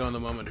think I'm going to go in the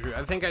moment of truth.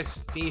 I think I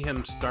see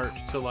him start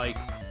to, like,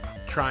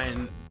 try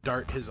and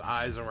dart his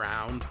eyes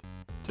around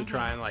to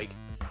try and, like,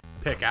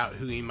 pick out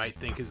who he might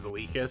think is the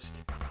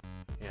weakest.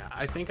 Yeah,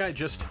 I think I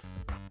just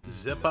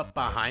zip up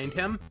behind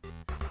him,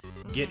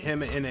 get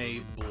him in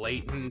a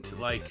blatant,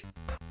 like,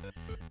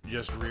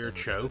 just rear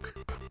choke,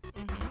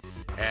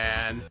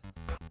 and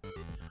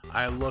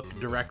I look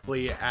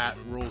directly at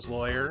Rules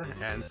Lawyer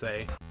and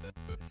say,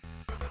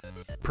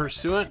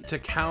 pursuant to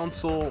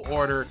Council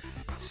Order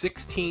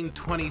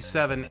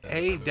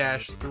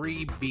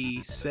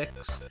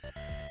 1627A-3B6,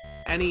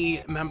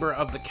 any member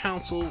of the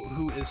council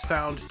who is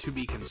found to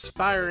be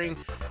conspiring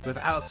with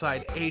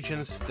outside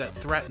agents that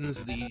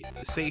threatens the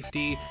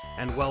safety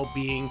and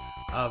well-being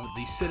of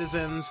the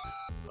citizens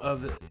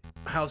of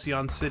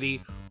Halcyon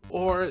City,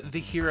 or the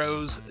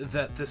heroes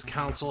that this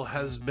council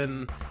has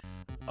been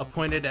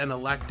appointed and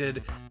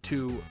elected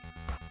to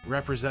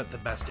represent the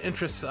best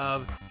interests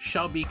of,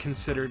 shall be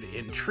considered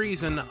in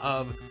treason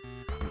of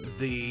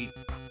the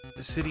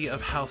city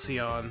of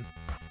Halcyon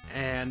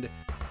and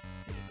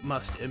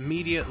must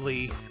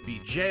immediately be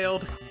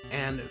jailed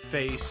and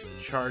face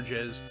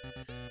charges,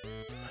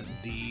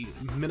 the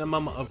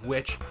minimum of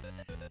which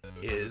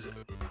is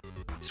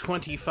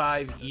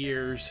 25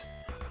 years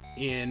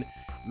in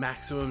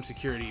maximum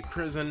security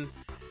prison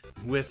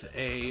with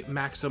a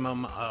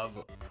maximum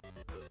of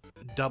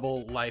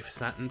double life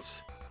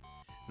sentence.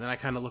 And then I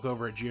kind of look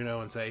over at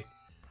Juno and say,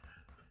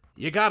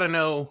 you gotta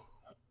know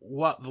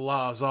what the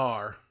laws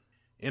are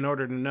in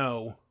order to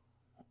know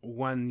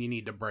when you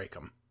need to break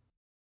them.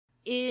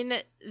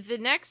 In the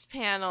next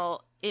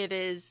panel, it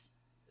is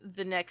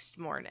the next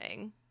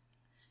morning.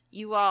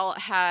 You all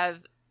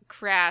have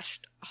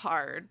crashed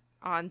hard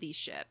on the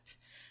ship.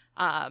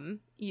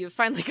 You've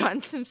finally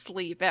gotten some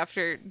sleep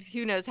after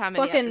who knows how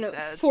many fucking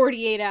episodes.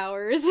 48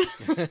 hours.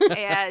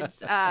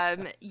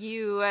 And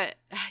you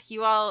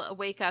all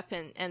wake up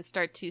and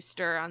start to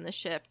stir on the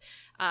ship.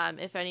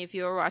 If any of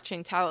you are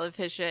watching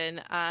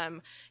television,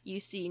 you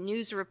see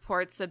news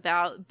reports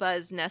about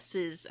Buzz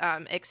Ness's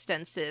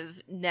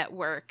extensive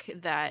network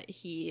that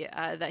he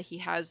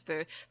has,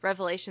 the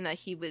revelation that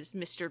he was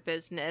Mr.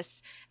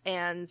 Business,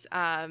 and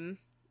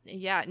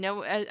yeah,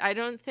 no, I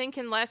don't think,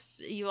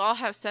 unless you all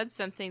have said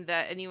something,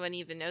 that anyone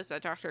even knows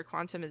that Dr.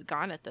 Quantum is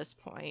gone at this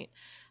point.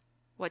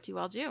 What do you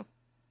all do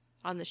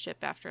on the ship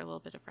after a little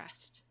bit of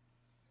rest?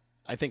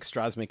 I think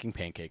Straw's making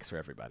pancakes for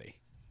everybody.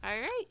 All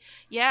right.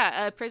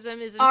 Yeah, Prism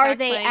is in Are fact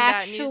they playing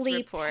that news actually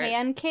report.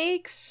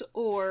 pancakes,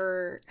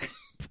 or...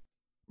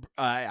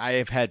 I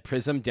have had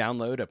Prism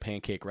download a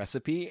pancake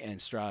recipe,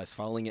 and Straw is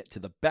following it to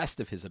the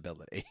best of his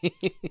ability.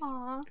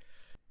 Aw.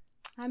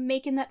 I'm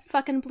making that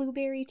fucking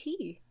blueberry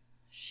tea.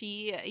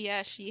 She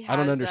has... I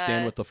don't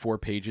understand what the 4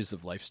 pages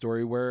of life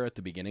story were at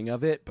the beginning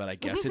of it, but I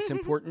guess it's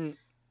important.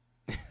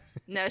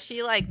 No,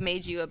 she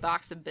made you a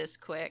box of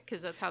Bisquick,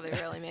 because that's how they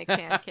really make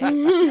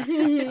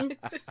pancakes.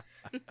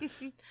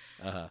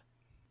 Uh-huh.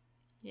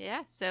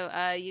 Yeah,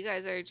 so you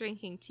guys are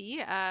drinking tea.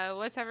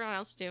 What's everyone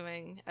else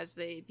doing as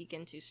they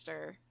begin to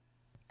stir?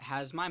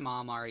 Has my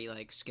mom already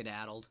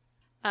skedaddled?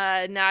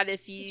 Not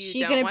if you She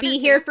don't gonna want her be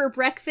to. here for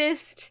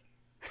breakfast?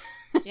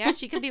 Yeah,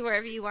 she can be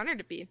wherever you want her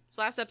to be. It's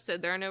last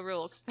episode, there are no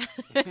rules.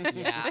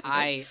 Yeah,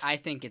 I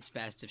think it's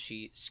best if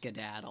she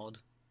skedaddled.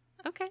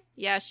 Okay.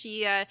 Yeah,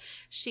 she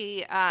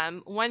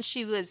once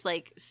she was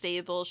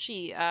stable,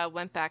 she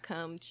went back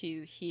home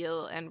to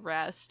heal and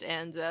rest,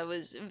 and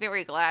was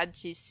very glad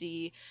to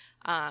see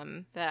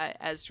that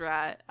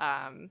Ezra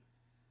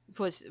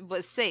was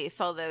safe,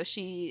 although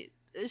she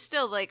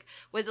still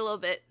was a little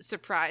bit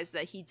surprised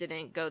that he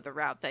didn't go the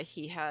route that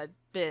he had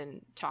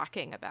been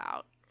talking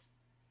about.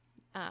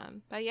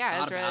 But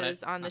yeah, Ezra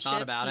is on the ship.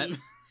 Thought about it.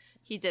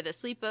 He did a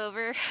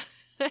sleepover.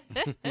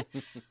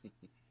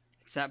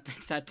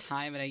 It's that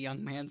time in a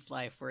young man's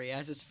life where he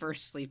has his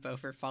first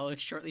sleepover followed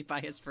shortly by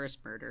his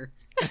first murder.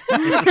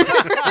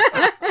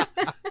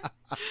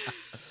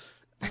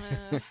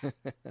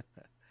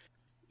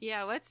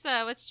 Yeah,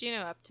 what's Juno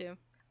up to?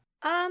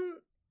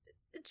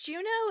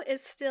 Juno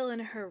is still in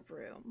her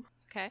room.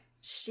 Okay.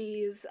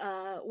 She's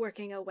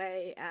working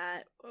away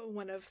at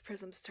one of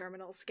Prism's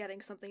terminals,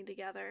 getting something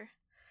together.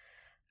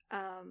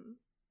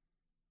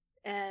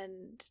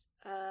 And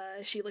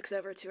she looks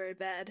over to her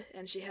bed,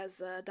 and she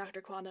has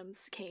Dr.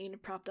 Quantum's cane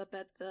propped up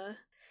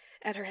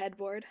at her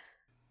headboard.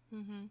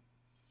 Mm-hmm.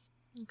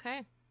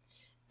 Okay.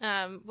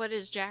 What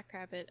is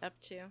Jackrabbit up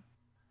to?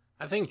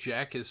 I think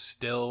Jack is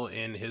still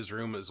in his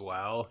room as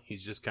well.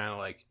 He's just kind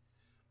of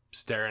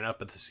staring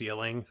up at the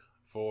ceiling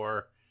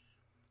for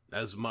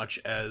as much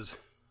as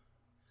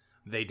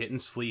they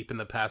didn't sleep in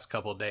the past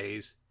couple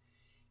days.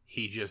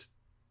 He just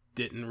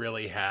didn't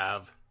really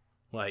have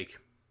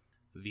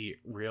the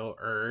real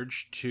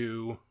urge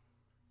to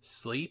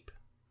sleep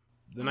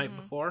the night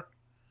before.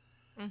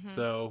 Mm-hmm.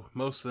 So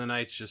most of the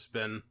night's just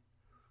been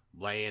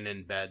laying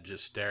in bed,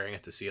 just staring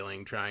at the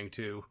ceiling, trying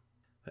to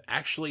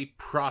actually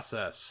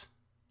process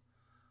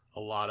a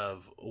lot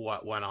of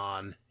what went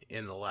on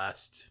in the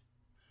last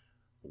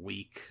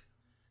week.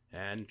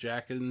 And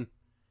Jack, in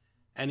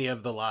any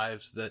of the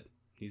lives that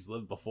he's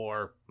lived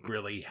before,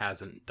 really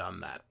hasn't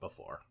done that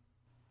before.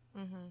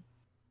 Mm-hmm.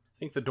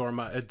 I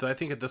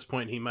think at this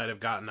point he might have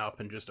gotten up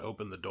and just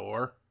opened the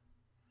door,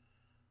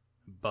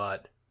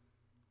 but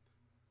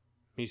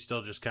he's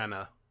still just kind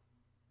of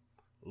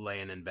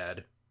laying in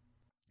bed.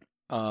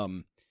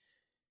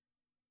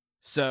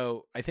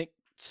 So I think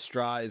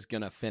Straw is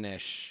gonna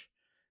finish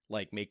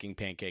making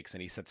pancakes,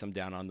 and he sets them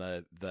down on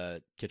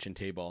the kitchen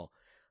table.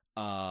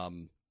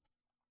 And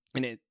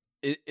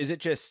is it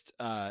just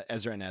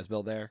Ezra and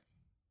Asbel there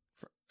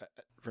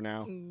for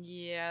now?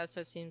 Yeah, that's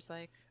what it seems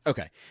like.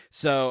 Okay.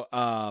 So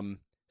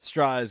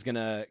Straw is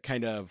gonna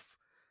kind of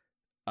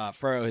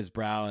furrow his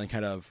brow and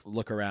kind of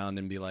look around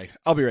and be like,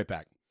 "I'll be right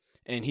back."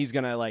 And he's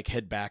gonna like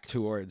head back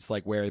towards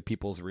like where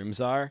people's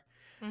rooms are.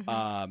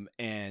 Mhm.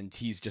 And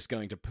he's just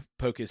going to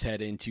poke his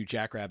head into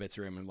Jackrabbit's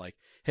room and like,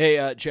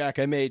 "Hey, Jack,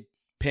 I made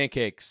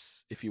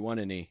pancakes if you want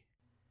any."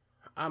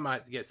 I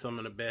might get some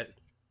in a bit.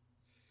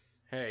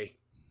 Hey,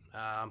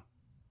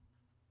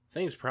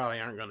 things probably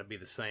aren't going to be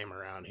the same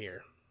around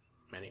here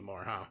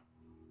anymore, huh?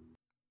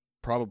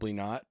 Probably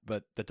not,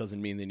 but that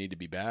doesn't mean they need to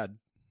be bad.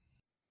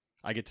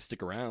 I get to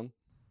stick around.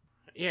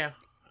 Yeah,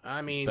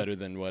 I mean, Better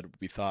than what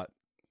we thought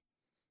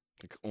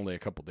like, only a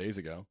couple days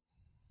ago.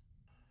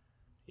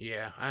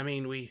 yeah, I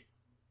mean,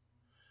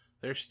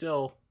 there's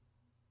still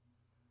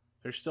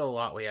a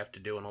lot we have to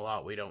do and a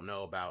lot we don't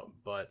know about,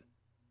 but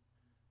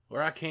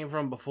where I came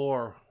from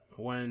before,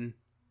 when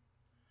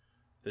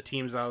the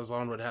teams I was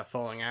on would have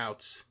falling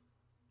outs,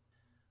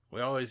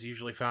 we always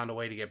usually found a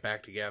way to get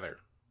back together.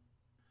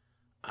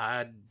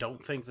 I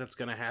don't think that's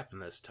going to happen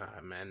this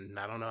time, and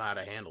I don't know how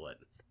to handle it.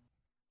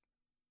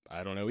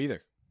 I don't know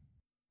either.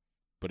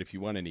 But if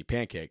you want any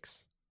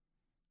pancakes,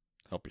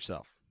 help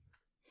yourself.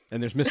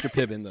 And there's Mr.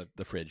 Pibb in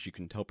the fridge. You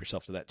can help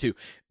yourself to that too.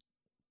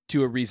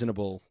 To a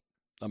reasonable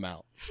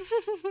amount.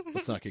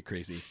 Let's not get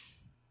crazy.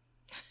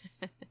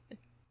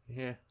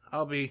 Yeah,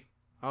 I'll be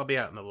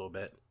out in a little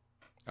bit.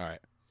 All right.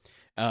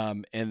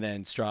 And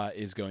then Straw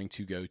is going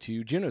to go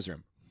to Juno's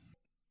room.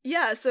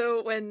 Yeah,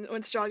 so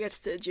when Straw gets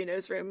to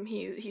Juno's room,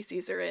 he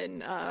sees her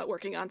in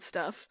working on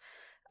stuff.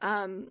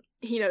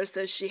 He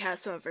notices she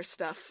has some of her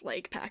stuff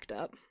like packed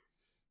up.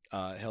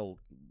 He'll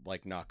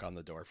like knock on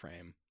the door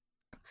frame.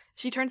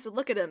 She turns to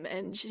look at him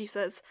and she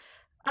says,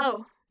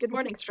 "Oh, good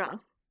morning, Straw."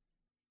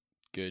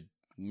 Good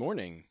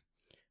morning.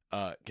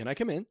 Can I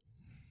come in?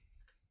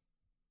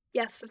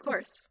 Yes, of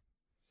course.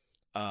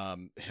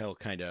 He'll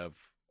kind of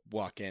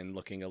walk in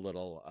looking a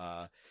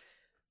little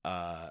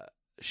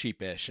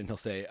sheepish, and he'll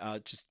say,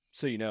 "Just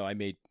so you know, I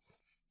made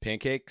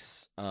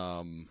pancakes.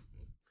 Are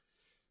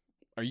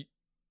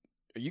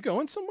you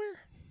going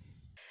somewhere?"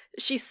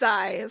 She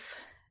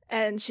sighs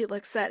and she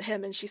looks at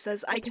him and she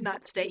says, "I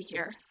cannot stay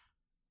here,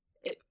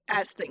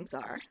 as things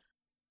are."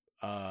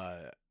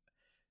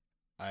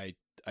 I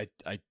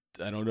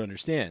don't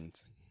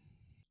understand.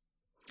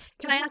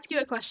 Can I ask you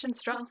a question,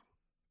 Straw?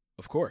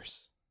 Of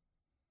course.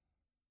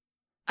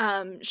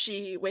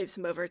 She waves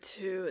him over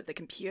to the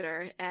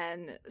computer,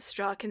 and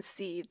Straw can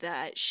see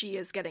that she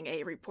is getting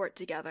a report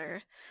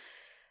together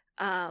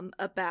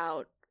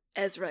about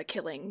Ezra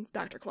killing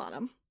Dr.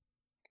 Quantum.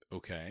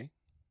 Okay.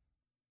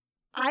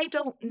 I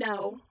don't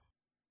know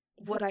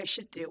what I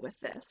should do with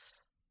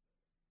this.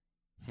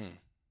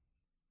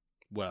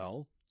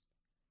 Well,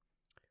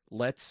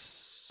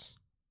 let's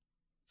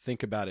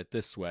think about it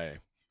this way.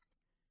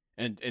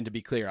 And to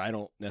be clear, I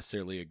don't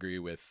necessarily agree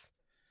with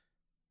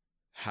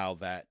how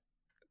that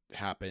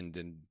happened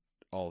and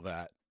all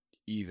that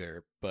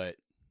either, but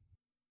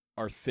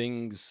are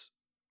things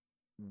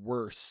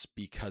worse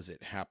because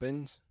it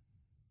happened?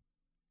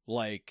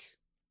 Like,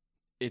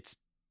 it's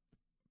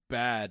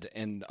bad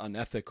and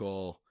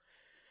unethical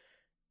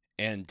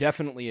and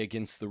definitely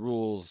against the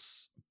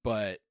rules,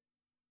 but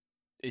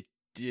it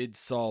did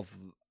solve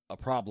a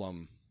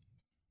problem,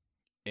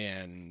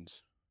 and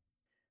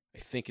I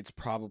think it's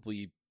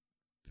probably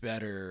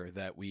better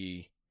that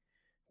we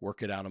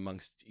work it out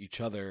amongst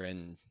each other.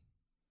 And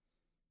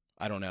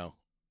I don't know,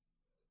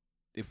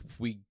 if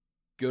we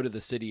go to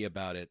the city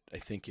about it, I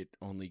think it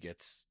only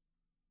gets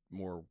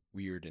more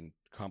weird and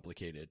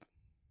complicated.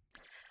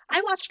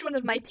 I watched one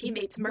of my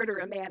teammates murder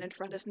a man in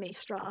front of me,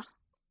 Straw.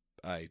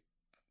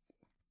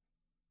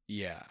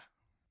 Yeah.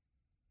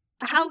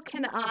 How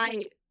can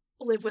I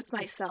live with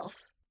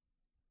myself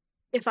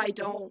if I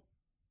don't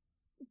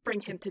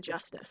bring him to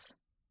justice?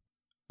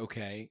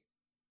 Okay.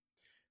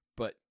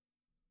 But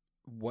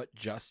what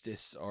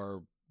justice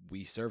are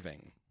we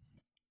serving?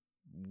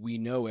 We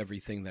know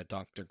everything that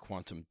Dr.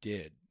 Quantum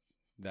did,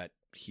 that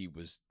he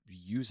was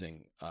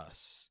using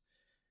us.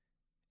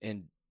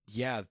 And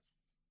yeah,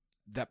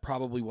 that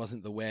probably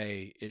wasn't the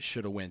way it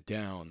should have went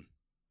down.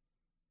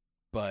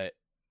 But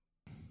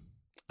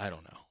I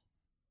don't know.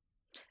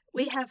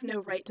 We have no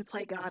right to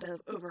play God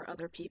over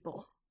other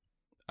people.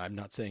 I'm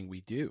not saying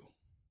we do.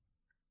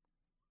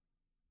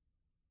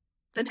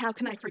 Then how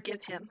can I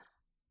forgive him?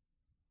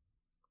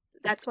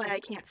 That's why I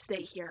can't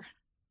stay here.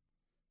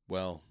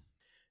 Well,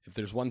 if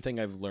there's one thing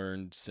I've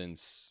learned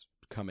since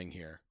coming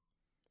here,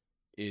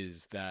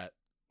 is that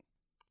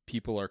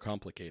people are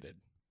complicated.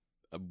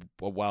 A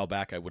while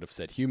back I would have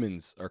said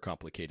humans are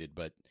complicated,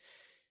 but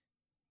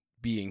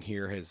being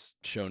here has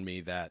shown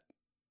me that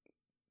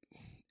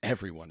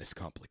everyone is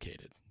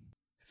complicated.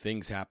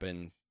 Things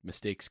happen,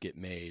 mistakes get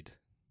made.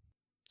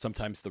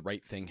 Sometimes the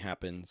right thing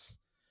happens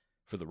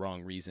for the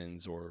wrong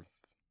reasons, or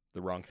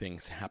the wrong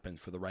things happen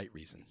for the right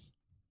reasons.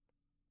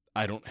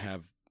 I don't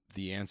have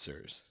the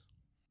answers.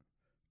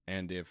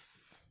 And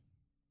if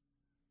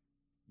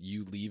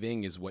you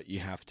leaving is what you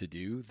have to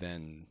do,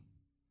 then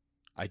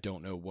I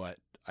don't know what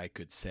I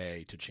could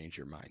say to change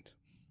your mind.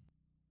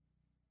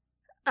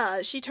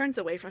 She turns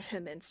away from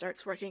him and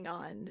starts working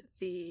on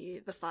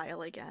the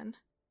file again.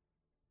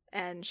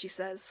 And she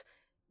says,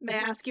 "May I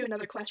ask you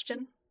another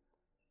question?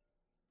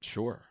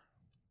 Sure.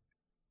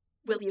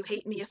 Will you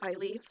hate me if I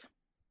leave?"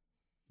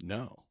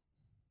 No.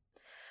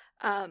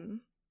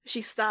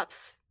 She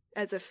stops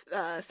as if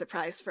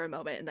surprised for a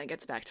moment and then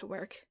gets back to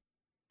work.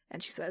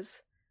 And she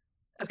says,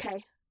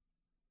 "Okay.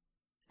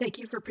 Thank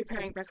you for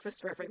preparing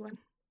breakfast for everyone.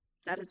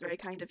 That is very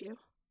kind of you."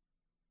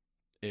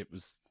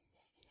 It's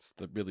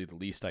really the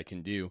least I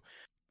can do.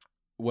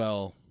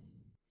 Well,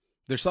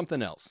 there's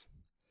something else.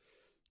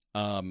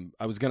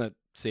 I was going to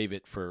save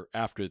it for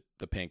after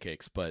the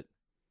pancakes, but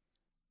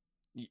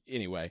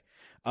anyway.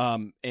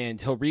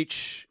 And he'll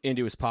reach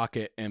into his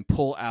pocket and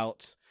pull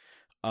out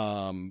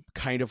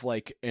kind of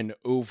like an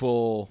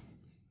oval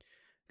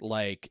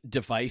like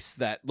device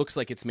that looks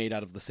like it's made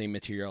out of the same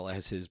material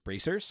as his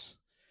bracers.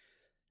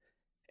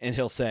 And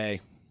he'll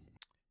say,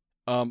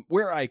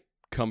 where I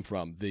come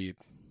from,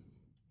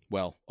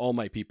 all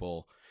my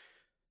people,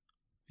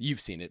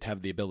 you've seen it,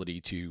 have the ability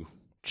to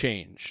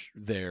change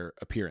their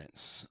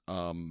appearance.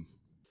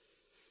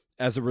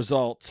 As a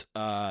result,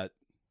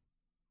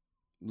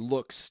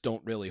 looks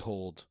don't really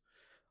hold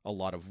a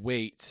lot of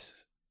weight.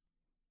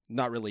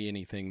 Not really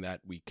anything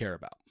that we care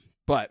about.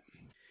 But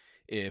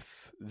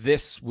if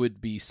this would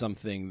be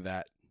something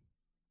that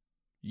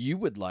you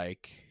would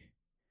like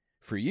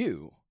for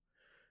you,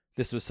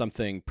 this was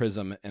something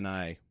Prism and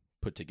I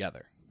put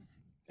together.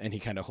 And he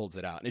kind of holds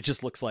it out. And it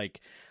just looks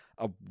like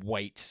a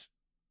white,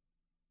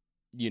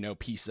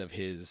 piece of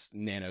his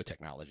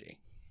nanotechnology.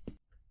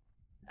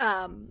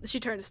 She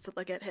turns to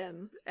look at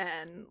him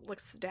and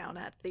looks down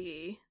at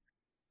the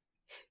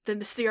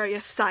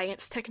mysterious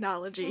science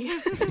technology.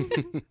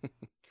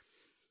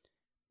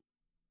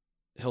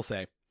 He'll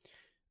say,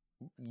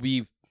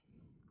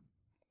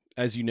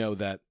 as you know,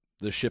 that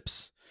the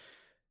Zrelian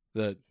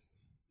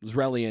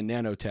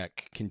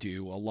nanotech can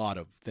do a lot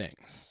of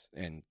things,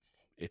 and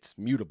it's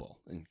mutable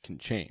and can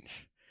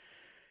change.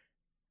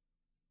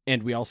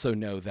 And we also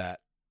know that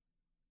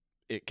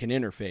it can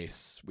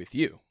interface with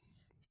you.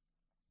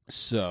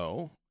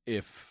 So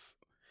if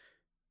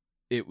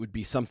it would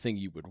be something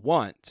you would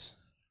want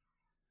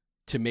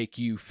to make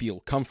you feel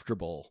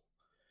comfortable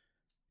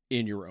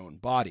in your own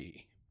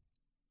body,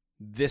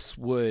 this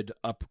would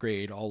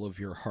upgrade all of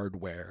your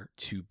hardware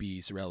to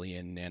be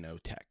Zrelian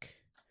nanotech.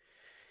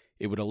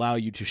 It would allow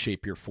you to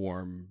shape your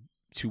form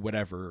to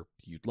whatever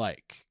you'd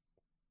like.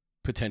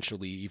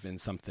 Potentially even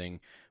something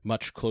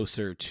much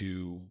closer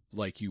to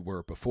like you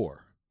were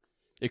before.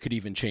 It could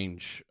even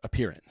change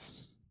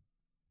appearance.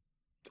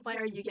 Why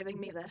are you giving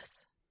me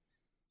this?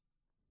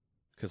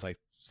 Because I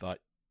thought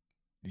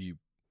you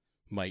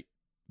might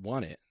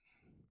want it.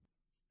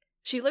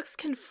 She looks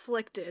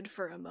conflicted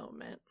for a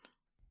moment.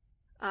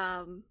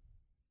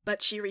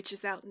 But she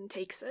reaches out and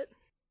takes it.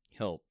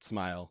 He'll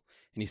smile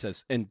and he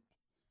says, and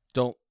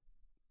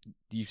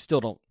you still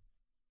don't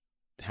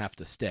have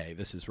to stay.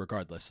 This is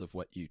regardless of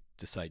what you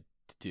decide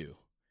to do.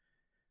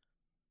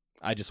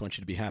 I just want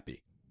you to be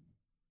happy.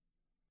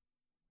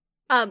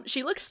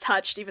 She looks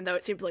touched, even though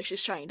it seems like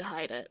she's trying to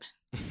hide it.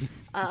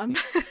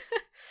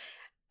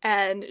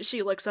 And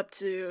she looks up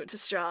to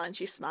Straw and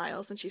she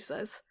smiles and she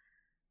says,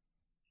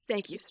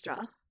 "Thank you,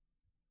 Straw.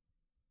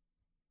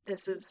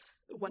 This is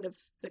one of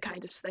the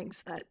kindest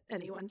things that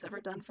anyone's ever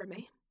done for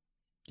me."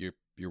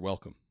 You're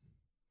welcome.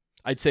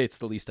 I'd say it's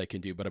the least I can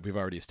do, but we've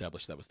already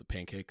established that was the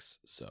pancakes,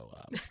 so...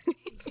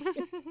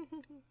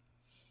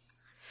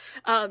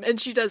 And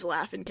she does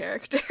laugh in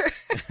character.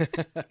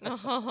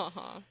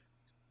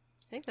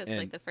 I think that's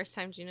like the first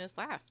time Juno's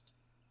laughed.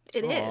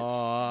 It is.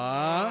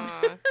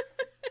 Aww.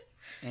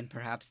 And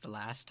perhaps the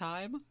last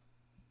time?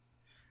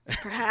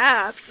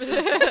 Perhaps.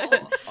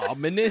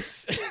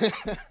 Ominous.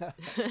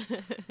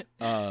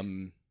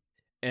 And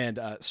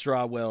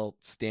Straw will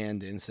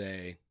stand and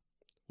say,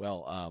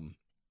 well,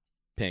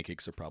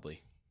 pancakes are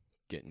probably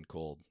getting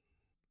cold.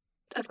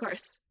 Of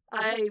course.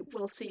 I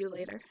will see you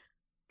later.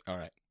 All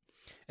right.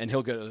 And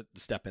he'll go to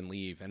step and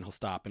leave, and he'll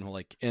stop, and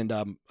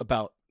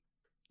about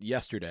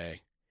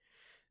yesterday,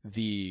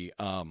 the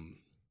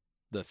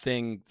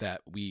thing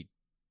that we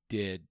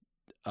did,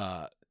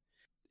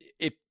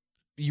 if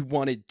you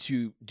wanted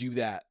to do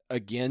that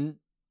again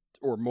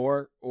or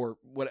more or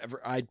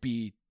whatever, I'd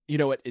be, you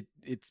know what,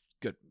 it's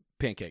good.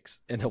 Pancakes.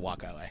 And he'll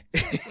walk away.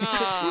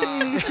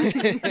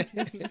 My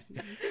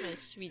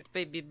sweet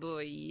baby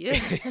boy.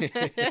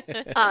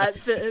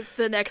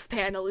 The next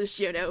panel is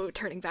Juno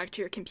turning back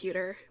to your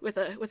computer with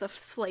a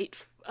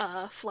slight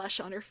flush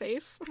on her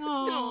face.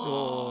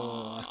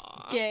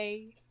 Aww.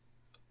 Yay.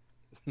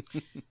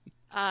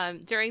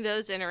 During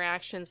those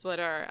interactions, what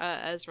are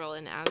Ezreal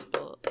and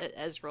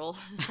Ezreal?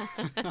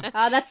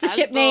 That's the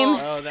ship name.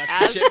 Oh,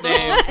 that's the ship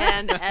name.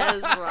 And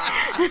Ezra.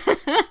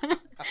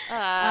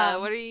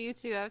 What are you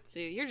two up to?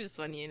 You're just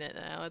one unit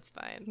now. It's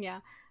fine.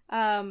 Yeah.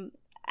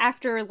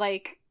 After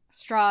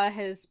Straw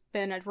has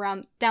been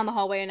around down the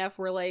hallway enough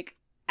where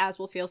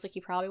Aswell feels like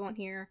he probably won't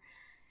hear,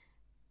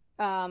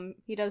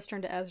 he does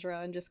turn to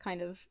Ezra and just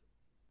kind of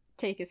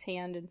take his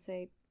hand and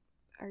say,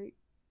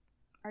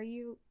 How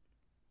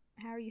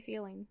are you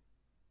feeling?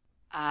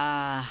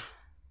 Not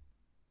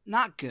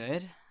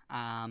good.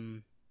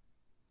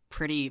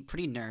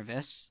 Pretty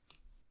nervous.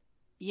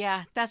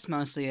 Yeah, that's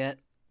mostly it.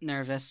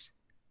 Nervous.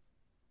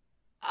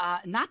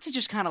 Not to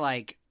just kind of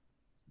like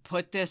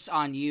put this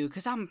on you,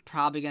 because I'm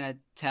probably gonna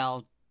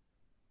tell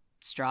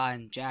Straw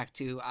and Jack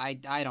too. I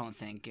don't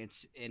think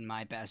it's in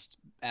my best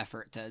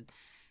effort to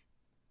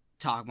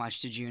talk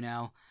much to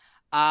Juno.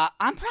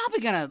 I'm probably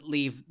gonna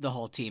leave the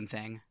whole team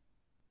thing.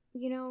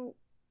 You know,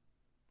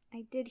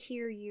 I did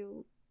hear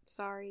you.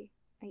 Sorry,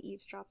 I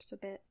eavesdropped a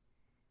bit.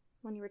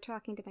 When you were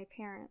talking to my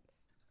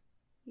parents,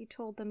 you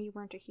told them you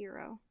weren't a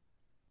hero.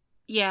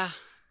 Yeah.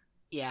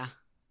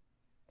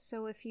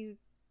 So if you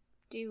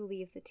do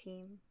leave the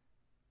team,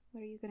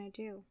 what are you gonna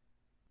do?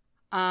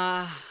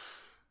 I'm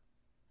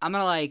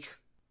gonna, like,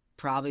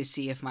 probably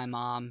see if my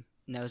mom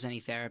knows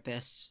any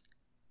therapists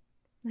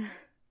who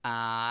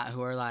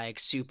are, like,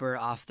 super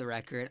off the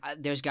record.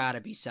 There's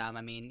gotta be some.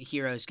 I mean,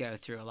 heroes go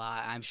through a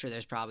lot. I'm sure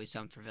there's probably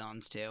some for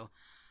villains, too.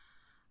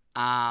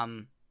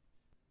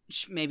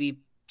 Maybe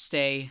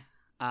stay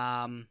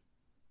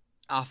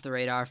off the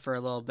radar for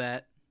a little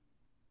bit.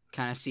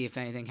 Kind of see if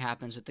anything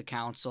happens with the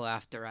council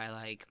after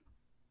I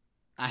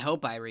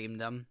hope I reamed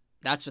them.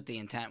 That's what the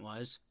intent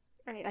was.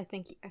 I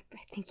think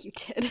you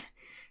did.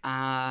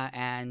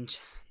 And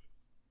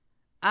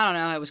I don't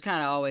know. It was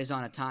kind of always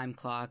on a time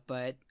clock,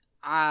 but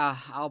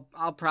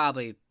I'll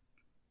probably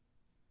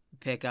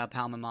pick up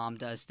how my mom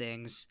does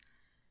things.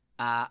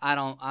 I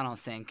don't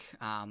think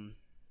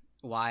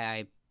why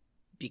I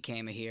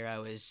became a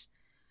hero is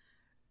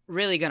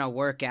really gonna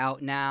work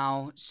out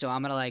now. So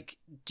I'm gonna like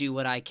do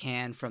what I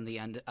can from the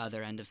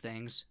other end of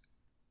things.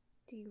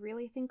 Do you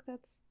really think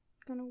that's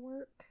gonna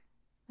work?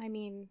 I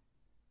mean,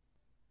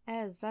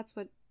 that's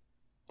what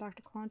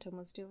Dr. Quantum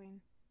was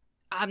doing.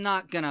 I'm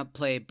not gonna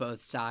play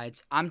both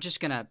sides. I'm just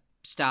gonna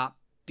stop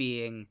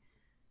being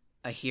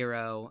a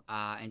hero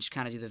and just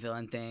kind of do the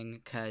villain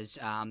thing, because,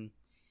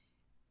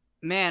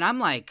 man, I'm,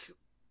 like,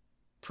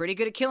 pretty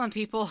good at killing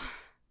people.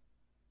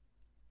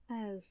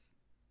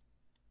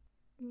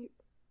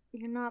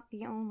 You're not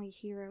the only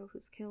hero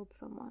who's killed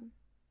someone.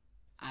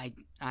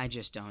 I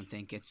just don't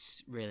think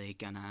it's really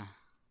gonna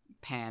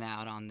pan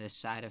out on this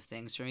side of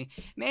things for me.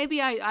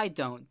 Maybe I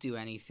don't do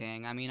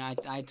anything. I mean,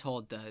 I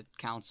told the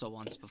council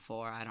once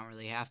before I don't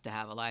really have to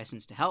have a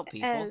license to help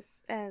people.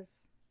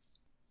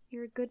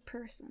 You're a good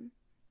person.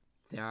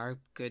 There are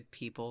good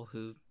people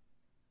who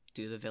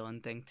do the villain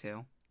thing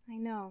too. I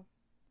know,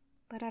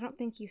 but I don't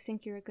think you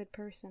think you're a good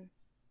person.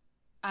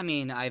 I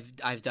mean,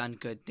 I've done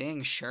good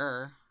things,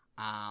 sure.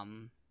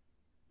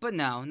 But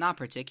no, not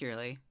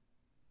particularly.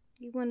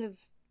 You wouldn't have...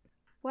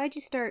 Why'd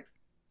you start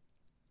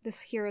this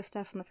hero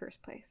stuff in the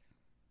first place?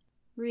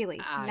 Really,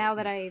 now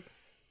that I,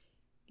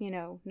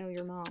 know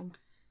your mom.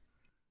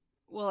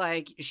 Well,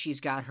 like,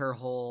 she's got her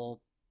whole...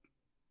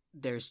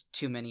 There's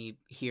too many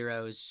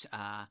heroes,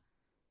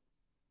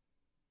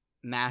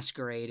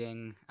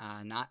 masquerading,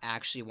 not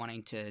actually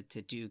wanting to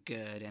do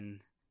good,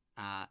 and,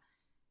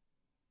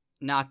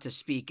 not to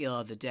speak ill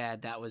of the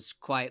dead. That was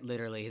quite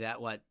literally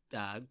what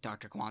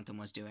Dr. Quantum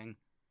was doing.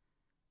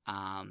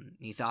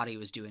 He thought he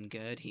was doing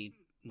good. He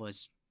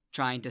was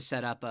trying to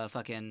set up a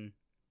fucking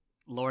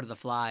Lord of the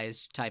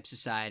Flies type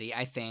society,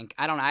 I think.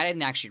 I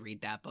didn't actually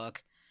read that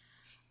book.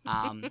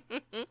 I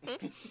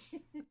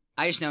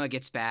just know it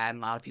gets bad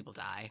and a lot of people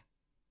die.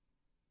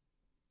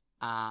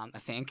 I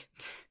think.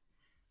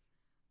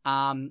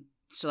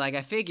 So, like,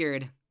 I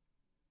figured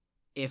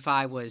if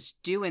I was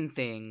doing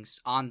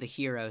things on the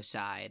hero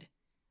side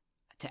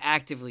to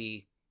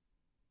actively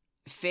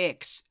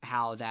fix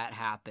how that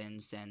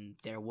happens, then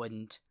there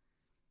wouldn't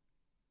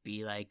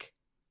be, like,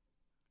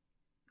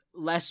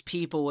 less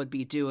people would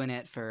be doing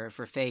it for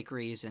fake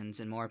reasons,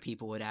 and more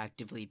people would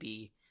actively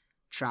be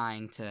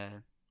trying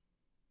to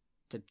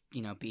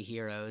be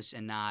heroes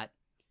and not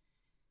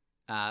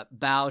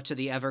bow to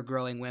the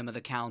ever-growing whim of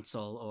the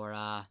council,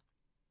 or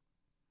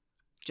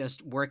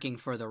just working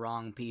for the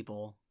wrong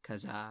people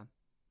because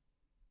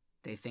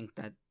they think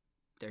that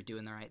they're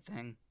doing the right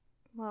thing.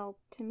 Well,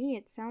 to me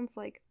it sounds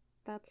like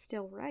that's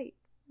still right.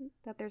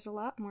 That there's a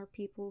lot more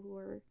people who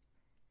are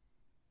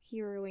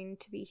heroing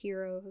to be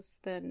heroes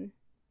than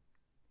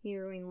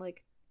heroing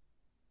like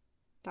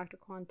Dr.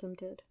 Quantum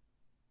did.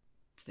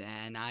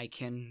 Then I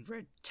can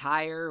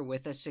retire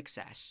with a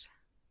success.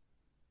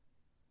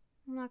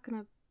 I'm not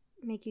gonna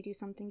make you do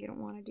something you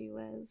don't want to do,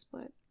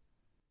 but...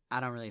 I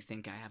don't really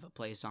think I have a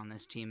place on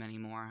this team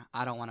anymore.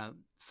 I don't want to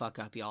fuck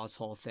up y'all's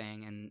whole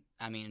thing, and,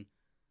 I mean,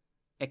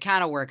 it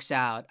kind of works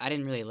out. I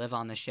didn't really live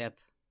on the ship,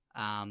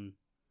 and,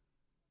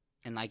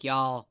 like,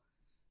 y'all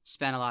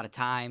spent a lot of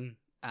time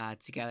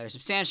together,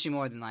 substantially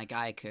more than, like,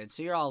 I could,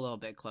 so you're all a little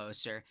bit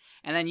closer.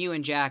 And then you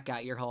and Jack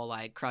got your whole,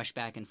 like, crush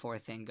back and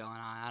forth thing going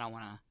on. I don't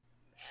want to...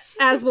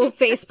 Aswell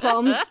face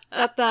palms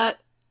at that.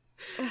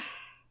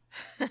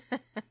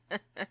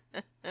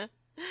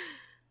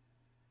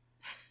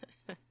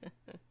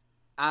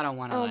 I don't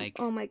want to,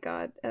 Oh my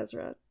god,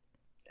 Ezra.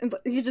 And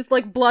he's just,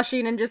 like,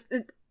 blushing and just...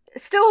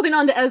 still holding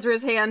on to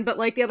Ezra's hand, but,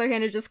 like, the other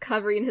hand is just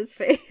covering his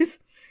face.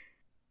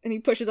 And he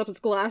pushes up his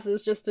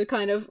glasses just to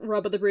kind of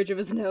rub at the bridge of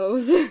his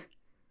nose.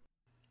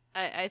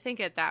 I think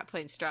at that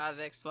point,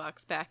 Stravix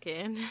walks back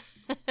in.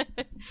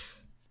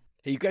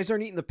 Hey, you guys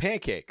aren't eating the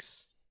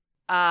pancakes.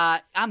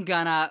 I'm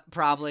gonna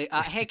probably.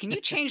 Hey, can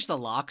you change the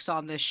locks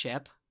on this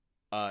ship?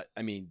 I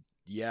mean,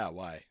 yeah,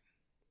 why?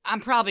 I'm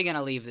probably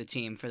gonna leave the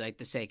team for like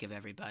the sake of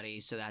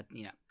everybody, so that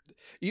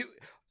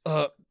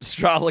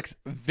Straw looks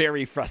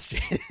very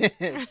frustrated.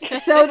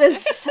 So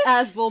does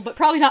Asbel, but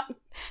probably not.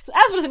 So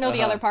Asbel doesn't know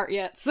the other part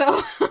yet,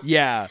 so.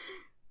 Yeah.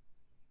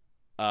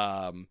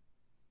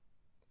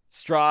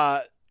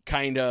 Straw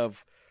kind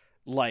of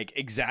like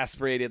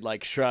exasperated,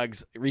 like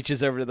shrugs,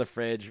 reaches over to the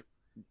fridge,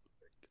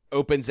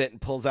 opens it and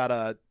pulls out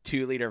a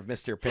 2-liter of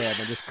Mr. Pibb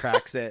and just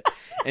cracks it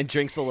and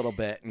drinks a little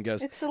bit and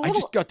goes, I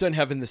just got done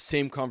having the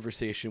same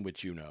conversation with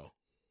Juno.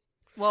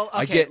 Well,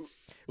 okay.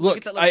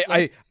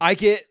 I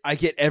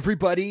get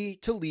everybody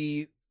to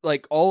leave,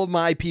 like all of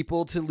my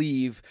people to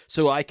leave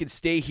so I can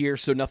stay here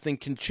so nothing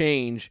can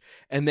change,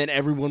 and then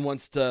everyone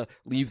wants to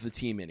leave the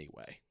team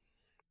anyway.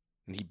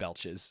 And he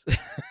belches.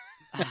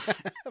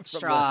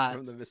 Straw.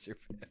 From the Mr.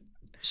 Pibb.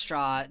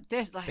 Straw,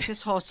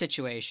 this whole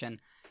situation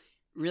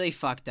really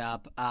fucked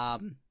up.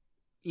 I'm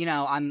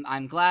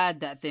glad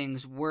that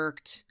things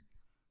worked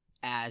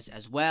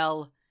as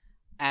well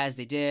as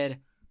they did.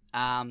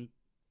 I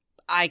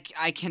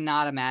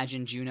cannot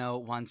imagine Juno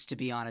wants to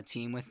be on a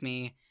team with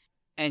me,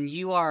 and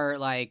you are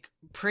like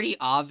pretty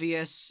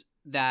obvious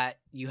that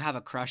you have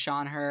a crush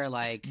on her.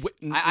 Like,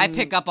 I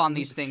pick up on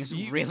these things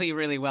really,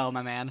 really well,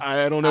 my man.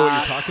 I don't know what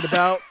you're talking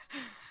about.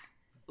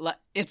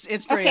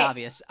 It's pretty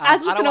obvious. I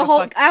was gonna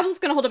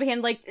hold up a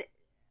hand like,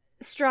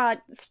 Straw,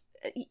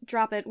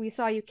 drop it. We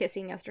saw you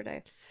kissing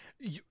yesterday.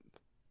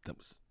 That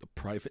was a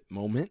private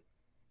moment.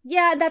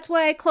 Yeah, that's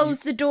why I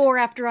closed the door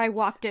after I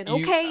walked in.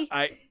 Okay,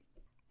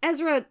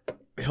 Ezra.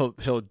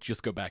 He'll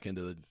just go back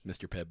into the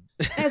Mr. Pibb.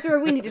 Ezra,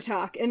 we need to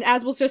talk. And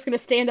Asbel's just gonna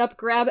stand up,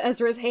 grab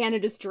Ezra's hand,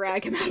 and just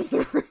drag him out of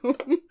the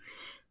room.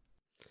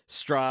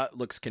 Straw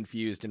looks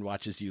confused and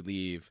watches you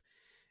leave,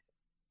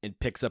 and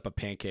picks up a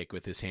pancake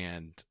with his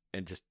hand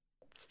and just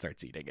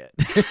starts eating it.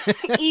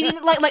 Eating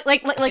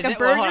like a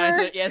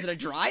burger. Is it a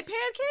dry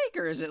pancake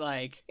or is it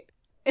like?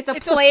 It's a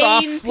soft,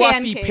 plain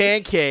fluffy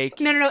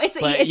pancake. No. It's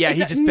he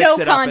just picks no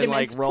it up and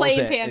condiments, like rolls plain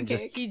it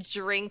pancake. and He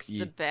drinks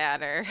the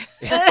batter.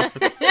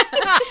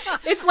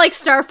 It's like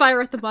Starfire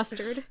with the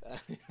mustard.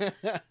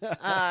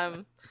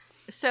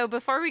 So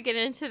before we get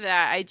into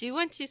that, I do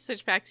want to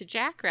switch back to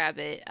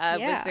Jackrabbit. Was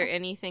Yeah. there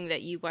anything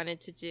that you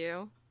wanted to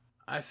do?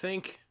 I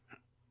think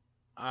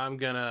I'm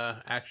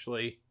gonna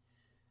actually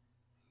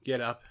get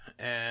up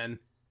and,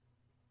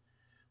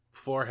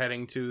 before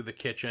heading to the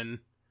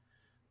kitchen,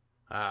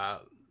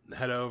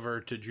 head over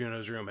to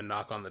Juno's room and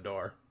knock on the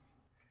door.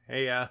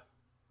 Hey,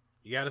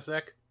 you got a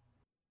sec?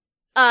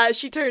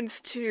 She turns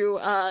to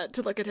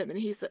look at him,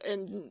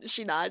 and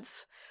she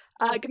nods.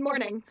 Good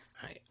morning.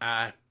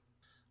 I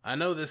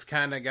know this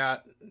kind of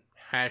got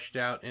hashed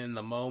out in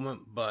the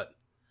moment, but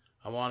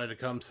I wanted to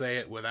come say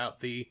it without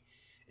the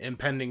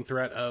impending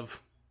threat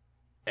of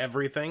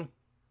everything.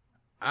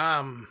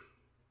 I'm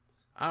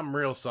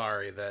real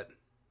sorry that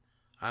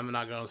I'm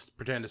not going to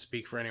pretend to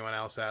speak for anyone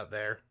else out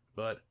there,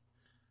 but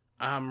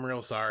I'm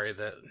real sorry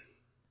that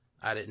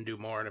I didn't do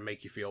more to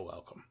make you feel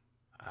welcome.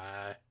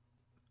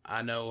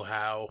 I know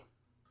how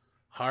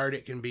hard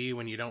it can be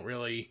when you don't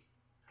really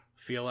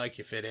feel like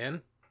you fit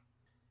in,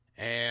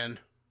 and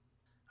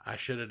I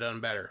should have done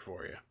better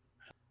for you.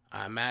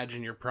 I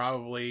imagine you're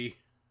probably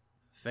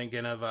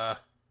thinking of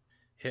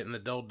hitting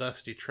the old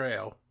dusty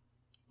trail,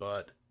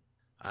 but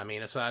I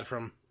mean, aside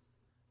from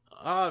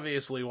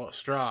obviously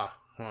Straw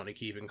wanting to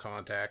keep in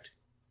contact,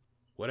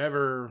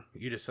 whatever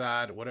you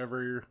decide,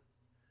 whatever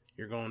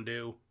you're going to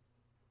do,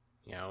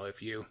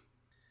 if you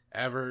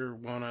ever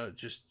want to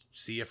just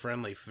see a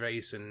friendly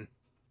face and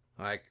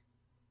like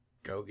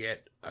go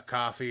get a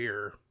coffee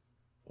or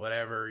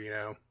whatever,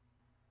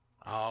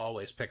 I'll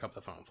always pick up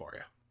the phone for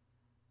you.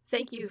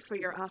 Thank you for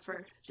your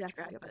offer,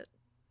 Jackrabbit.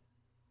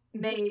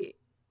 May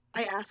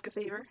I ask a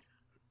favor?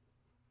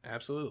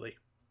 Absolutely.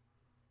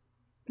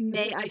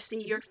 May I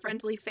see your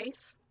friendly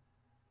face?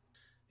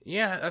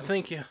 Yeah,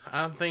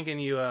 I'm thinking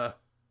you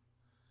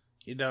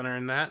done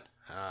earned that.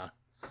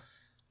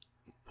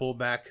 Pull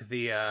back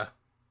the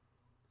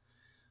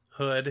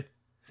hood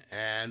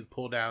and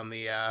pull down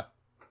the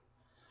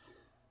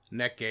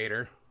neck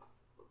gaiter.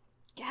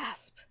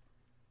 Gasp.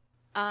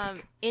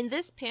 In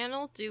this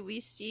panel, do we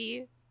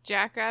see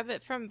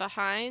Jackrabbit from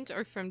behind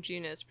or from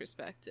Juno's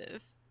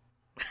perspective?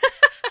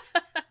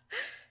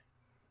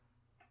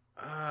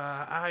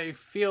 I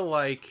feel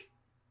like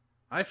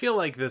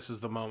this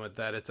is the moment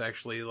that it's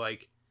actually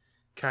like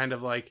kind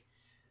of like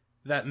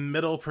that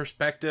middle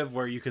perspective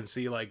where you can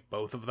see like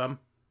both of them.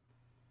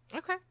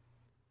 Okay.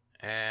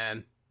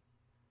 And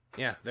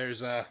yeah,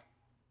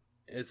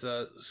 it's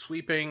a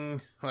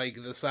sweeping, like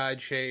the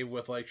side shave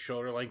with like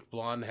shoulder length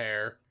blonde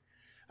hair.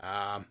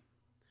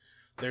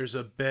 There's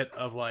a bit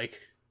of like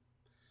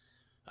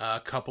a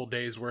couple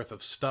days worth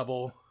of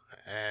stubble,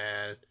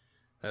 and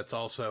that's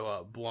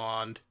also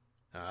blonde,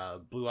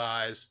 blue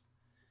eyes,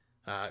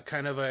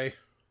 Kind of a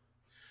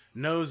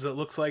nose that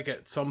looks like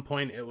at some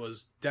point it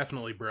was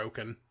definitely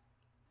broken.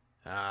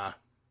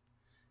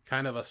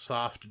 Kind of a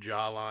soft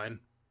jawline.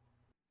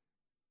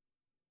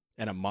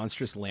 And a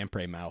monstrous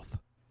lamprey mouth.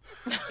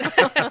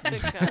 Oh my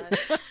God.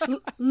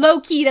 Low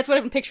key, that's what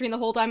I've been picturing the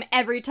whole time.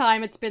 Every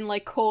time it's been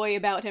like coy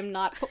about him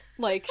not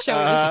like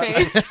showing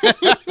his face.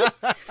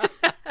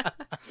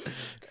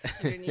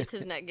 Underneath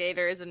his neck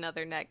gator is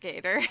another neck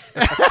gator.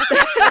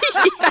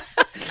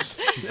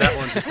 That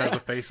one just has a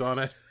face on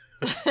it.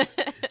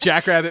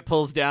 Jackrabbit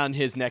pulls down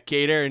his neck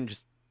gator and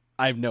just,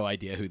 I have no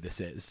idea who this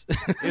is.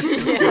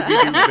 It's the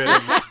Scooby-Doo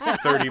bit of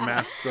 30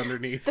 masks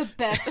underneath. The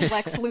best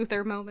Lex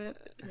Luthor moment.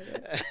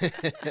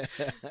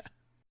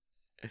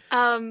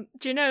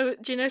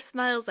 Juno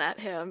smiles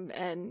at him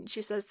and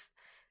she says,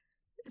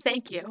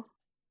 "Thank you.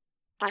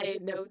 I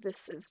know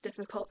this is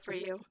difficult for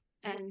you,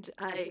 and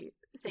I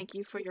thank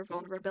you for your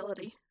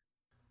vulnerability."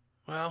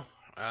 Well,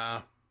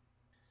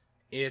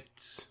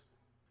 it's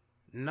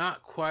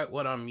not quite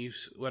what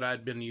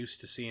I'd been used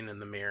to seeing in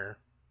the mirror,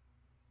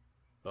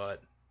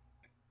 but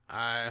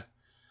I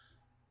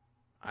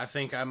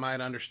think I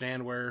might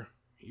understand where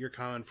you're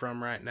coming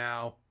from right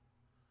now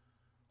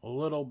a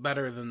little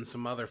better than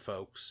some other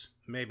folks.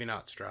 Maybe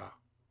not Straw.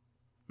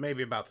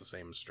 Maybe about the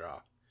same as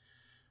Straw.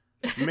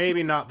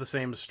 Maybe not the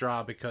same as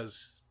Straw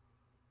because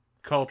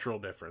cultural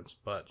difference,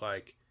 but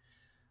like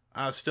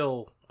I was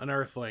still an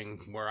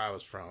Earthling where I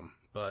was from,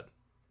 but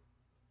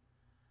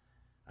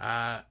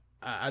I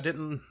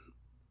didn't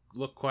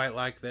look quite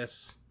like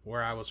this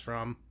where I was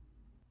from,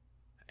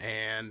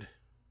 and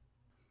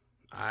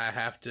I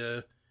have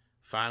to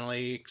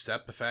finally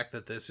accept the fact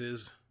that this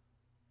is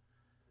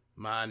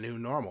my new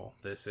normal.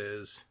 This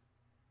is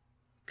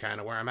kind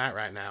of where I'm at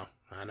right now.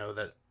 I know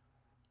that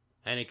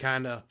any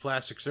kind of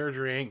plastic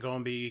surgery ain't going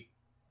to be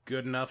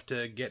good enough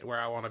to get where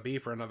I want to be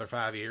for another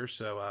 5 years,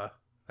 so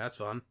that's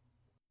fun.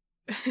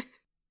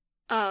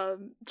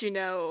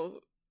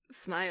 Juno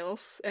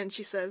smiles and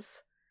she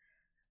says,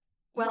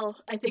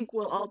 "Well, I think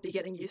we'll all be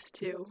getting used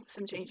to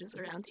some changes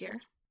around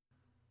here."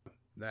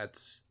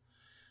 That's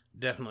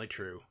definitely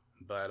true,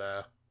 but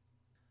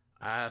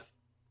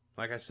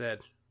like I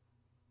said,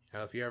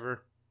 if you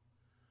ever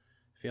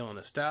feeling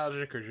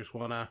nostalgic or just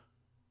want to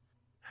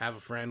have a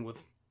friend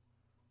with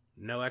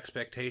no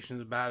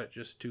expectations about it,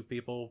 just two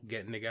people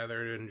getting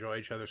together to enjoy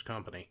each other's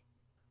company,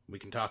 we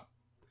can talk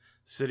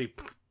city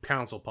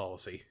council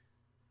policy.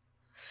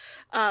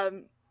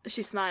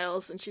 She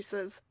smiles and she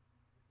says,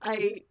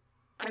 I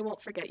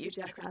won't forget you,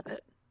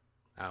 Jackrabbit."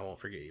 I won't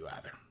forget you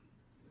either.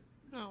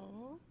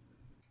 Aww.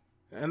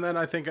 And then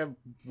I think I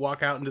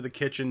walk out into the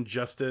kitchen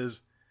just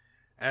as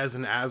is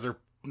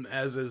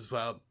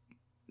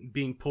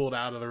being pulled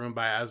out of the room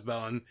by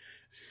Asbel, and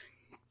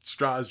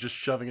Straw is just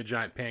shoving a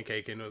giant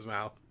pancake into his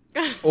mouth.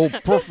 Oh,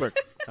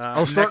 perfect. I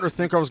was starting to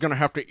think I was going to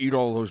have to eat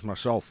all those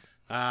myself.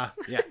 Yeah,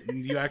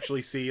 you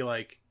actually see,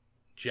 like,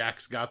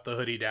 Jack's got the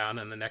hoodie down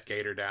and the neck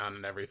gaiter down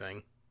and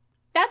everything.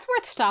 That's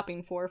worth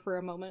stopping for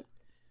a moment.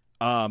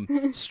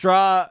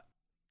 Straw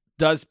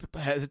does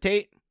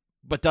hesitate,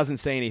 but doesn't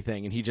say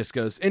anything, and he just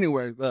goes,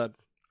 "Anyway,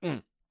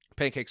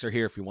 pancakes are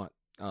here if you want."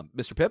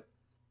 Mr. Pip?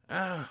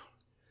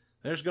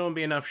 There's going to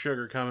be enough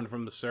sugar coming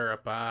from the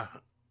syrup. I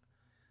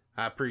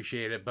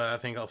appreciate it, but I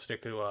think I'll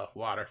stick to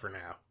water for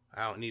now.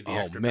 I don't need the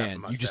extra pep in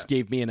man, my you just step.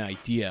 gave me an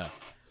idea.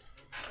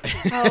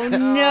 Oh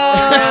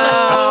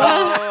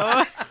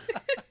no!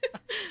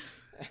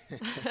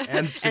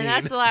 And scene. And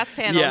that's the last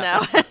panel Yeah.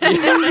 now.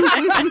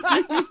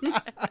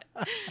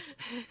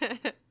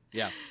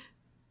 Yeah.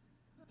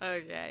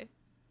 Okay.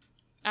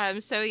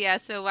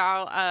 So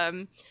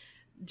while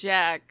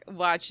Jack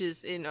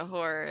watches in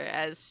horror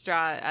as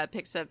Straw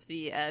picks up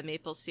the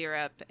maple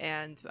syrup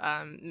and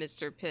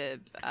Mr.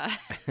 Pibb,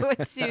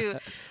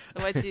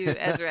 what do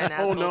Ezra and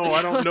Oh Asbel no, do?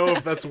 I don't know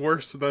if that's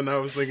worse than I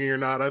was thinking or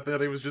not. I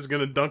thought he was just going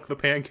to dunk the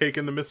pancake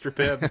in the Mr.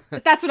 Pibb.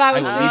 That's what I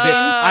was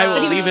I will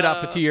thinking. leave it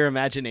up to your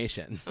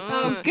imaginations.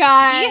 Oh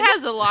god, He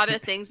has a lot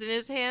of things in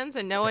his hands,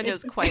 and no one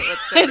knows quite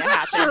what's going to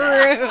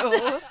happen.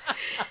 true.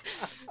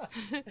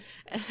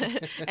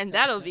 And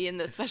that'll be in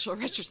the special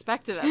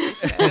retrospective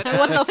episode.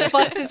 What the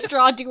fuck did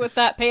Straw do with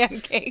that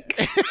pancake?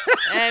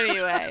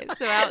 Anyway,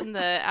 so out in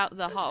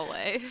the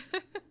hallway.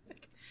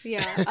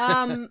 Yeah.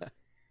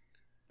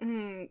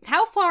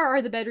 How far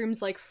are the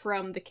bedrooms like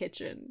from the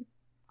kitchen?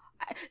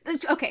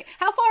 Okay,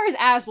 how far is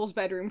Asbel's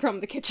bedroom from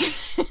the kitchen?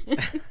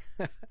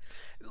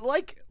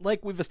 Like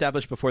we've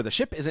established before, the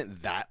ship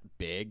isn't that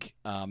big.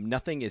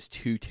 Nothing is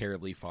too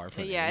terribly far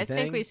from Yeah, anything.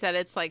 I think we said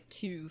it's like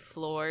 2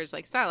 floors.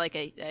 Like it's not like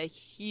a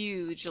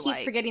huge Keep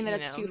like forgetting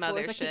that it's 2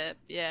 floors. mothership.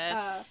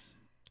 Yeah.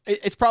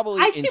 It's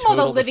probably I in assume all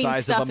the total the living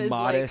size stuff of a is,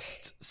 like-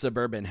 modest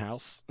suburban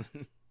house.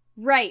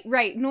 Right.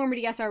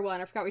 Normandy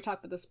SR1. I forgot we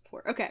talked about this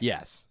before. Okay.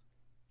 Yes.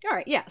 All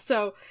right. Yeah.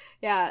 So,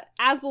 yeah,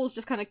 Asbel's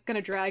just kind of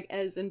gonna drag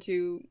Ez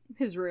into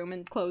his room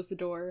and close the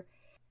door,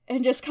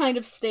 and just kind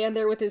of stand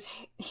there with his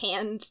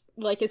hand,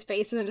 like his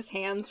face in his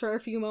hands for a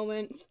few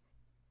moments.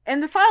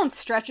 And the silence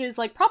stretches,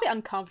 like, probably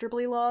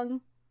uncomfortably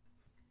long.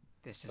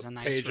 This is a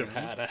nice Page room. of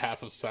had a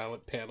half of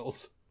silent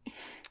panels.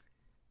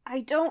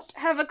 I don't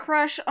have a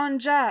crush on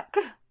Jack.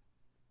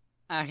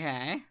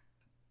 Okay.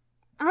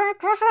 I have a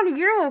crush on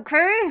you,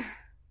 okay?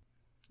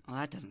 Well,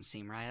 that doesn't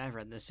seem right. I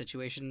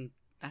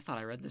thought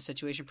I read this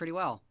situation pretty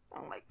well.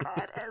 Oh my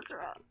god,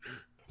 Ezra.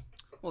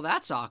 Well,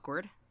 that's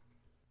awkward.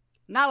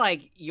 Not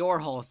like your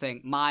whole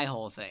thing, my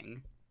whole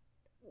thing.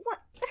 What?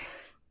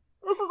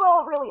 This is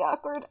all really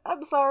awkward.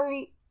 I'm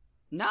sorry.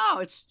 No,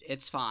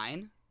 it's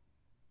fine.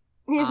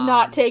 He's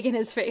not taking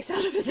his face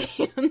out of his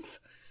hands.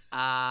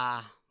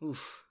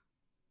 Oof.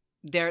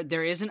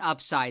 There is an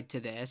upside to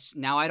this.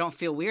 Now I don't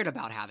feel weird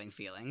about having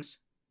feelings.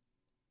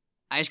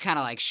 I just kind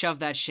of like shoved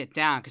that shit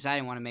down because I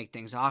didn't want to make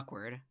things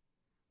awkward.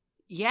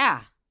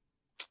 Yeah.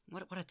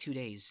 What a 2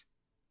 days.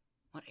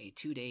 What a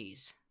 2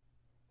 days.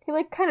 He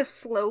like kind of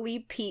slowly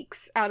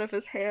peeks out of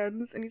his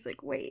hands and he's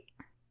like, wait,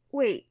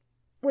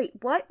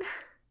 what?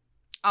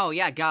 Oh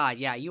yeah, God,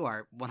 yeah, you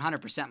are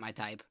 100% my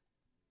type.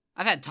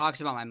 I've had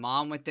talks about my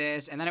mom with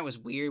this, and then it was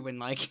weird when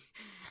like,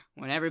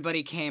 when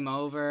everybody came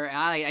over, and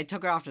I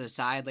took her off to the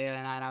side later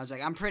that night, and I was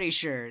like, I'm pretty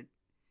sure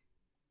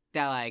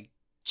that like,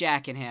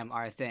 Jack and him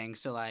are a thing,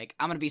 so like,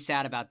 I'm gonna be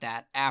sad about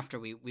that after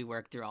we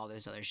work through all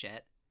this other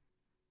shit.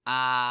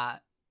 Huh.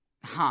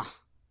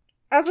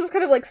 As just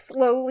kind of like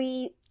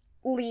slowly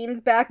leans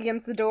back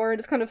against the door and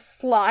just kind of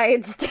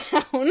slides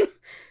down.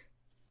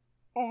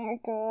 Oh my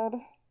god.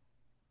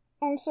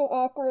 I'm so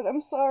awkward,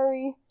 I'm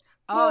sorry.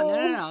 Oh,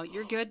 no,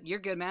 you're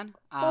good, man.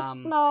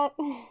 That's not...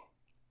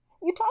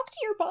 You talked to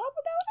your mom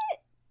about it?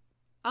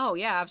 Oh,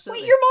 yeah,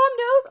 absolutely. Wait, your mom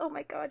knows? Oh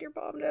my god, your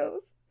mom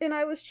knows. And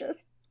I was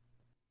just...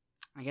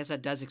 I guess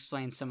that does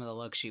explain some of the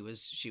look she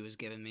was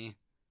giving me.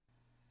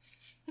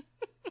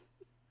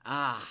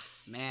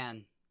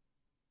 Man.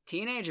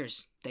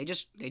 Teenagers, they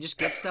just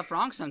get stuff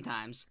wrong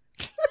sometimes.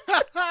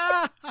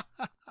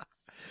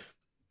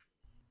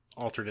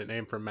 Alternate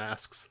name for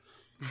masks.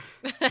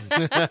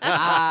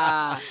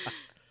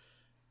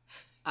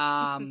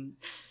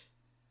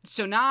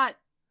 So not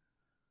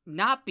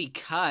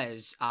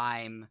because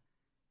I'm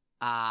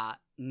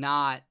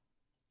not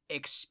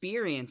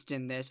experienced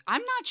in this.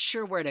 I'm not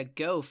sure where to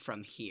go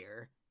from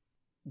here.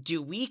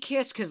 Do we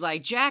kiss? Because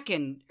like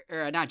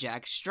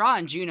Straw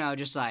and Juno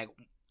just like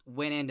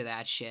went into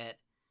that shit.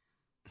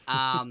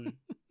 Oh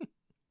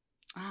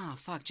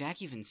fuck,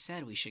 Jack even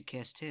said we should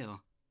kiss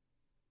too.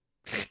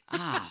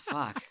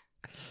 Fuck.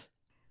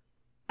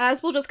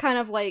 Asbel just kind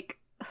of like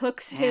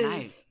hooks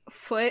his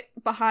foot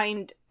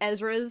behind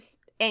Ezra's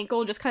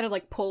ankle and just kind of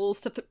like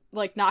pulls to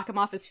like knock him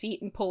off his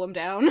feet and pull him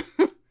down.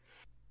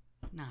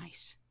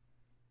 Nice.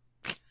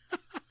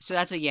 So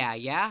that's a yeah?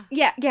 Yeah.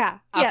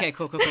 Okay, yes.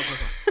 cool.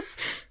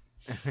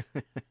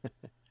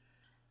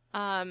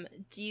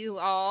 Do you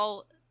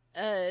all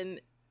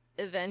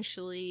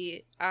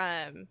eventually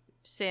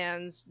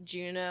sans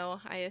Juno,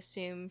 I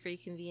assume,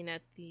 reconvene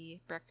at the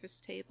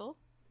breakfast table?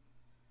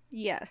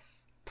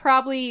 Yes.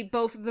 Probably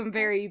both of them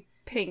very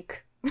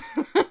pink.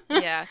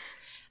 Yeah.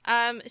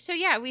 So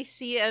yeah, we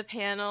see a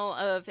panel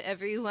of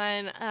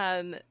everyone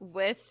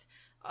with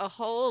a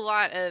whole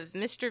lot of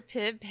Mr.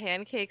 Pibb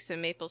pancakes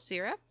and maple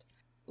syrup.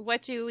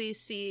 What do we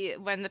see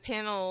when the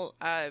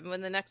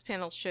next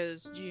panel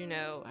shows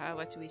Juno?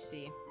 What do we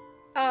see?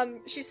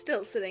 She's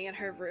still sitting in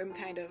her room,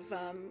 kind of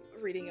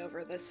reading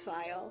over this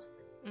file.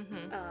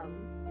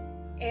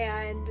 Mm-hmm.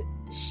 And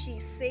she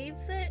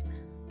saves it,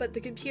 but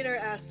the computer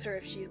asks her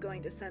if she's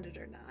going to send it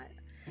or not.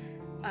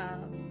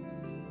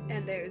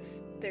 And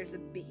there's a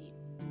beat.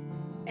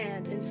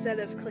 And instead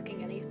of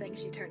clicking anything,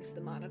 she turns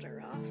the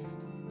monitor off.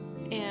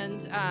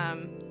 And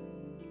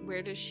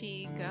where does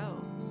she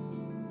go?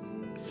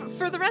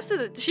 For the rest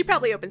of she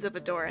probably opens up a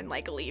door and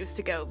like leaves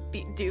to go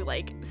do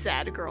like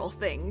sad girl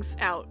things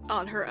out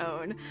on her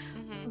own.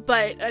 Mm-hmm.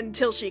 But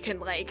until she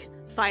can like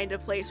find a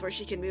place where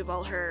she can move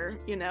all her,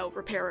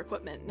 repair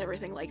equipment and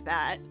everything like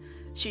that,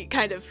 she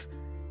kind of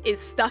is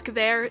stuck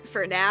there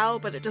for now,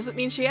 but it doesn't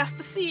mean she has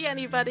to see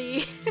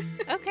anybody.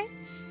 Okay.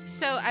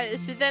 So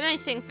then I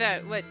think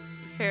that what's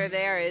fair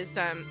there is,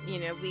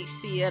 we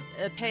see a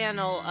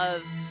panel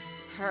of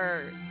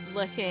her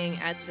looking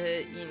at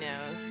the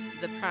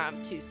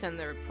prompt to send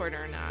the report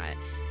or not,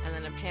 and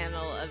then a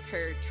panel of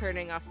her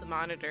turning off the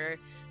monitor,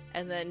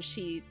 and then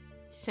she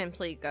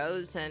simply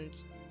goes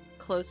and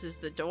closes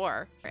the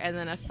door, and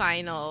then a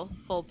final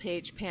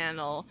full-page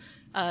panel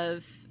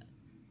of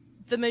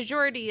the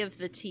majority of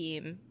the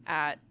team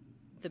at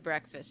the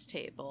breakfast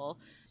table.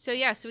 So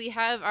yeah, so we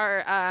have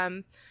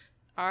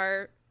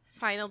our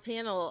final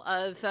panel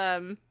of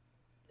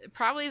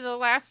probably the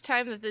last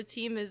time that the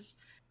team is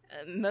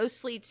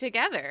mostly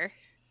together.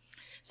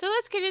 So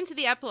let's get into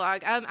the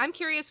epilogue. I'm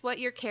curious what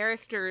your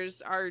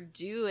characters are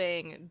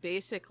doing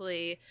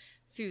basically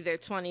through their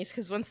 20s,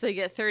 because once they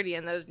get 30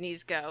 and those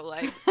knees go,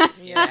 like,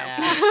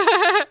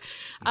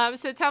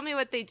 so tell me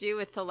what they do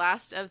with the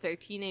last of their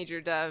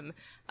teenagerdom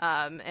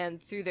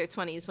and through their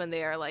 20s when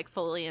they are like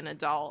fully an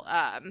adult.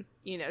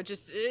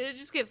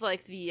 Just give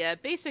like the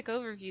basic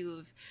overview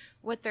of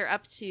what they're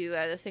up to,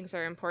 the things that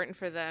are important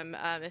for them,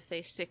 if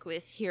they stick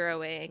with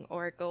heroing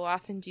or go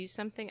off and do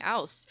something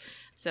else.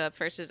 So up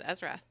first is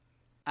Ezra.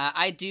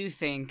 I do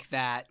think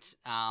that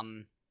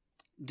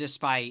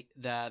despite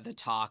the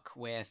talk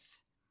with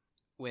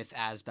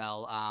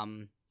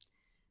Asbel,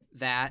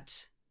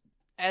 that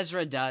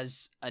Ezra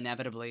does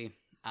inevitably,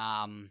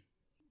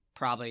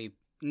 probably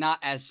not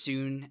as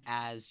soon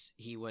as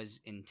he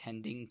was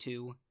intending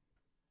to,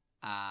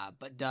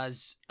 but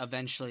does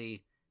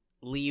eventually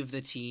leave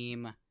the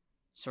team,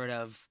 sort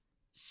of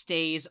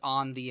stays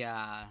on the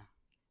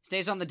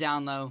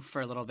down low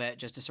for a little bit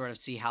just to sort of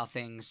see how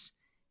things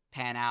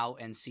pan out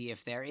and see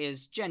if there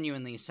is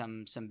genuinely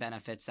some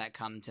benefits that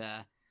come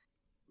to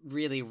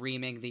really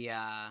reaming the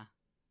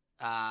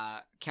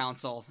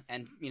council.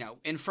 And, you know,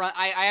 in front,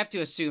 I have to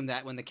assume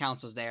that when the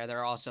council's there,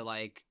 they're also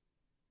like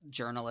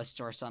journalists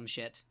or some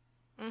shit.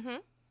 Mm-hmm.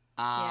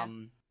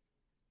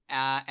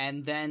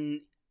 And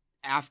then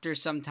after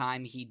some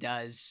time, he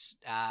does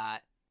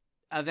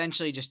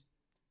eventually just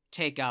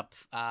take up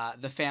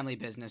the family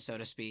business, so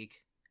to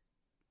speak,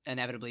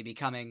 inevitably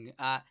becoming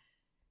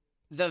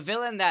the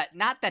villain that,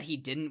 not that he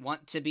didn't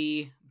want to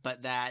be,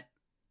 but that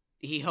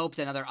he hoped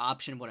another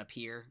option would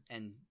appear,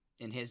 and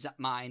in his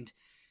mind,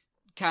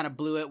 kind of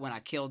blew it when I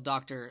killed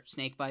Dr.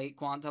 Snakebite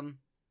Quantum.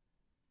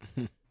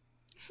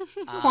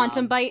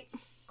 Quantum Bite.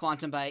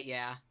 Quantum Bite,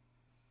 yeah.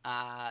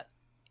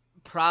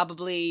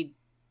 Probably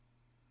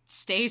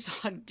stays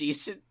on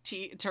decent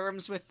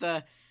terms with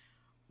the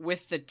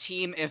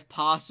team if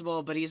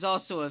possible, but he's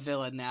also a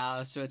villain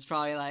now, so it's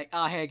probably like,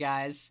 oh, hey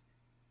guys,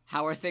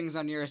 how are things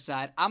on your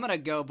side? I'm gonna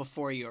go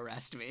before you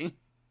arrest me.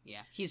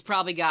 Yeah, he's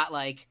probably got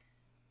like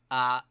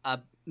a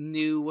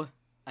new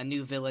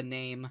villain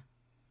name,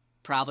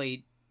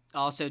 probably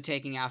also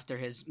taking after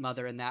his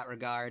mother in that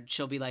regard.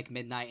 She'll be like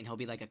Midnight and he'll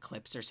be like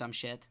Eclipse or some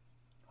shit.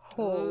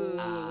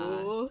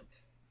 Oh.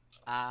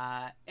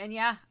 And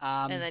yeah,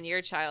 and then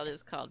your child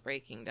is called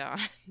Breaking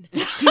Dawn.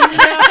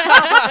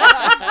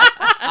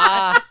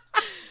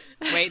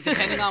 Wait,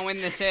 depending on when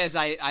this is,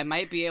 I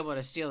might be able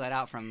to steal that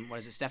out from, what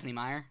is it, Stephanie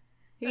Meyer?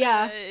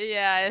 Yeah.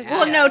 Yeah.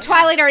 Well, no,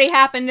 Twilight already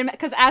happened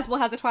because Asbel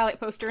has a Twilight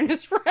poster in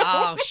his room.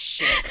 Oh,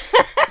 shit.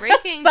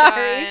 Breaking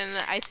Dawn,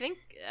 I think,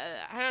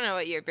 I don't know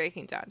what year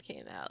Breaking Dawn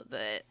came out,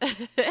 but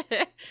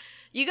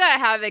you gotta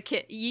have a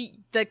kid.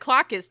 The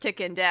clock is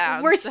ticking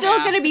down. We're still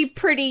gonna be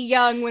pretty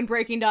young when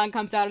Breaking Dawn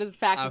comes out, is the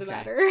fact of the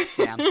matter.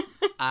 Damn.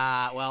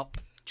 Well,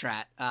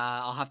 Trat,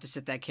 I'll have to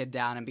sit that kid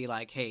down and be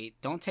like, hey,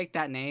 don't take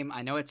that name.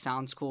 I know it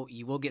sounds cool.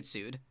 You will get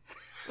sued.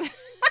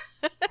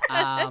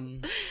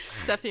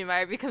 Stephanie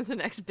Meyer becomes the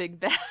next big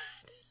bad.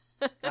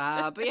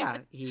 But yeah,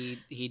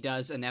 he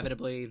does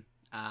inevitably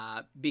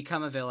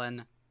become a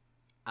villain.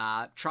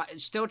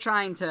 Still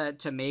trying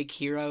to make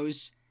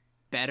heroes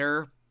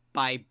better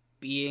by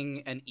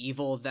being an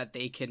evil that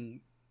they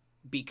can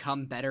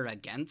become better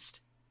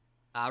against.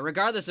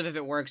 Regardless of if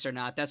it works or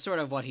not, that's sort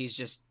of what he's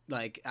just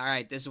like, all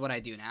right, this is what I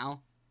do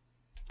now.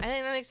 I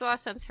think that makes a lot of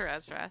sense for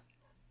Ezra.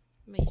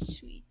 My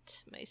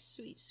sweet,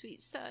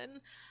 sweet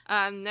son.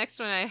 Next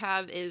one I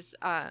have is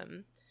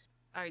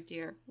our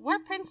dear War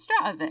Prince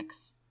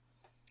Stravix.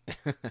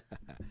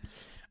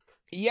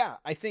 Yeah,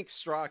 I think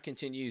Straw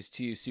continues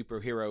to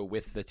superhero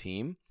with the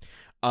team,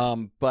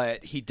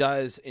 but he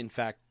does, in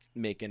fact,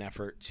 make an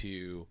effort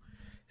to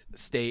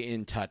stay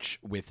in touch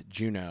with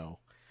Juno,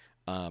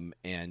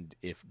 and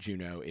if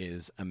Juno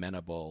is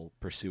amenable,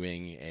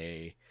 pursuing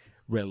a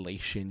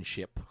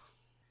relationship.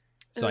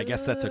 So I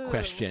guess that's a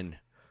question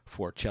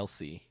for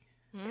Chelsea.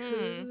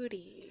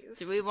 Cooties.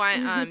 Do we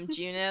want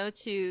Juno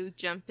to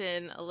jump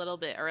in a little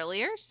bit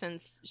earlier,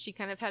 since she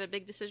kind of had a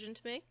big decision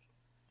to make?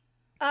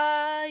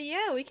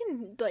 Yeah, we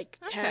can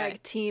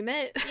tag team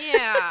it.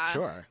 Yeah,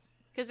 Sure.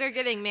 Because they're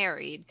getting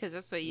married. Because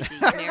that's what you do.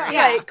 You marry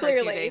Right,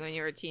 clearly when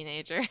you were a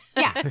teenager.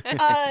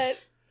 Yeah.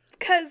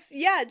 Because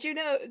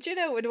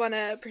Juno would want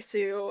to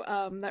pursue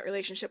that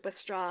relationship with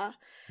Straw.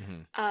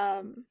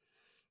 Mm-hmm.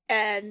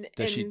 And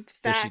does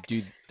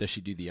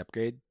she do the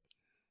upgrade?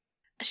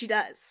 She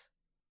does.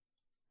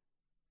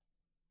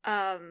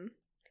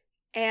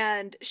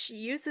 And she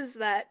uses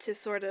that to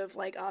sort of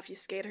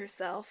obfuscate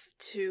herself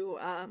to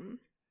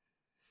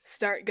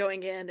start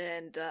going in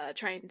and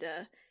trying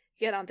to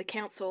get on the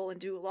council and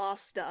do law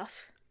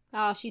stuff.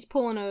 Oh, she's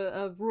pulling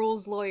a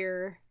rules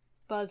lawyer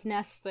Buzz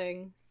Ness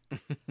thing.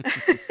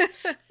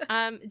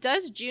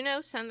 Does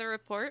Juno send the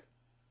report?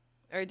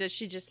 Or does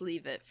she just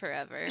leave it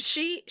forever?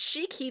 She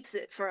keeps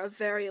it for a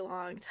very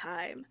long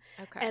time.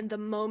 Okay. And the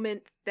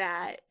moment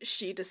that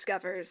she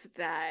discovers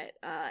that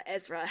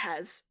Ezra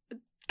has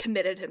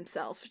committed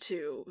himself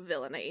to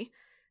villainy,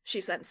 she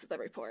sends the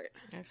report.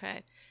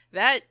 Okay.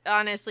 That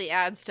honestly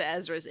adds to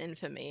Ezra's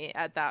infamy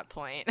at that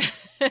point.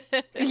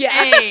 Yeah.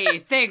 Hey,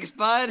 thanks,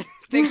 bud.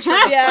 Thanks for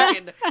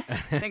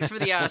thanks for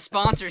the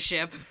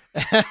sponsorship.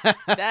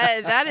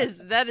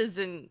 That is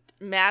in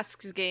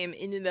Mask's game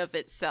in and of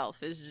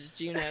itself, is just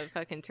Juno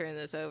fucking turn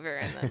this over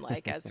and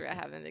then Ezra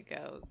having to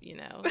go,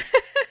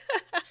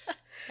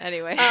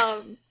 Anyway.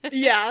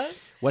 Yeah.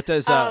 What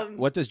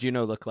does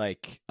Juno look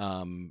like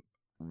in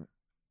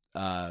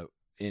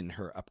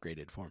her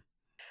upgraded form?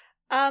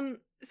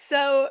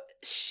 So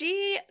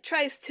she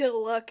tries to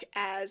look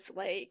as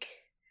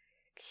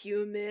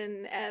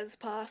human as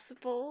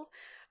possible.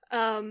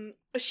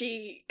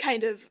 she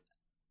kind of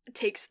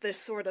takes this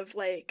sort of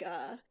like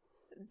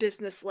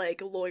business-like,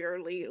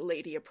 lawyerly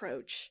lady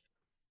approach.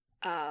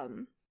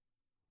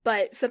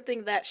 But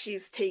something that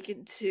she's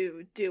taken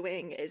to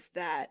doing is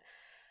that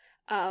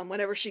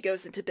whenever she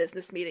goes into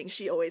business meetings,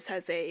 she always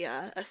has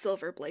a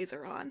silver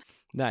blazer on.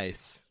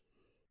 Nice.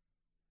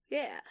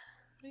 Yeah.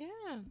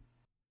 Yeah.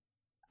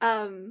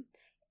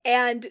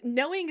 And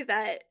knowing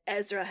that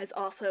Ezra has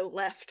also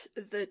left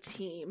the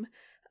team,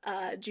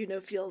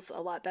 Juno feels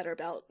a lot better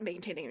about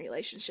maintaining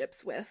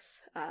relationships with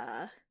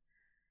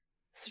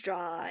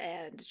Straw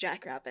and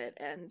Jackrabbit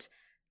and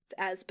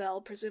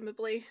Asbel,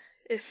 presumably,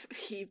 if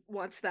he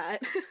wants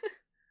that.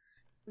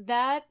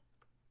 That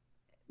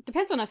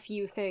depends on a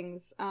few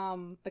things,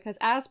 because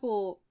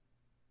Asbel,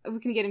 we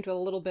can get into it a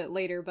little bit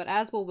later, but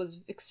Asbel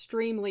was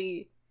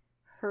extremely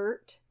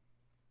hurt,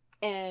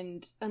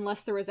 and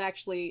unless there was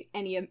actually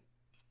any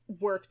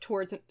work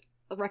towards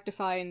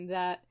rectifying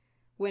that,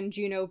 when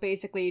Juno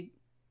basically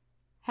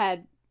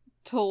had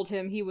told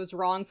him he was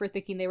wrong for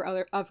thinking they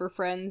were other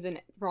friends,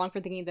 and wrong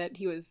for thinking that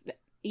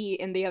he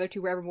and the other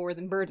two were ever more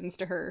than burdens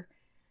to her.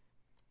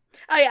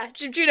 Oh yeah,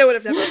 Juno would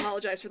have never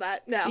apologized for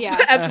that. No, yeah.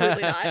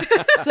 Absolutely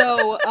not.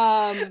 So,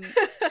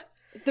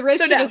 the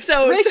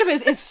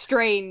relationship is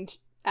strained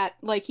at,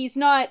 like, he's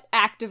not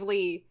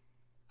actively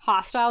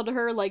hostile to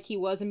her like he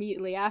was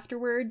immediately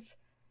afterwards,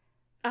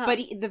 but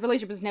the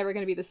relationship is never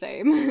going to be the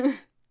same.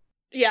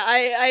 Yeah,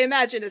 I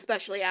imagine,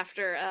 especially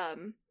after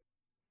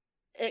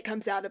it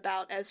comes out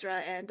about Ezra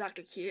and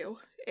Dr. Q,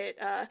 it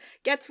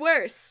gets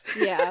worse.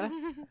 Yeah.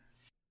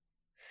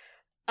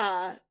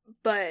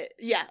 But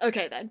yeah,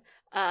 okay then.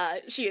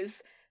 She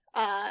is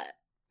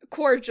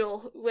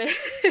cordial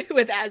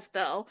with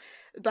Asbel,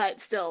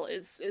 but still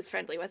is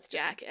friendly with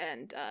Jack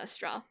and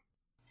Straw.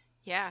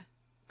 Yeah.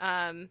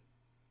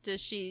 Does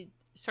she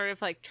sort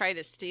of like try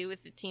to stay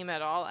with the team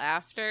at all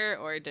after,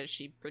 or does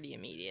she pretty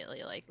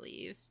immediately like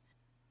leave?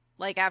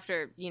 Like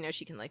after,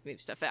 she can like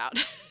move stuff out.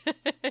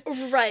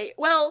 Right.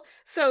 Well,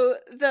 so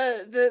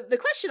the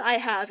question I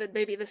have, and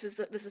maybe this is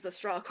a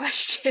Straw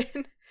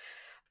question.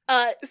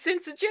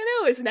 Since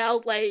Juno is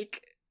now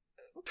like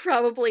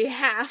probably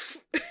half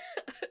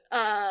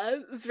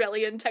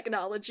Zrelian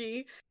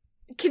technology,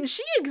 can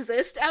she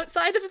exist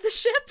outside of the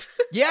ship?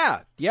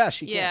 Yeah,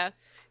 she can. Yeah.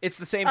 It's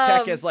the same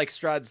tech as like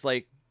Strahd's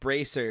like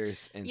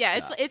bracers and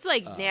stuff. it's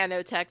like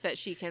nanotech that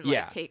she can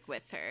like take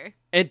with her.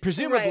 And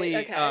presumably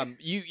Right, okay.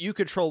 you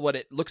control what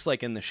it looks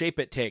like and the shape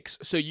it takes.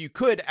 So you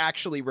could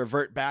actually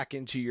revert back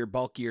into your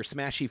bulkier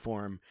smashy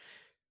form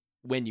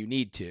when you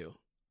need to.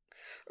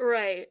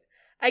 Right.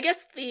 I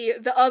guess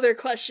the other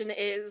question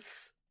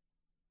is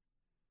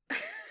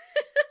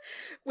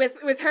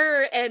with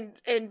her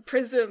and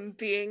Prism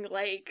being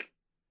like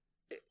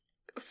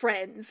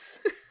friends.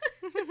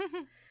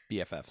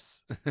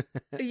 BFFs.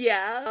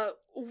 Yeah,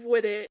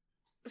 would it,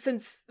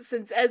 since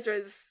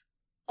Ezra's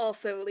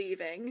also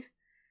leaving,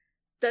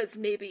 does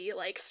maybe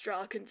like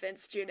Straw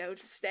convince Juno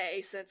to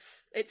stay,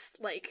 since it's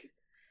like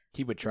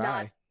He would try.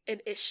 not an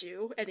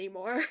issue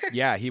anymore?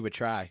 Yeah, he would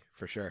try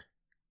for sure.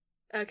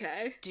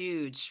 Okay.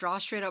 Dude, Straw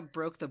straight up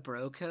broke the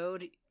bro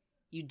code.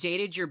 You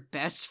dated your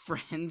best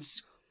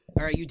friend's,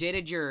 or you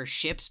dated your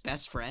ship's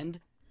best friend?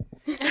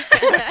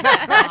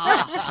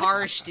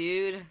 Harsh,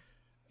 dude.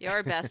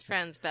 Your best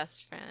friend's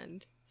best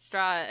friend.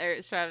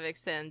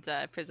 Stravix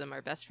and Prism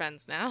are best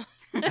friends now.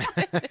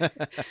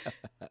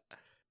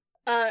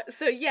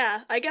 So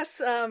yeah, I guess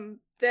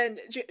then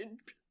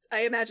I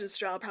imagine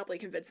Straw probably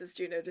convinces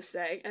Juno to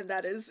stay, and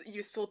that is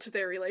useful to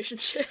their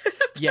relationship.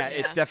 Yeah,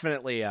 it's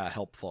definitely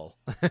helpful.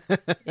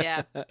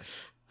 Yeah.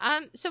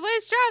 So what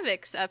is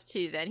Stravix up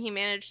to then? He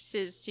managed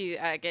to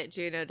get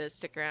Juno to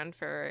stick around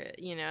for,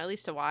 at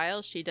least a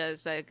while. She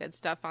does good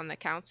stuff on the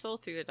council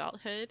through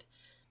adulthood.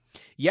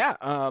 Yeah,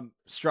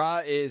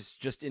 Straw is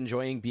just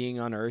enjoying being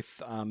on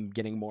Earth,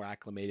 getting more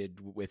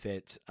acclimated with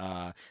it,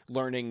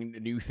 learning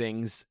new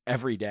things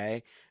every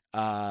day.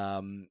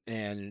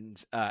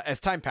 And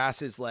as time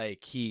passes,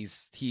 like he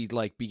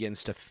like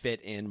begins to fit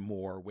in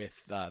more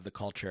with the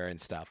culture and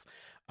stuff.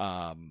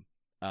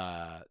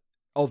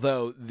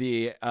 Although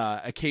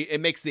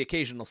it makes the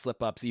occasional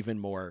slip ups even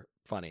more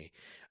funny.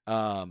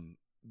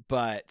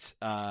 But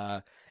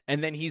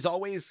and then he's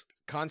always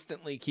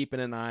constantly keeping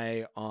an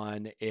eye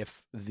on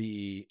if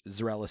the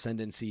Z'rell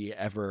Ascendancy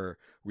ever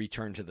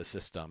return to the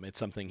system. It's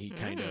something he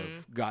kind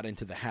of got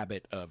into the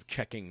habit of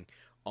checking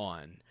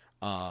on,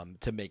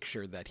 to make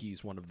sure that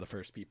he's one of the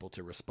first people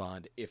to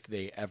respond if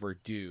they ever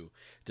do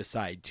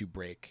decide to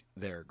break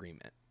their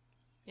agreement.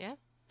 Yeah,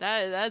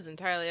 that's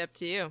entirely up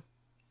to you.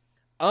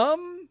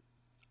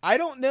 I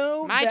don't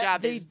know. My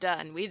job is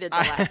done. We did the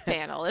last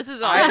panel. This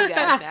is all you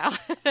guys now.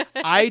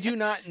 I do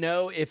not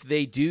know if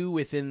they do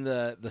within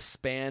the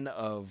span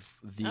of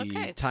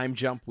the time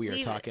jump we are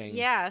talking.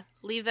 Yeah,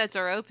 leave that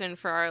door open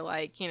for our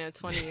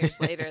 20 years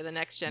later, the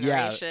next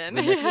generation.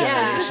 Yeah, the next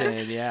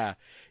generation.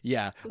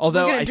 Yeah.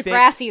 Although we're gonna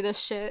Degrassi this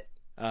shit.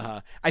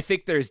 I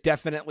think there's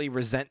definitely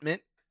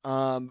resentment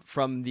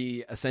from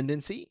the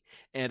Ascendancy,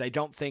 and I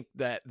don't think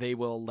that they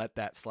will let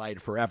that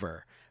slide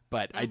forever.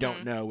 But I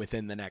don't know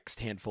within the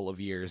next handful of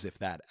years if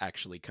that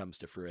actually comes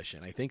to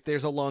fruition. I think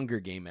there's a longer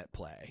game at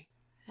play.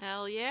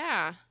 Hell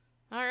yeah.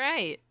 All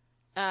right.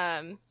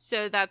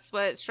 So that's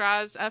what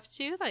Straw's up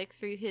to, like,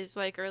 through his,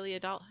 like, early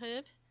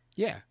adulthood?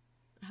 Yeah.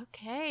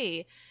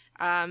 Okay.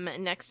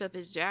 Next up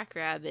is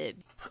Jackrabbit.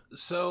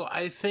 So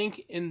I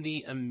think in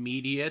the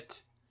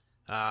immediate,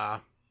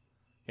 there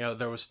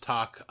was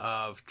talk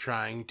of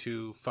trying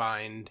to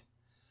find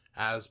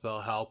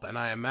Asbel help, and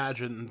I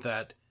imagine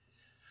that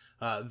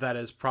that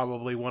is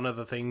probably one of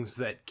the things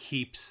that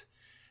keeps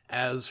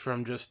Az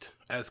from just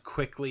as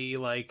quickly,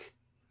 like,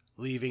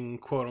 leaving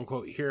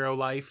quote-unquote hero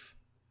life.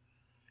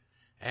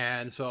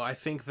 And so I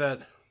think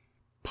that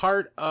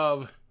part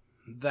of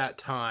that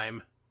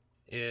time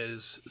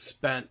is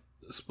spent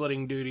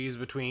splitting duties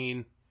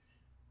between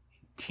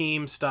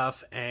team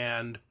stuff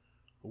and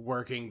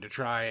working to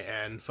try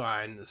and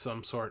find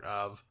some sort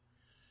of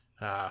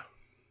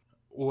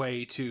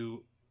way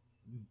to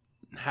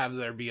have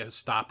there be a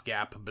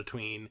stopgap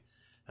between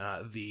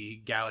the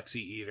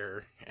Galaxy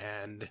Eater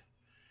and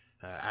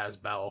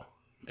Asbel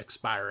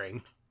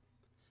expiring.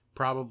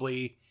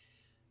 Probably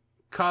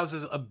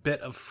causes a bit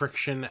of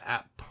friction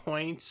at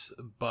points,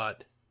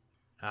 but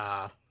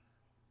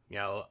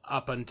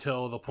up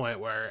until the point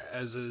where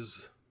Ez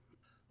is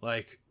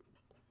like,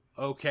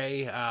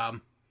 okay,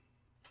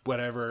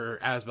 whatever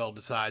Asbel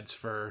decides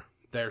for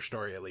their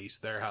story, at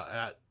least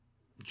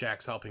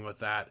Jack's helping with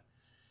that.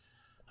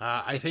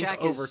 I think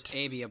Jack is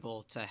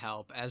amiable to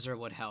help. Ezra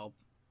would help,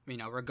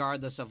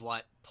 regardless of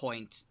what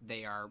point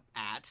they are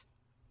at.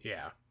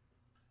 Yeah.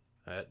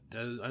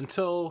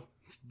 Until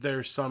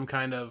there's some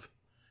kind of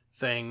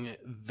thing,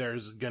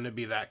 there's going to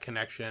be that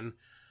connection.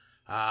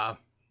 I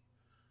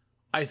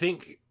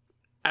think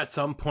at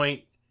some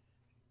point,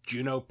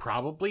 Juno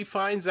probably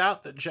finds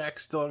out that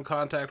Jack's still in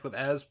contact with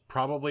Ez,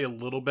 probably a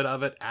little bit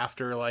of it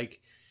after,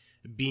 like,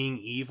 being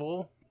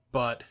evil,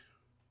 but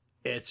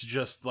it's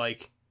just,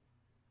 like,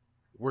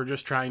 we're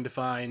just trying to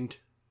find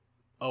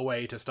a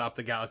way to stop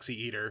the Galaxy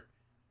Eater.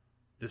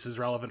 This is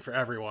relevant for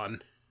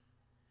everyone.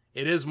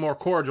 It is more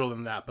cordial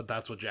than that, but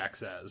that's what Jack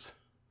says.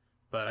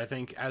 But I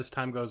think as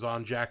time goes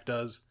on, Jack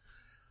does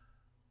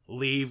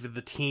leave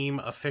the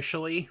team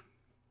officially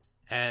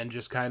and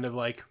just kind of,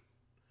 like,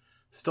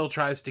 still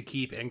tries to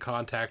keep in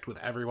contact with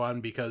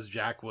everyone because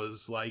Jack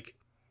was, like,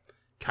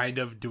 kind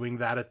of doing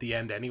that at the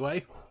end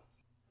anyway.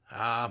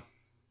 I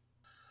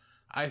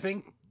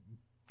think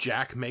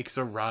Jack makes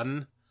a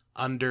run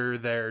under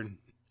their,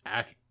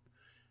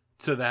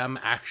 to them,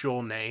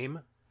 actual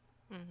name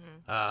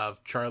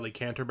of Charlie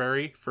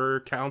Canterbury for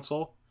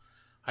council.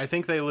 I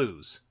think they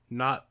lose.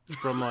 Not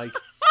from, like,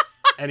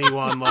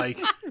 anyone, like,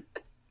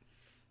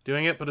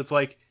 doing it, but it's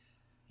like,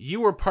 you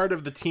were part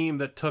of the team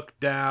that took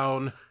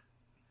down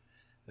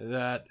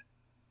that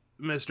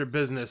Mr.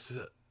 Business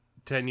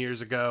 10 years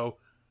ago,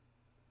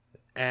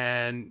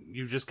 and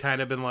you've just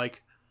kind of been,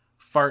 like,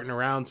 farting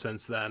around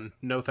since then.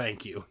 No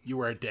thank you. You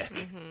were a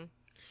dick.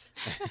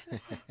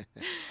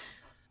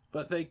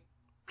 But they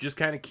just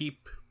kind of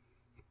keep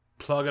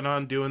plugging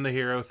on doing the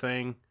hero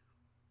thing,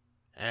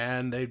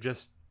 and they've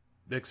just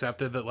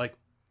accepted that, like,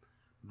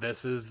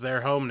 this is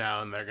their home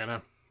now, and they're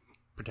gonna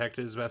protect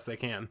it as best they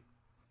can.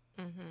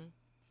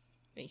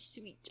 A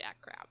sweet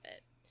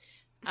Jackrabbit.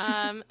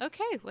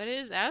 Okay, what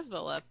is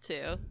Asbel up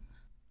to?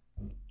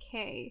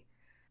 Okay.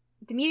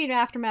 The immediate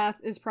aftermath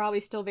is probably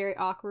still very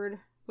awkward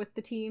with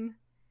the team.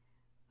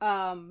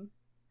 Because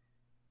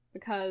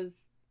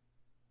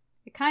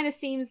it kind of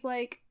seems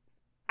like...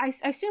 I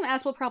assume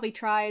Asbel probably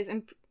tries,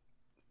 and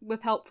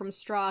with help from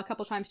Straw a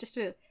couple times, just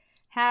to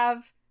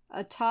have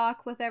a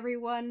talk with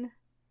everyone,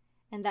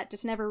 and that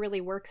just never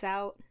really works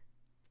out.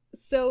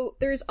 So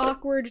there's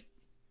awkward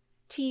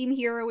team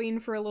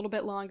heroing for a little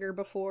bit longer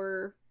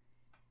before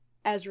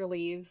Ezra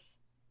leaves,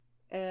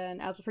 and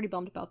Asbel's pretty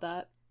bummed about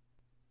that.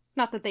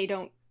 Not that they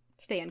don't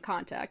stay in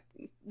contact.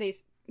 They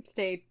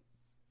stay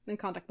in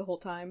contact the whole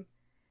time.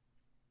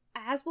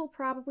 Asbel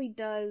probably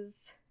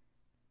does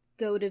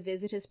go to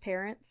visit his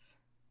parents.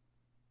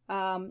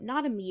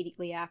 Not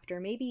immediately after.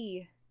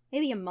 Maybe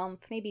a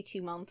month, maybe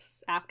 2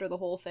 months after the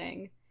whole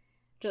thing.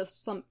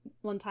 Just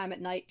one time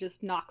at night,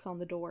 just knocks on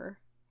the door.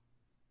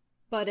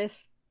 But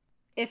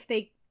if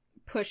they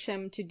push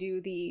him to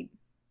do the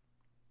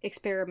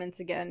experiments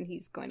again,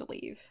 he's going to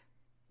leave.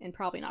 And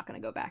probably not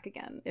going to go back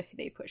again if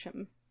they push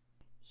him.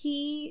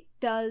 He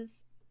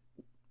does,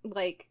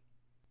 like,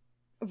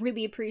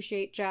 really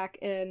appreciate Jack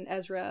and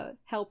Ezra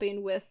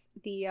helping with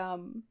the,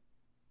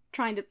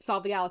 trying to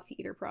solve the Galaxy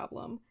Eater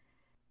problem.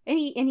 And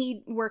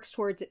he works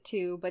towards it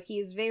too, but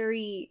he's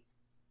very...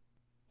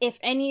 If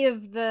any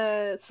of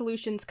the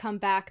solutions come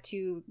back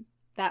to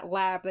that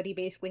lab that he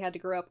basically had to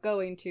grow up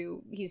going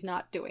to, he's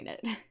not doing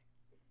it.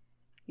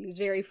 He's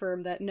very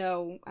firm that,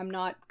 no, I'm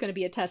not going to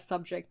be a test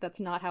subject. That's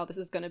not how this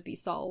is going to be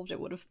solved. It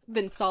would have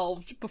been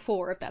solved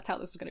before if that's how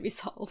this was going to be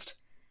solved.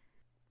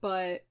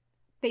 But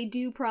they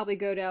do probably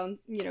go down,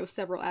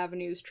 several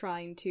avenues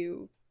trying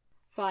to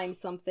find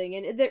something.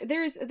 And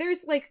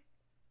there's like,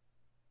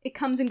 it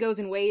comes and goes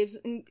in waves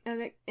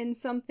in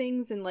some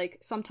things, and, like,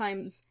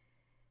 sometimes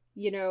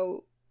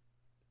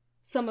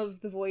some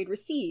of the void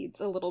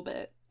recedes a little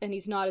bit, and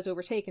he's not as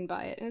overtaken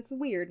by it. And it's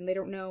weird, and they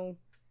don't know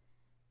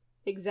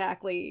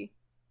exactly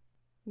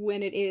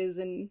when it is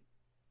and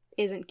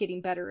isn't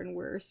getting better and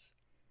worse,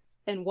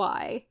 and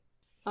why.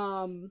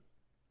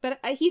 But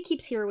he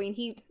keeps heroing.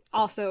 He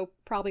also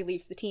probably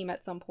leaves the team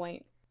at some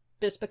point,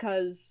 just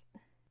because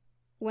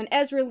when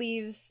Ezra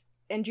leaves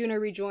and Juno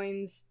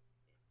rejoins,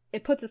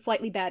 it puts a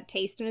slightly bad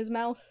taste in his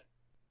mouth.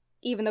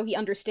 Even though he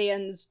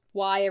understands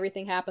why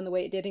everything happened the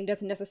way it did, and he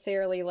doesn't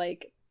necessarily,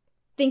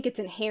 think it's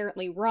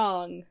inherently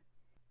wrong,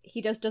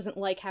 he just doesn't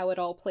like how it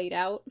all played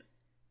out.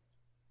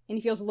 And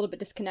he feels a little bit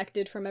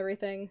disconnected from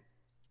everything.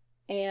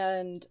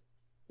 And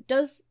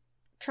does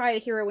try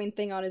a heroing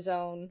thing on his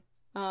own.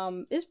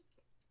 Is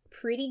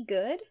pretty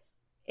good.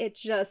 It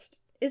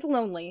just is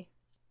lonely.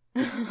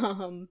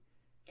 And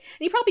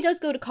he probably does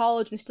go to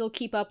college and still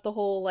keep up the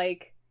whole,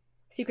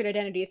 secret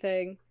identity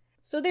thing.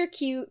 So they're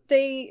cute.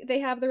 They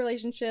have the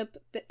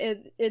relationship.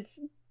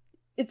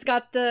 It's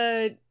got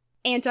the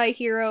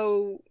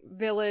anti-hero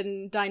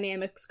villain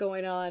dynamics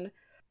going on.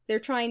 They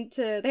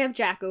have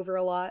Jack over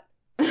a lot.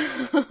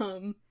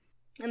 And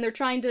they're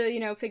trying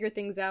to, figure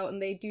things out, and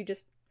they do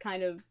just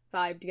kind of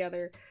vibe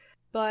together.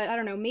 But I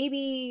don't know,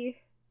 maybe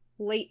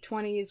late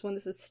 20s when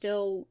this is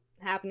still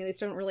happening, they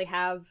still don't really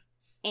have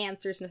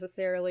answers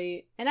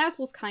necessarily. And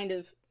Asbel's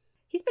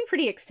he's been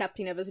pretty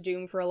accepting of his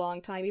doom for a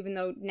long time, even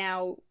though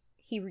now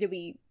he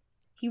really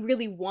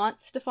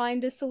wants to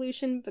find a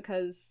solution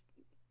because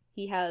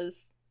he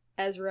has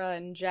Ezra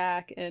and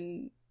Jack,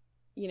 and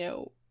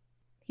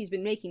he's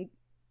been making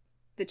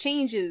the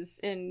changes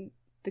and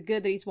the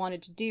good that he's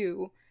wanted to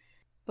do,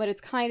 but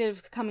it's kind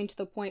of coming to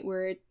the point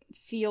where it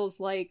feels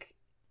like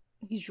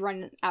he's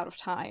running out of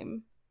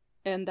time,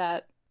 and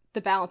that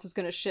the balance is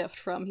going to shift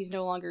from he's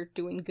no longer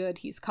doing good,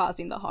 he's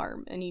causing the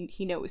harm, and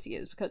he knows he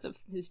is because of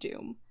his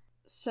doom.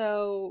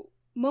 So,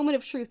 moment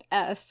of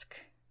truth-esque,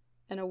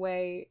 in a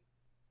way.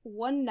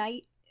 One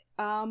night,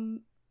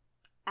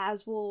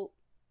 Asbel,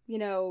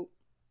 in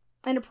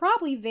a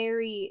probably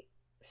very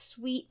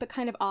sweet but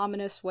kind of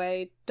ominous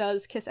way,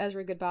 does kiss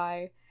Ezra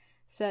goodbye,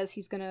 says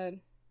he's gonna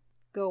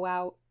go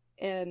out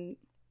and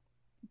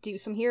do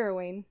some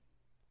heroing,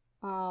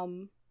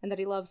 and that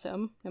he loves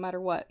him, no matter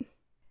what.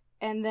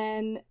 And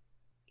then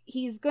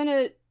he's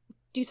gonna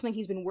do something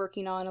he's been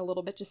working on a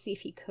little bit, just see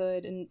if he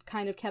could, and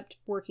kind of kept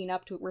working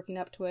up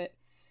to it,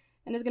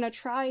 and is gonna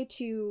try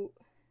to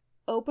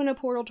open a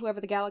portal to wherever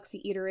the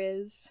Galaxy Eater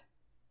is,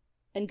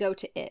 and go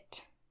to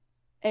it.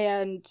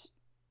 And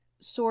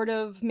sort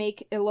of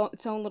make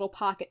its own little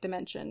pocket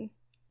dimension,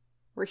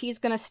 where he's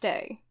gonna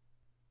stay.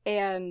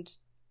 And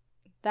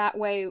that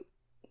way,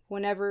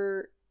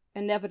 whenever,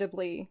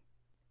 inevitably,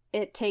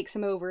 it takes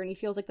him over, and he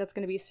feels like that's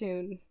gonna be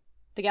soon,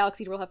 the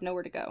Galaxy Eater will have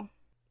nowhere to go.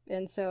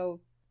 And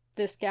so,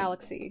 this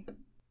galaxy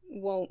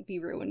won't be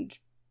ruined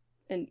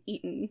and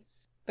eaten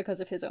because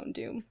of his own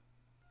doom.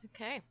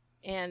 Okay.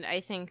 And I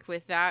think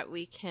with that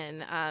we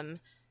can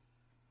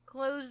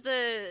close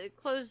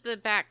the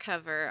back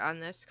cover on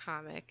this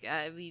comic.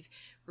 We've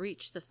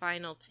reached the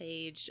final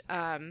page.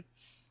 On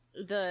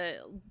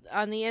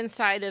the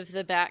inside of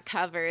the back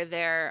cover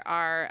there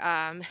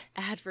are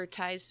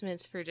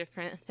advertisements for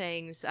different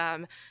things.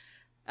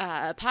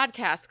 A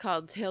podcast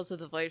called Tales of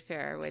the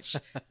Voidfarer, which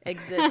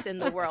exists in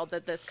the world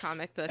that this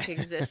comic book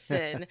exists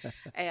in,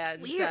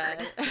 and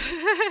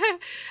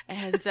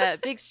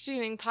and Big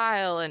Streaming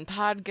Pile and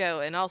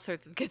Podgo and all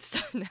sorts of good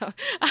stuff now.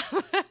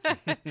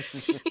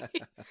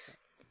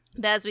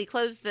 But as we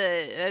close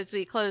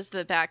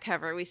the back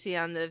cover, we see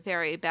on the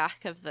very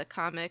back of the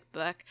comic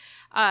book,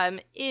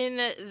 in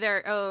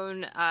their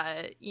own,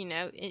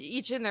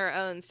 each in their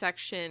own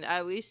section,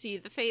 we see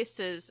the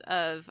faces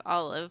of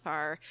all of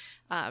our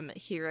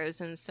heroes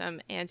and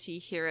some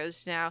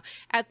anti-heroes now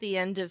at the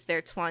end of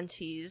their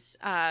 20s.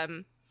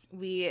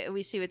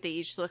 We see what they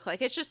each look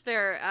like. It's just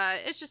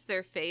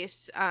their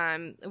face.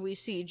 We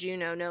see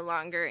Juno no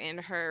longer in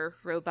her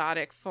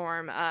robotic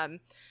form.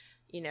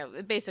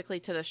 Basically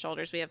to the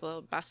shoulders, we have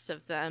little busts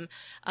of them.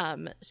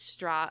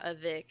 Straw,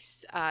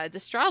 Avix.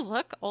 Does Straw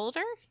look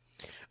older?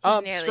 He's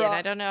an alien.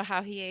 I don't know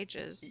how he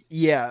ages.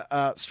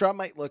 Yeah, Straw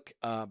might look...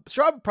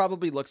 Straw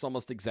probably looks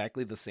almost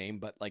exactly the same,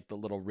 but the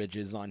little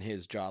ridges on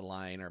his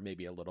jawline are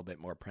maybe a little bit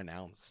more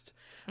pronounced.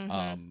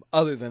 Mm-hmm.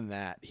 Other than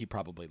that, he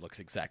probably looks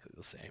exactly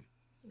the same.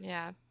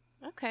 Yeah.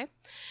 Okay.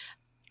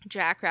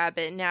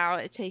 Jackrabbit now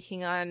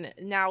taking on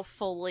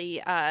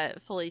fully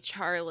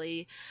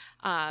Charlie,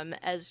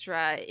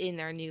 Ezra in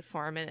their new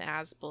form, and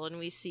Asbel, and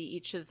we see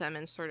each of them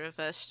in sort of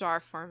a star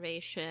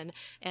formation,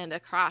 and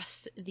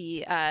across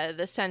the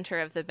center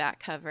of the back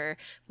cover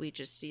we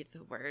just see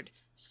the word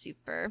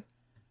super.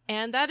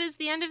 And that is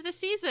the end of the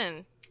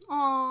season.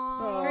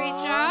 Aww.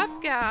 Great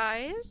job,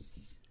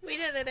 guys. We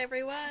did it,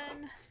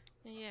 everyone.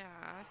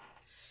 Yeah.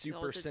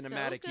 Super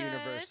cinematic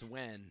universe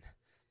when.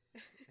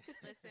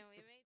 Listen, we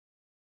made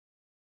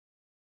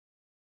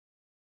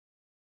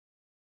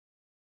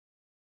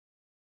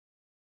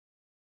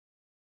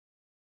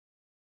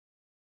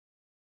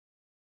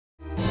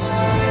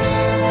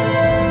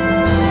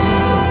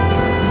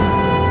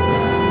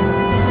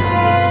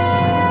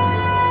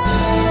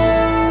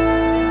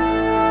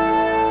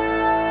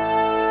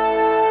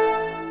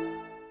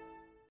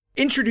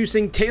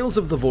Introducing Tales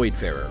of the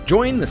Voidfarer.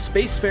 Join the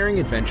spacefaring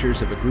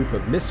adventures of a group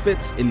of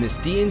misfits in this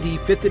D&D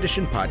 5th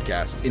edition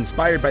podcast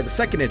inspired by the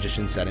 2nd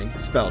edition setting,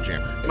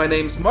 Spelljammer. My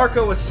name's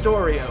Marco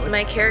Astorio.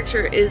 My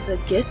character is a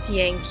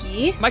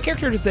Githyanki. My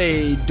character is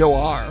a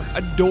Doar.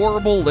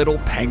 Adorable little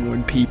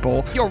penguin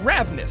people. You're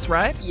Ravenous,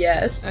 right?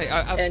 Yes,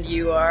 and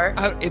you are?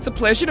 It's a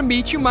pleasure to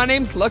meet you. My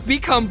name's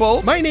Luckbeak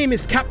Cumbo. My name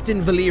is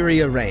Captain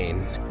Valeria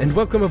Rain, and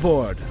welcome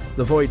aboard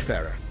the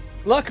Voidfarer.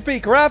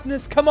 Luckbeak,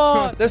 Ravenous, come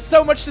on! There's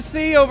so much to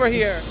see over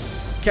here!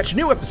 Catch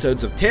new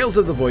episodes of Tales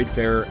of the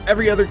Voidfarer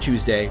every other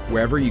Tuesday,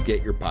 wherever you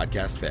get your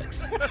podcast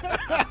fix.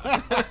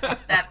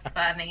 That's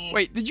funny.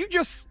 Wait, did you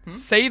just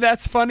say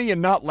that's funny and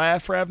not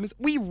laugh, Ravenous?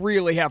 We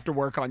really have to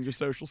work on your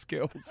social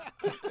skills.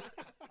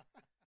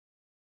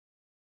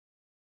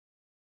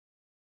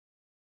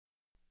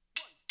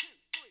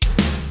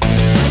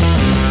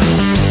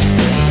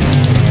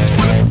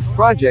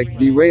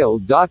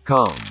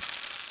 ProjectDerailed.com